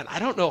 "Oh man, I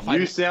don't know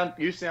if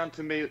you sound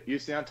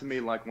to me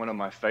like one of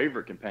my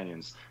favorite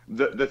companions.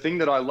 The thing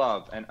that I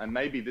love, and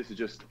maybe this is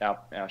just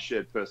our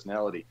shared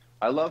personality.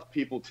 I love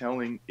people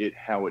telling it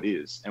how it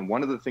is. And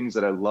one of the things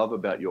that I love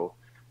about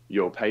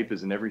your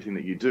papers and everything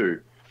that you do,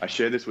 I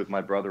share this with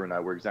my brother and I.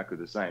 We're exactly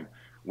the same.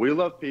 We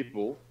love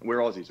people. We're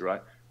Aussies,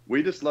 right?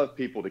 We just love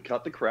people to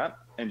cut the crap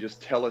and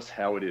just tell us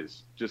how it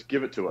is. Just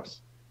give it to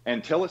us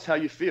and tell us how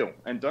you feel.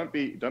 And don't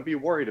be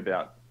worried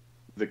about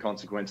the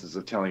consequences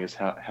of telling us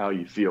how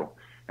you feel.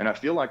 And I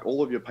feel like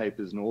all of your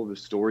papers and all of the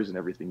stories and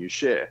everything you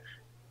share,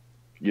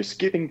 you're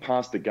skipping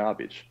past the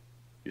garbage.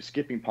 You're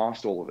skipping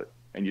past all of it.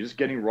 And you're just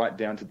getting right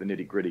down to the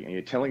nitty gritty. And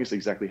you're telling us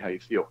exactly how you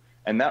feel.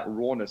 And that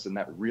rawness and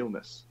that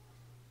realness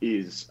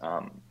is,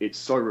 it's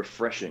so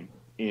refreshing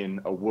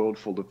in a world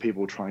full of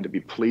people trying to be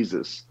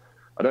pleasers.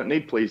 I don't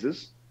need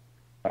pleasers.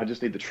 I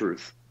just need the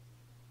truth.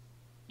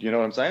 You know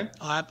what I'm saying?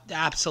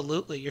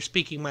 Absolutely. You're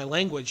speaking my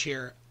language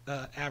here,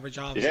 average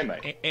officer. Yeah,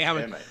 mate. Yeah,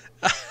 mate.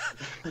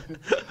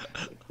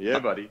 Yeah,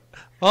 buddy.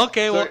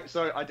 Okay.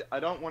 So I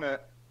don't want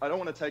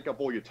to take up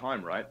all your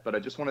time, right? But I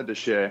just wanted to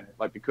share,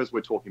 like, because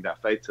we're talking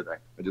about faith today,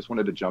 I just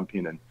wanted to jump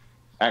in and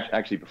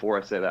actually, before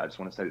I say that, I just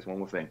want to say this one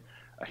more thing.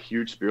 A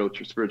huge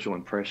spiritual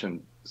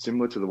impression,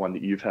 similar to the one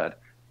that you've had,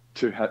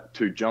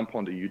 to jump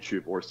onto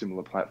YouTube or a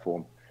similar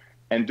platform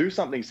and do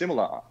something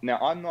similar. Now,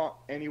 I'm not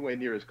anywhere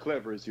near as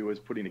clever as you as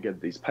putting together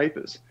these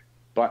papers,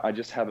 but I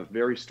just have a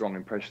very strong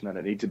impression that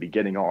I need to be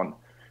getting on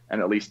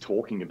and at least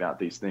talking about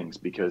these things,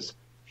 because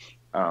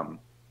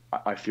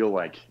I feel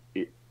like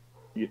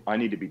I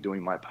need to be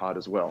doing my part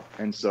as well.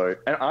 And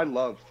I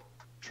love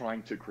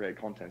trying to create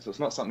content. So it's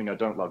not something I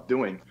don't love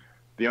doing.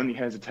 The only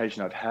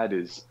hesitation I've had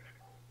is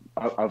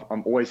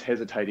I'm always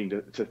hesitating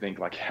to think,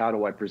 like, how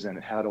do I present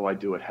it? How do I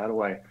do it? How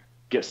do I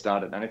get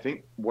started? And I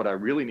think what I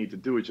really need to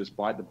do is just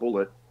bite the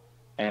bullet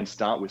and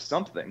start with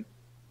something,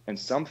 and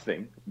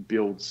something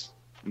builds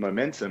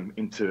momentum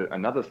into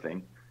another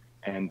thing,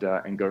 and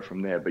go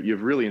from there. But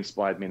you've really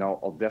inspired me, and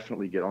I'll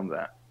definitely get on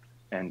that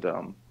and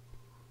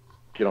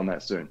get on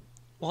that soon.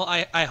 Well,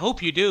 I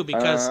hope you do,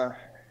 because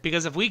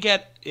if we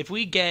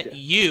get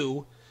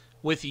you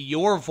with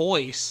your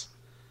voice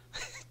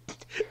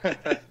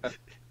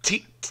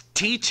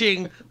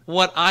teaching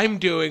what I'm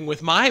doing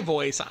with my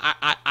voice,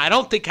 I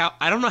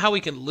don't know how we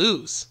can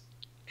lose,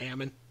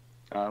 Ammon.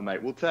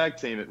 Mate, we'll tag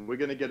team it. We're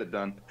gonna get it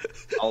done.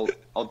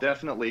 I'll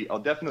definitely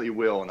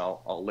will, and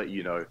I'll let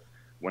you know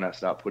when I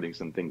start putting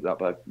some things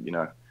up.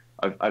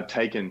 I've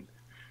taken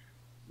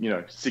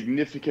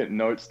significant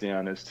notes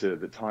down as to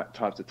the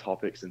types of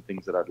topics and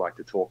things that I'd like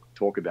to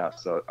talk about.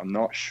 So I'm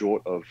not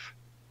short of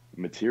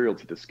material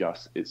to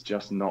discuss. It's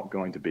just not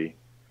going to be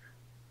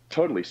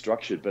totally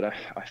structured, but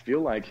I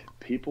feel like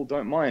people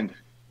don't mind,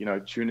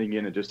 tuning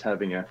in and just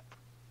having a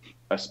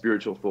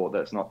spiritual thought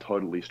that's not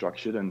totally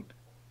structured, and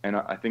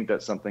I think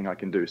that's something I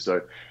can do.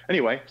 So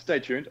anyway,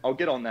 stay tuned. I'll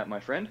get on that, my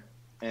friend,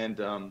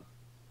 and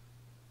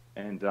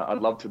I'd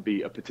love to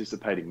be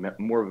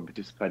more of a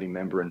participating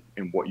member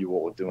in what you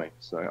all are doing.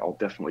 So I'll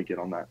definitely get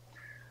on that.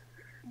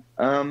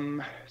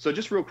 So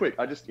just real quick,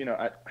 I just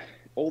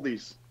all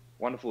these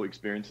wonderful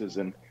experiences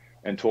and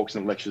talks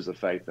and lectures of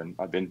faith, and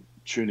I've been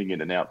tuning in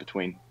and out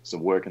between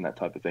some work and that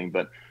type of thing,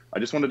 but I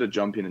just wanted to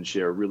jump in and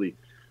share a really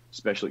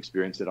special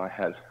experience that I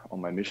had on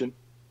my mission.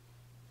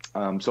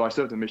 So I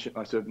served in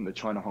the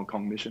China-Hong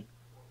Kong mission,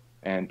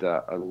 and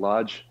a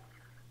large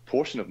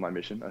portion of my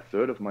mission, a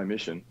third of my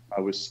mission,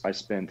 I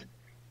spent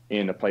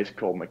in a place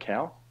called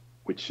Macau,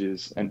 which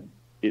is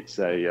it's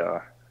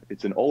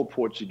an old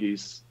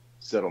Portuguese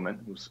settlement.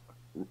 It was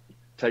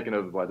taken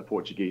over by the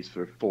Portuguese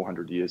for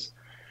 400 years.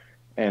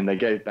 And they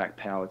gave back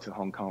power to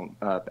Hong Kong,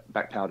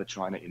 back power to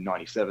China in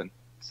 '97,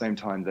 same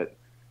time that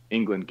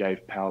England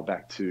gave power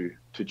back to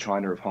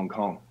China of Hong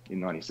Kong in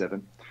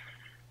 '97.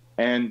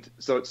 And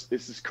so it's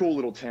this cool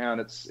little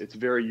town. It's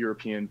very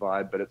European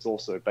vibe, but it's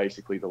also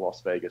basically the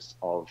Las Vegas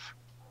of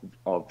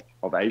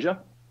Asia.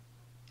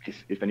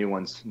 If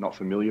anyone's not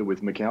familiar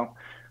with Macau,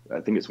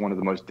 I think it's one of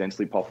the most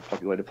densely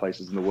populated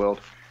places in the world.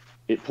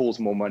 It pulls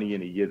more money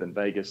in a year than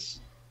Vegas.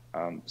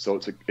 So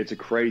it's a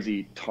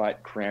crazy,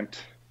 tight,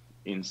 cramped,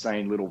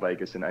 insane little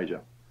Vegas in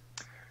Asia.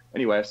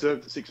 Anyway, I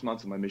served 6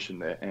 months of my mission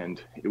there,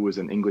 and it was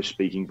an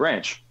English-speaking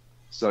branch.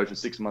 So for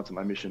 6 months of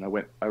my mission,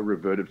 I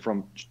reverted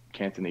from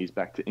Cantonese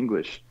back to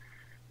English.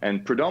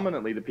 And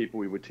predominantly the people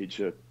we would teach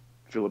are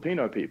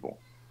Filipino people.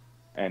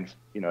 And,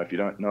 if you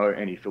don't know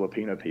any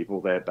Filipino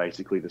people, they're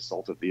basically the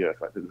salt of the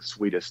earth. Like they're the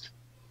sweetest,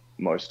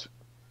 most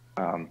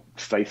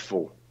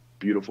faithful,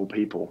 beautiful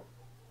people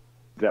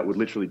that would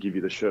literally give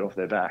you the shirt off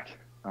their back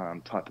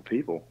type of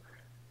people.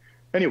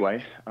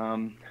 Anyway,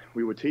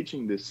 we were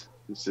teaching this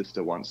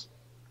sister once.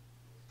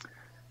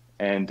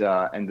 And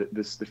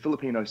the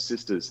Filipino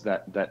sisters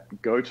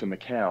that go to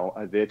Macau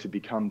are there to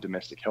become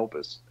domestic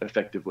helpers,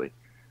 effectively.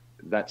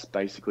 That's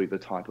basically the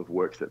type of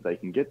work that they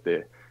can get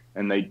there.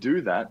 And they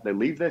do that. They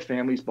leave their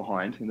families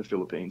behind in the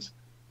Philippines.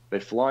 They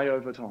fly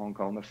over to Hong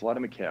Kong. They fly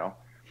to Macau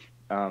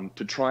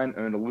to try and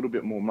earn a little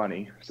bit more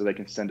money so they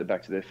can send it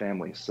back to their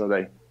families. So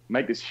they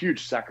make this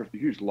huge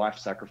life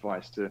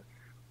sacrifice to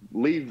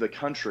leave the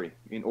country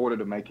in order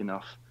to make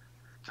enough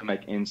to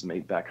make ends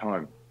meet back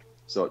home.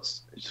 So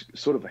it's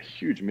sort of a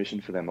huge mission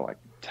for them. Like,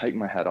 take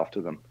my hat off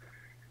to them.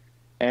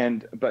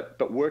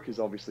 But work is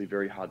obviously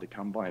very hard to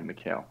come by in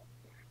Macau.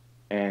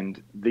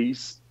 And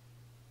these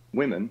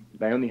women,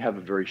 they only have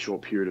a very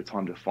short period of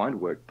time to find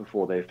work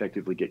before they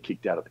effectively get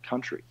kicked out of the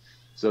country.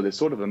 So there's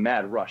sort of a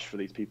mad rush for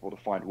these people to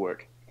find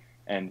work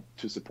and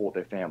to support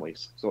their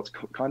families. So it's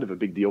kind of a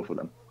big deal for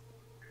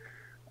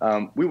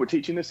them. We were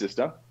teaching the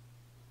sister,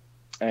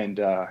 and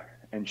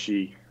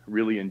she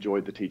really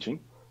enjoyed the teaching.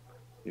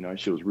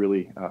 She was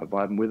really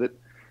vibing with it,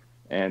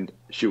 and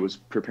she was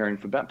preparing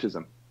for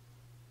baptism.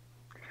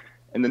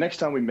 And the next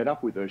time we met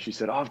up with her, she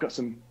said, I've got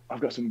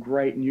some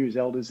great news,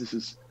 elders.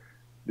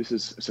 This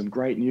is some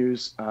great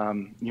news.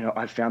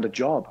 I found a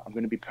job. I'm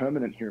going to be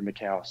permanent here in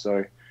Macau.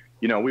 So,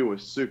 we were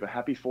super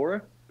happy for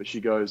her, but she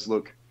goes,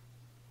 look,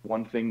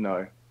 one thing,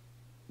 no,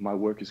 my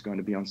work is going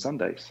to be on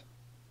Sundays.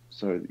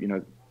 So,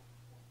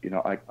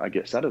 I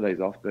get Saturdays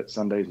off, but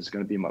Sundays is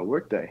going to be my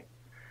work day.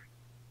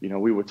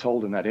 We were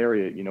told in that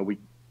area,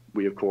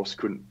 we of course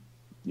couldn't,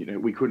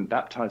 we couldn't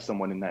baptize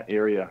someone in that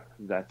area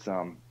that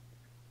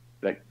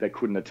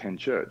couldn't attend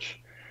church.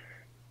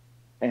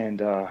 And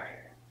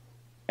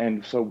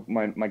so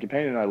my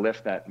companion and I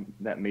left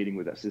that meeting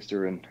with that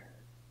sister and,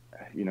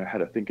 had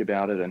to think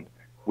about it, and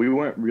we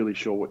weren't really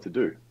sure what to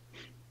do.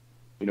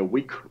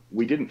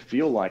 We didn't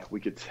feel like we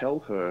could tell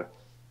her,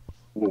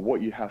 well,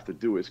 what you have to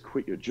do is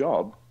quit your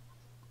job,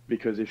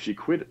 because if she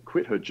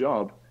quit her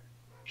job,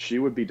 she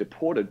would be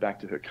deported back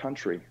to her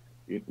country,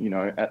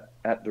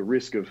 at the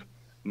risk of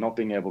not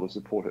being able to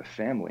support her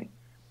family.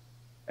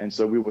 And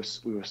so we were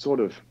sort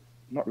of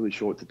not really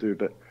sure what to do,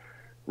 but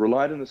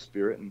relied on the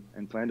Spirit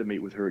and planned to meet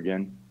with her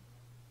again.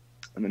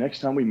 And the next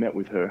time we met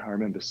with her, I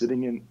remember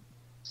sitting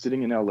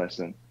in our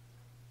lesson,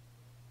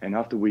 and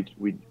after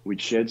we'd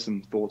shared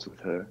some thoughts with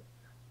her,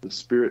 the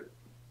Spirit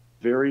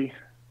very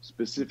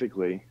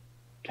specifically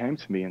came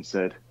to me and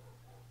said,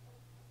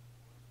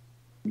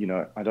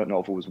 I don't know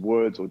if it was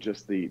words or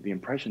just the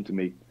impression to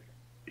me,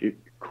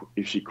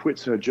 if she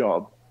quits her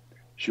job,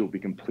 she'll be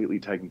completely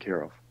taken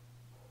care of.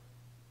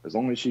 As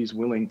long as she's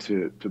willing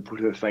to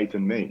put her faith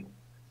in me,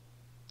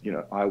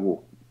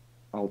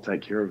 I'll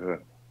take care of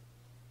her.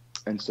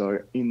 And so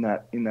in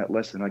that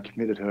lesson, I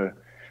committed her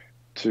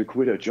to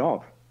quit her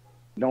job,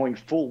 knowing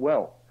full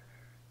well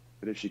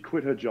that if she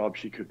quit her job,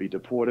 she could be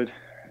deported,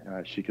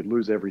 she could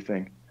lose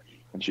everything,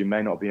 and she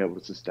may not be able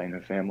to sustain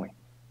her family.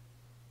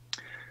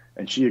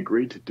 And she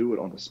agreed to do it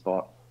on the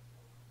spot.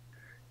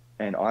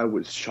 And I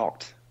was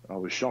shocked. I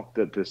was shocked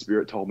that the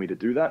Spirit told me to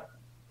do that.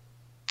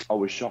 I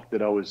was shocked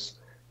that I was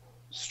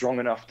strong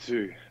enough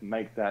to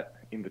make that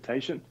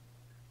invitation.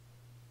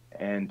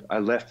 And I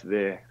left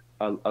there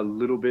a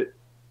little bit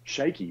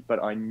shaky,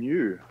 but I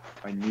knew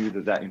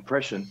that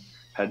impression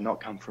had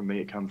not come from me.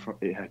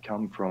 It had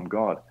come from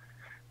God.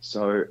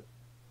 So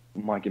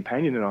my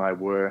companion and I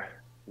were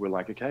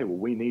like, okay, well,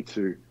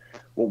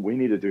 what we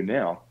need to do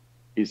now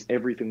is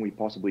everything we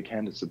possibly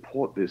can to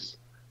support this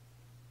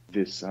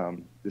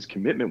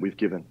commitment we've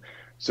given.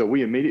 So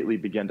we immediately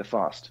began to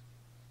fast,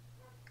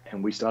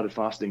 and we started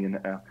fasting.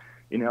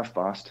 In our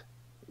fast,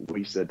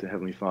 we said to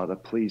Heavenly Father,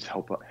 please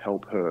help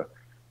her,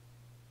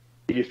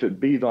 if it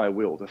be thy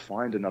will, to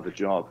find another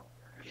job,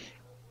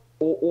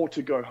 or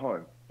to go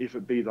home, if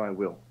it be thy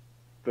will.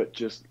 But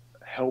just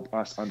help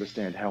us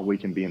understand how we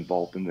can be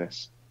involved in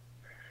this.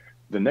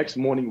 The next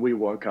morning we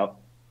woke up,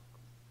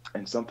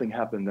 and something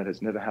happened that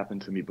has never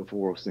happened to me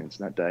before or since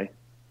that day.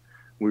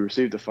 We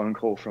received a phone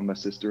call from a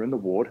sister in the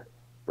ward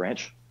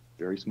branch,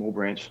 very small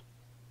branch.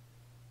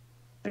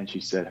 And she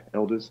said,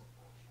 elders,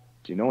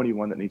 do you know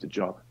anyone that needs a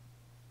job?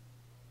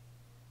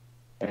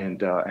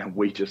 And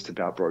we just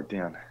about broke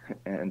down.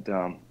 And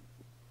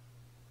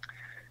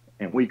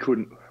we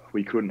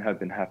couldn't have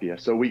been happier.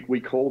 So we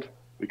called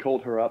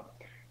her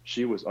up.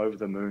 She was over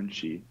the moon.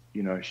 She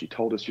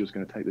told us she was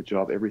going to take the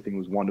job. Everything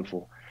was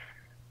wonderful.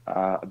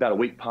 About a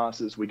week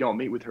passes. We go and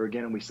meet with her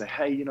again, and we say,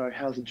 hey, you know,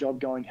 how's the job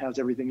going? How's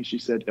everything? And she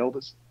said,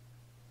 Elders,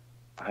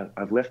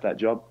 I've left that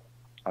job.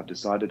 I've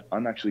decided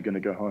I'm actually going to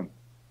go home.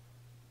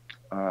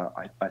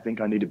 I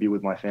think I need to be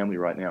with my family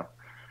right now.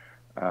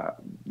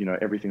 You know,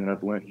 everything that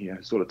I've learned here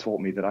has sort of taught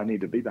me that I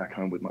need to be back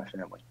home with my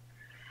family.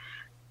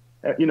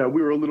 You know,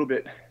 we were a little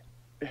bit,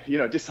 you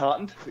know,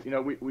 disheartened. You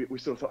know, we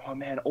sort of thought, oh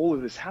man, all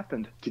of this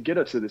happened to get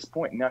her to this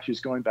point, and now she's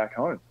going back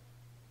home.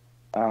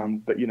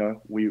 But, you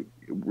know, we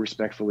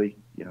respectfully,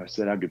 you know,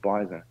 said our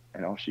goodbyes,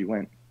 and off she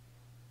went.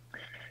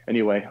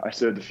 Anyway, I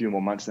served a few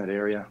more months in that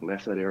area,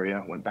 left that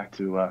area, went back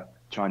to a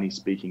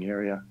Chinese-speaking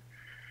area,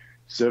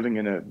 serving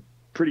in a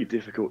pretty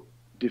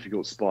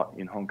difficult spot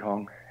in Hong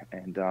Kong,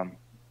 and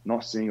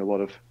not seeing a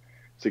lot of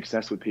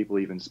success with people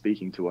even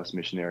speaking to us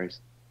missionaries.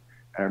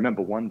 I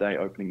remember one day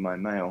opening my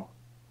mail,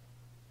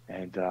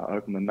 and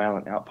opened the mail,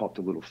 and out popped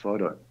a little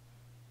photo.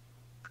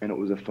 And it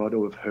was a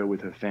photo of her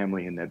with her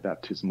family in their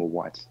baptismal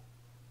whites.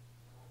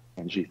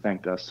 And she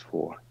thanked us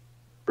for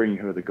bringing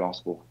her the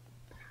gospel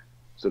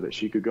so that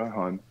she could go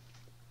home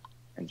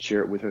and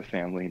share it with her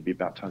family and be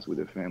baptized with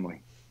her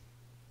family.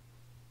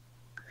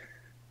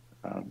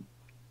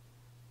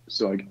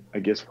 So I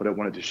guess what I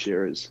wanted to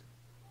share is,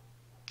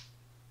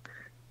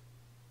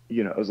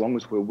 you know, as long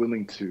as we're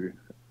willing to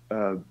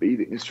be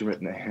the instrument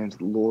in the hands of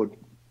the Lord,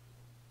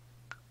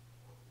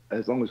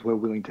 as long as we're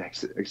willing to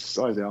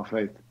exercise our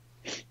faith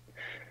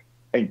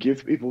and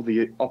give people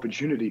the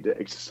opportunity to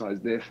exercise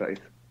their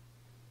faith,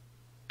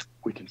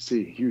 we can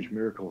see huge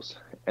miracles.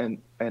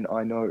 And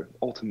I know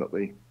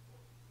ultimately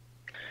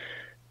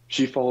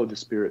she followed the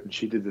Spirit, and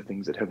she did the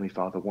things that Heavenly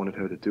Father wanted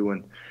her to do,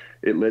 and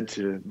it led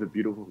to the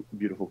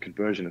beautiful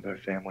conversion of her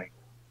family.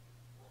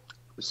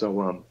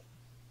 So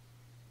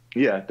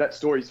yeah, that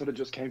story sort of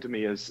just came to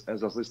me as I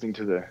was listening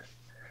to the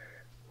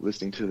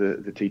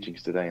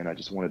teachings today, and I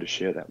just wanted to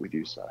share that with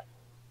you. So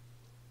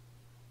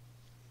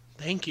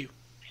thank you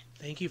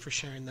for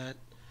sharing that.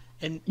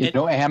 And you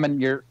know,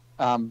 Hammond, you're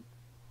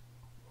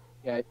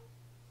yeah,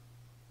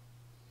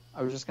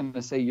 I was just going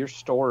to say your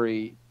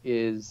story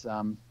is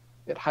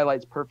it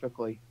highlights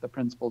perfectly the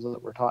principles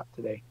that were taught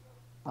today.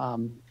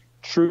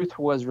 Truth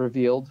was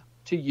revealed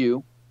to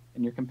you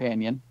and your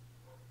companion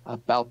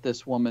about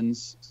this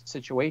woman's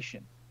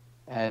situation.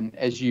 And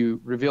as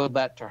you revealed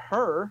that to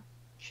her,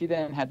 she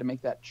then had to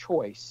make that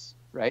choice,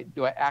 right?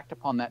 Do I act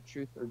upon that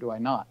truth or do I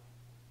not?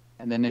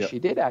 And then as she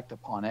did act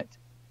upon it,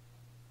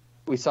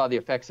 we saw the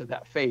effects of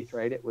that faith,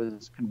 right? It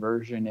was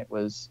conversion. It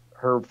was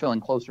her feeling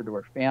closer to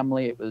her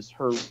family. It was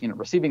her, you know,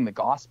 receiving the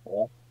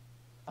gospel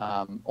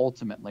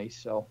ultimately.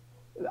 So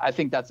I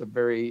think that's a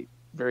very,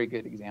 very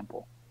good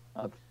example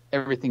of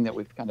everything that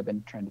we've kind of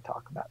been trying to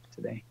talk about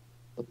today.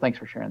 So thanks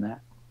for sharing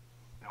that.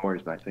 No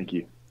worries, mate. Thank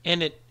you.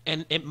 And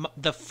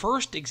the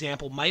first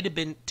example might have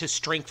been to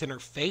strengthen her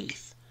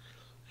faith,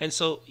 and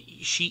so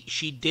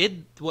she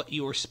did what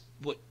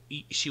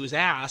she was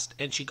asked,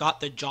 and she got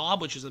the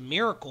job, which is a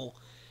miracle.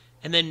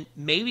 And then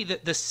maybe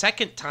the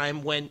second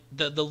time when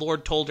the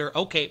Lord told her,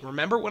 okay,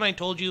 remember when I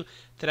told you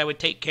that I would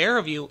take care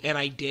of you, and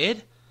I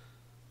did?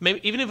 Maybe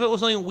even if it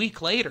was only a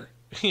week later,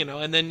 you know.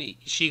 And then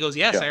she goes,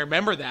 yes, I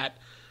remember that.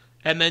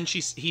 And then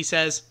he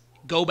says,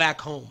 go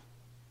back home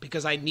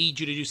because I need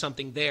you to do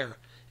something there.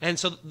 And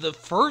so the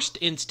first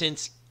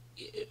instance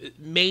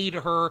made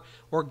her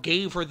or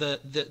gave her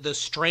the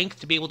strength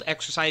to be able to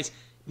exercise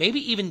maybe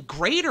even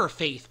greater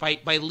faith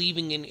by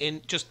leaving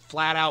and just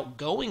flat out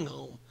going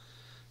home.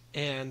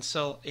 And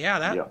so,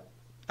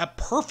 a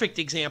perfect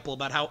example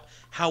about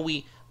how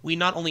we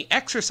not only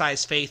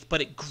exercise faith,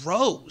 but it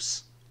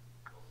grows.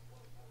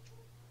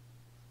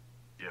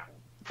 Yeah,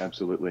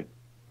 absolutely.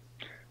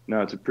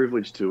 No, it's a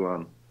privilege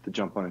to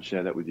jump on and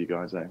share that with you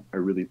guys. I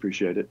really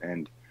appreciate it.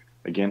 And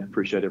again,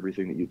 appreciate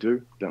everything that you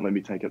do. Don't let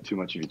me take up too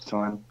much of your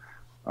time.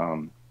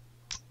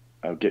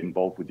 I'll get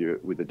involved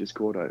with the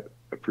Discord. I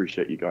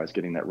appreciate you guys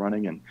getting that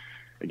running. And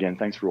again,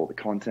 thanks for all the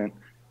content.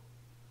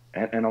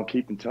 And I'll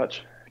keep in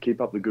touch. Keep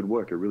up the good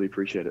work. I really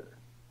appreciate it.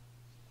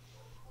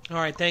 All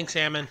right. Thanks,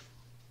 Ammon.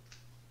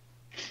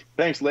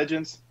 Thanks,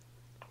 legends.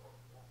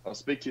 I'll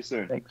speak to you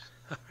soon. Thanks.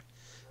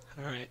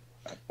 All right.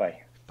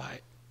 Bye. Bye.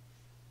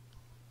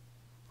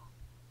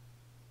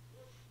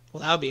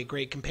 Well, that would be a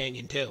great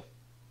companion, too.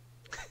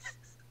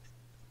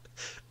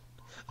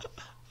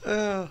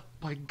 Oh,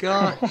 my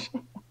gosh.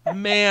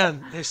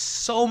 Man, there's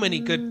so many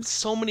good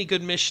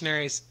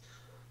missionaries.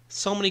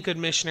 So many good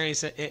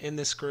missionaries in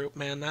this group,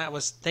 man.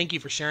 Thank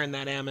you for sharing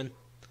that, Ammon.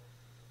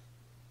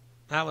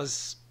 That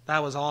was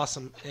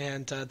awesome,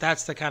 and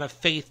that's the kind of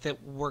faith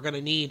that we're going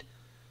to need.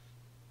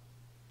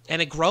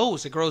 And it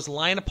grows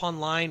line upon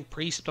line,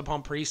 precept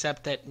upon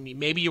precept. That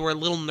maybe you were a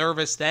little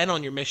nervous then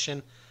on your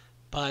mission,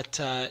 but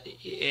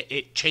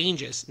it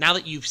changes now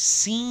that you've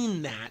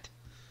seen that.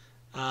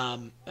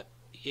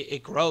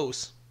 It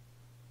grows,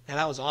 and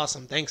that was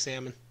awesome. Thanks,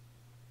 Ammon.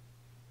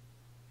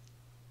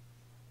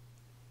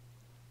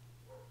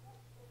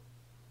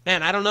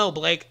 Man, I don't know,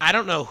 Blake. I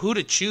don't know who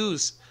to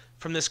choose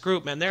from this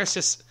group, man. There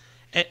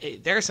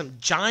are some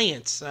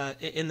giants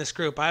in this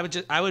group.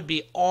 I would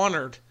be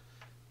honored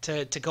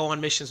to go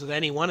on missions with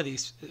any one of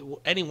these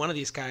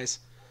guys,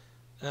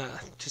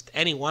 just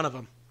any one of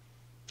them.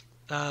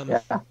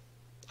 Yeah.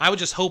 I would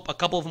just hope a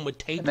couple of them would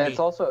take me. And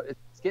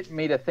it's getting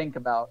me to think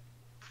about.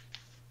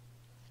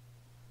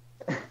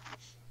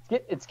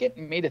 It's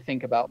getting me to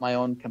think about my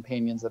own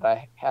companions that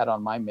I had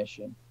on my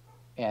mission,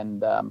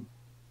 and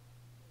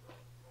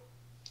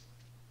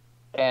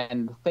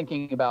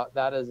thinking about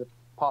that as a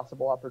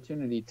possible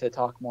opportunity to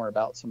talk more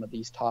about some of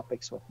these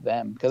topics with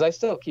them, because I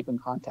still keep in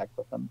contact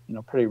with them,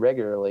 pretty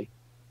regularly.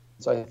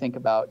 So I think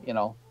about,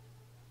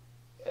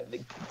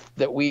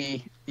 that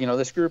we,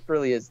 this group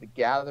really is the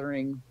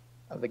gathering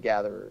of the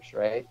gatherers,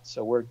 right?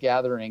 So we're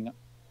gathering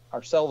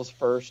ourselves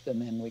first,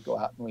 and then we go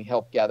out and we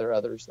help gather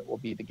others that will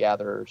be the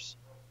gatherers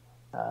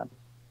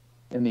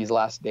in these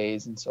last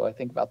days. And so I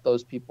think about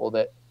those people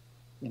that,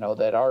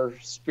 that are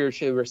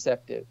spiritually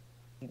receptive,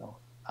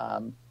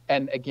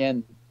 and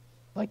again,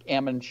 like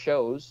Ammon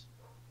shows,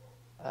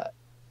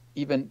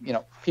 even,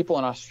 people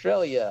in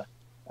Australia,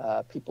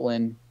 people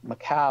in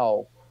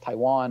Macau,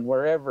 Taiwan,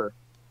 wherever,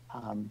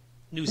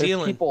 New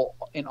Zealand, people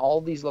in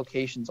all these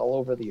locations all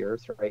over the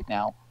earth right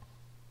now,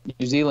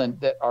 New Zealand,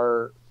 that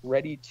are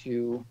ready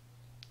to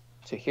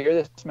hear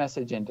this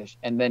message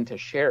and then to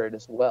share it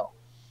as well.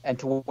 And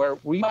to where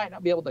we might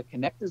not be able to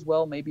connect as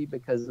well, maybe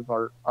because of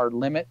our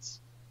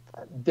limits,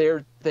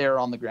 they're there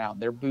on the ground.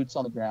 They're boots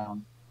on the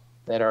ground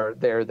that are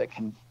there that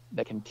can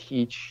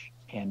teach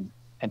and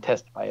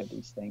testify of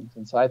these things.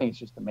 And so I think it's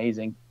just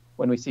amazing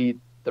when we see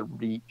the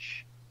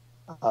reach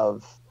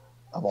of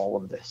all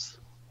of this.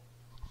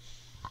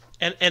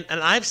 And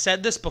I've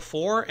said this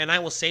before, and I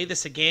will say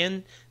this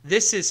again.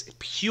 This is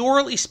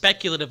purely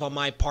speculative on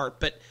my part,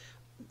 but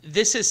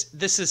this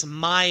is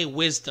my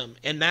wisdom,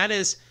 and that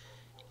is,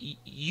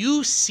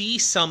 you see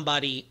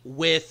somebody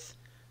with,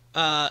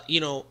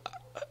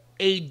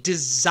 a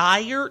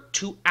desire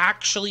to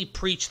actually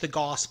preach the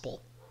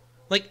gospel,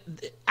 like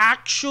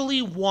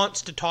actually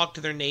wants to talk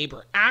to their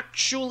neighbor,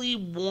 actually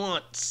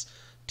wants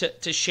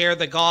to share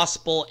the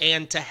gospel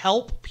and to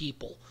help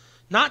people,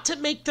 not to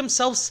make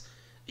themselves.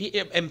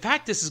 In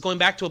fact, this is going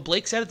back to what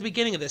Blake said at the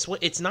beginning of this.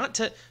 It's not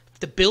to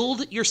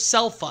build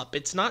yourself up.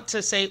 It's not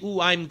to say, "Ooh,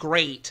 I'm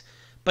great."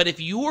 But if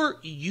you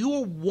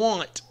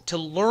want to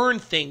learn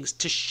things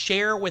to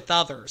share with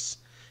others,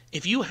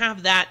 if you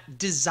have that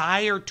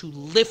desire to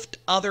lift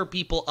other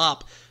people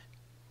up,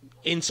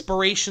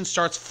 inspiration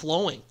starts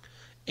flowing,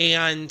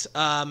 and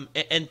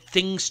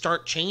things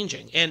start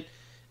changing.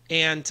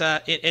 And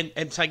so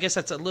I guess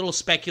that's a little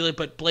speculative,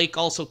 but Blake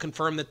also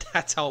confirmed that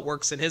that's how it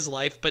works in his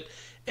life.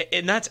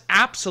 And that's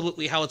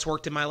absolutely how it's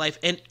worked in my life,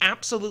 and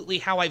absolutely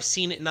how I've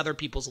seen it in other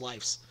people's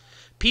lives.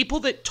 People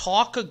that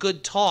talk a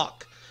good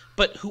talk,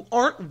 but who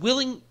aren't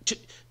willing to,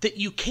 that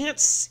you can't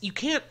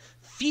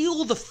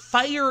feel the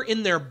fire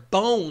in their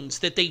bones,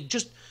 that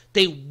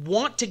they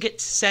want to get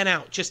sent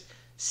out. Just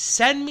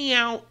send me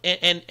out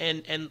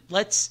and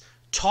let's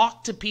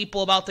talk to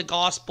people about the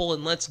gospel,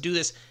 and let's do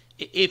this.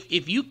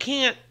 If you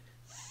can't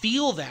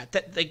feel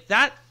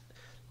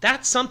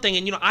that's something.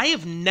 And I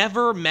have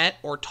never met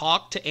or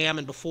talked to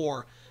Ammon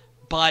before,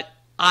 but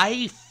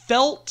I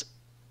felt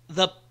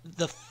the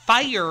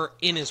fire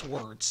in his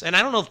words. And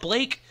I don't know if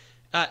Blake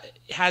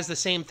has the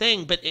same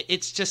thing, but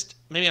it's just,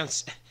 maybe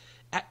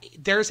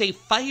there's a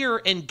fire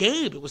in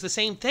Gabe. It was the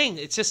same thing.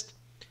 It's just,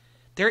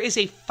 there is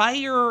a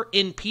fire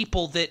in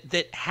people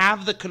that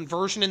have the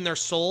conversion in their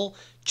soul,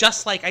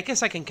 just like, I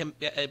guess I can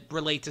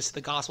relate this to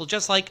the gospel,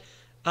 just like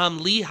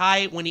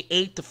Lehi when he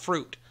ate the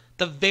fruit.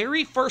 The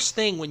very first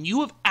thing when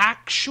you have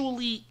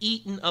actually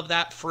eaten of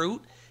that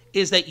fruit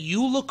is that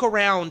you look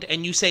around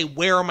and you say,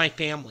 where are my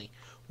family?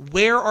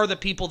 Where are the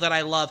people that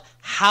I love?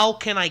 How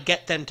can I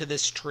get them to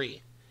this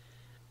tree?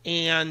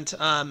 And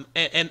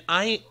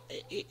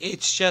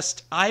it's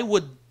just, I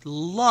would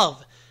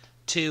love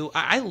to,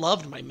 I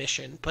loved my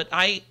mission, but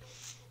I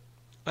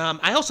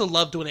also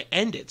loved when it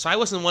ended. So I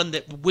wasn't one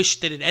that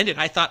wished that it ended.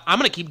 I thought, I'm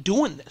going to keep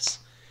doing this.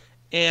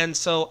 And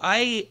so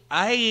I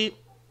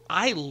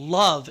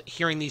love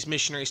hearing these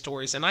missionary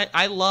stories, and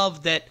I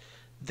love that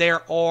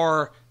there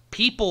are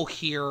people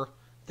here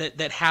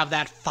that have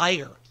that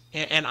fire,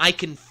 and I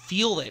can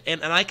feel it.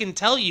 And I can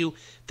tell you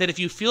that if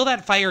you feel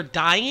that fire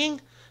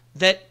dying,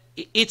 that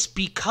it's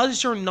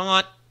because you're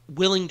not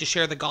willing to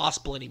share the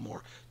gospel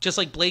anymore. Just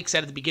like Blake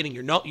said at the beginning,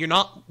 you're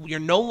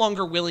no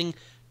longer willing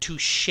to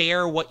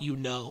share what you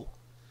know.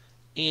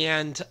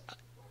 And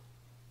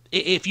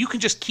if you can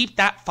just keep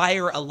that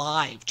fire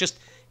alive, just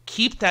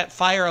keep that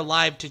fire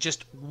alive to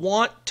just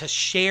want to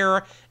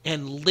share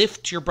and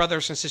lift your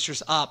brothers and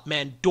sisters up,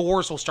 man,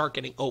 doors will start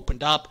getting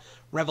opened up.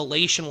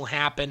 Revelation will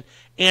happen.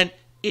 And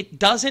it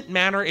doesn't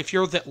matter if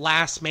you're the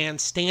last man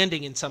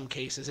standing in some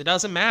cases. It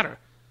doesn't matter.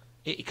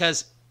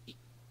 Because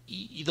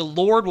the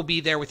Lord will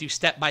be there with you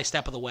step by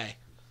step of the way.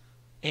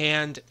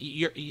 And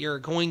you're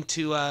going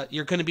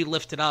to be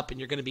lifted up, and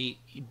you're going to be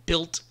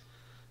built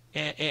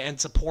and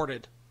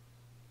supported.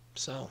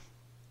 So,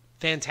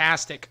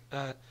 fantastic.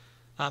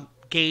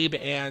 Gabe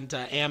and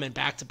Ammon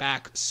back to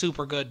back,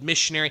 super good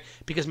missionary,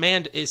 because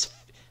man, is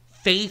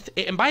faith.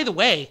 And by the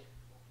way,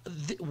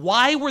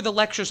 why were the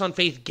lectures on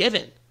faith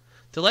given?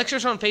 The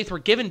lectures on faith were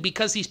given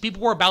because these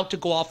people were about to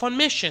go off on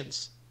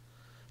missions.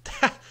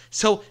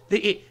 So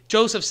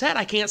Joseph said,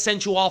 I can't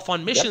send you off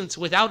on missions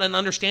without an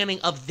understanding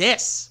of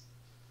this.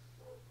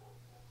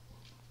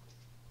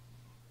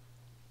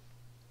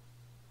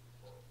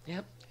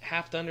 Yep,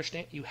 have to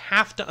understand. You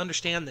have to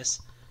understand this.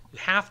 You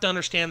have to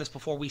understand this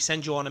before we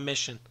send you on a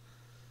mission.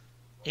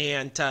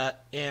 And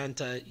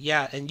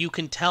you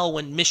can tell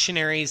when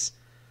missionaries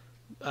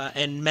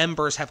and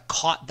members have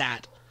caught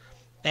that.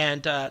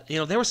 And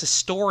there was a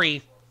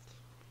story.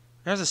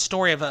 There was a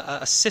story of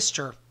a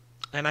sister,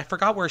 and I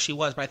forgot where she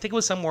was, but I think it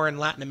was somewhere in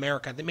Latin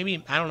America.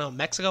 Maybe, I don't know,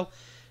 Mexico.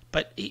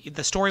 But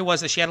the story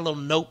was that she had a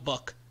little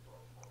notebook,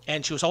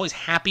 and she was always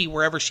happy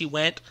wherever she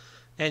went,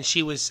 and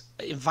she was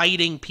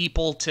inviting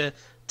people to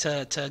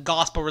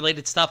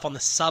gospel-related stuff on the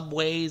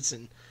subways,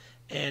 and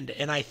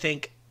I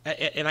think,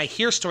 and I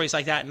hear stories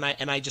like that,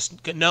 and I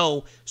just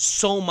know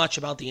so much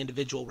about the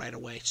individual right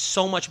away,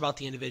 so much about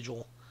the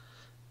individual,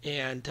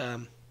 and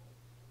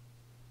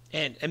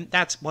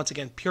that's, once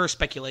again, pure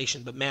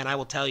speculation. But man, I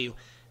will tell you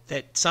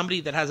that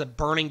somebody that has a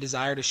burning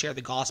desire to share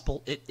the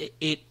gospel,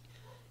 it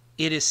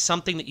is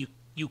something that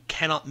you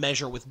cannot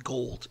measure with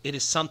gold. It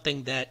is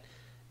something that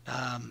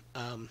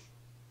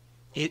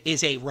it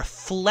is a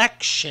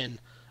reflection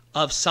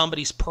of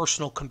somebody's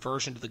personal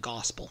conversion to the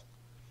gospel,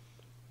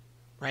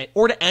 right?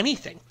 Or to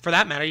anything, for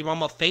that matter. You're talking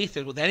about faith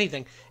with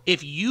anything.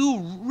 If you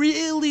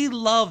really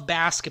love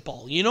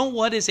basketball, you know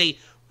what is a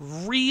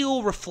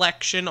real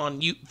reflection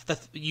on you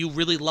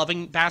really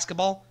loving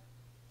basketball?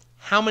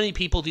 How many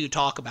people do you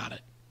talk about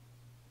it?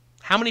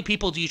 How many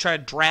people do you try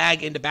to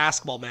drag into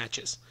basketball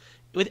matches?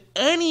 With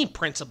any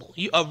principle,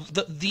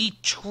 the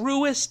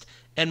truest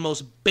and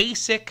most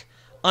basic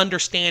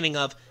understanding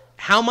of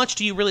how much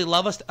do you really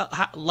love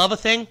a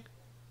thing?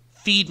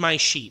 Feed my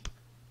sheep.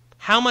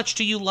 How much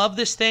do you love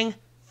this thing?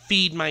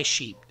 Feed my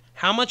sheep.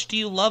 How much do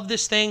you love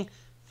this thing?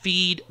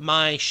 Feed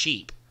my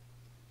sheep.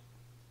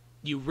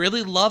 You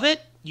really love it?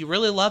 You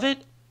really love it?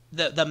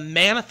 The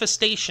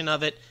manifestation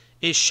of it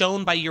is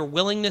shown by your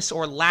willingness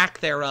or lack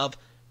thereof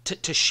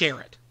to share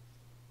it.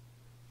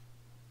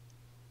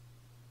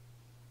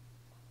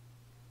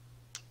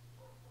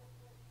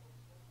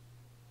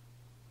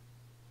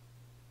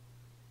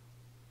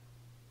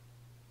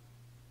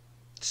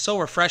 So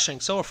refreshing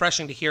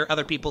to hear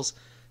other people's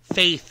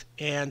faith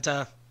and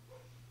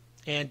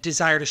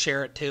desire to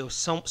share it too.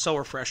 So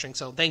refreshing.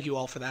 So thank you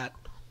all for that.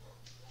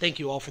 Thank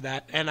you all for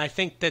that. And I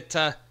think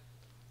that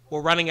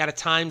we're running out of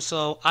time,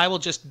 so I will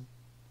just,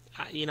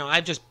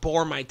 I just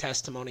bore my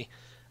testimony.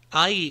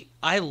 I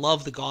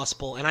love the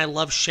gospel, and I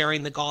love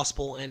sharing the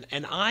gospel,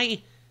 and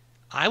I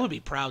would be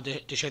proud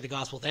to share the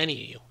gospel with any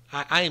of you.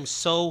 I'm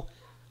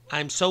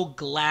so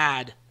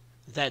glad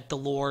that the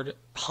Lord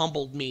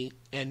humbled me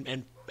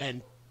and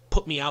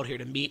put me out here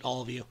to meet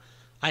all of you.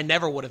 I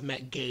never would have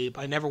met Gabe.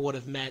 I never would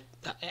have met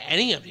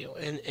any of you.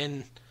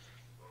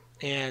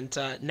 And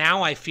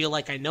now I feel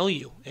like I know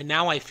you. And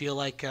now I feel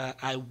like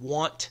I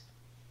want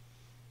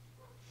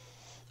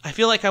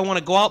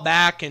to go out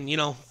back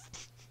and,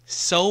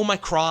 sow my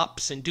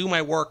crops and do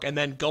my work and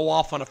then go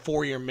off on a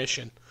 4-year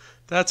mission.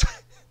 That's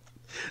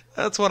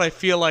what I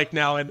feel like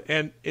now.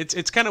 And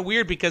it's kind of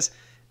weird because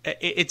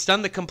it's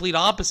done the complete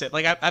opposite.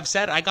 Like I've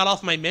said, I got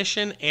off my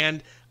mission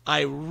and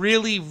I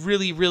really,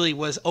 really, really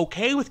was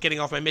okay with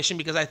getting off my mission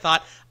because I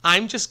thought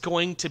I'm just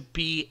going to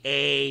be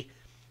a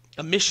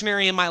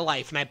missionary in my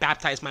life. And I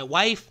baptized my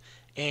wife,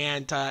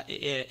 and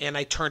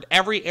I turned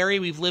every area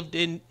we've lived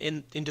in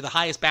into the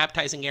highest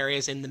baptizing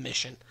areas in the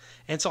mission.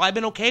 And so I've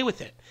been okay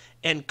with it.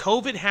 And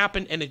COVID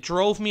happened, and it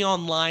drove me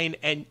online,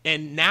 and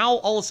now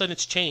all of a sudden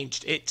it's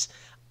changed.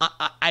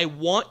 I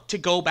want to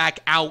go back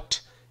out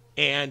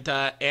and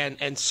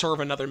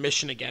serve another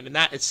mission again, and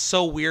that is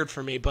so weird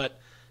for me, but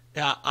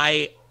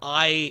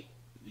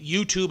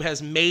YouTube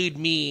has made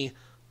me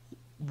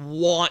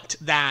want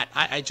that.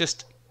 I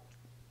just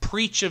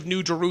preach of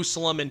New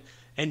Jerusalem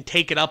and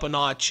take it up a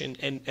notch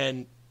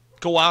and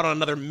go out on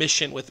another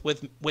mission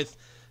with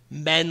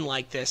men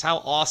like this. How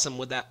awesome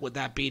would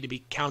that be to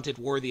be counted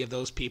worthy of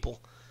those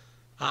people?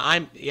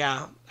 I'm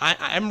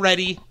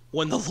ready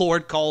when the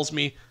Lord calls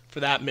me for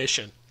that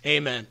mission.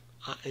 Amen.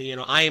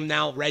 I am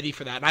now ready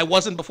for that. And I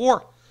wasn't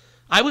before.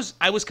 I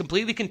was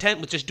completely content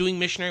with just doing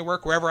missionary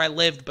work wherever I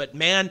lived, but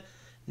man,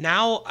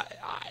 now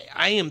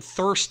I am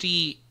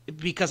thirsty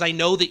because I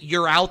know that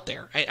you're out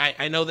there.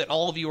 I know that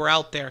all of you are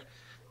out there,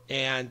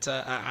 and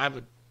I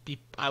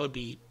would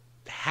be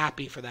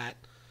happy for that.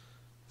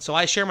 So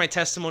I share my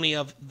testimony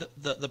of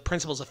the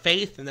principles of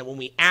faith, and that when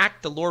we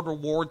act, the Lord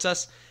rewards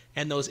us,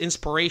 and those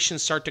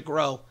inspirations start to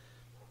grow.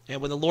 And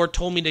when the Lord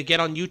told me to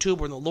get on YouTube,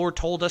 when the Lord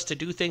told us to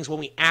do things, when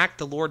we act,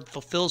 the Lord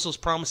fulfills those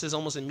promises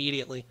almost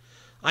immediately.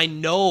 I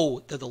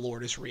know that the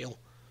Lord is real.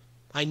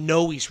 I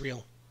know He's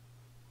real.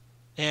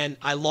 And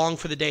I long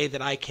for the day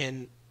that I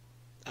can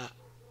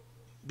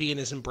be in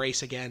His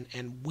embrace again,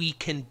 and we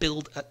can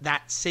build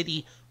that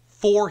city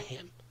for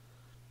Him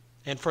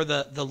and for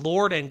the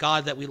Lord and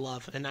God that we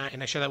love. And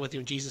I share that with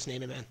you in Jesus'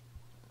 name, amen.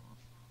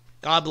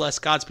 God bless,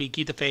 Godspeed,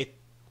 keep the faith.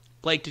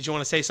 Blake, did you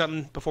want to say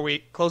something before we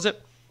close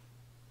it?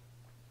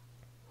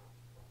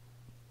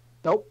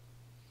 Nope.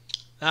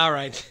 All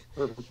right.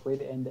 Perfect way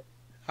to end it.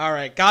 All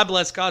right. God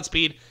bless.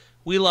 Godspeed.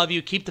 We love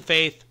you. Keep the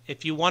faith.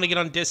 If you want to get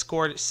on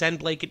Discord, send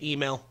Blake an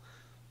email,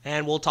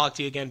 and we'll talk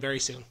to you again very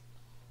soon.